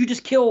 Why would you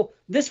just kill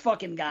this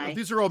fucking guy? Well,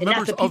 these are all and not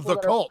members of the people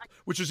that cult,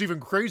 which is even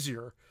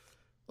crazier.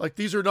 Like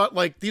these are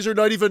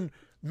not even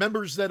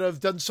members that have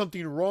done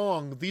something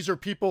wrong. These are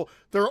people.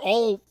 They're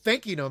all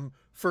thanking him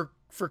for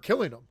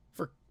killing him,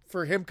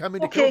 for him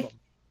coming to kill them.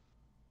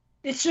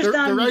 It's just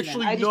They're me,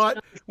 actually then.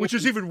 not, which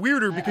is even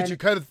weirder because you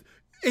kind of,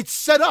 it's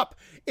set up.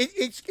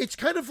 It's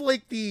kind of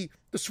like the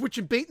switch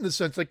and bait in the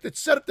sense, like it's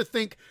set up to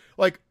think,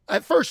 like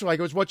at first, like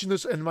I was watching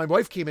this and my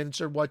wife came in and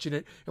started watching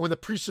it, and when the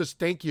priest says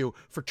thank you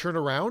for turn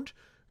around,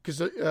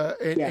 because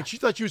and she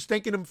thought she was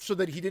thanking him so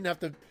that he didn't have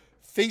to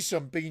face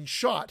him being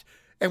shot.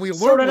 And we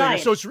learned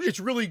later, so it's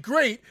really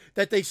great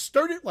that they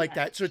started like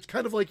that. So it's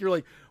kind of like you're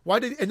like, why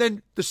did? And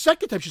then the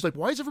second time she's like,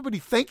 why is everybody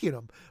thanking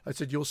him? I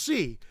said, you'll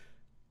see.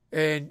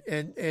 And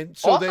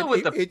so Also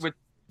then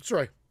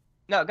sorry.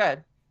 No, go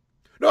ahead.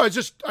 No, I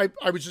think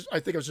I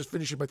was just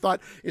finishing my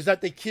thought. Is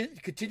that they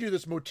continue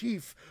this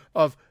motif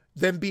of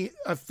them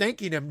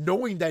thanking him,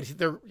 knowing that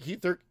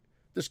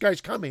this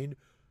guy's coming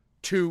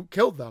to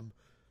kill them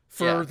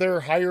for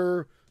their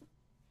higher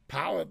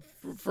power,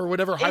 for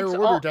whatever higher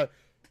order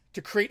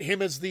to create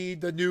him as the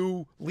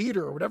new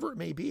leader or whatever it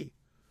may be.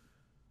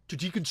 To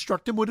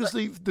deconstruct him, what is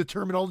the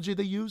terminology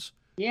they use?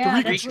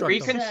 Yeah,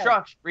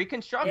 reconstruction,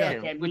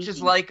 which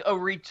is like a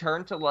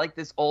return to like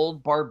this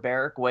old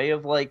barbaric way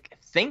of like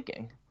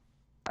thinking.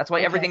 That's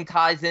why everything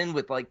ties in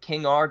with like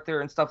King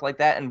Arthur and stuff like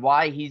that, and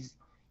why he's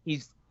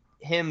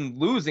him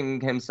losing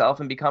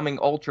himself and becoming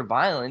ultra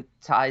violent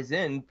ties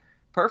in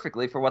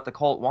perfectly for what the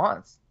cult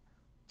wants.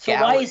 So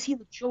why is he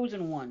the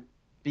chosen one?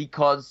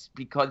 Because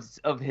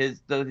of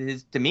his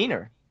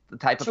demeanor, the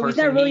type of person he is.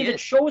 So he's not really the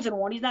chosen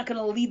one. He's not going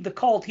to lead the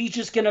cult. He's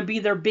just going to be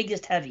their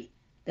biggest heavy.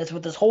 That's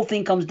what this whole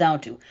thing comes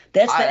down to.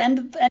 That's the end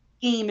of the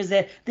game, is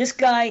that this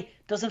guy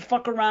doesn't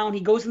fuck around.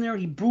 He goes in there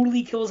and he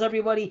brutally kills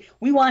everybody.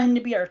 We want him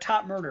to be our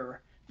top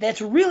murderer. That's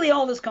really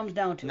all this comes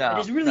down to.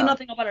 There's really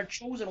nothing about a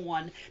chosen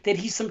one that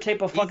he's some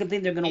type of fucking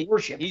thing they're going to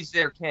worship. He's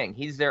their king.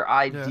 He's their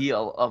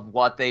ideal of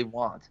what they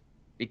want.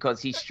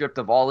 Because he's stripped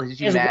of all his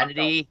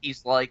humanity.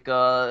 He's like...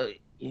 what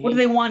do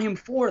they want him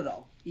for,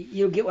 though?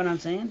 You get what I'm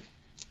saying?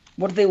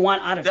 What do they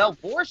want out of him?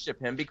 They'll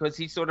worship him because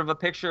he's sort of a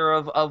picture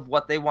of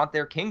what they want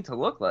their king to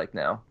look like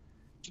now.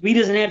 He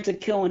doesn't have to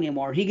kill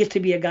anymore. He gets to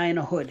be a guy in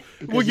a hood.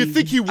 Well, you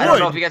think he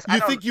would.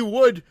 You think you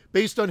would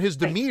based on his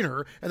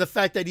demeanor and the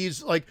fact that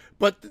he's like,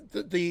 but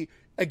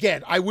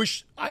again, I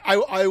wish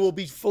I will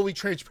be fully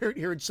transparent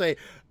here and say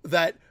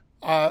that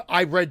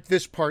I read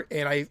this part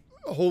and I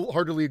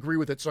wholeheartedly agree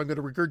with it, so I'm going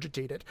to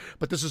regurgitate it.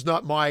 But this is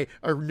not my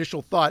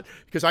initial thought,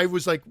 because I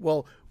was like,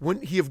 well,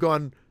 wouldn't he have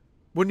gone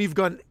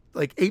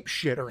like ape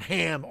shit or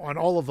ham on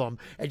all of them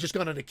and just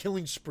gone on a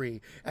killing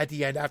spree at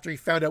the end after he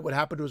found out what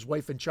happened to his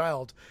wife and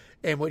child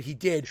and what he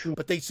did?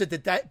 But they said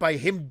that by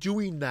him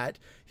doing that,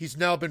 he's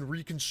now been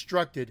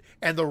reconstructed,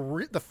 and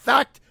the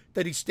fact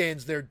that he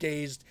stands there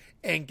dazed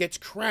and gets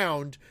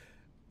crowned,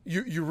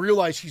 you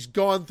realize he's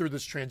gone through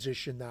this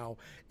transition now,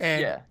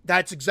 and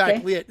that's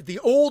exactly it. The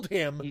old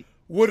him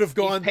would have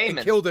gone and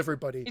killed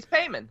everybody. He's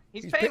payment.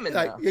 He's payment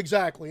now.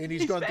 Exactly, and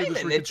he's gone through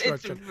this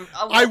reconstruction.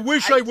 I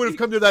wish I would have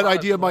come to that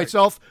idea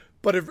myself,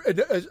 but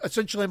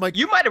essentially I'm like...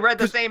 You might have read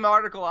the same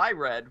article I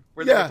read,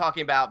 where they were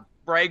talking about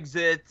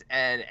Brexit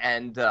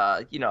and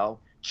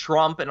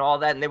Trump and all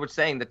that, and they were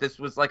saying that this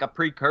was like a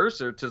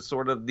precursor to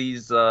sort of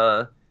these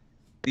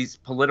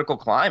political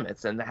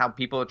climates and how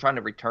people are trying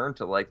to return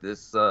to like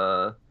this...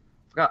 I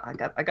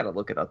got to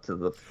look it up to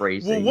the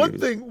phrase. Well,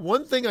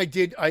 one thing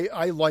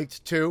I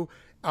liked too,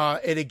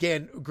 and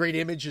again, great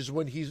image is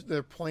when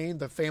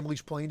the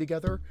family's playing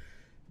together.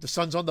 The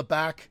son's on the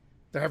back.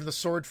 They're having the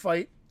sword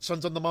fight.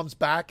 Son's on the mom's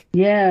back.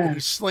 Yeah. And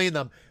he's slaying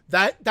them.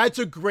 That's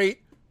a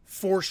great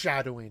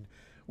foreshadowing.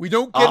 We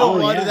don't get a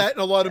lot of that in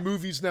a lot of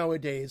movies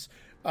nowadays.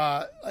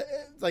 I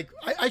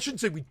shouldn't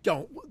say we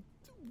don't.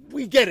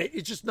 We get it.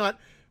 It's just not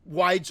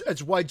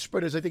as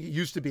widespread as I think it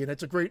used to be, and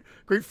it's a great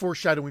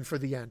foreshadowing for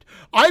the end.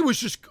 I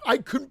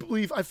couldn't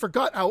believe, I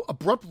forgot how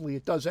abruptly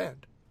it does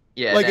end.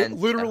 Yeah, like it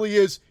literally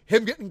is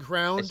him getting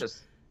crowned,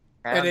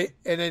 and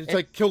then it's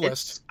like kill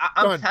list.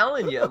 I'm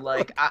telling you,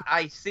 like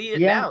I see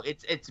it now.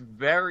 It's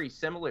very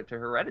similar to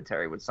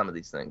Hereditary with some of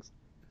these things.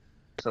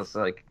 So it's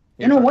like,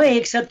 In a way,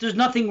 except there's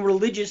nothing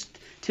religious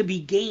to be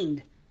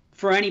gained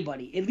for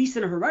anybody, at least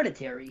in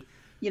Hereditary.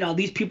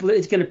 These people,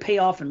 it's going to pay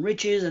off in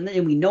riches, and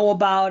we know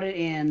about it.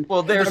 And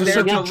there's a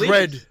sense of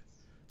dread.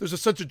 There's a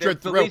sense of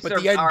dread throughout,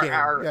 but the end game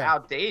are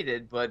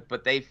outdated.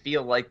 But they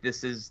feel like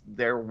this is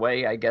their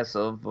way, I guess,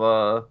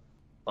 of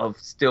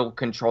still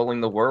controlling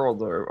the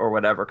world or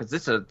whatever. Because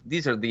these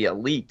are the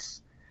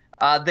elites.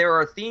 There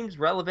are themes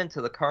relevant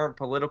to the current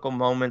political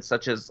moment,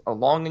 such as a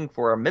longing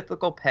for a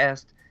mythical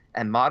past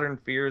and modern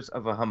fears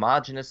of a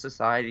homogenous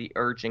society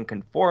urging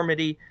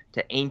conformity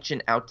to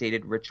ancient,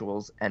 outdated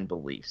rituals and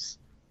beliefs.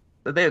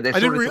 So I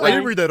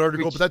didn't read that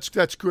article, but that's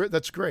great.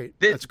 That's great.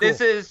 That's cool.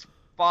 This is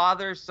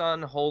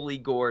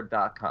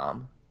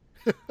FatherSonHolyGore.com.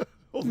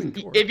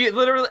 If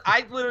you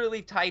I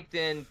literally typed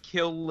in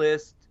kill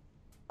list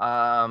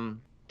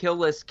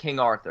King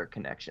Arthur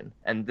connection,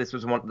 and this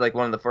was one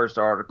of the first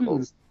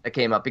articles that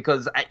came up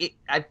because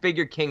I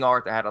figured King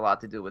Arthur had a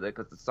lot to do with it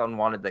because the son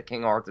wanted the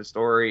King Arthur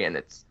story, and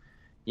it's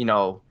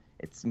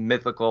it's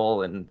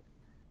mythical and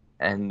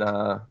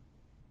how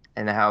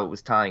it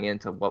was tying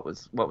into what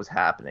was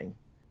happening.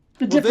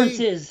 The difference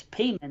is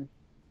Payman.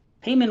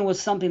 Payman was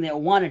something that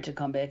wanted to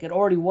come back. It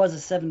already was a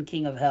 7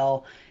 King of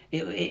Hell.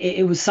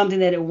 It was something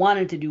that it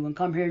wanted to do and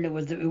come here, and there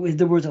was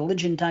a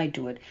religion tied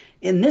to it.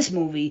 In this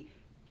movie,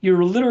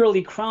 you're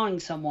literally crowning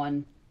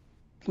someone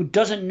who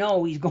doesn't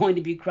know he's going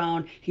to be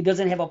crowned. He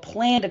doesn't have a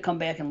plan to come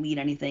back and lead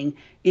anything.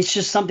 It's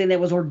just something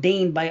that was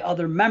ordained by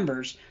other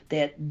members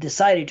that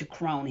decided to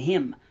crown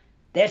him.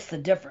 That's the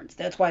difference.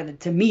 That's why,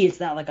 to me,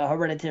 it's not like a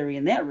Hereditary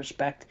in that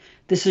respect.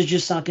 This is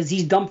just because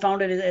he's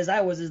dumbfounded as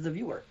I was as the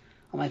viewer.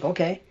 I'm like,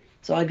 okay,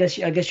 so I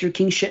guess you're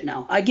king shit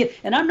now. I get,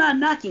 and I'm not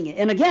knocking it.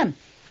 And again,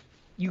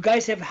 you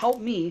guys have helped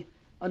me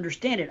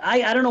understand it.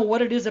 I don't know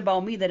what it is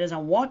about me that as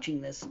I'm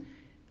watching this,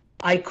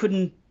 I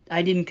didn't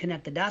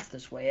connect the dots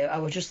this way. I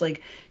was just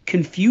like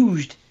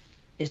confused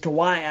as to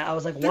why. I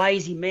was like, why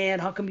is he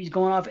mad? How come he's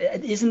going off?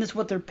 Isn't this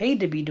what they're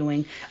paid to be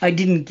doing? I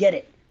didn't get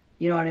it.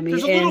 You know what I mean?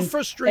 There's a little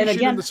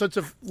frustration in the sense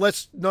of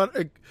let's not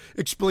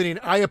explaining.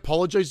 I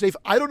apologize, Dave.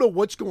 I don't know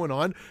what's going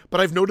on, but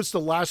I've noticed the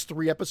last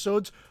 3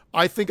 episodes,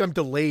 I think I'm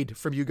delayed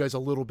from you guys a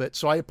little bit.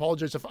 So I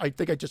apologize if I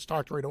think I just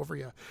talked right over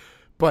you.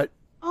 But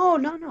oh,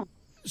 no.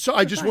 So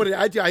I just wanted to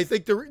add to you, I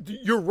think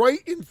you're right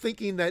in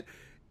thinking that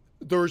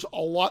there's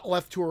a lot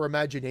left to our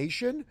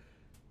imagination,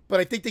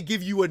 but I think they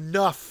give you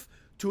enough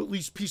to at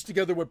least piece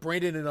together what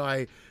Brandon and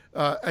I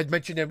had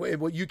mentioned and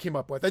what you came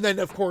up with. And then,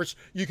 of course,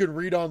 you can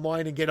read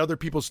online and get other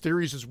people's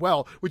theories as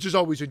well, which is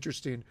always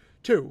interesting,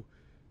 too,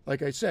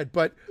 like I said.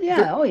 But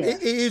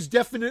it is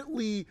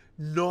definitely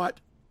not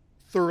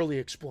thoroughly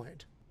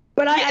explained.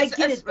 But I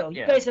get it, though.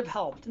 You guys have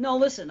helped. No,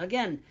 listen,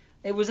 again,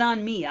 it was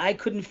on me. I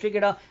couldn't figure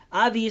it out.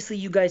 Obviously,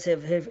 you guys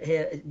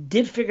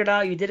did figure it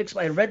out. You did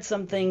explain. I read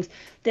some things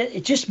that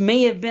it just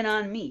may have been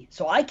on me.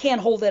 So I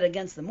can't hold that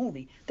against the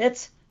movie.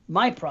 That's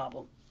my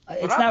problem.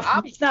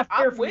 It's not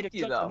fair for me to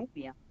judge the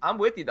movie. I'm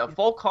with you, though.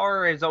 Folk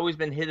horror has always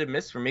been hit and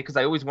miss for me because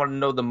I always want to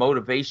know the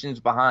motivations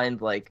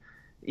behind, like,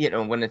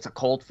 when it's a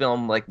cult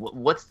film, like,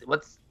 what's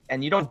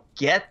and you don't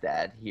get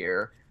that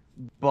here.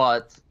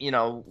 But,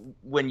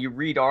 when you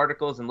read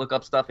articles and look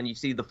up stuff and you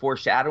see the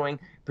foreshadowing,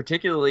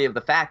 particularly of the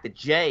fact that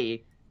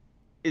Jay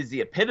is the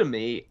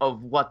epitome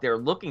of what they're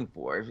looking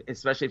for,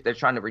 especially if they're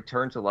trying to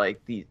return to, like,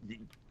 the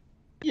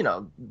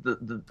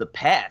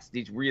past,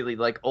 these really,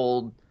 like,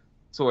 old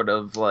sort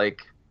of,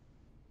 like,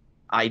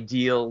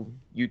 ideal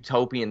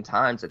utopian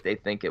times that they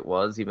think it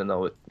was, even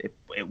though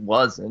it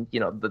wasn't.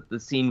 The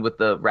scene with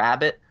the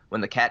rabbit, when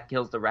the cat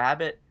kills the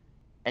rabbit,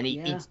 and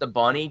he eats the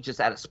bunny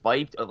just out of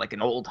spite, like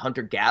an old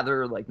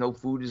hunter-gatherer, like no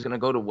food is going to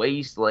go to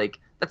waste. Like,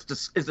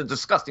 is a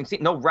disgusting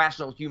scene. No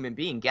rational human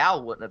being.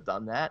 Gal wouldn't have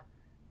done that.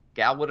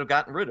 Gal would have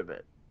gotten rid of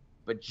it.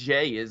 But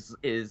Jay is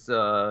he's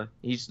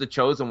the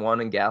chosen one,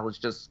 and Gal is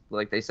just,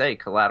 like they say,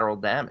 collateral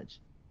damage.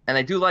 And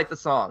I do like the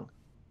song.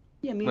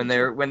 Yeah, when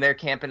they're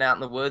camping out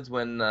in the woods,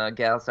 when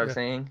Gal starts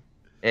singing,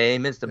 "Hey,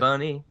 Mr.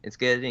 Bunny, it's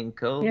getting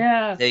cold.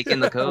 Taking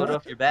the coat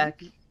off your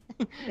back.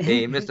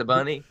 Hey, Mr.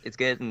 Bunny, it's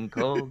getting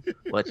cold.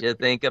 What you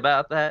think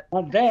about that?"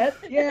 On that,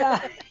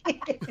 yeah.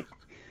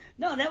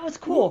 No, that was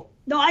cool.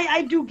 No,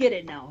 I do get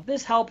it now.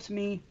 This helps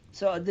me.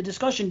 So the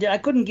discussion I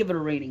couldn't give it a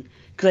rating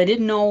because I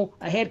didn't know.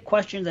 I had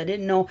questions. I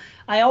didn't know.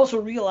 I also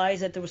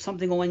realized that there was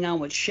something going on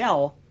with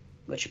Shell,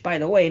 which, by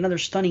the way, another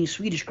stunning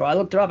Swedish girl. I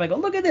looked her up. I go,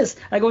 look at this.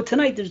 I go,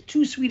 tonight there's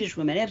 2 Swedish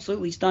women,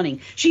 absolutely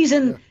stunning. She's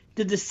in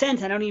The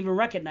Descent. I don't even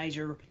recognize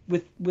her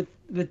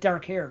with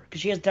dark hair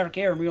because she has dark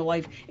hair in real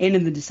life and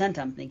in The Descent,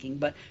 I'm thinking.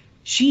 But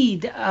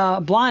she,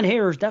 blonde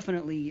hair is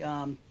definitely,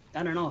 I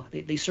don't know.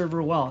 They serve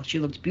her well. She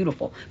looks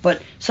beautiful.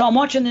 But so I'm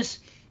watching this,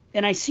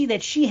 and I see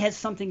that she has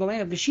something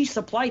going on because she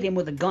supplied him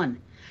with a gun.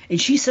 And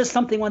she says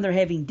something when they're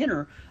having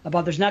dinner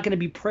about there's not going to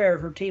be prayer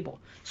at her table.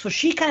 So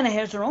she kind of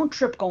has her own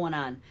trip going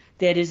on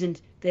that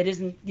isn't,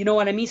 you know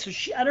what I mean? So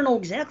I don't know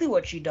exactly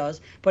what she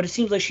does, but it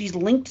seems like she's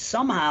linked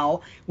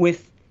somehow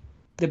with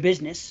the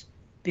business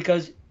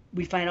because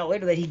we find out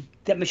later that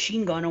that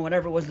machine gun or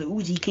whatever it was, the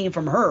Uzi came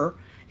from her,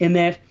 and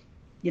that,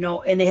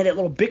 and they had that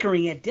little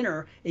bickering at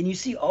dinner, and you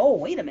see, oh,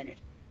 wait a minute.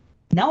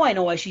 Now I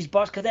know why she's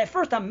boss. Because at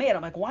first I'm mad.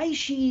 I'm like, why is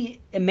she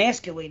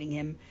emasculating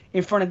him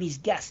in front of these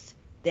guests?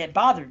 That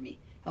bothered me.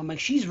 I'm like,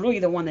 she's really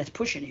the one that's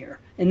pushing here.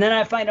 And then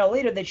I find out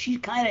later that she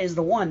kind of is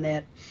the one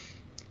that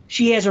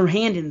she has her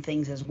hand in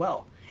things as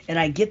well. And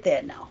I get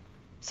that now.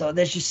 So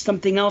that's just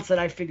something else that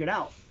I figured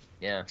out.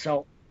 Yeah.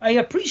 So I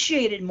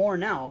appreciate it more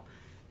now.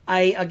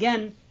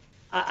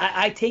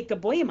 I take the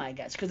blame, I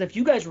guess, because if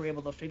you guys were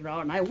able to figure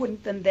out and I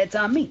wouldn't, then that's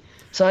on me.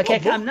 So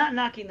I'm not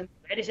knocking them.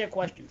 I just have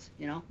questions,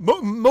 you know.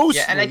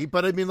 Mostly,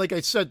 but I mean, like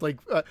I said, like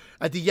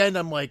at the end,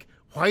 I'm like,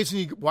 why isn't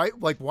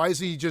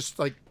he just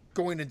like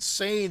going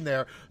insane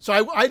there?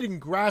 So I didn't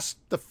grasp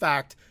the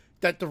fact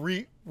that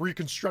the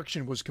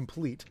reconstruction was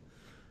complete,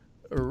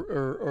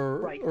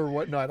 or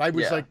whatnot. I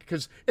was like,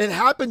 because it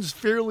happens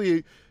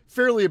fairly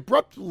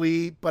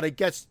abruptly, but I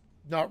guess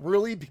not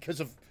really because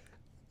of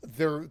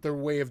their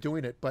way of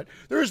doing it. But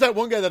there is that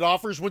one guy that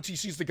offers once he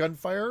sees the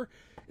gunfire,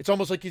 it's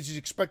almost like he's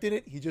expecting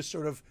it. He just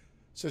sort of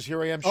says,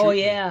 "Here I am." Shooting. Oh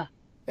yeah.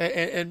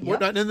 And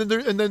whatnot, and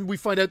then we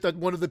find out that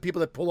one of the people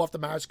that pull off the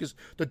mask is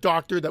the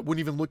doctor that wouldn't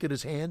even look at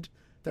his hand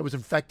that was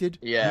infected.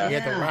 Yeah, he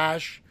had the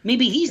rash.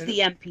 Maybe he's the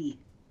MP.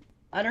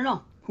 I don't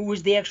know who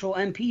was the actual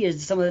MP. Is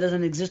it someone that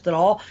doesn't exist at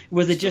all?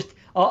 Was it just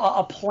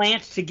a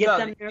plant to get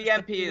them? The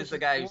MP is the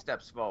guy who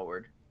steps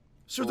forward.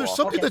 So there's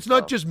something that's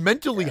not just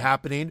mentally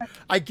happening.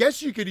 I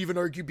guess you could even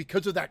argue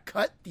because of that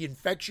cut, the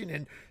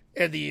infection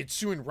and the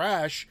ensuing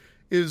rash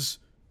is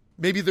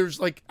maybe there's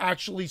like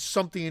actually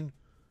something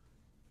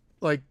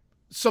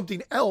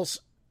else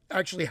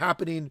actually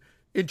happening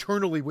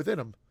internally within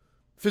him,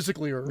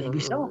 physically or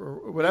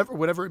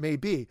whatever it may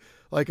be,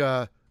 like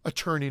a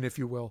turning, if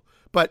you will.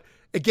 But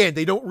again,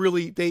 they don't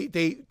really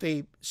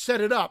they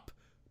set it up,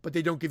 but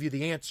they don't give you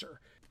the answer.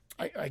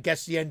 I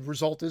guess the end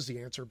result is the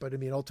answer, but I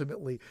mean,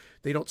 ultimately,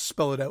 they don't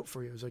spell it out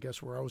for you, is I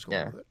guess where I was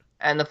going with it.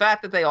 And the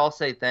fact that they all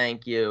say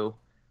thank you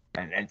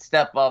and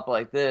step up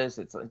like this,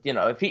 it's like, you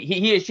know, if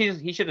he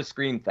should have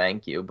screamed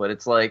thank you, but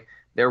it's like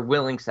they're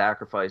willing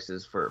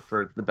sacrifices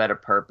for the better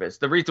purpose.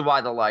 The reason why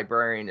the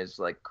librarian is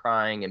like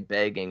crying and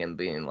begging and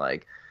being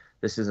like,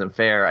 this isn't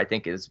fair, I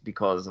think is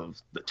because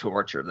of the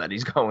torture that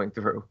he's going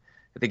through.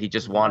 I think he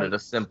just wanted a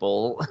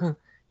simple,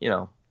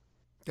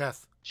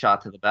 death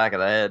shot to the back of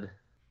the head.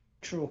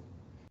 True.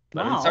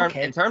 But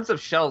in terms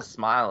of Shell's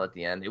smile at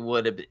the end, it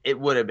would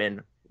have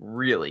been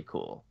really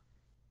cool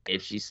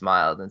if she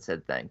smiled and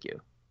said thank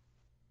you,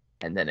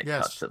 and then it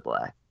cuts to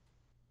black.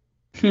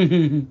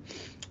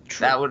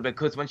 That would have been,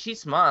 because when she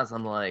smiles,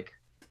 I'm like,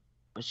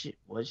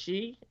 was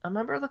she a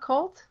member of the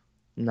cult?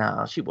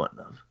 No, she wouldn't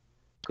have.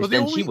 Because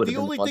then she would have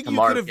been the one to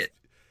market.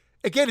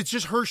 Again, it's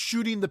just her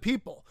shooting the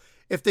people.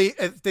 If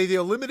they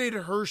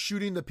eliminated her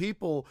shooting the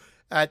people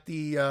at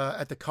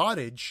the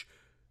cottage,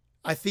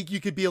 I think you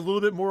could be a little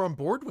bit more on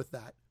board with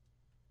that.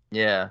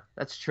 Yeah,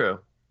 that's true.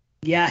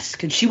 Yes,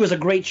 because she was a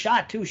great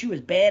shot too. She was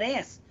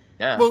badass.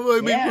 Yeah. Well,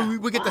 I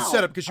mean, we get the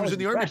setup because she was in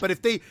the army. impressed. But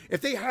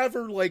if they have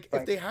her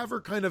if they have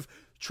her kind of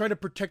trying to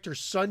protect her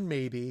son,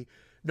 maybe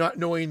not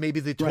knowing maybe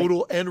the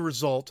total end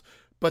result,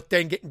 but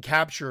then getting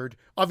captured.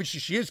 Obviously,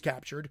 she is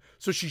captured,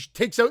 so she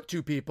takes out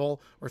 2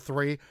 people or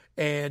 3,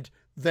 and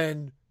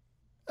then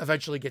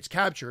eventually gets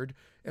captured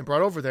and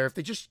brought over there. If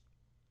they just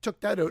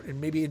took that out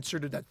and maybe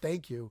inserted that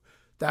thank you,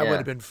 that would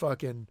have been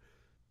fucking.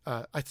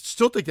 I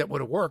still think that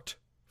would have worked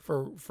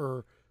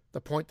for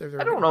the point that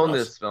they're. I don't own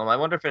this film. I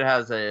wonder if it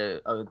has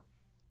a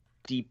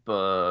deep,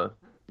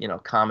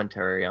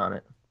 commentary on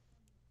it.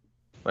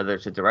 Whether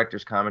it's a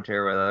director's commentary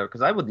or whatever,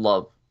 because I would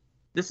love.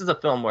 This is a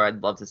film where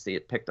I'd love to see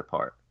it picked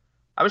apart.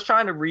 I was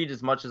trying to read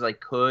as much as I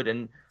could,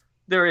 and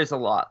there is a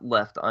lot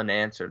left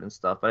unanswered and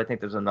stuff. But I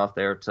think there's enough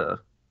there to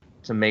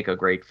make a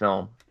great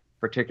film,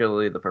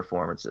 particularly the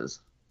performances.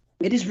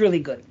 It is really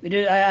good.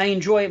 I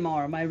enjoy it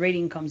more. My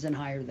rating comes in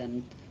higher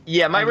than.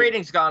 Yeah, my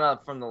rating's gone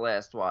up from the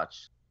last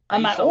watch.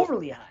 I'm not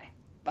overly high.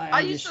 I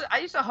used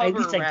to hover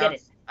around.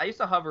 I used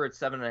to hover at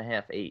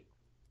 7.5, 8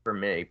 for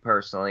me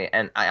personally,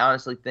 and I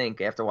honestly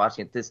think after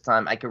watching it this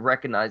time, I could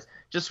recognize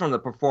just from the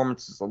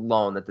performances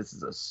alone that this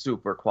is a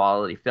super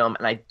quality film,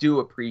 and I do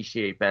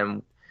appreciate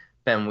Ben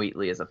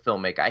Wheatley as a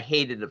filmmaker. I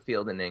hated A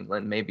Field in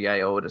England. Maybe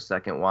I owe it a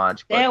second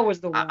watch. But that was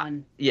the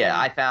one.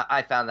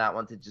 I found that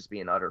one to just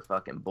be an utter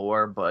fucking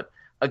bore. But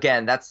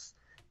again, that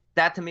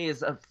to me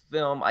is a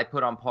film I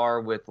put on par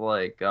with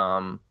like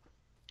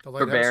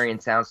Barbarian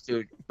Sound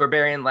Studio,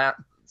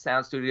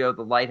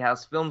 The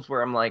Lighthouse, films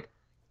where I'm like,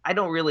 I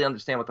don't really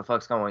understand what the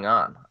fuck's going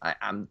on.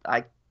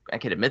 I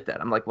can admit that.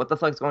 I'm like, what the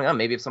fuck's going on?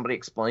 Maybe if somebody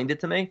explained it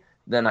to me,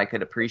 then I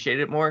could appreciate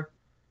it more.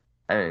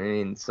 I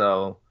mean,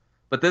 so.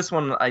 But this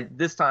one,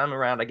 this time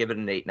around, I give it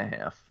an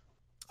 8.5.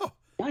 Oh,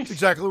 nice. That's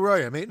exactly where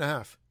I am,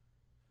 8.5.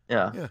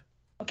 Yeah.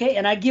 Okay,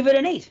 and I give it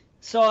an 8.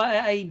 So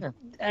I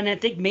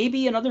think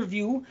maybe another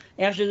view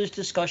after this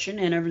discussion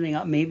and everything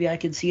up, maybe I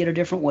could see it a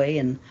different way.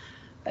 And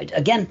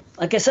again,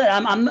 like I said,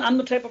 I'm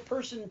the type of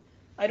person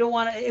I don't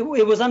want to.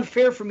 It was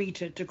unfair for me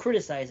to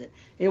criticize it.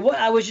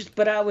 I was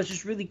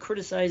just really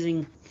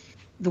criticizing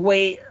the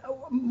way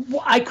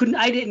I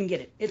didn't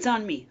get it. It's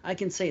on me. I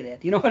can say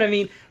that. You know what I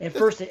mean? At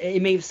first,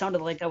 it may have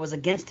sounded like I was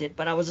against it,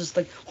 but I was just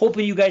like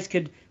hoping you guys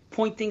could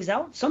point things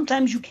out.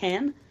 Sometimes you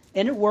can,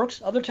 and it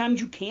works. Other times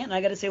you can't. And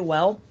I got to say,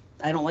 well,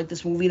 I don't like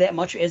this movie that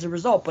much as a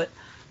result. But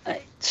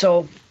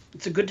so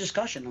it's a good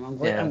discussion. I'm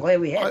glad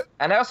we had.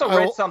 And I also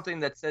read something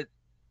that said.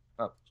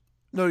 Oh.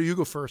 No, you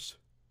go first.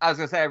 I was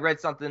gonna say I read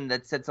something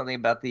that said something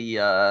about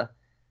the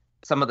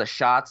some of the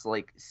shots,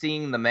 like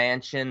seeing the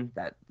mansion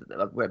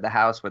where the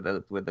house where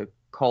the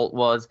cult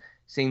was,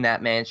 seeing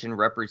that mansion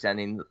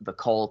representing the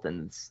cult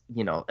and its,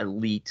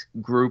 elite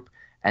group,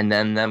 and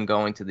then them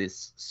going to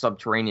these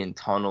subterranean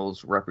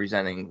tunnels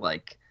representing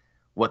like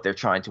what they're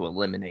trying to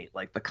eliminate,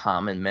 like the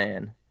common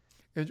man.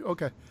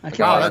 Okay.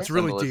 Wow, that's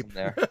really deep.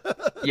 There.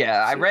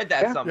 Yeah, I read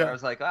that somewhere. I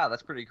was like, wow,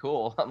 that's pretty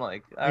cool. I'm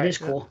like, it is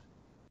cool.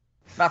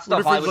 Not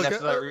stuff I would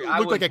necessarily. It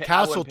looked like a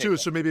castle too,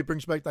 so maybe it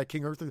brings back that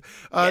King Arthur.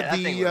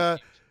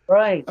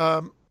 Right.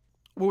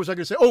 What was I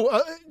going to say?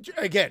 Oh,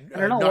 again,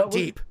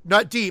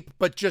 not deep,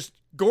 but just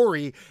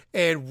gory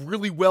and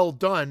really well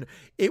done.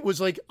 It was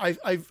like I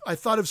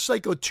thought of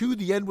Psycho 2,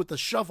 the end with the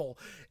shovel,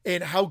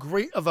 and how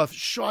great of a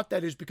shot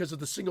that is because of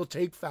the single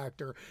take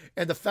factor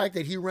and the fact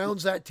that he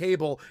rounds that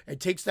table and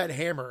takes that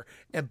hammer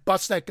and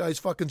busts that guy's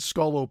fucking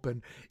skull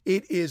open.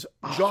 It is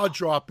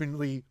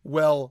jaw-droppingly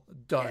well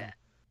done. Yeah.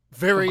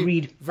 Very,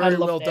 Agreed. very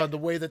well done. The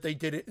way that they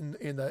did it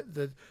in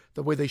the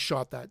way they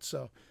shot that.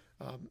 So,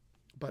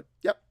 but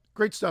yep.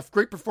 Great stuff.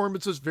 Great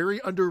performances. Very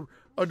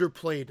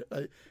underplayed.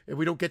 And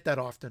we don't get that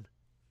often.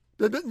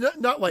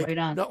 Not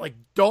like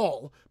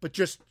dull, but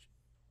just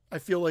I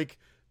feel like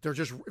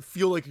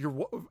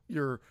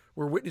we're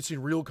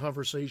witnessing real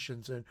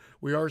conversations, and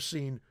we are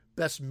seeing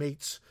best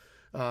mates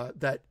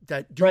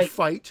that do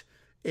fight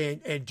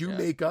and do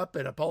make up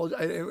and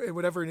apologize and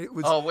whatever. And it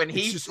was when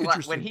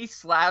he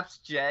slaps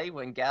Jay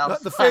when Gal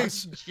not the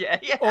slaps face. Jay.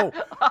 Oh,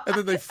 and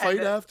then they fight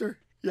after.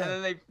 Yeah. And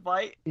then they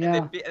fight,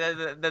 and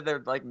then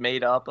they're like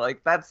made up.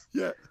 Like that's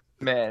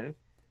man.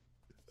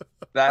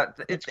 That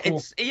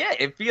cool.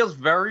 It feels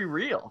very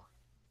real.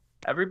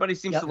 Everybody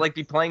seems to like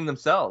be playing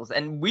themselves,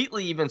 and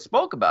Wheatley even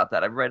spoke about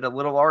that. I read a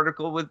little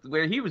article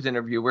where he was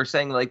interviewed, where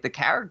saying like the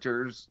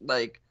characters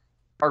like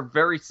are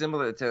very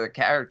similar to the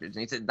characters,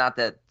 and he said not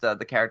that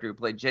the character who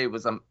played Jay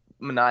was a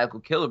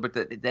maniacal killer, but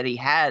that he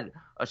had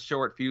a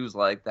short fuse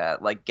like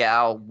that. Like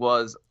Gal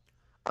was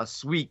a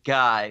sweet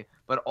guy,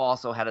 but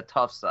also had a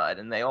tough side,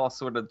 and they all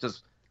sort of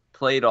just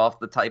played off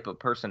the type of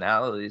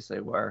personalities they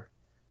were,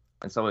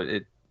 and so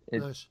it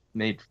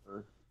made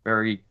for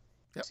very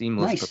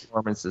seamless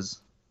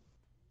performances.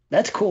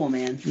 That's cool,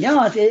 man.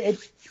 Yeah,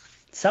 it's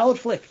solid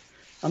flick.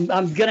 I'm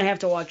gonna have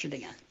to watch it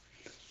again.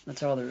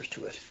 That's all there is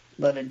to it.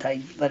 Let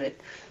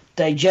it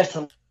digest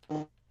a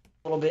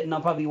little bit, and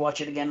I'll probably watch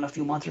it again in a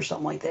few months or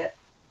something like that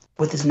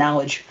with this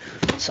knowledge.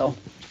 So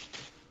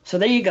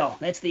there you go.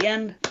 That's the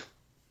end.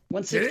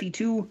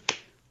 162.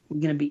 We're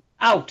going to be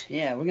out.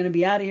 Yeah, we're going to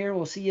be out of here.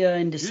 We'll see you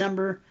in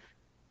December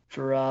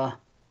for a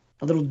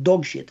little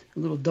dog shit.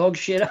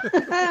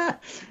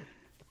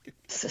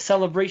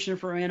 Celebration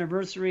for our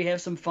anniversary. Have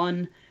some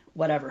fun.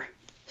 Whatever.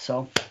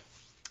 So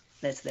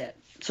that's that.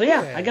 So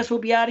yeah, I guess we'll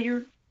be out of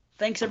here.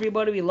 Thanks,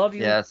 everybody. We love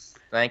you. Yes.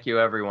 Thank you,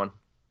 everyone.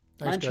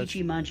 Thanks,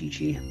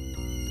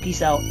 Manchichi.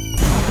 Peace out.